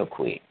car real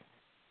quick.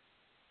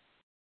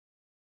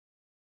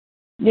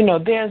 You know,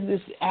 there's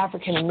this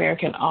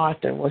African-American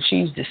author, well,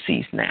 she's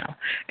deceased now,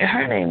 and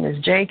her name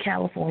is J.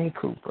 California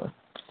Cooper.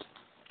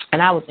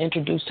 And I was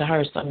introduced to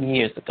her some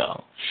years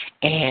ago.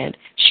 And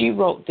she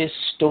wrote this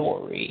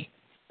story.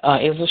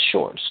 It was a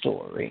short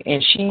story.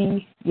 And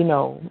she, you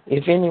know,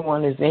 if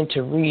anyone is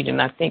into reading,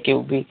 I think it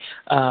would be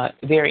a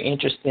very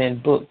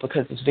interesting book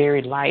because it's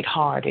very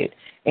lighthearted.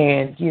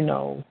 And, you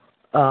know,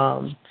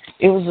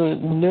 it was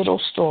a little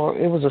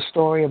story. It was a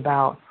story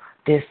about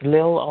this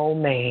little old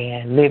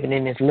man living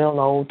in this little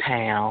old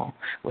town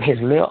with his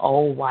little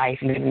old wife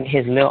living in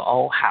his little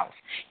old house.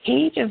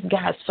 He just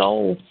got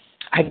so,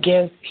 I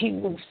guess, he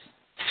was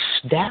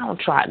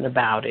downtrodden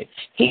about it.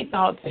 He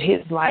thought that his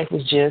life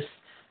was just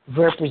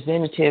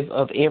representative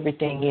of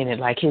everything in it,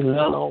 like his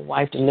little old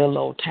wife, the little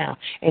old town.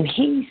 And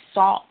he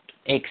sought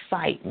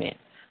excitement.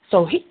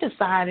 So he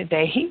decided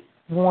that he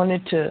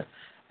wanted to,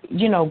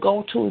 you know,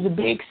 go to the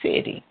big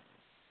city.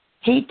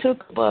 He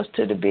took a bus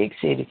to the big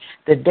city.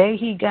 The day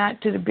he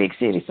got to the big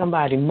city,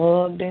 somebody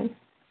mugged him.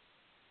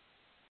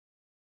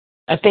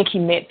 I think he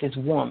met this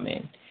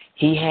woman.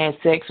 He had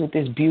sex with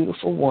this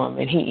beautiful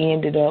woman. He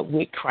ended up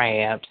with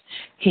crabs.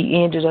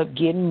 He ended up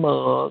getting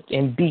mugged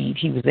and beat.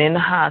 He was in the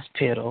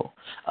hospital.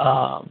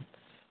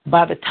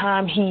 By the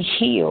time he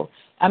healed,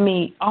 I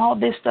mean, all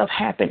this stuff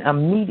happened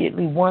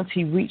immediately once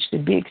he reached the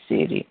big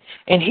city.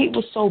 And he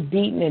was so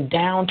beaten and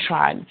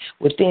downtrodden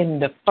within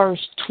the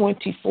first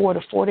 24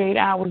 to 48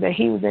 hours that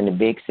he was in the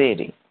big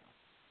city.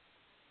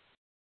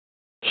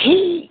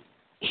 He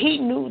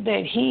knew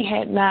that he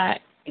had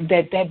not,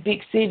 that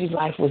big city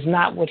life was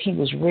not what he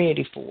was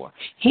ready for.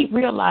 He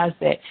realized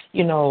that,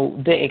 you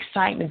know, the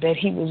excitement that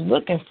he was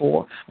looking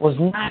for was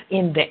not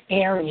in the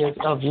areas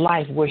of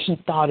life where he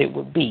thought it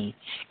would be.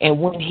 And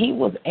when he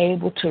was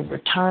able to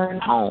return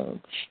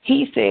home,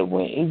 he said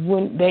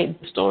the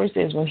story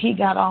says when he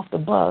got off the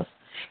bus,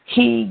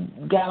 he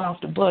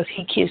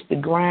kissed the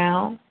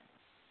ground.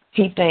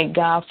 He thanked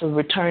God for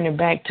returning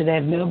back to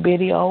that little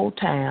bitty old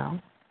town.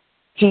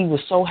 He was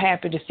so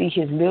happy to see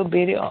his little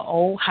bitty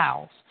old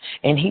house.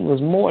 And he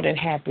was more than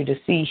happy to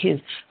see his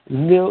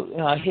little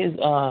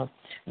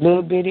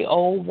bitty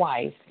old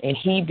wife, and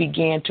he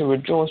began to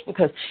rejoice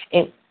because,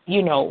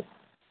 you know,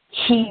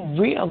 he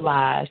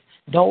realized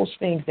those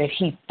things that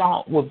he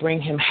thought would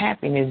bring him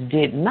happiness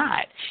did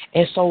not.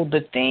 And so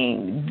the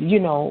thing, you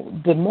know,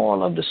 the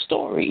moral of the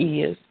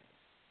story is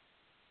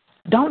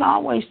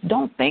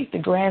don't think the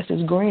grass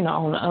is greener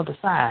on the other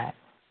side,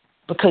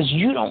 because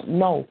you don't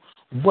know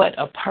what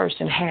a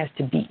person has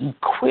to be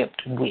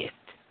equipped with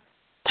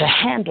to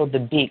handle the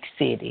big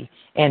city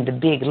and the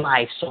big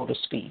life, so to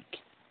speak.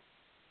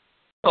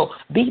 So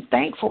be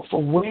thankful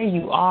for where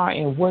you are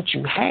and what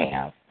you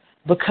have,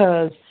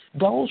 because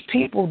those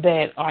people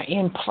that are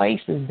in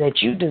places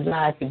that you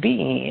desire to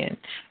be in,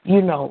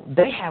 you know,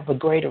 they have a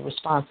greater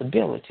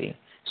responsibility.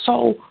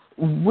 So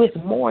with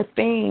more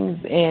things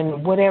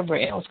and whatever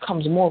else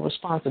comes more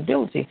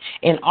responsibility.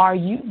 And are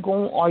you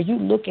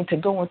looking to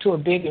go into a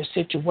bigger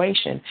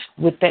situation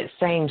with that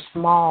same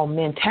small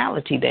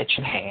mentality that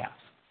you have?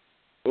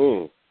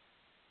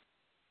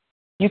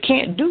 You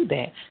can't do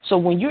that. So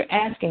when you're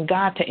asking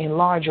God to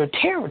enlarge your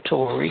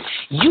territory,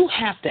 you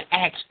have to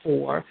ask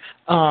for,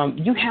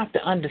 you have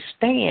to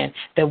understand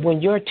that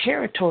when your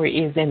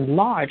territory is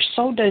enlarged,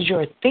 so does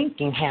your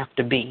thinking have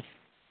to be.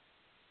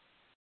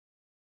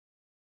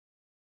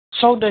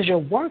 So does your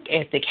work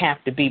ethic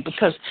have to be,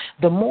 because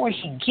the more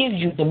he gives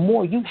you, the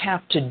more you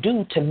have to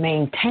do to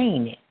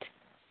maintain it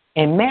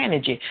and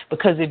manage it.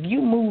 Because if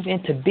you move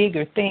into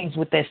bigger things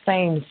with that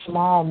same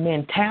small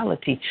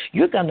mentality,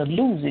 you're going to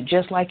lose it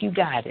just like you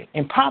got it,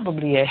 and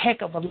probably a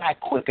heck of a lot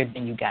quicker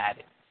than you got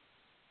it.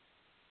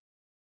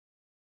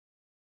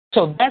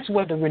 So that's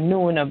where the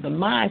renewing of the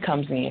mind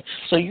comes in.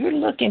 So you're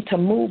looking to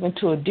move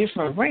into a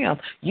different realm.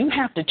 You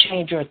have to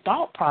change your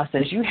thought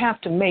process. You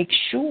have to make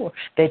sure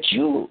that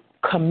you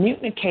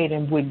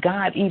communicating with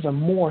God even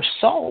more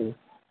so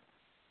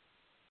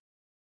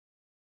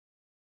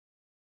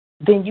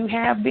than you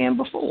have been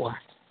before.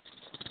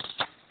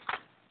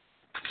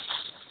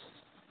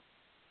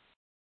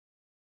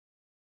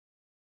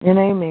 And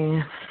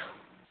amen.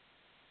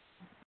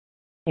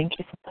 Thank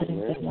you for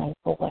putting the life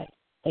away.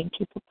 Thank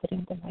you for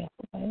putting the life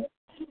away.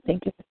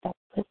 Thank you for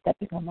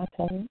stepping on my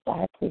toes.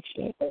 I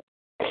appreciate it.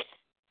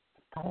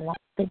 Got a lot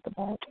to think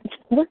about.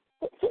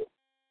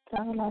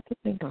 Got a lot to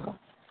think about.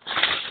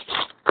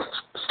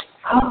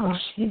 Oh,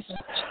 Jesus.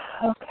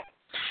 Okay.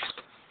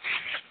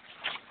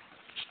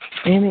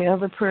 Any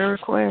other prayer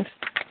requests?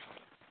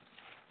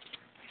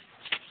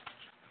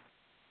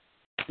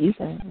 You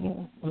said,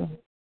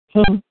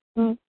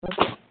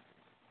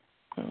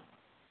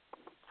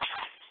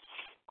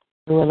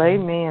 Well,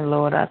 amen,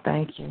 Lord. I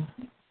thank you.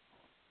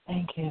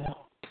 Thank you.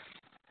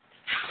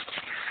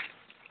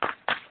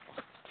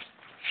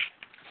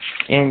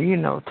 And, you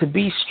know, to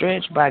be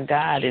stretched by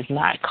God is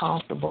not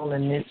comfortable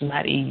and it's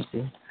not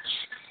easy.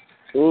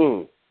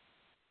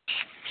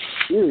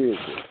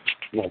 Seriously.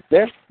 Well,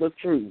 that's the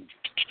truth.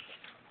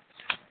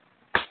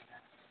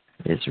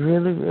 It's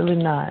really, really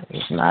not.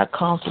 It's not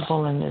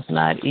comfortable and it's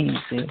not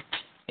easy.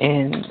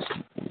 And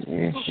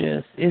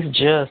it's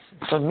just,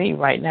 for me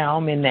right now,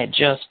 I'm in that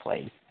just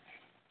place.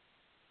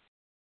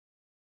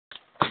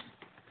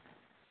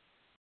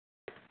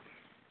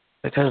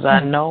 Because I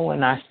know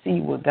and I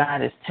see what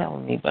God is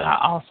telling me, but I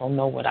also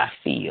know what I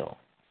feel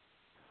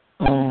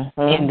in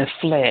the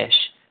flesh.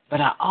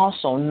 But I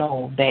also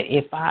know that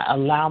if I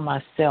allow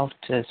myself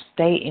to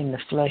stay in the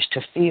flesh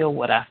to feel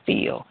what I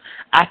feel,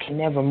 I can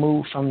never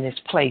move from this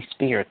place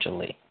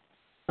spiritually.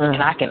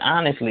 And I can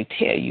honestly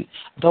tell you,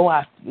 though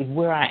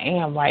where I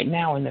am right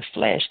now in the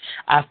flesh,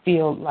 I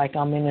feel like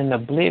I'm in an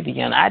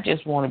oblivion. I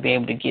just want to be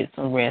able to get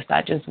some rest.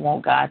 I just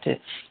want God to,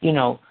 you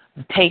know,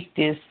 take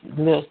this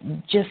little,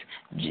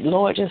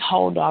 Lord, just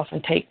hold off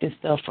and take this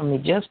stuff from me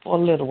just for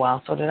a little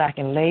while so that I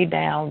can lay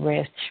down,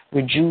 rest,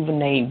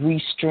 rejuvenate,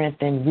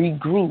 re-strengthen,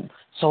 regroup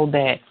so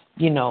that,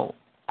 you know,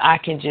 I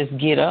can just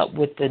get up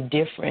with a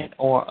different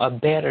or a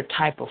better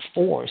type of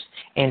force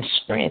and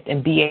strength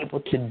and be able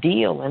to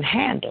deal and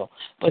handle.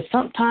 But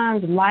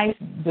sometimes life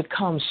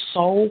becomes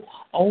so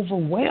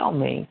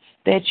overwhelming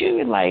that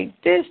you're like,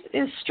 this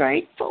is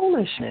straight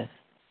foolishness.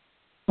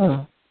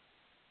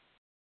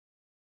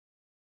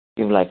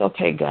 You're like,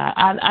 okay, God,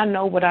 I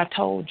know what I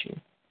told you.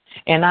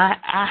 And I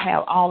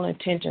have all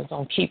intentions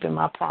on keeping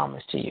my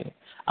promise to you.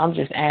 I'm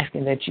just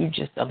asking that you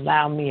just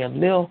allow me a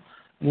little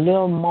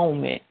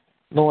moment,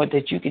 Lord,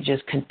 that you could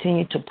just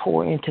continue to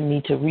pour into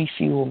me to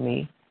refuel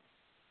me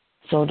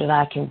so that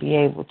I can be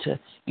able to,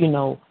 you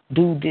know,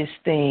 do this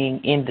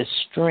thing in the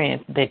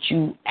strength that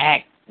you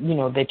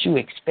that you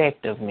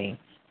expect of me.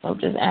 So I'm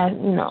just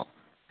asking, you know,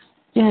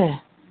 yeah.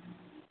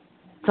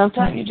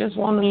 Sometimes you just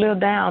want a little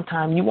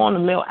downtime. You want a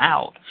little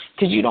out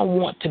because you don't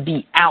want to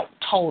be out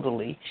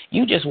totally.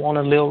 You just want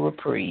a little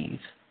reprieve.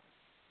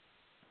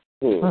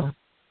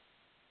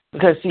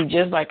 Because, see,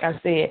 just like I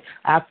said,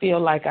 I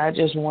feel like I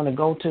just want to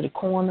go to the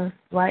corner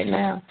right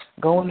now,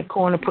 go in the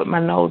corner, put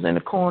my nose in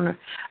the corner.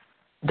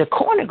 The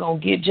corner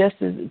going to get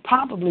just as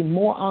probably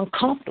more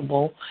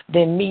uncomfortable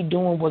than me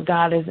doing what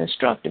God has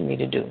instructed me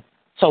to do.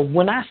 So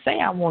when I say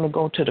I want to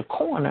go to the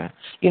corner,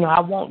 you know, I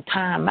want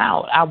time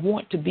out. I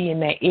want to be in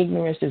that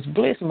ignorance is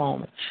bliss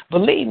moment.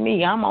 Believe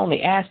me, I'm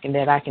only asking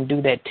that I can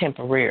do that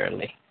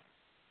temporarily.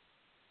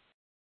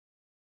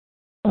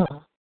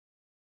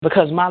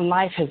 Because my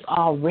life has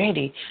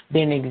already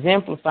been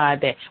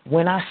exemplified that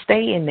when I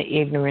stay in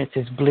the ignorance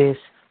is bliss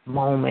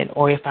moment,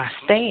 or if I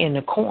stay in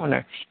the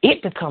corner,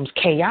 it becomes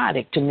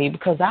chaotic to me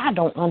because I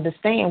don't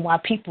understand why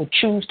people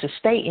choose to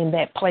stay in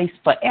that place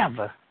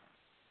forever.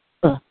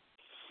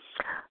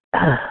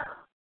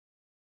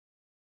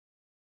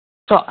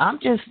 So I'm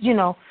just, you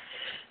know,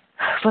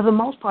 for the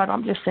most part,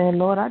 I'm just saying,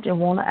 Lord, I just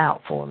want to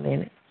out for a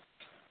minute.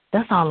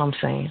 That's all I'm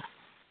saying.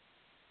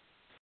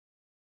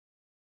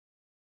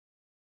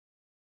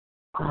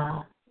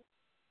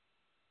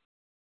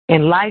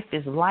 And life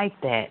is like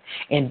that.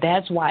 And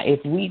that's why if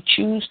we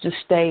choose to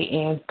stay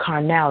in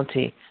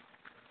carnality,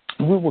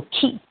 we will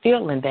keep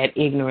feeling that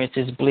ignorance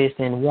is bliss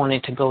and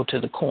wanting to go to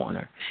the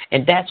corner.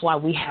 And that's why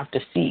we have to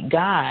seek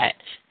God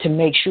to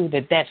make sure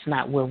that that's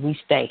not where we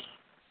stay.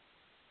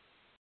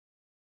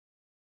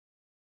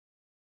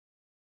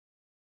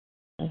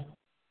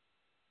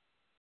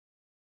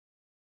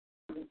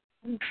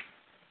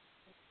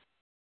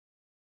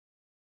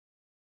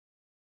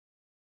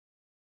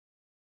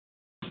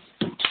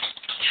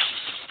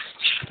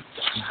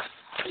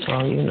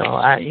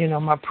 So,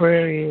 my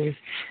prayer is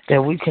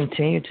that we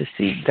continue to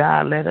seek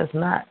God. Let us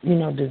not,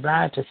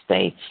 desire to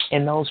stay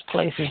in those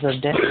places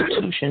of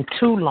destitution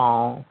too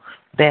long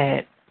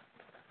that,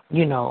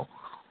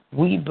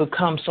 we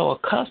become so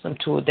accustomed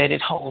to it that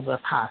it holds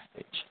us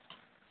hostage.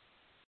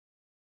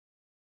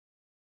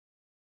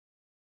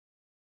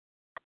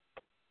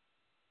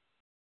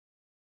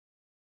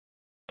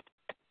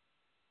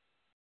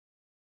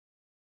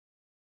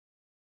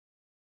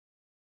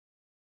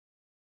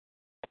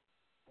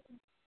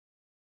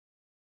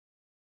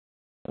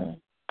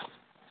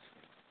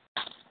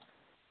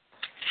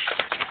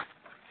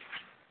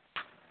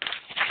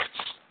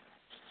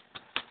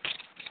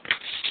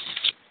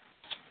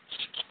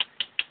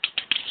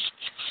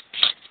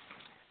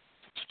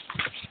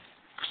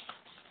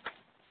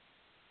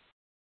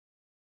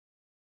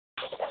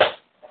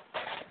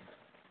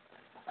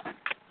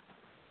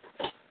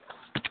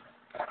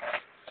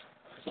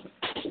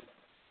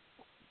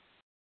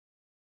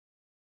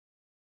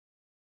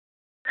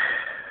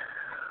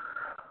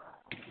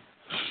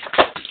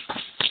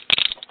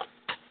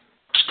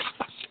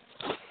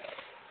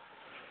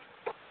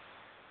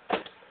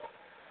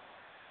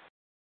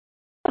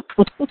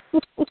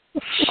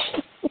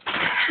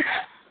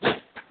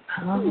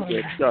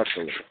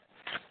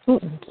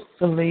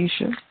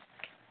 Felicia.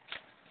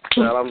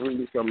 Now I'm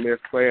reading some Miss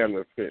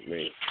Sanders sent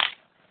me.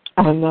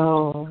 I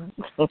know.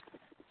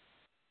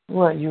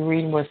 What, you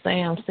reading what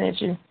Sam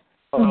sent you?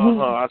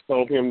 I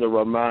told him to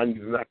remind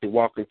you not to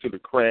walk into the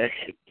crack,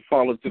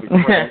 fall into the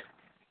crack.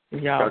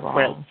 Y'all the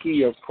wrong.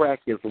 Key of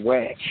crack is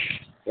whack.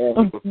 As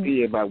it was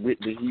said by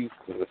Whitney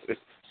Houston.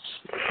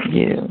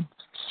 Yeah.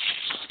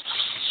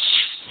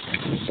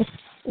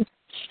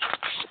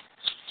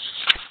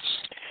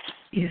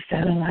 You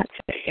said a lot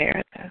to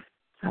Erica.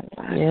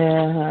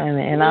 Yeah,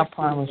 and I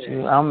promise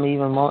you, I'm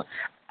even more.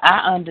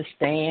 I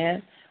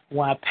understand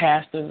why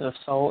pastors are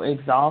so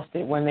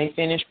exhausted when they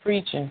finish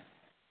preaching.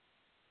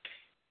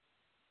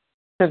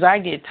 Because I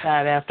get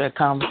tired after a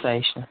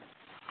conversation.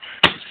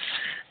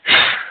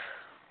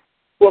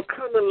 Well,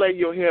 come and lay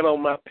your head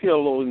on my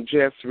pillow and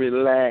just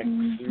relax,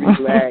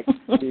 relax,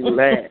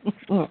 relax.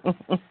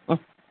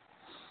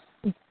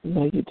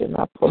 No, you did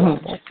not pull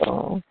out that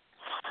song.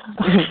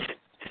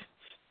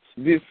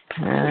 This,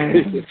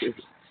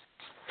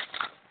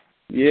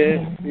 yes,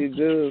 it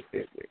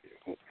does.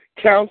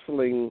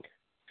 Counseling,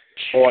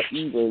 or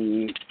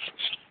even,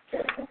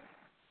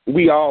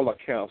 we all are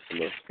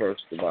counselors,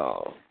 first of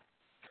all.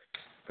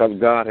 Because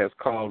God has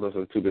called us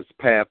into this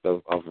path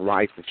of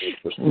righteousness,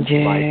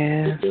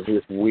 righteousness,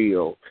 His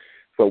will.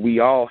 So we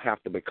all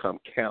have to become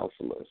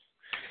counselors.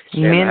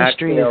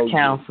 Ministry is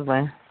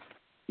counseling.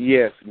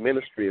 Yes,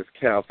 ministry is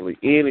counseling.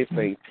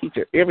 Anything,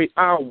 teacher,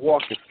 our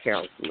walk is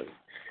counseling.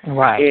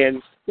 Right.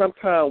 And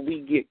sometimes we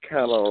get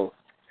kind of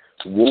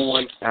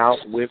worn out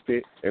with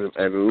it and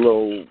a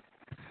little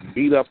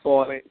beat up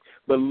on it.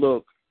 But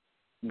look,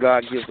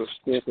 God gives us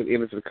strength and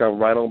energy to come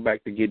right on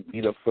back to get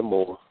beat up some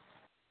more.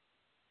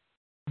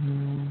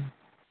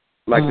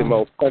 Like them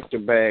old puncher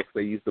bags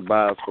they used to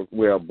buy us for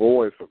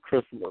boys for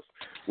Christmas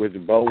with the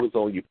bows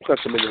on. You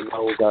punch them in the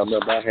nose. I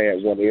remember I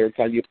had one. Every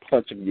time you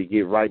punch them, you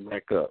get right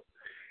back up.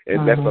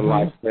 And that was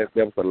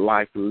a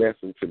life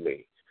lesson to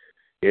me.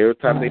 Every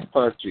time they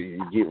punch you,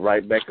 you get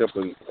right back up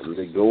and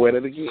they go at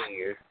it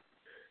again.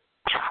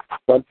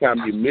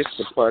 Sometimes you miss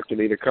the punch and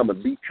they come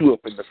and beat you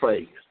up in the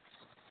face.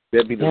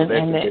 That'd be the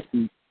lesson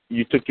that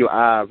you took your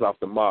eyes off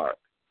the mark.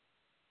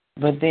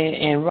 But then,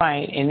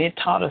 and it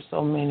taught us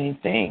so many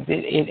things.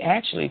 It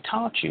actually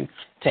taught you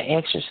to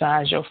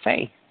exercise your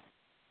faith.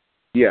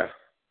 Yeah.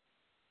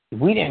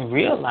 We didn't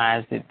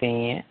realize it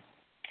then.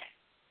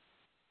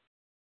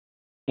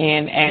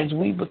 And as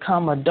we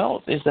become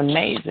adults, it's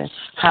amazing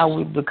how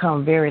we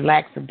become very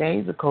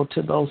lackadaisical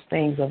to those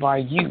things of our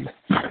youth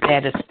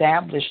that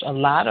established a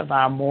lot of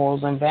our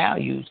morals and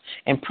values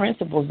and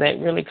principles that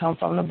really come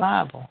from the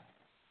Bible.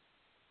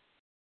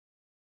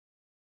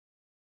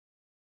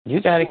 You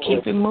got to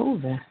keep it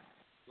moving.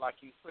 Like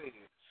you said,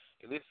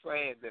 and it's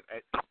saying that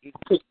it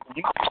took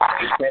you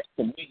that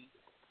for me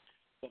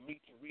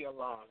to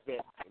realize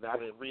that, and I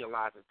didn't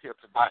realize it until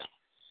tonight.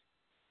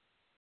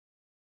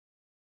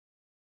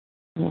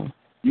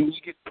 You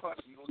get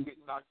punched, you don't get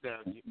knocked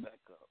down, get back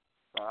up.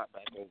 Start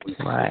back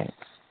over. Right.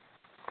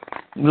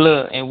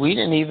 Look, and we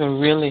didn't even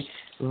really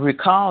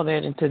recall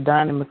that until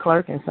Donnie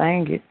McClurkin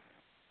sang it.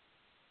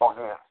 Oh,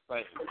 yeah.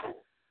 Thank you.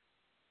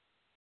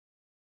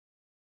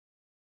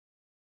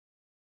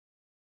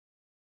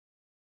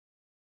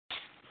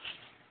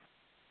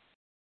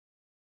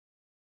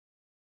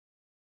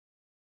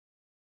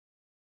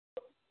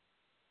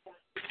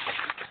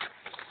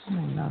 I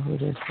don't know who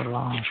this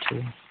belongs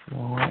to.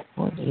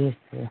 What is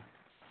this?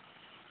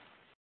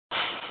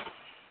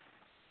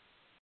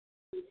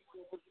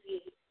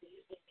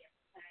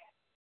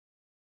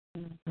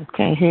 I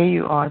can't hear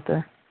you,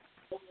 Arthur.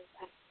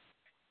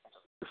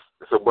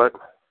 So what?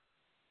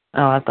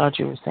 Oh, I thought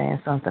you were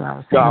saying something. I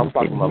was saying. No, I was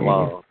talking to my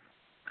mom.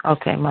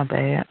 Okay, my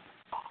bad.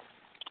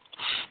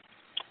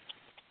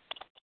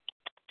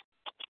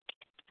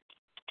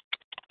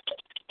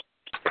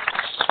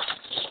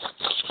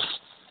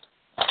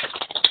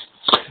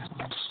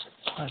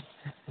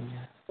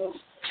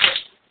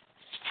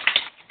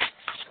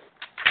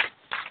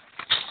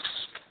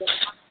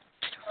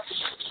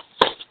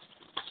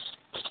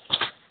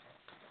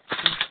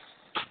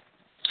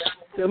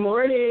 Good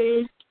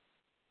morning.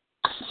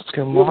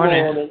 Good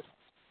morning.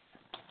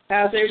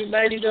 How's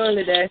everybody doing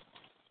today?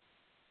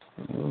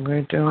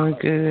 We're doing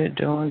good,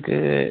 doing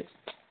good.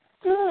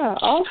 Oh,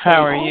 awesome.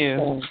 How are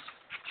you?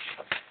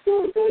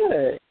 Doing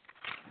good.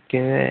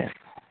 Good.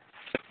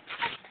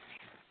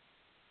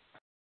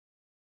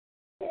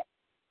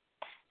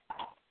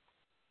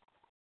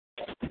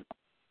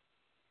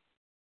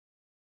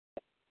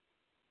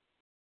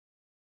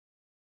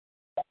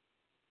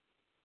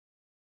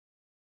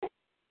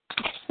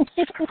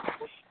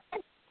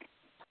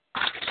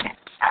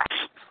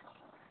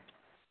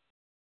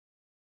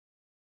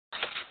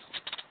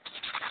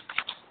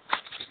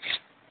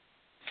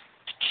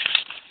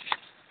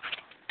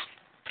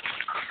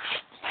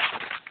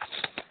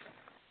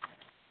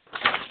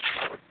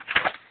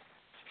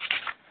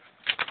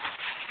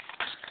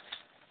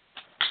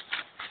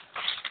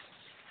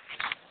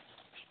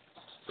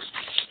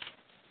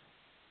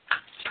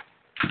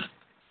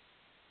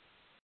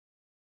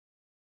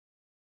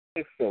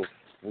 it's so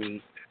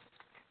sweet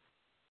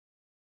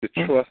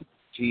to trust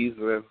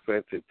Jesus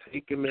and to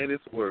take him at his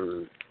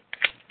word.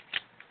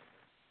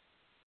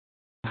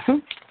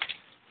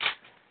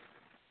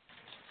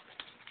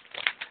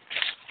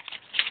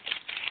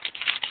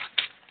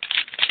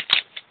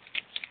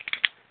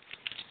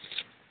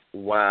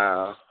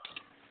 Wow.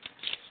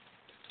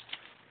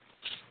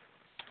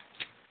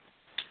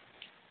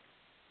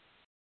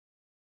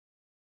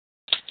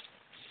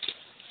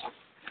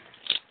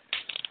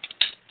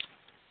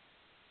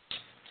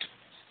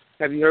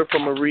 Have you heard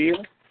from Maria?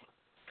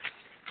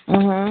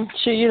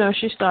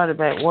 She started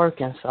back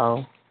working,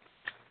 so.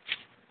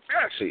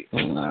 Actually.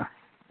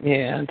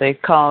 Yeah, they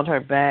called her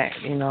back,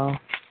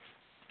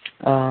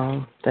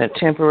 that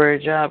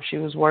temporary job she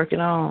was working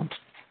on.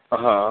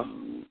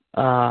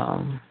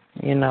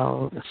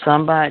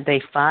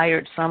 They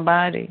fired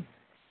somebody,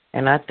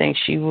 and I think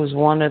she was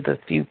one of the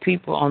few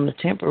people on the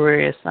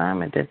temporary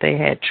assignment that they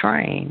had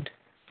trained.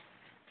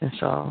 And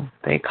so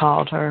they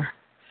called her.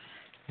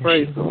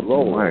 Praise the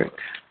Lord.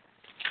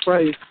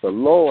 Praise the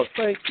Lord.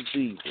 Thank you,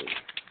 Jesus.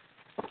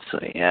 So,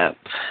 yep.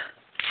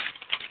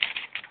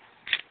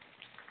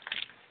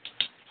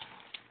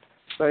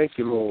 Thank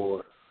you,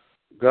 Lord.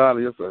 God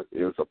is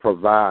a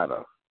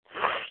provider.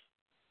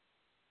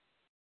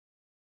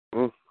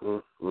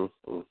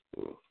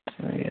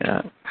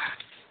 Yeah.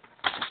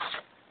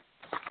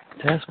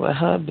 That's where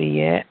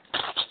hubby at.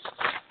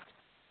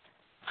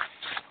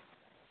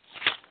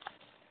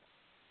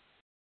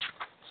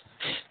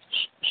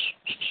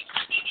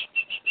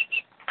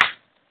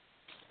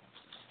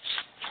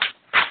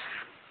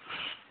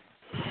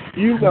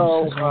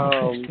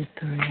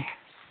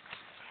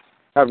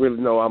 I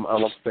really know I'm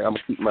gonna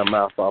keep my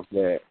mouth off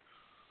that.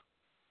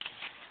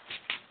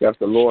 That's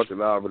the Lord that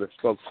already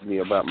spoke to me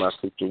about my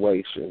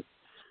situation,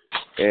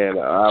 and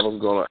I was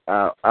gonna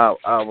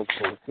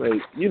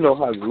say, you know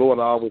how the Lord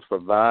always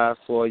provides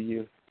for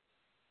you,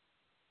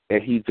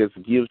 and He just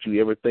gives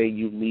you everything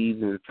you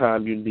need in the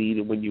time you need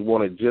it when you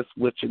want it, just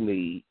what you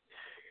need.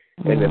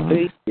 And the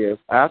thing is,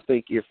 I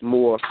think it's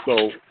more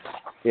so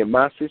in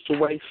my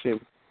situation.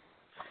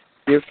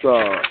 It's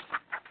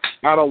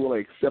I don't want to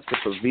accept the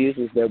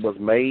provisions that was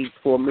made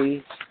for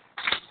me.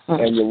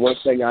 And the one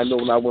thing I know,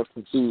 when I went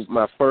through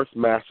my first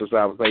master's,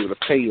 I was able to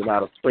pay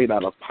it straight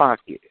out of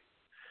pocket.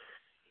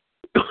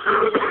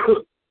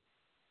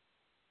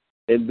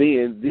 And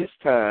then this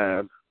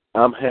time,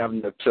 I'm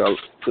having to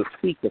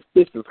seek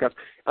assistance.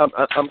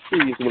 I'm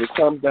serious. When it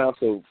comes down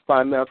to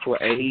financial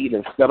aid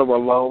and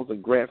federal loans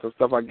and grants and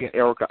stuff like that,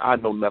 Erica, I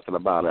know nothing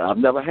about it. I've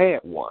never had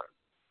one.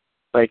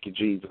 Thank you,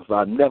 Jesus.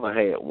 I've never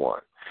had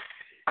one.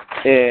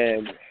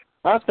 And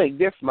I think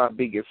that's my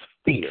biggest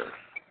fear.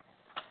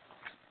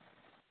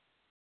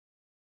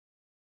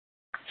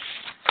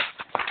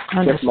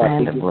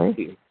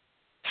 Understandably.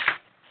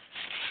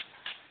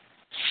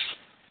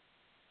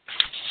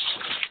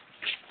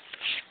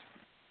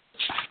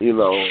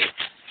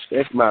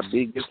 That's my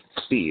biggest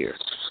fear.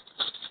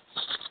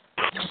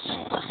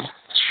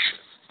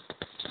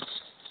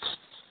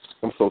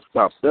 I'm so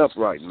stopped up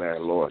right now,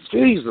 Lord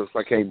Jesus,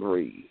 I can't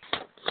breathe.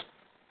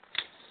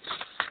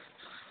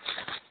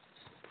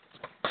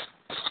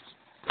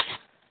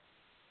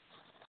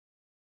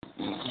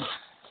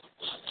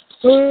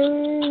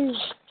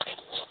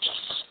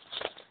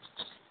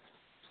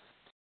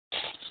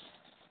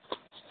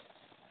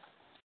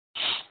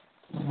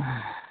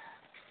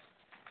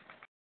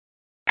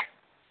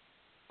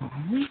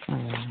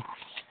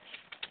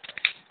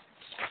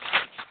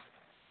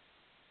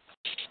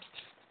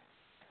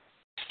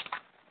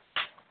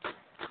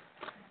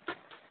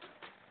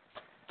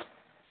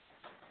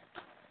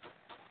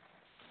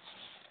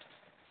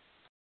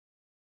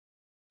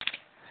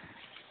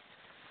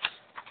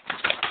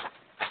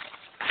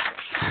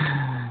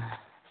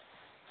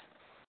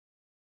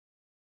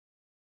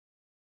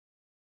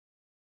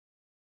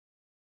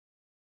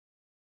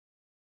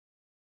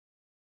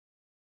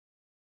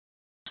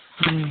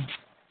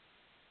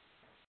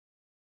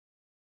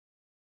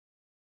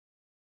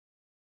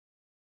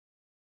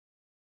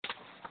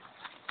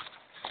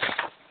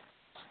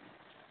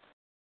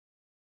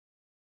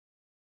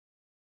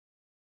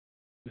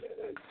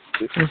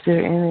 Is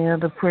there any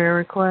other prayer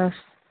requests?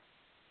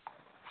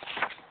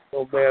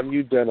 Oh, ma'am,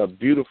 you've done a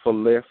beautiful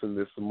lesson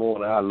this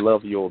morning. I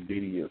love your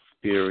obedience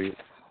spirit.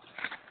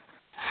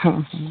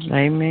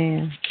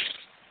 Amen.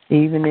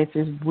 Even if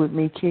it's with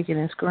me kicking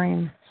and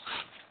screaming.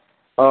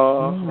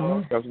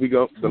 Because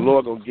the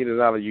Lord gonna get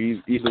it out of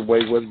you either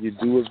way, whether you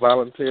do it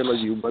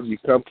voluntarily or whether you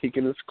come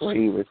kicking and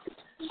screaming.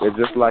 It's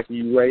just like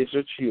you raise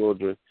your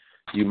children.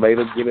 You made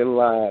them get in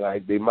line.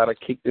 They might have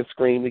kicked and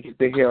screamed to get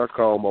their hair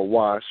combed or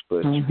washed,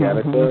 but you got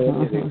it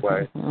done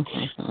anyway.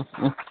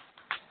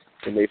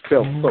 And they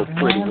felt so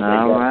pretty when they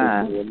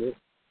got through doing it.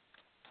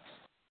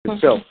 It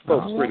felt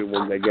so pretty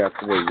when they got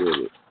through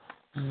with it.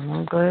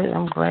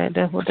 I'm glad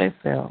that's what they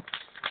felt.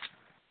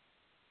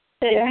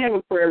 Hey, I have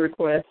a prayer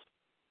request.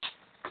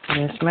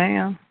 Yes,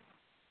 ma'am.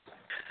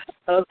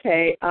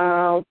 Okay.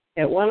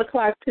 At 1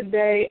 o'clock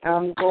today,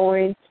 I'm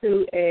going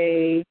to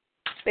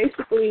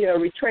basically a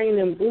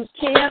retraining boot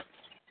camp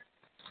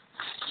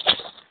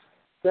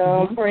So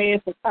I'm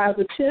praying for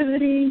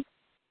positivity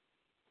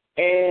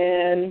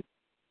and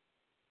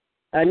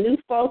a new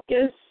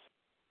focus,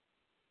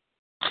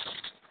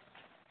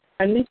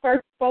 and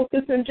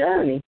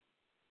journey.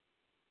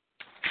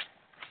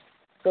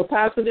 So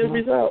positive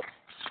results.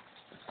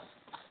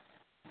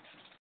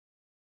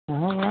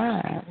 All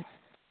right.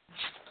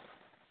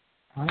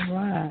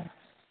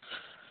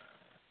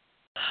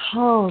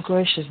 Oh,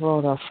 gracious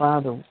Lord, our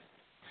Father,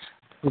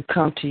 we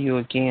come to you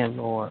again,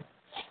 Lord.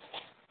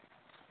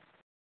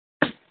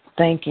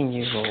 Thanking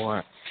you,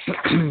 Lord.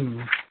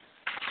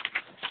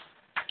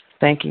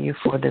 Thanking you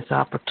for this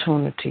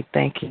opportunity.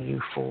 Thanking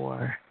you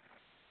for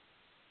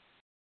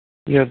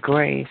your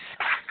grace.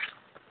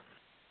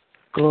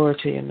 Glory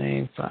to your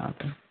name,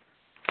 Father.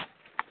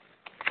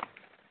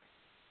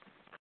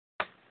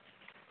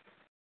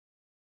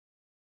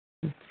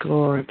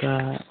 Glory,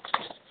 God.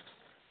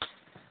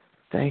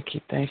 Thank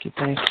you.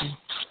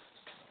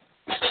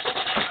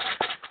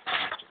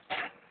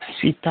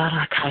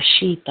 Sitara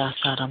kashita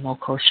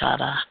saramoko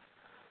shara.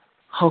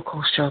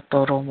 Hoko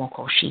shotoro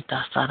moko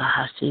shita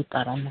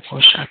sarahasita ramoko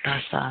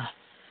shata sa.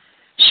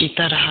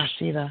 Shitara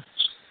hasira.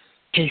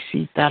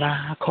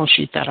 Kesitara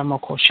koshitara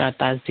moko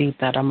shata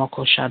zita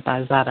ramoko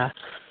shata zara.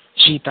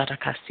 Jitara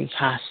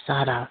kasiha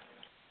sara.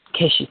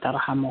 Keshitara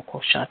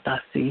hamoko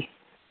shata si.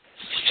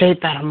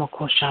 Shetara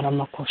moko shara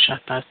moko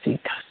shata si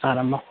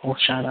kasara moko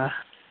shara.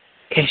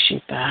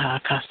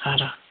 Keshitara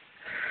kasara.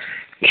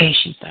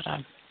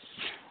 Keshitara.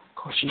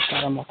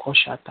 Koshitara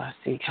mokoshata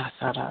si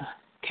kasara.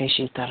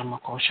 Keshitara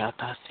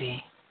mokoshata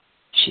si.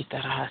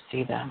 Shitara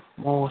hasida.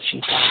 Mo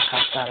shitara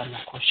kasara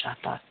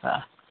mokoshata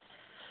sa.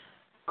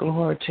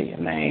 Glory to your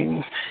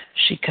name.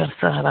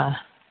 Shikasara.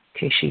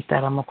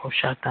 Keshitara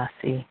mokoshata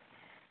si.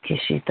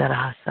 Keshitara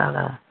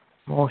hasara.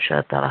 Mo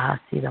shatara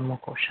hasida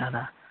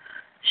mokoshara.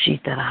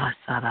 Shitara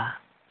hasara.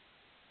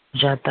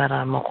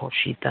 Jatara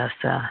mokoshita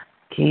sa.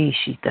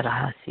 Keshitara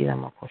hasida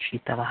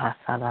mokoshitara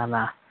hasara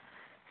la.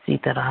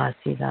 Sitara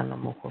hasida no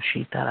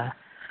mokoshitara.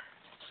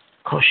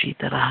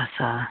 Koshitara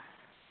hasa.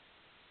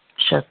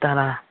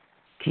 Shatara.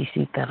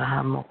 Kisitara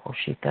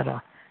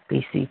hamokoshitara.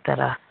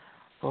 Bisitara.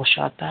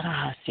 Koshatara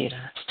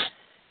hasira.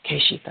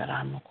 Keshitara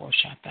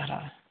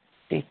hamokoshatara.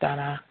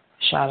 Sitara.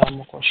 Shara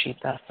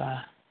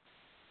mokoshitasa.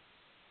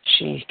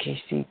 Shi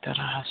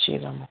kesitara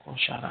hashira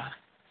mokoshara.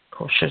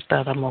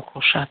 Koshatara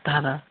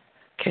mokoshatara.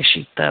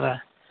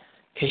 Keshitara.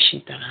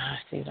 Keshitara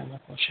hasira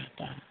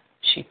mokoshata.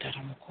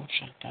 Shitara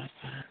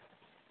mokoshatasa.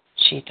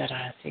 Shitara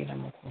hasira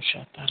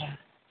mokoshatara.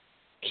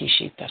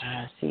 Kishitara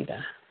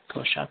hasira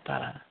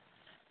koshatara.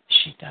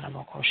 Shitara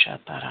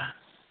mokoshatara.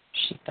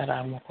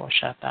 Shitara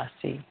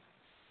mokoshatasi.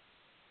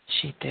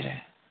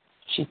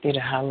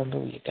 Shitara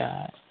hallelujah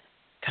God.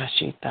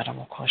 Kashitara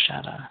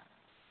mokoshara.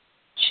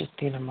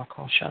 Shitara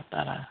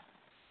mokoshatara.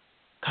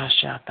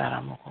 Kashatara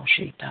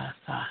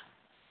mokoshitasa.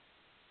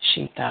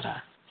 Shitara.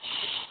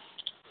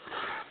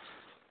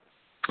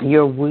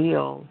 Your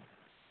will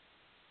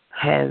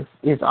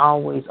is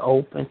always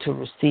open to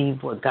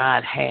receive what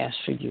God has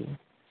for you.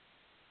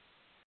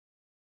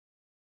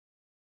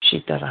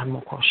 Shitara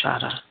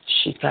mokoshara,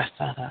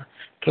 shikasara,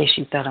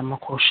 keshitara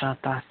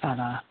mokoshata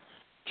sara,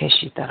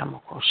 keshitara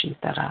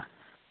mokoshitara.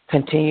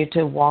 Continue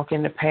to walk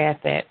in the path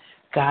that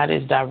God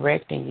is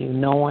directing you,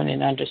 knowing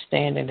and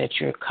understanding that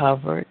you're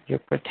covered, you're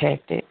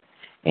protected,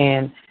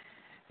 and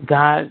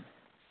God,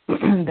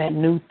 that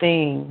new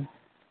thing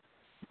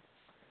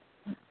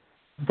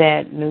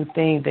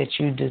that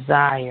you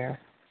desire,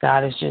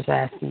 God is just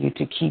asking you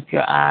to keep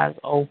your eyes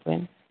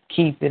open,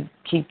 keep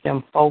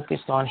them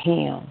focused on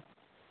Him.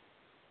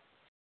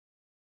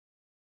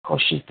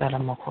 Koshitara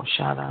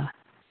mokoshara,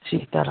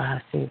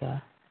 shitara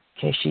hasida,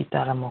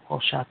 keshitara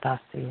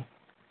mokoshatasi,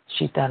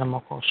 shitara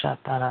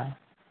mokoshatara,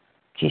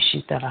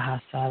 kishitara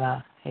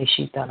hasara,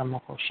 heshitara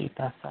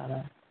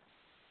mokoshitasara,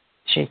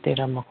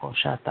 shitara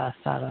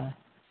mokoshatasara,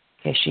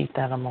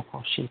 keshitara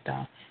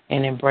mokoshita,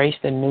 and embrace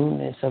the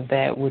newness of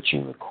that which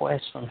you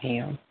request from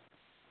Him.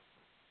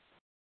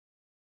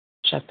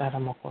 Shatara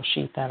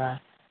mokoshitara,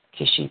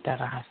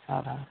 kishitara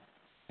hasara,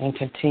 and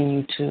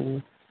continue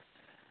to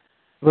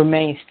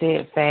remain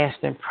steadfast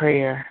in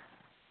prayer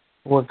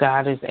where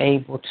God is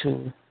able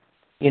to,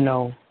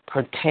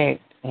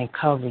 protect and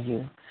cover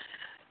you.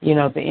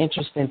 The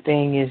interesting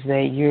thing is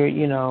that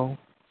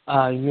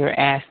you're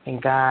asking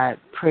God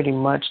pretty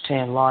much to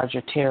enlarge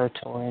your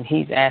territory, and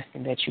He's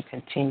asking that you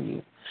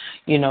continue,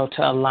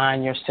 to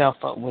align yourself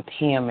up with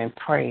Him in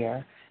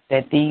prayer,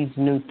 that these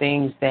new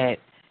things that,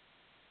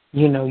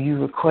 you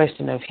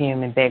requesting of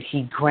Him and that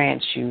He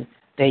grants you,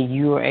 that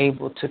you are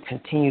able to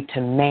continue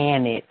to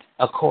man it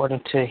according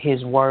to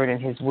His word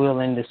and His will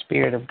in the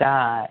Spirit of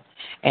God,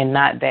 and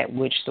not that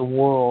which the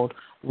world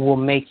will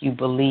make you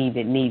believe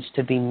it needs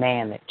to be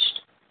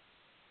managed.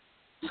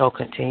 So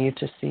continue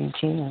to seek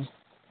Him.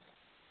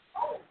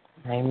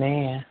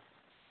 Amen.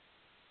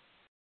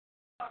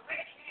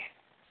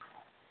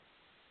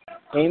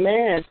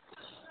 Amen.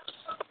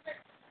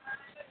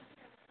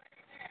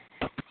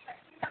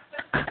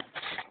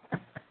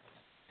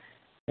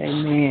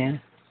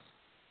 Amen.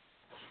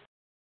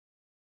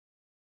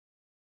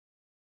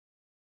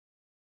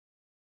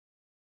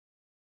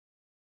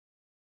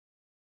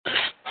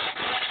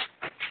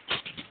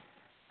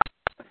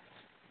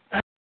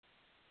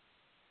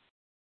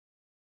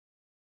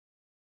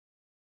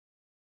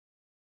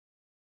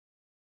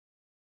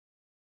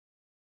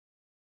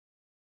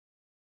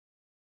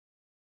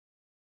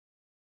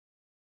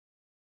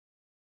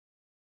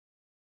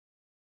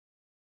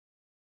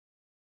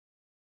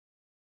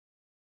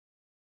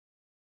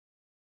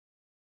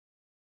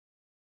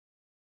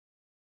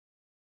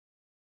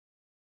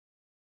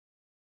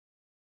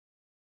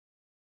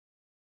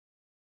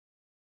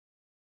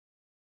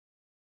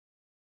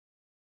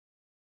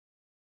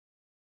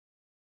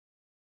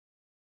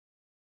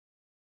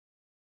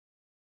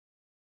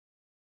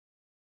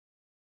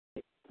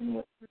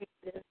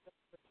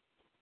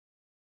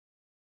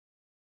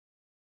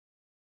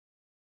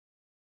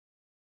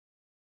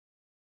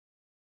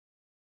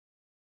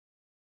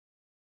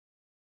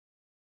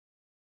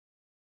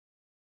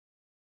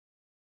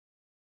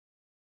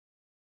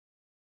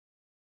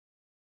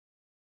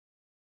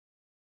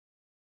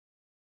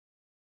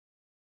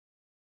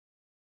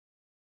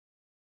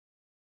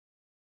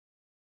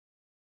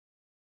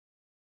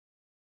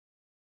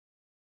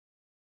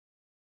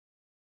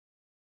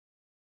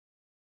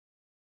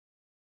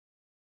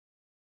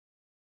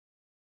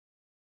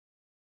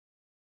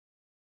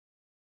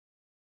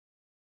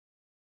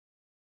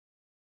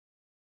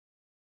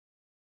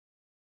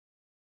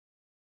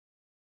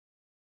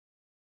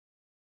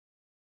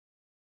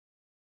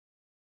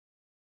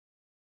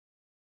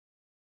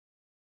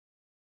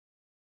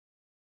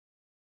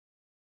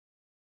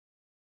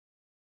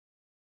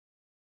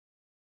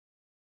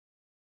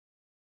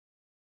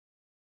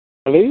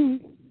 Hello?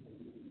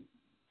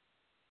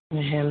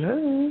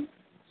 Hello.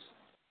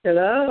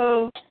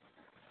 Hello.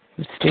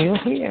 Still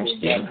here.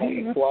 Still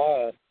here.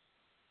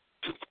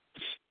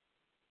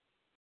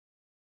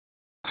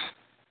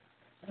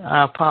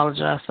 I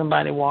apologize.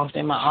 Somebody walked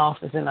in my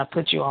office and I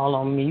put you all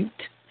on mute.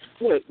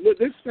 Look,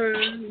 this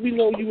time, we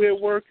know you at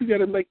work. You got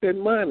to make that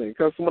money.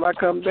 Because when I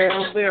come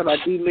down there, and I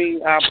do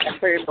mean I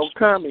plan on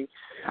coming,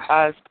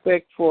 I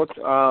expect for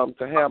to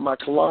have my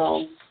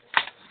cologne.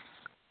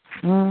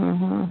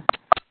 Mm-hmm.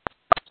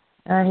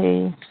 I hear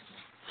you.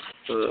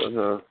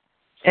 Uh-huh.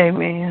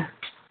 Amen.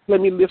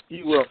 Let me lift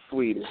you up,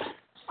 sweetie.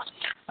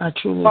 I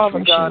truly Father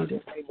appreciate God, it.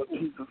 in the name of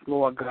Jesus,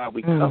 Lord God,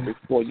 we come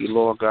before you,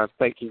 Lord God,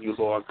 thanking you,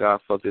 Lord God,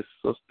 for this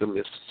sister,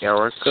 Miss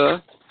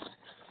Erica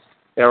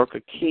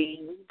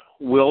King,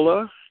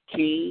 Willa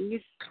King.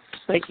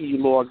 Thanking you,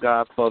 Lord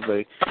God, for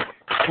the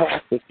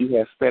path that you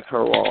have set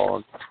her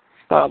on.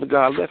 Father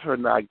God, let her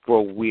not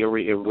grow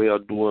weary in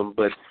well-doing,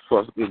 but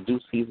for in due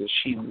season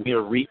she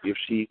will reap if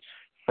she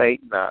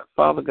faint not.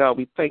 Father God,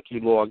 we thank you,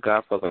 Lord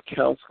God, for the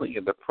counseling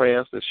and the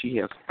prayers that she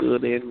has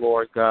stood in,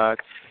 Lord God,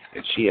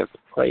 and she has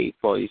prayed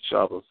for each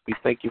other. We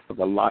thank you for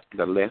the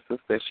lessons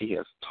that she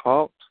has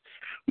taught.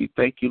 We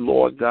thank you,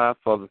 Lord God,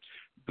 for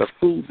the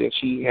food that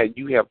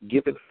you have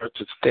given her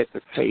to set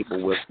the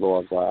table with,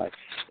 Lord God.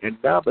 And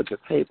now that the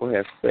table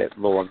has set,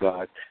 Lord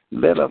God,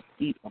 let us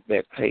eat on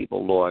that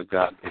table, Lord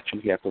God, that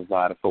you have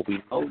provided. For we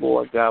know,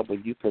 Lord God,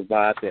 when you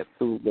provide that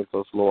food with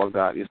us, Lord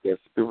God, it's that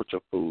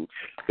spiritual food,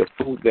 the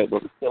food that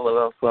will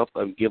fill us up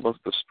and give us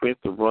the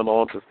strength to run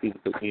on to see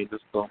what the end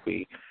is going to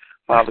be.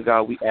 Father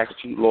God, we ask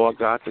you, Lord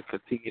God, to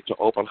continue to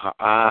open her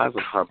eyes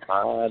and her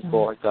mind,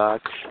 Lord God,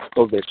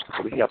 so that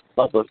she can help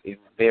others in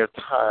their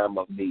time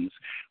of need,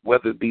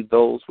 whether it be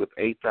those with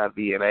HIV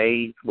and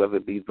AIDS, whether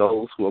it be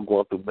those who are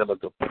going through mental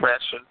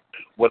depression,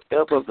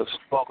 whatever the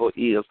struggle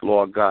is,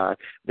 Lord God,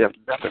 there's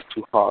nothing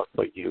too hard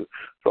for you.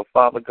 So,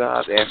 Father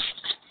God, as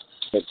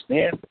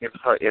advance in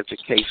her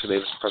education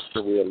and her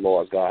career,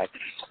 Lord God.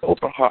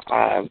 Open her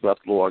eyes up,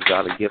 Lord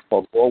God, and give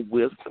her more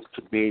wisdom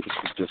to be able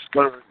to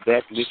discern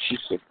that which she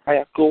should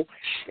tackle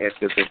and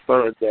to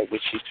discern that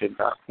which she should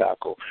not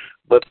tackle.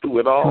 But through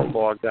it all,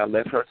 Lord God,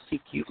 let her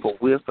seek you for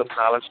wisdom,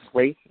 knowledge,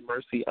 grace,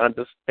 mercy,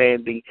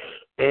 understanding,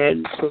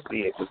 and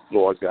provision,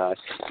 Lord God.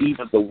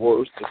 Even the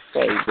words to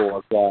say,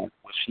 Lord God,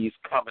 when she's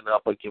coming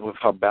up again with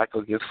her back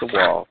against the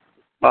wall.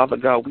 Father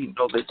God, we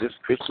know that this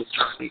Christian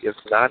journey is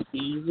not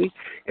easy,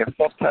 and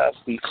sometimes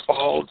we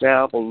fall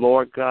down, but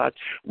Lord God,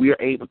 we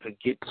are able to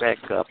get back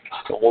up.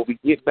 But when we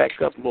get back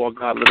up, Lord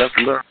God, let us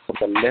learn from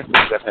the lessons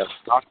that have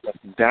knocked us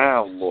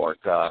down, Lord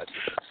God,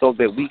 so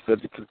that we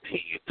could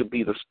continue to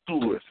be the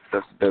stewards,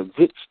 the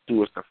good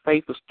stewards, the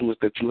faithful stewards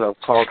that you have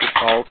called us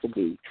all to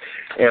be.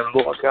 And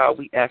Lord God,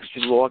 we ask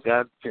you, Lord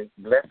God, to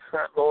bless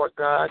her, Lord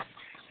God.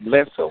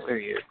 Bless her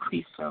and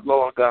increase her,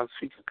 Lord God, so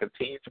she can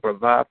continue to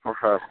provide for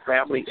her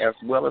family as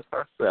well as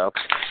herself.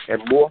 And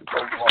more so,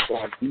 Lord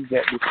God, do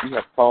that which you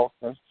have called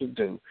us to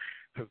do.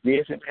 The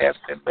vision has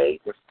been made,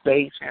 the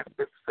stage has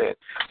been set.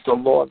 So,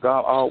 Lord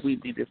God, all we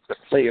need is to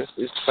play us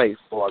this place,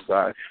 Lord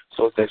God,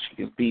 so that she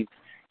can finish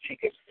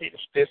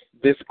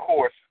this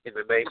course in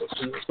the name of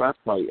Jesus. I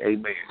pray.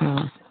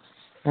 Amen.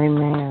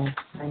 Amen.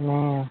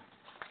 Amen.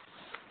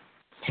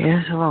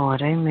 Yes,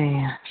 Lord.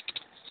 Amen.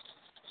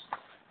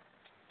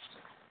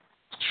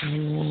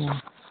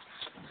 Amen.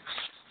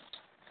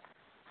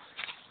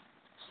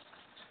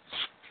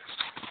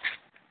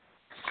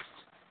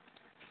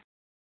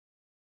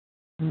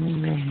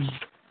 Amen.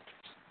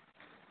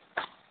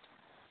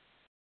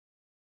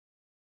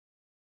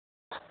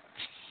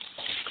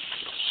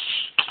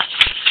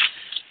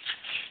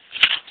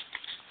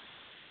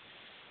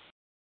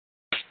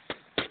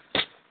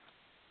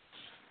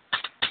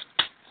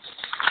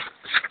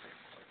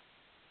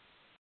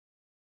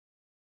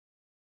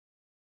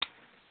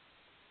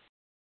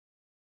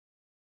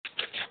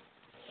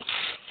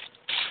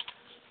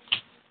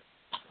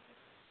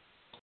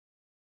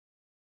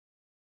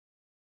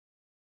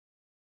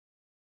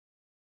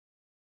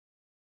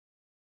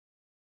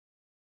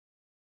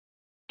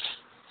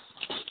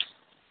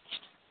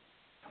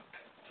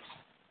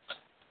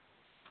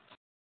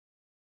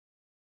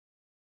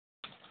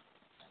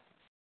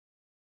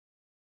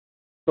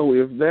 So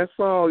if that's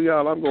all,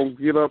 y'all, I'm going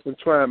to get up and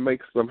try and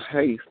make some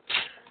haste.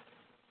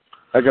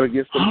 I got to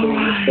get some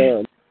things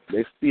done.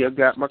 They still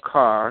got my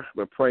car,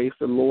 but praise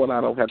the Lord, I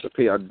don't have to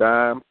pay a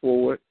dime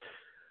for it.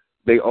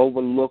 They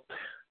overlooked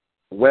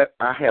what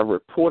I have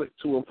reported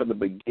to them from the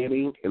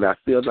beginning, and I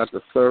filled out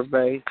the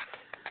survey.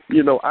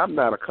 You know, I'm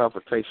not a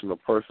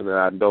confrontational person, and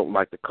I don't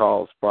like to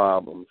cause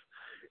problems.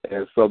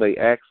 And so they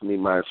asked me,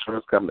 my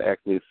insurance company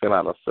asked me to fill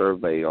out a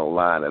survey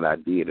online, and I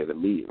did it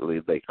immediately.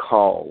 They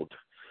called.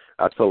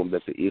 I told them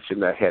that the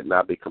issue had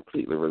not been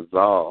completely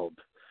resolved.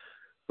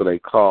 So they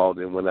called,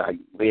 and when I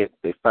went,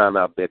 they found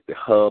out that the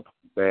hub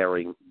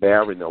bearing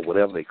or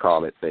whatever they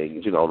call that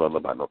thing, you know, I don't know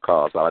about no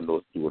cars. All I know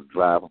is you would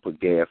drive and put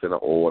gas in an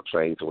oil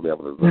change or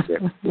whatever.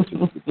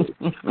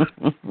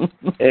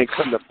 And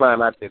come to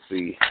find out that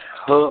the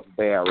hub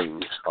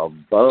bearing or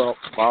ball,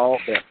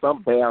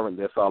 some bearing,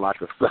 that's all I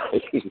could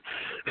say,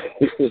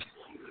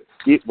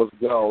 it was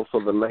gone. So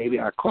the lady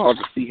I called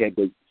to see had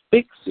they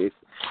fixed it,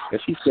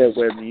 and she said,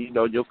 well, you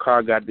know, your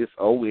car got this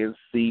ONC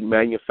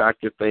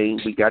manufacturer thing.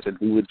 We got to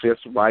do it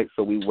just right,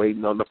 so we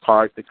waiting on the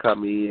part to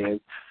come in.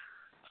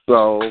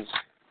 So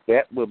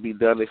that will be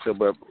done. They said,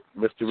 but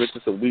Mr.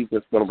 Richardson, we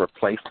just going to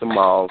replace them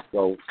all.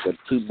 So the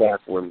two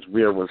back ones,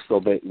 rear ones, so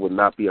that it would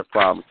not be a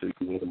problem to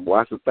you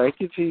anymore. I said, thank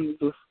you,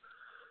 Jesus.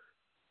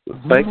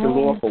 Thank you,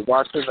 Lord, for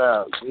watching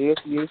out. Yes,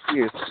 yes,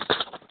 yes.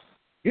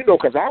 You know,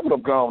 because I would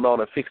have gone on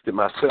and fixed it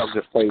myself,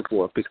 just paid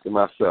for it, fixed it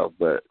myself,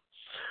 but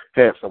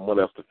had someone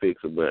else to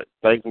fix it. But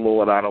thank the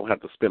Lord, I don't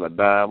have to spend a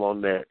dime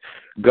on that.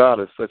 God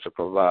is such a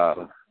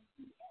provider.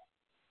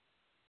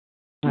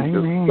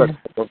 Amen. He's such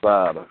a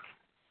provider.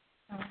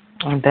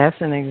 And that's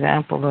an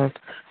example of,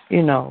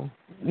 you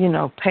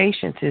know,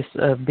 patience is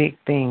a big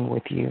thing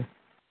with you.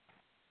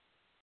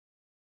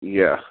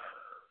 Yeah.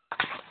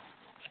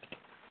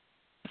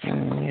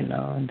 And, you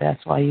know, and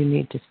that's why you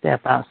need to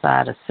step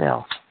outside of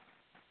self.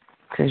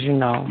 Because, you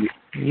know,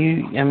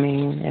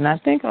 and I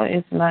think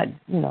it's not,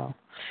 you know,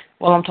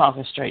 well, I'm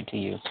talking straight to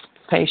you.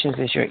 Patience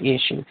is your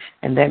issue,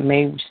 and that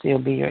may still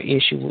be your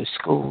issue with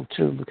school,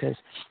 too, because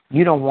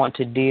you don't want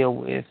to deal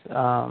with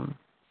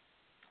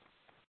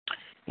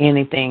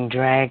anything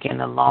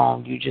dragging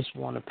along. You just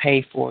want to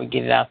pay for it,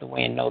 get it out the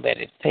way, and know that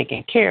it's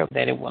taken care of,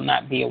 that it will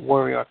not be a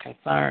worry or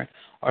concern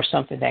or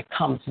something that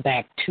comes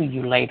back to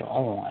you later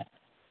on.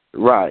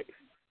 Right.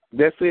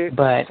 That's it.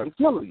 But, I'm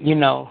telling you. You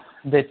know,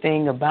 the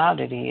thing about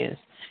it is,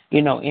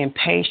 you know, in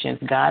patience,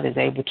 God is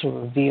able to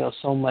reveal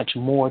so much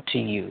more to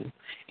you.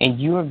 And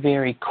you're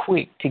very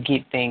quick to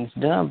get things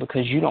done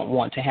because you don't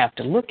want to have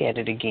to look at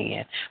it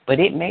again. But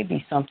it may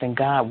be something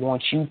God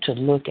wants you to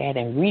look at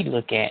and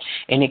relook at.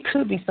 And it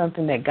could be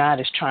something that God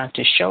is trying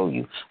to show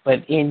you.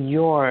 But in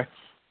your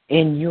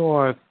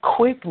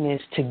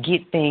quickness to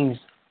get things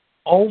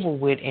over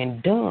with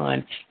and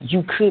done,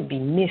 you could be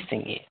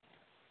missing it.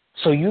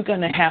 So you're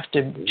going to have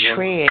to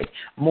tread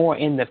more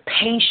in the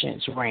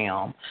patience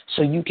realm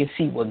so you can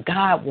see what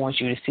God wants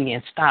you to see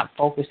and stop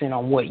focusing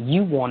on what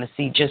you want to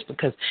see just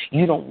because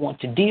you don't want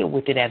to deal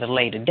with it at a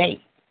later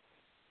date.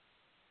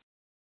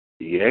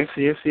 Yes,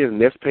 yes, yes. And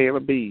that's paying a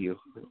bill.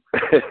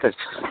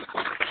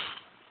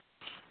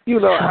 You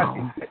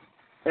know,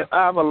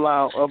 I've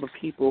allowed other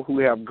people who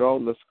have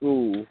gone to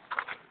school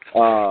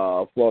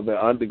for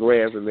their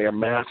undergrads and their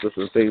masters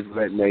and things of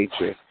that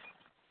nature,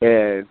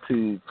 and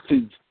to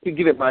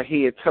get in my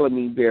head telling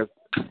me there's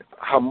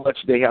how much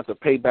they have to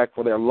pay back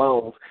for their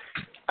loans.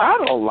 I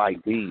don't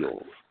like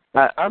bills.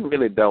 I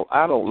really don't.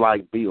 I don't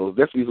like bills.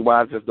 That's the reason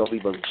why I just don't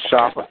even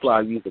shop or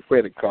try to use a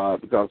credit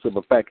card, because of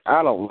the fact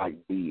I don't like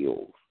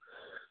bills.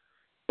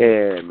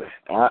 And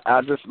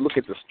I just look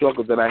at the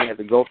struggle that I had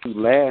to go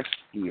through last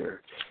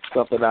year,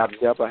 something I've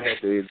never had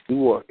to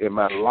endure in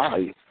my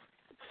life.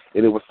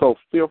 And it was so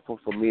fearful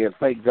for me, and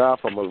thank God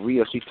for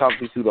Maria. She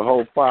talked me through the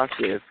whole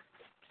process.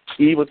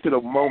 Even to the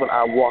moment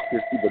I walked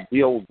into the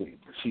building,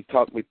 she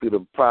talked me through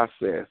the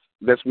process.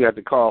 That's we had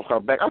to call her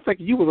back. I think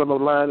you was on the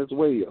line as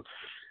well.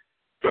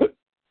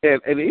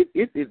 And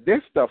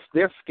that stuff,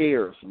 that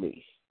scares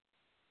me.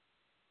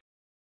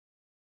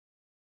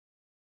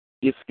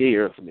 It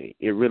scares me.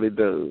 It really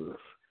does.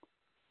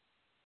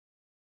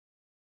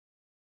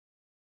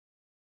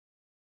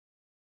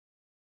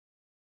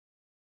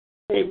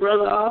 Hey,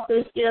 Brother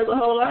Austin, scares a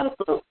whole lot of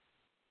folks.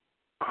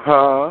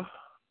 Huh?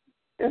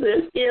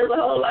 It scares a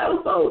whole lot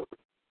of folks.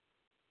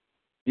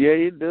 Yeah,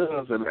 it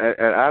does, and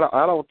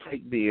I don't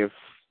take being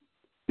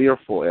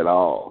fearful at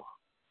all.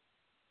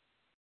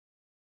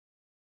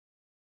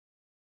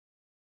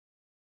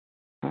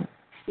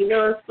 You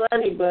know, it's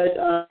funny, but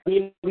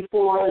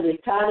before the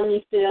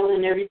economy fell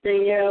and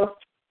everything else,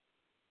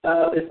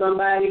 if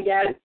somebody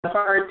got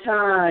hard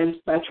times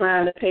by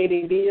trying to pay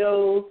their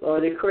bills or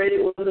their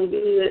credit wasn't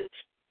good,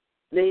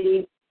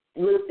 they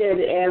looked at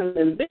it as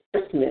an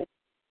embarrassment.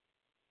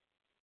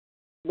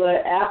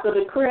 But after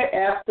the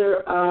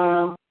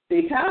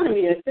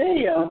economy has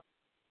failed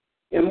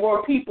and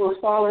more people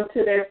fall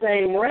into that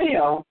same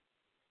rail,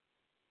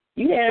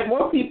 you had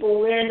more people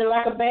wearing it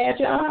like a badge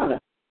of honor.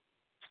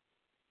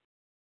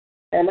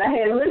 And I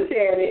had looked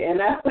at it,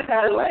 and I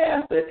started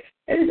laughing.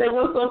 And he said,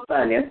 what's so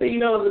funny? I said, you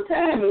know, at the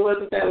time, it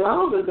wasn't that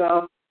long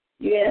ago,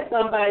 you asked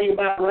somebody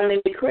about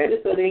running the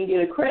credit so they can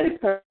get a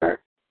credit card.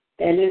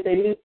 And if they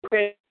knew the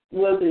credit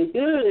wasn't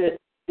good,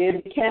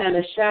 they'd be kind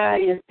of shy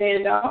and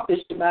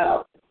standoffish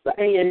about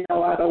saying,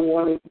 no, I don't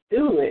want to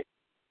do it.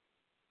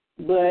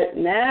 But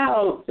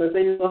now, since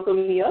they know so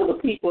many other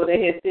people that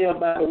had fell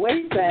by the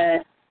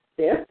wayside,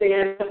 they're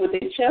standing up with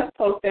their chest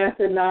poked out and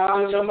said, no,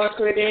 I know my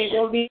credit ain't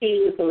going to be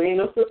good, so ain't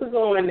no sister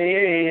going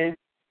there. And,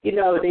 you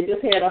know, they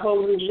just had a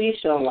whole new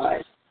leash on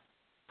life.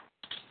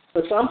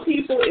 For some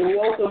people, it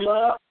woke them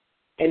up,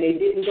 and they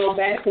didn't go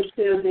back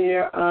into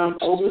their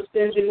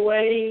overspending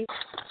ways.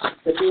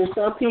 But then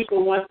some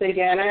people, once they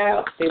got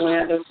out, they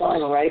went out there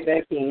falling right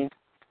back in.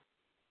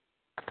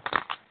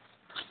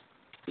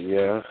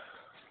 Yeah.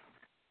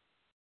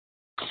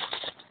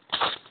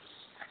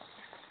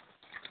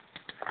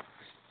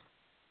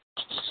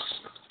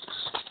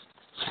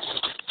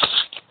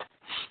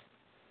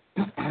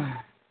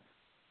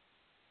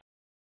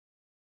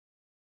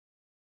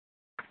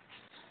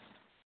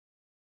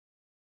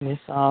 It's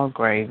all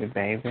gravy,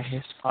 baby.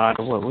 It's part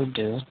of what we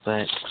do.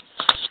 But,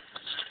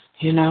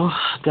 you know,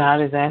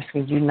 God is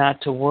asking you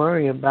not to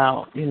worry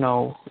about, you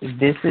know, if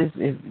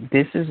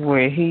this is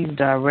where He's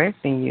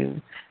directing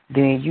you,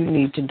 then you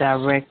need to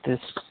direct this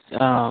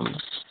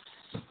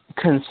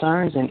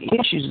concerns and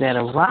issues that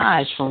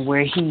arise from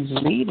where He's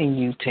leading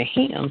you to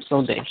Him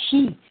so that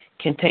He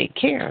can take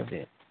care of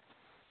it.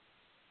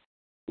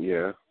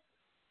 Yeah.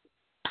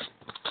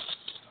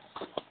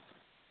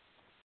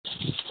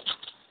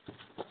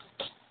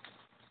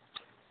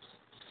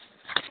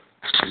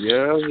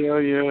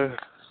 Yeah.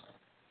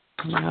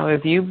 Now,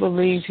 if you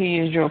believe He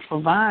is your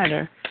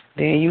provider,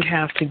 then you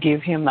have to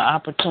give Him the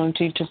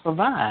opportunity to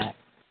provide.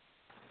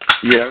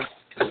 Yeah.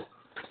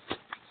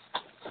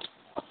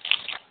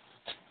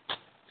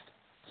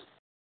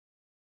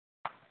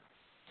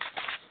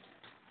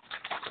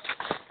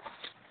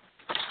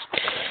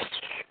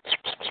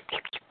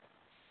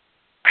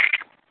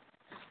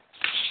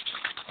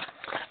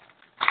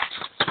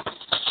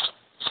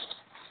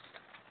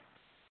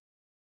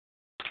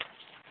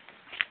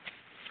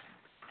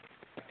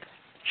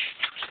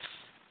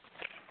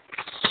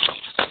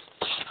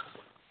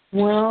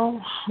 Well,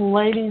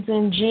 ladies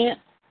and gents,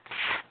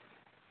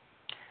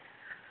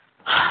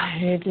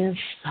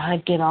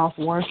 I get off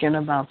work in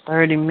about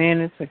 30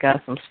 minutes. I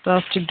got some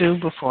stuff to do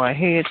before I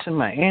head to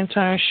my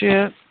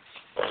internship.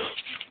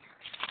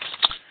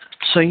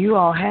 So you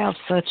all have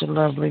such a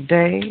lovely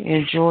day.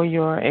 Enjoy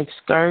your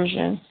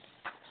excursion.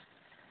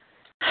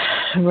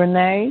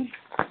 Renee,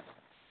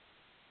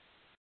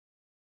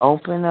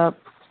 open up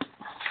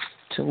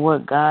to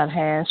what God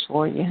has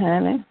for you,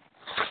 honey.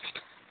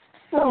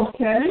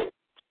 Okay.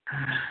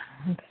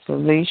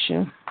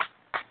 Felicia,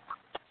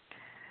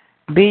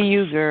 be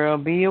you, girl.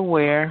 Be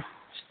aware.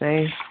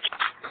 Stay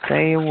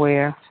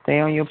aware. Stay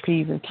on your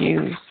P's and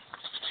Q's.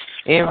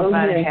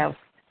 Everybody have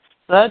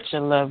such a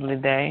lovely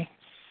day.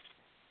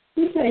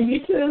 Okay,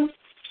 you too.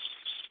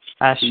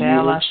 I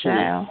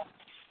shall.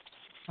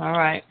 All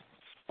right.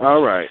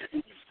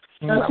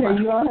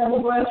 Okay, you all have a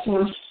blessed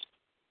one.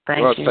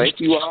 Thank you. Thank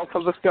you all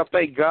for the stuff.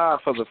 Thank God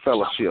for the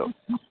fellowship.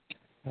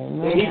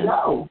 Amen. There you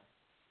go.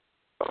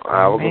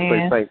 I was going to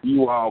say thank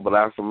you all, but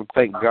I was going to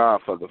thank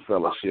God for the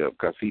fellowship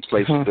because He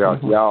placed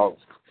y'all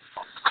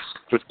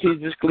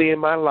strategically in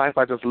my life.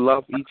 I just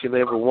love each and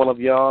every one of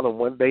y'all, and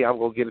one day I'm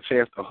going to get a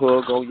chance to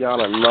hug on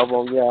y'all and love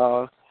on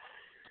y'all.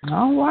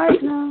 All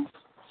right now.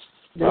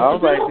 All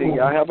right, then.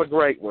 Y'all have a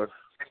great one.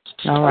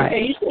 All right.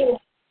 Okay, you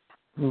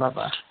too.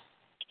 Bye-bye.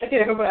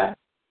 Okay, bye-bye.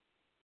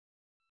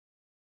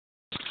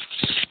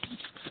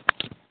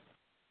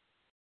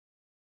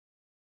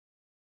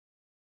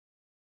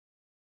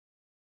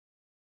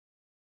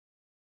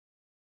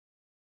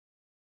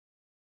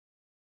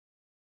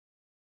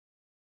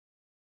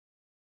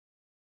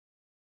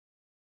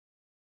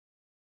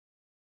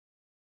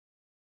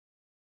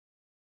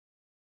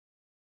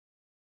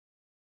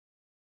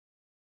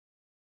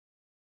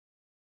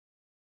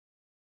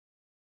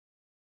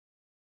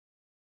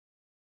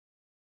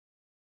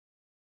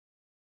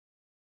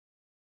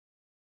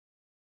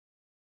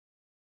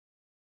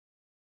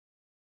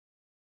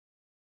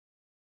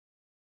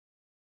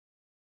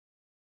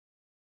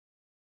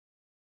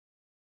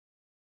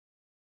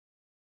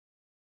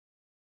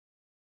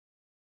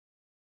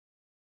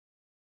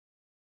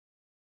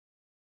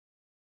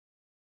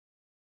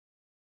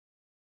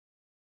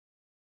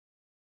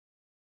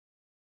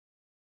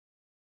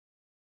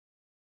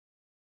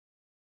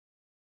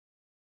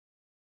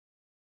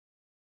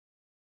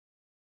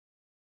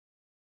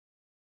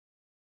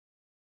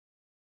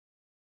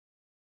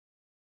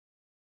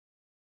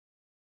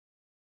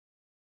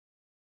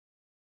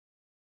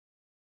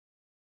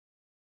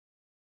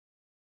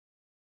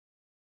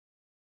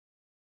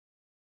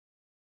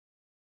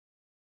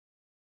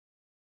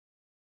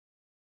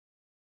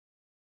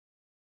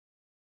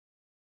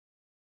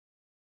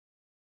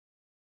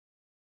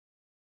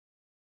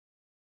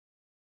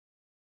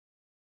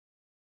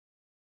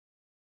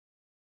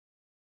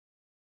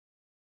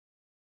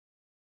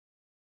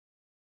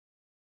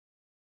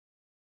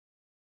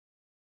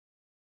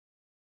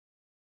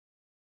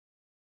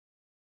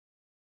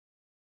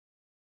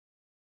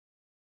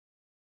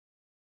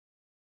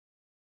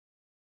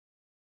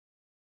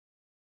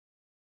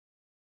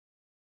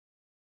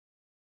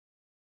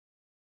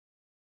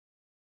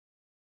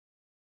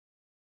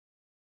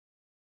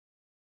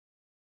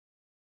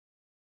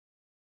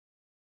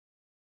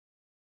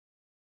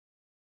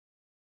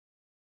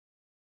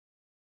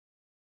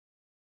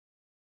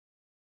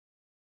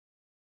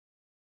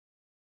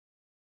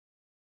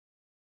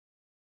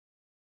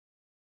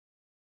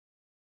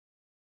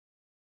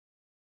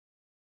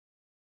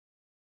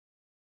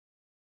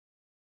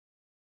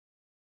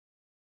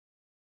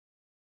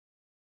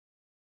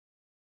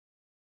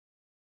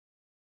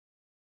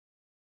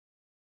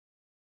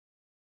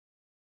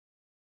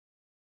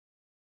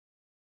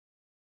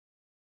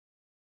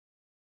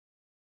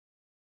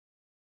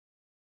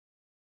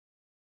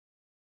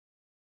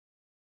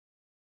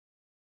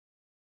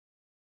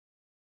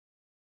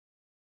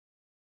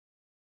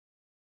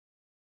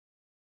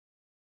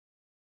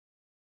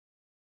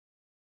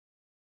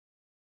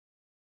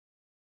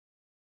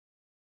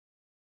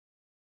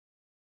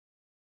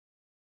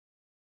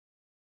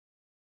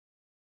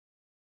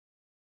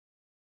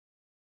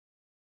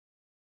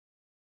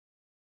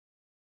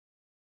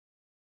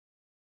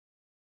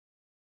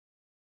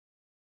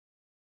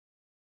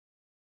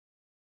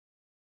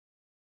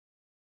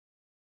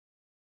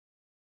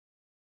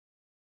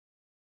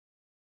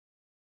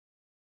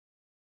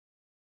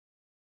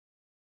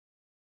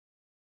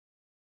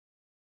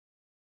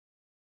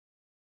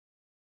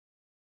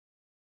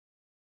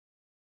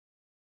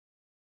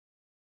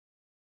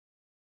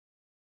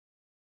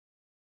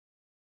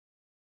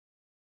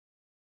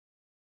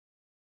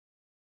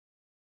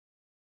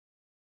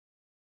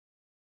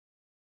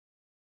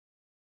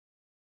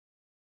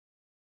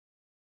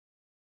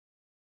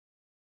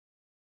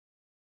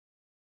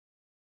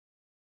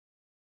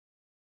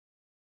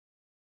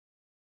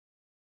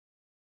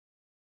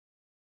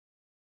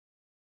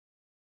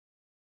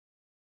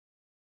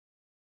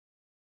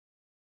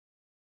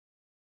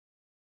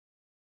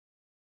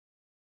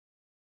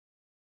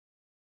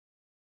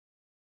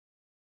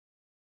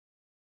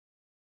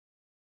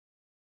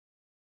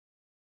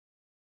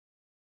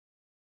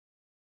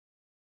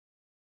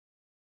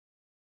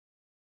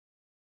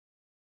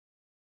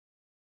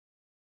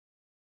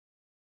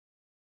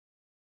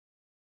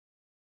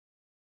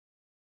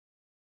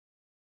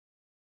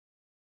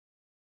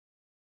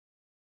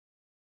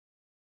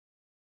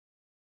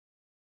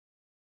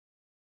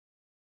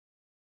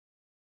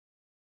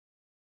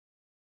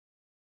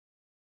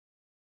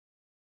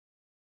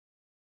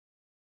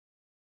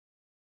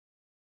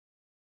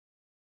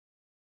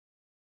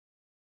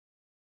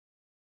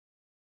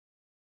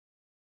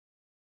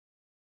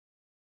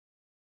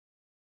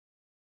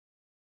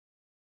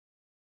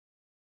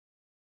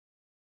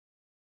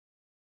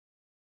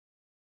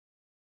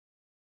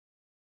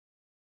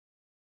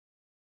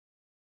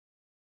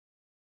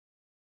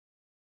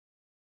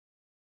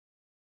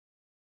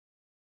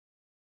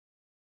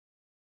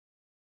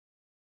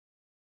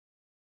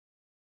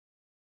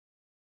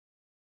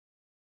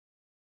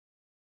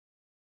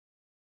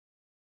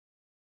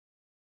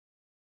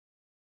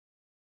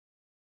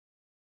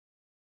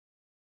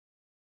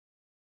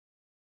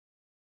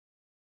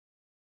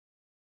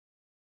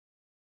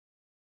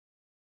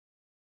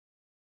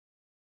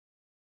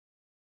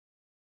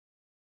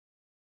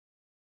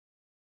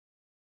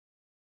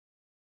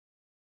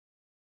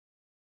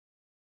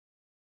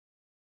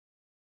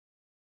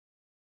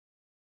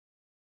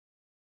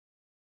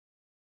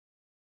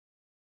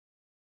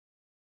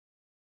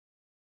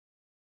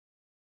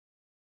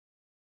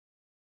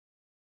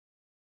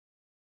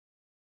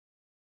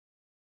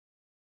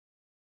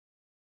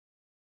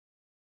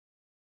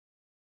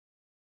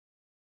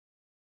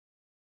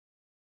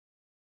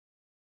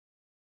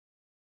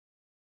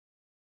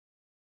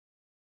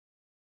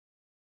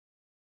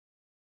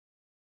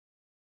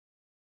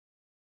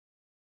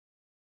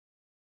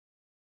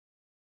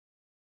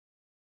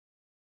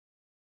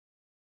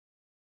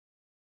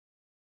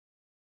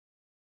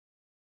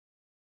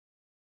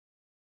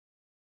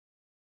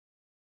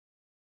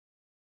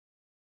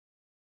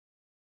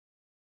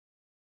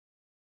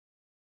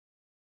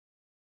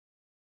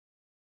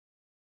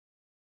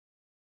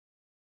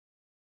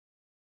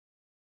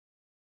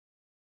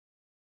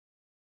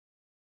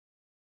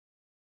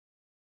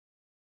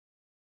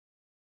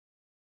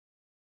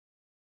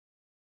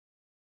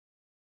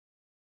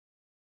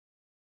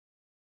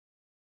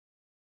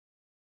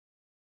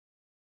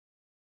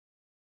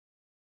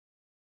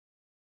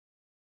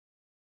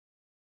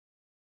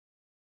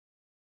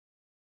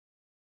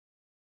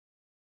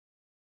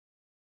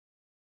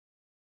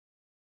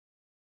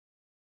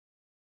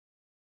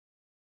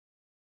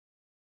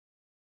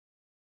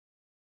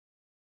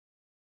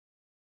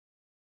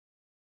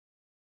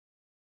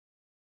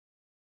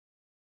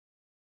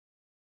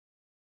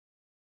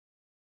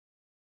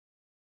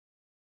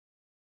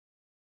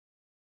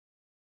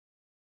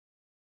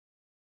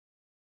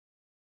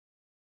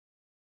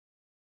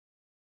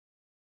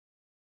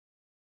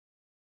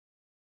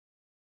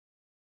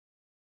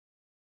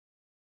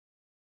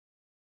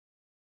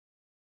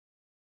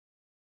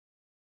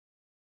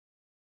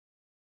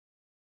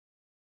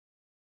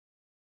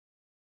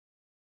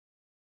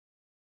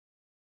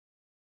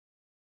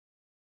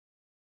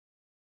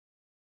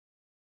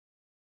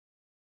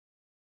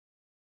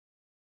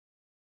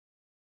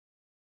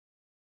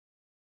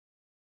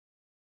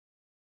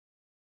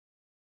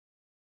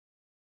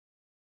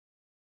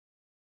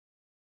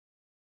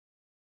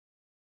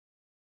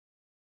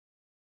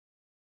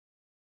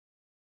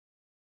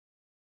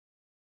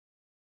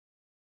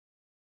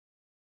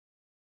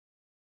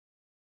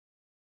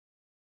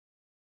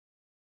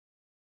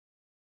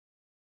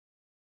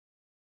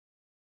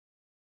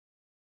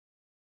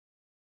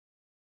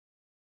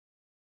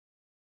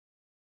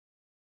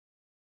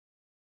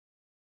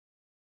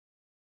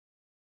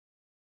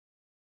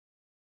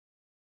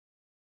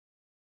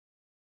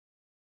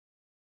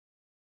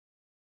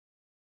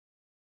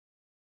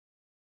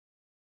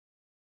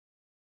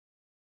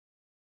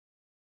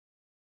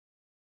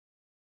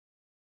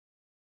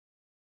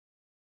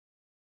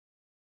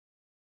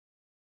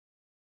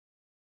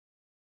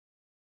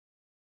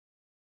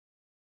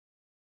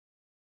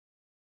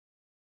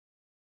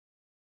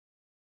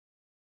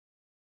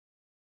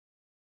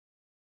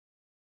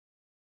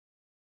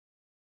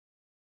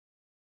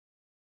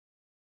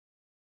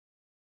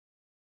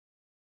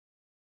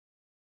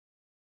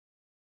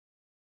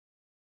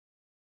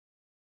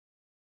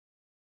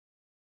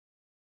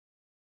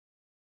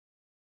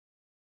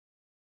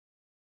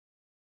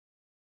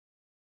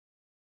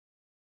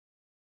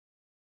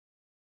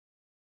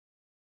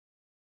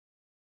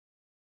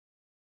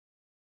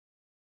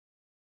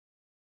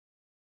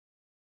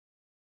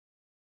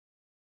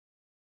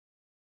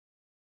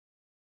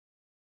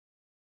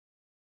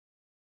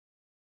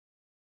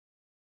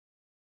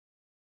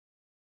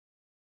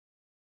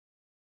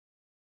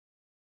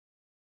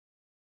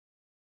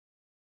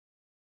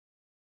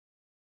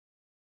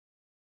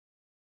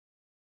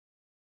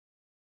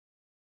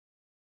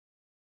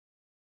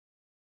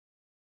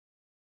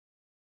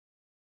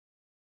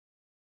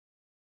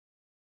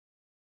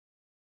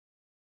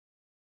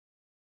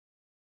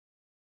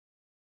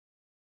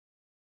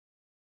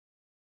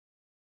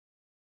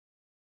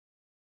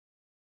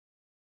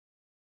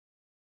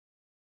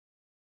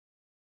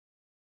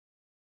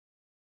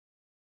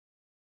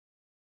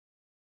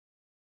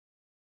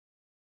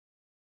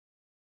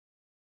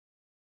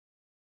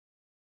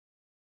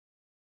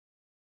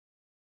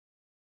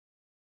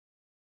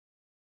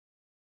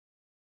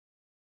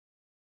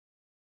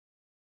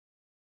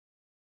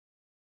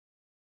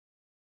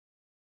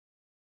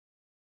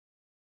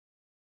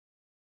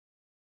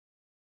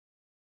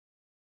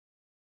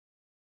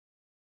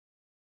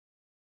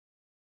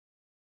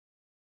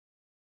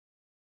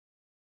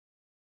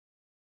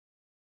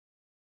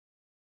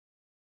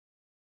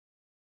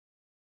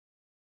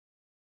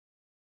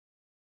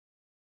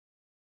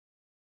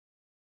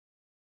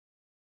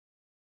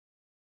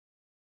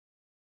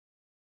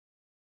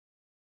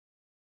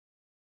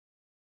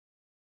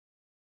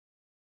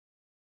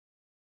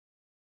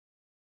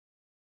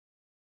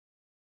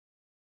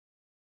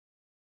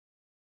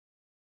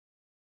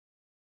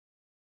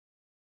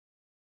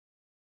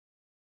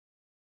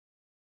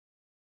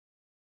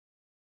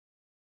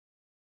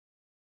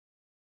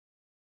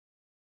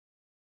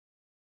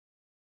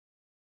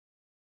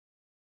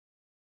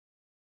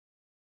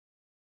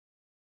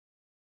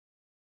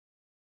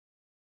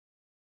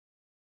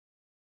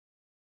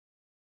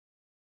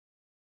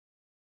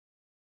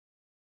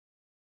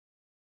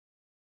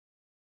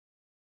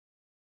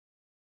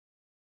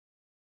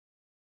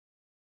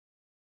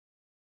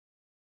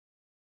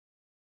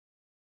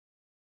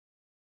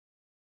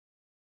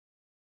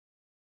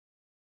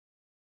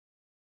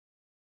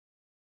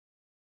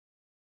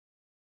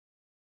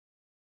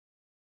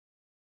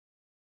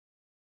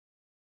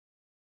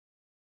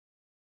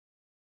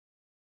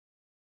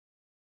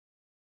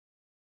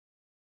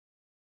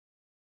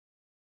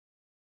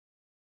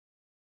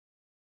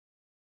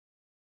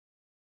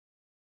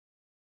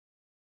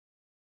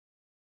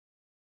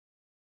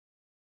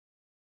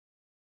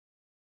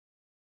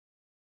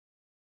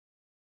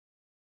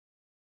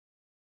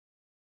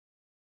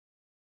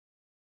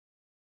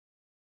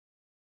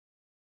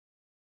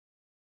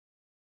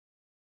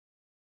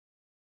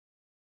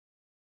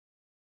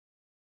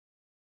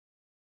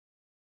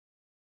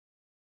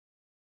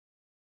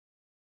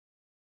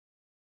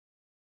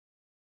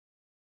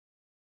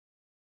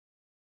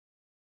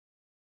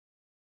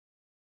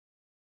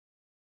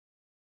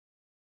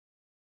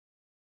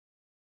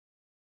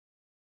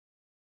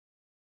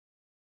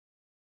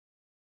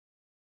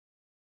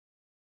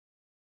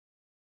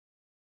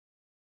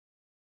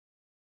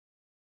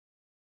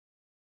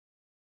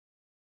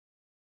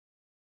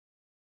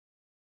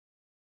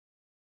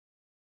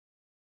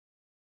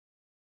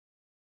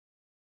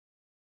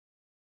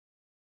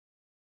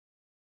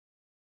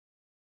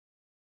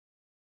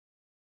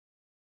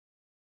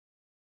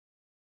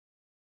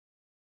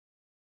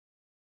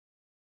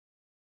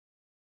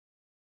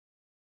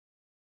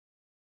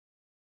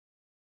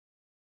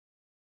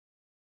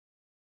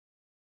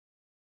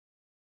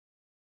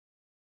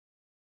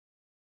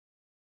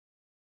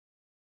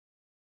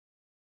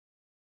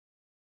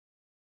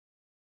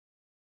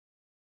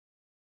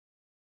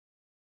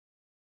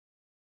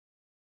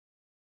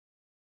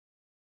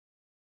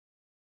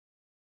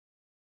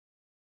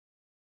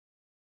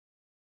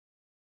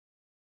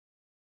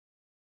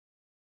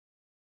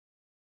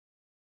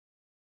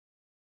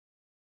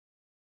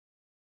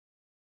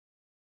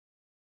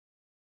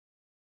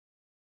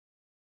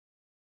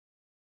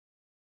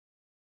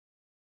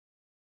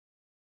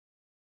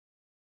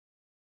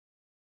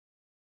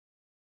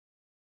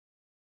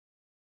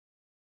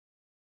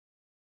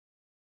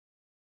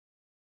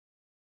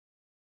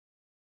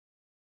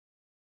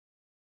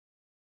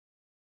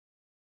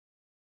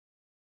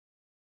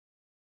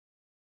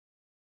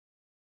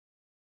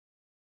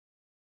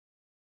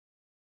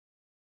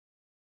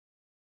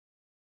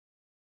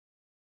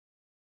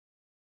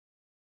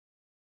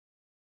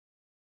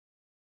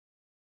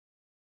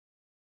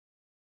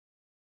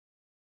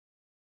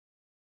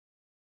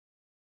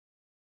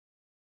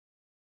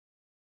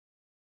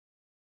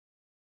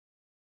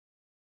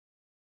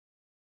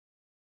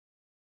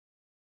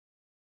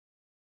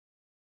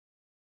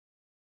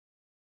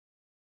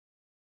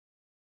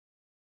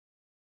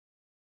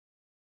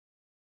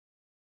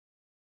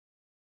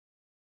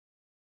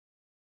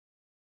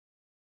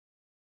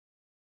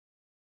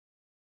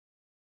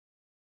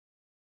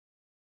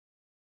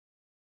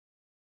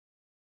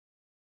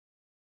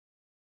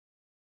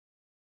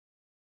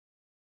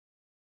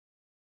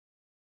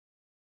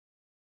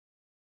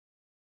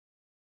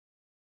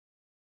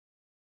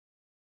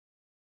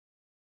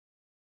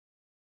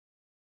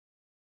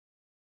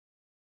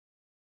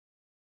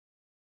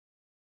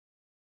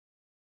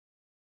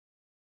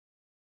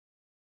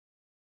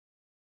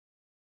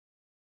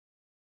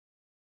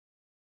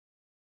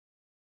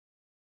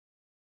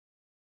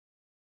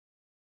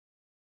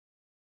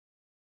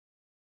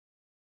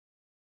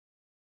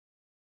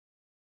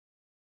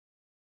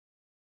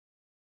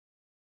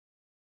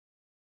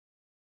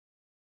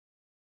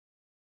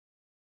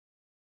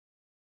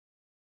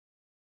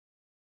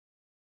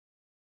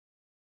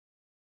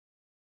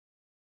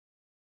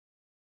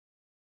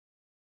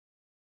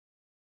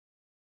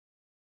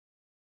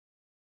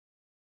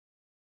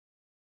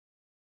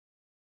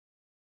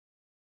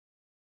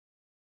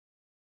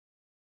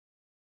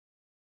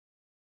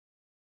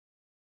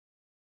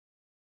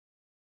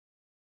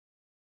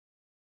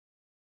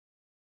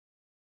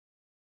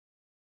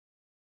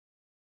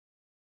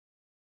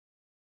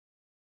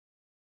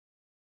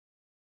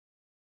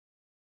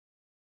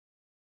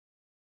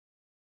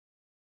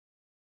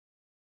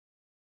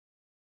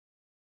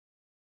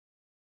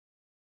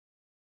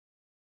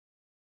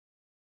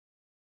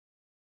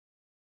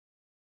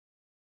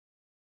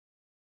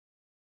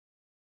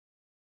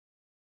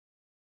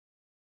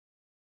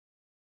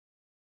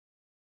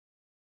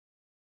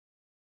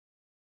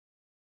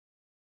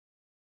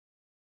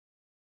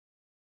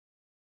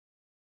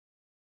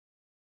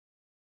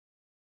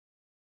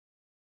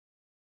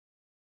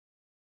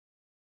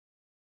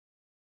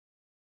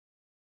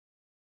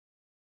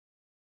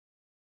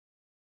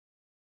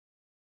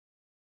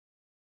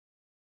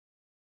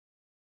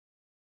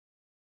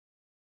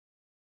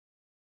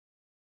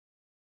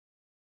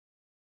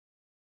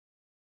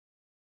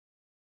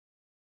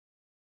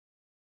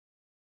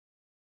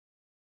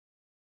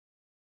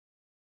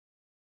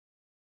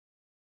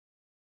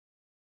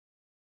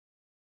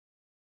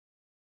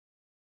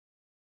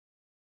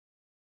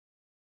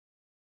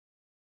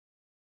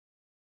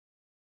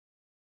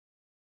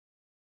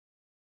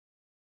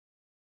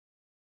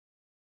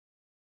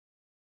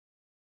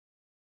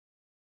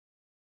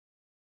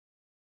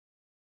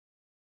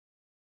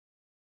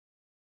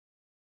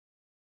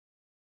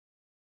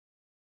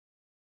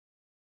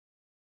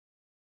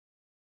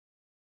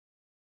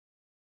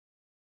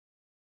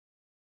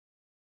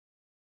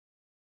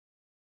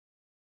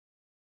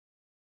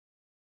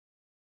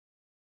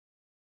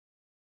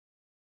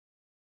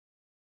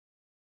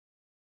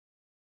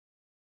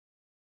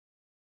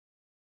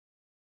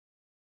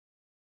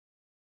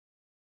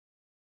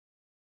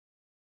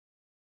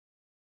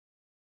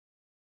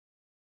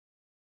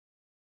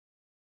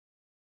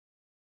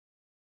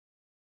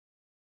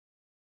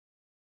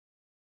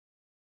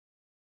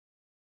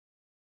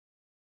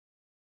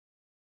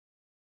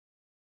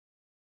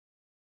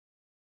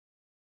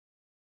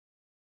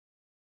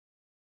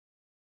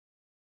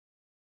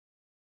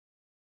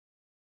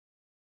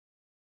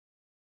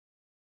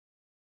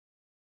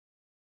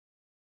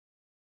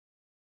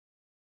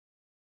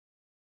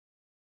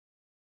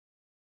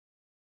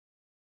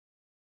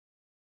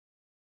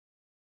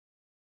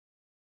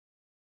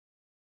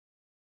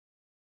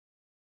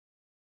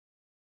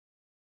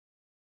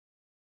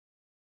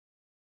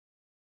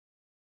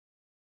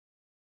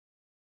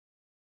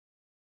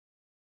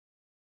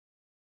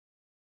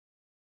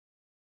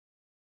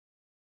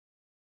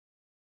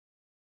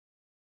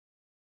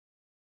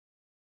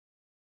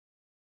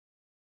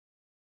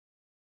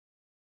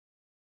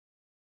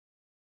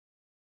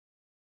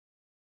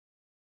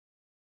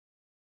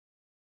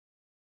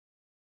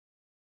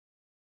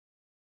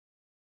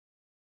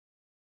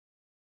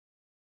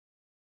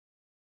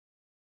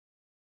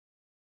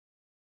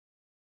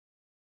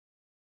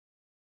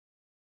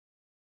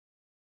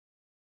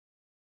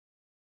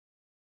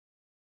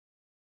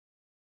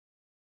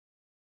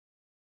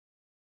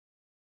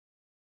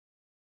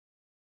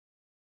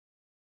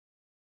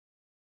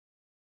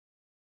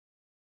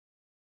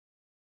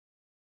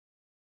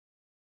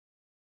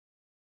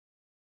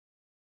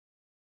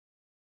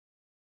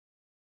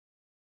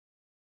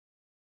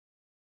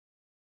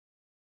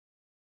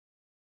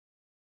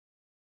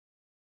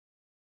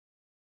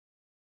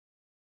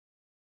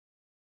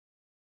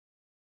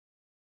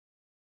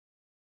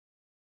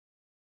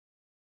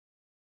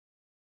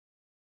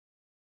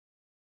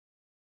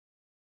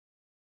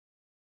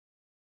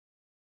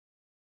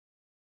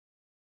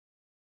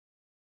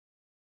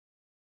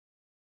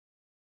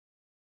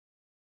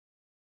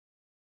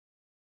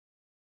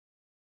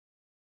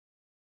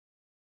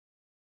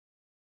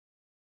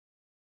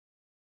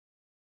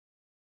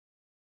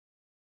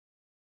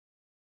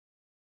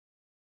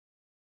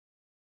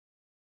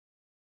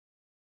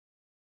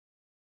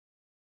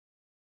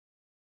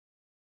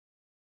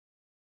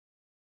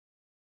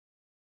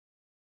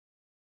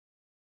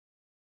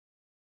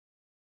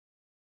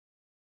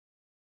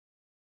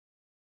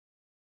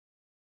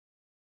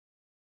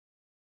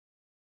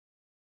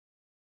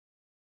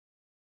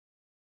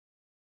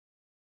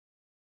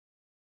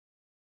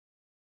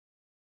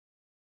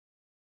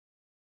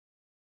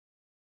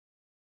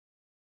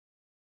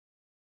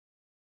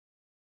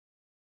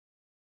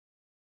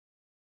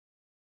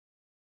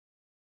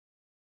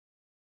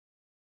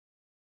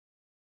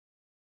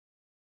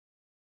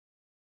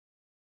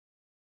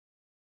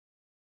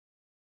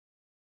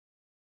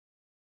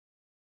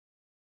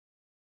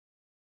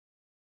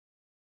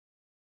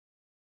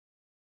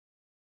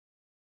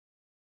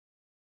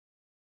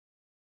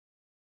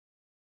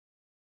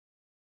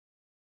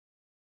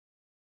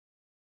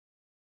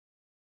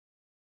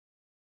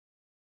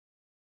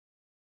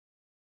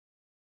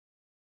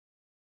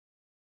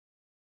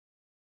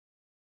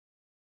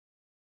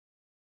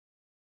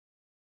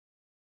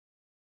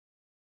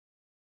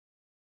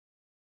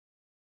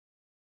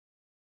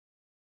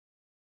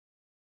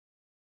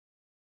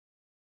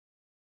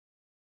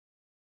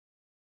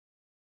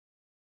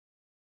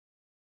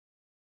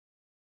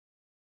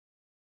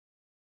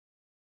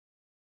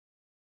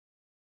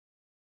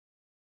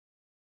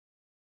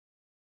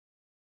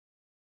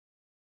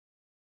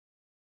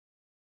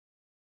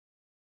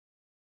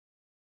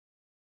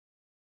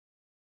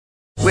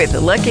 With the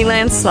Lucky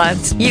Land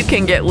Slots, you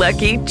can get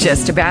lucky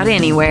just about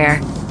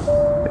anywhere.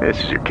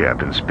 This is your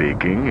captain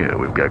speaking.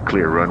 We've got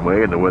clear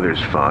runway and the weather's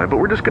fine, but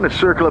we're just going to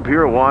circle up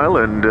here a while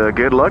and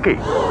get lucky.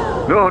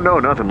 No,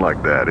 nothing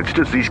like that. It's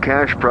just these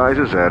cash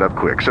prizes add up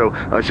quick. So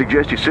I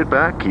suggest you sit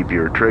back, keep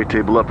your tray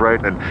table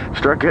upright, and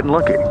start getting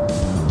lucky.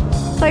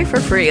 Play for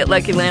free at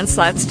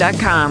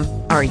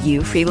LuckyLandSlots.com. Are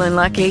you feeling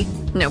lucky?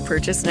 No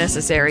purchase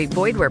necessary.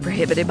 Void where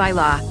prohibited by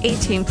law.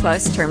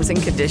 18+ terms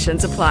and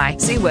conditions apply.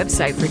 See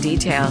website for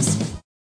details.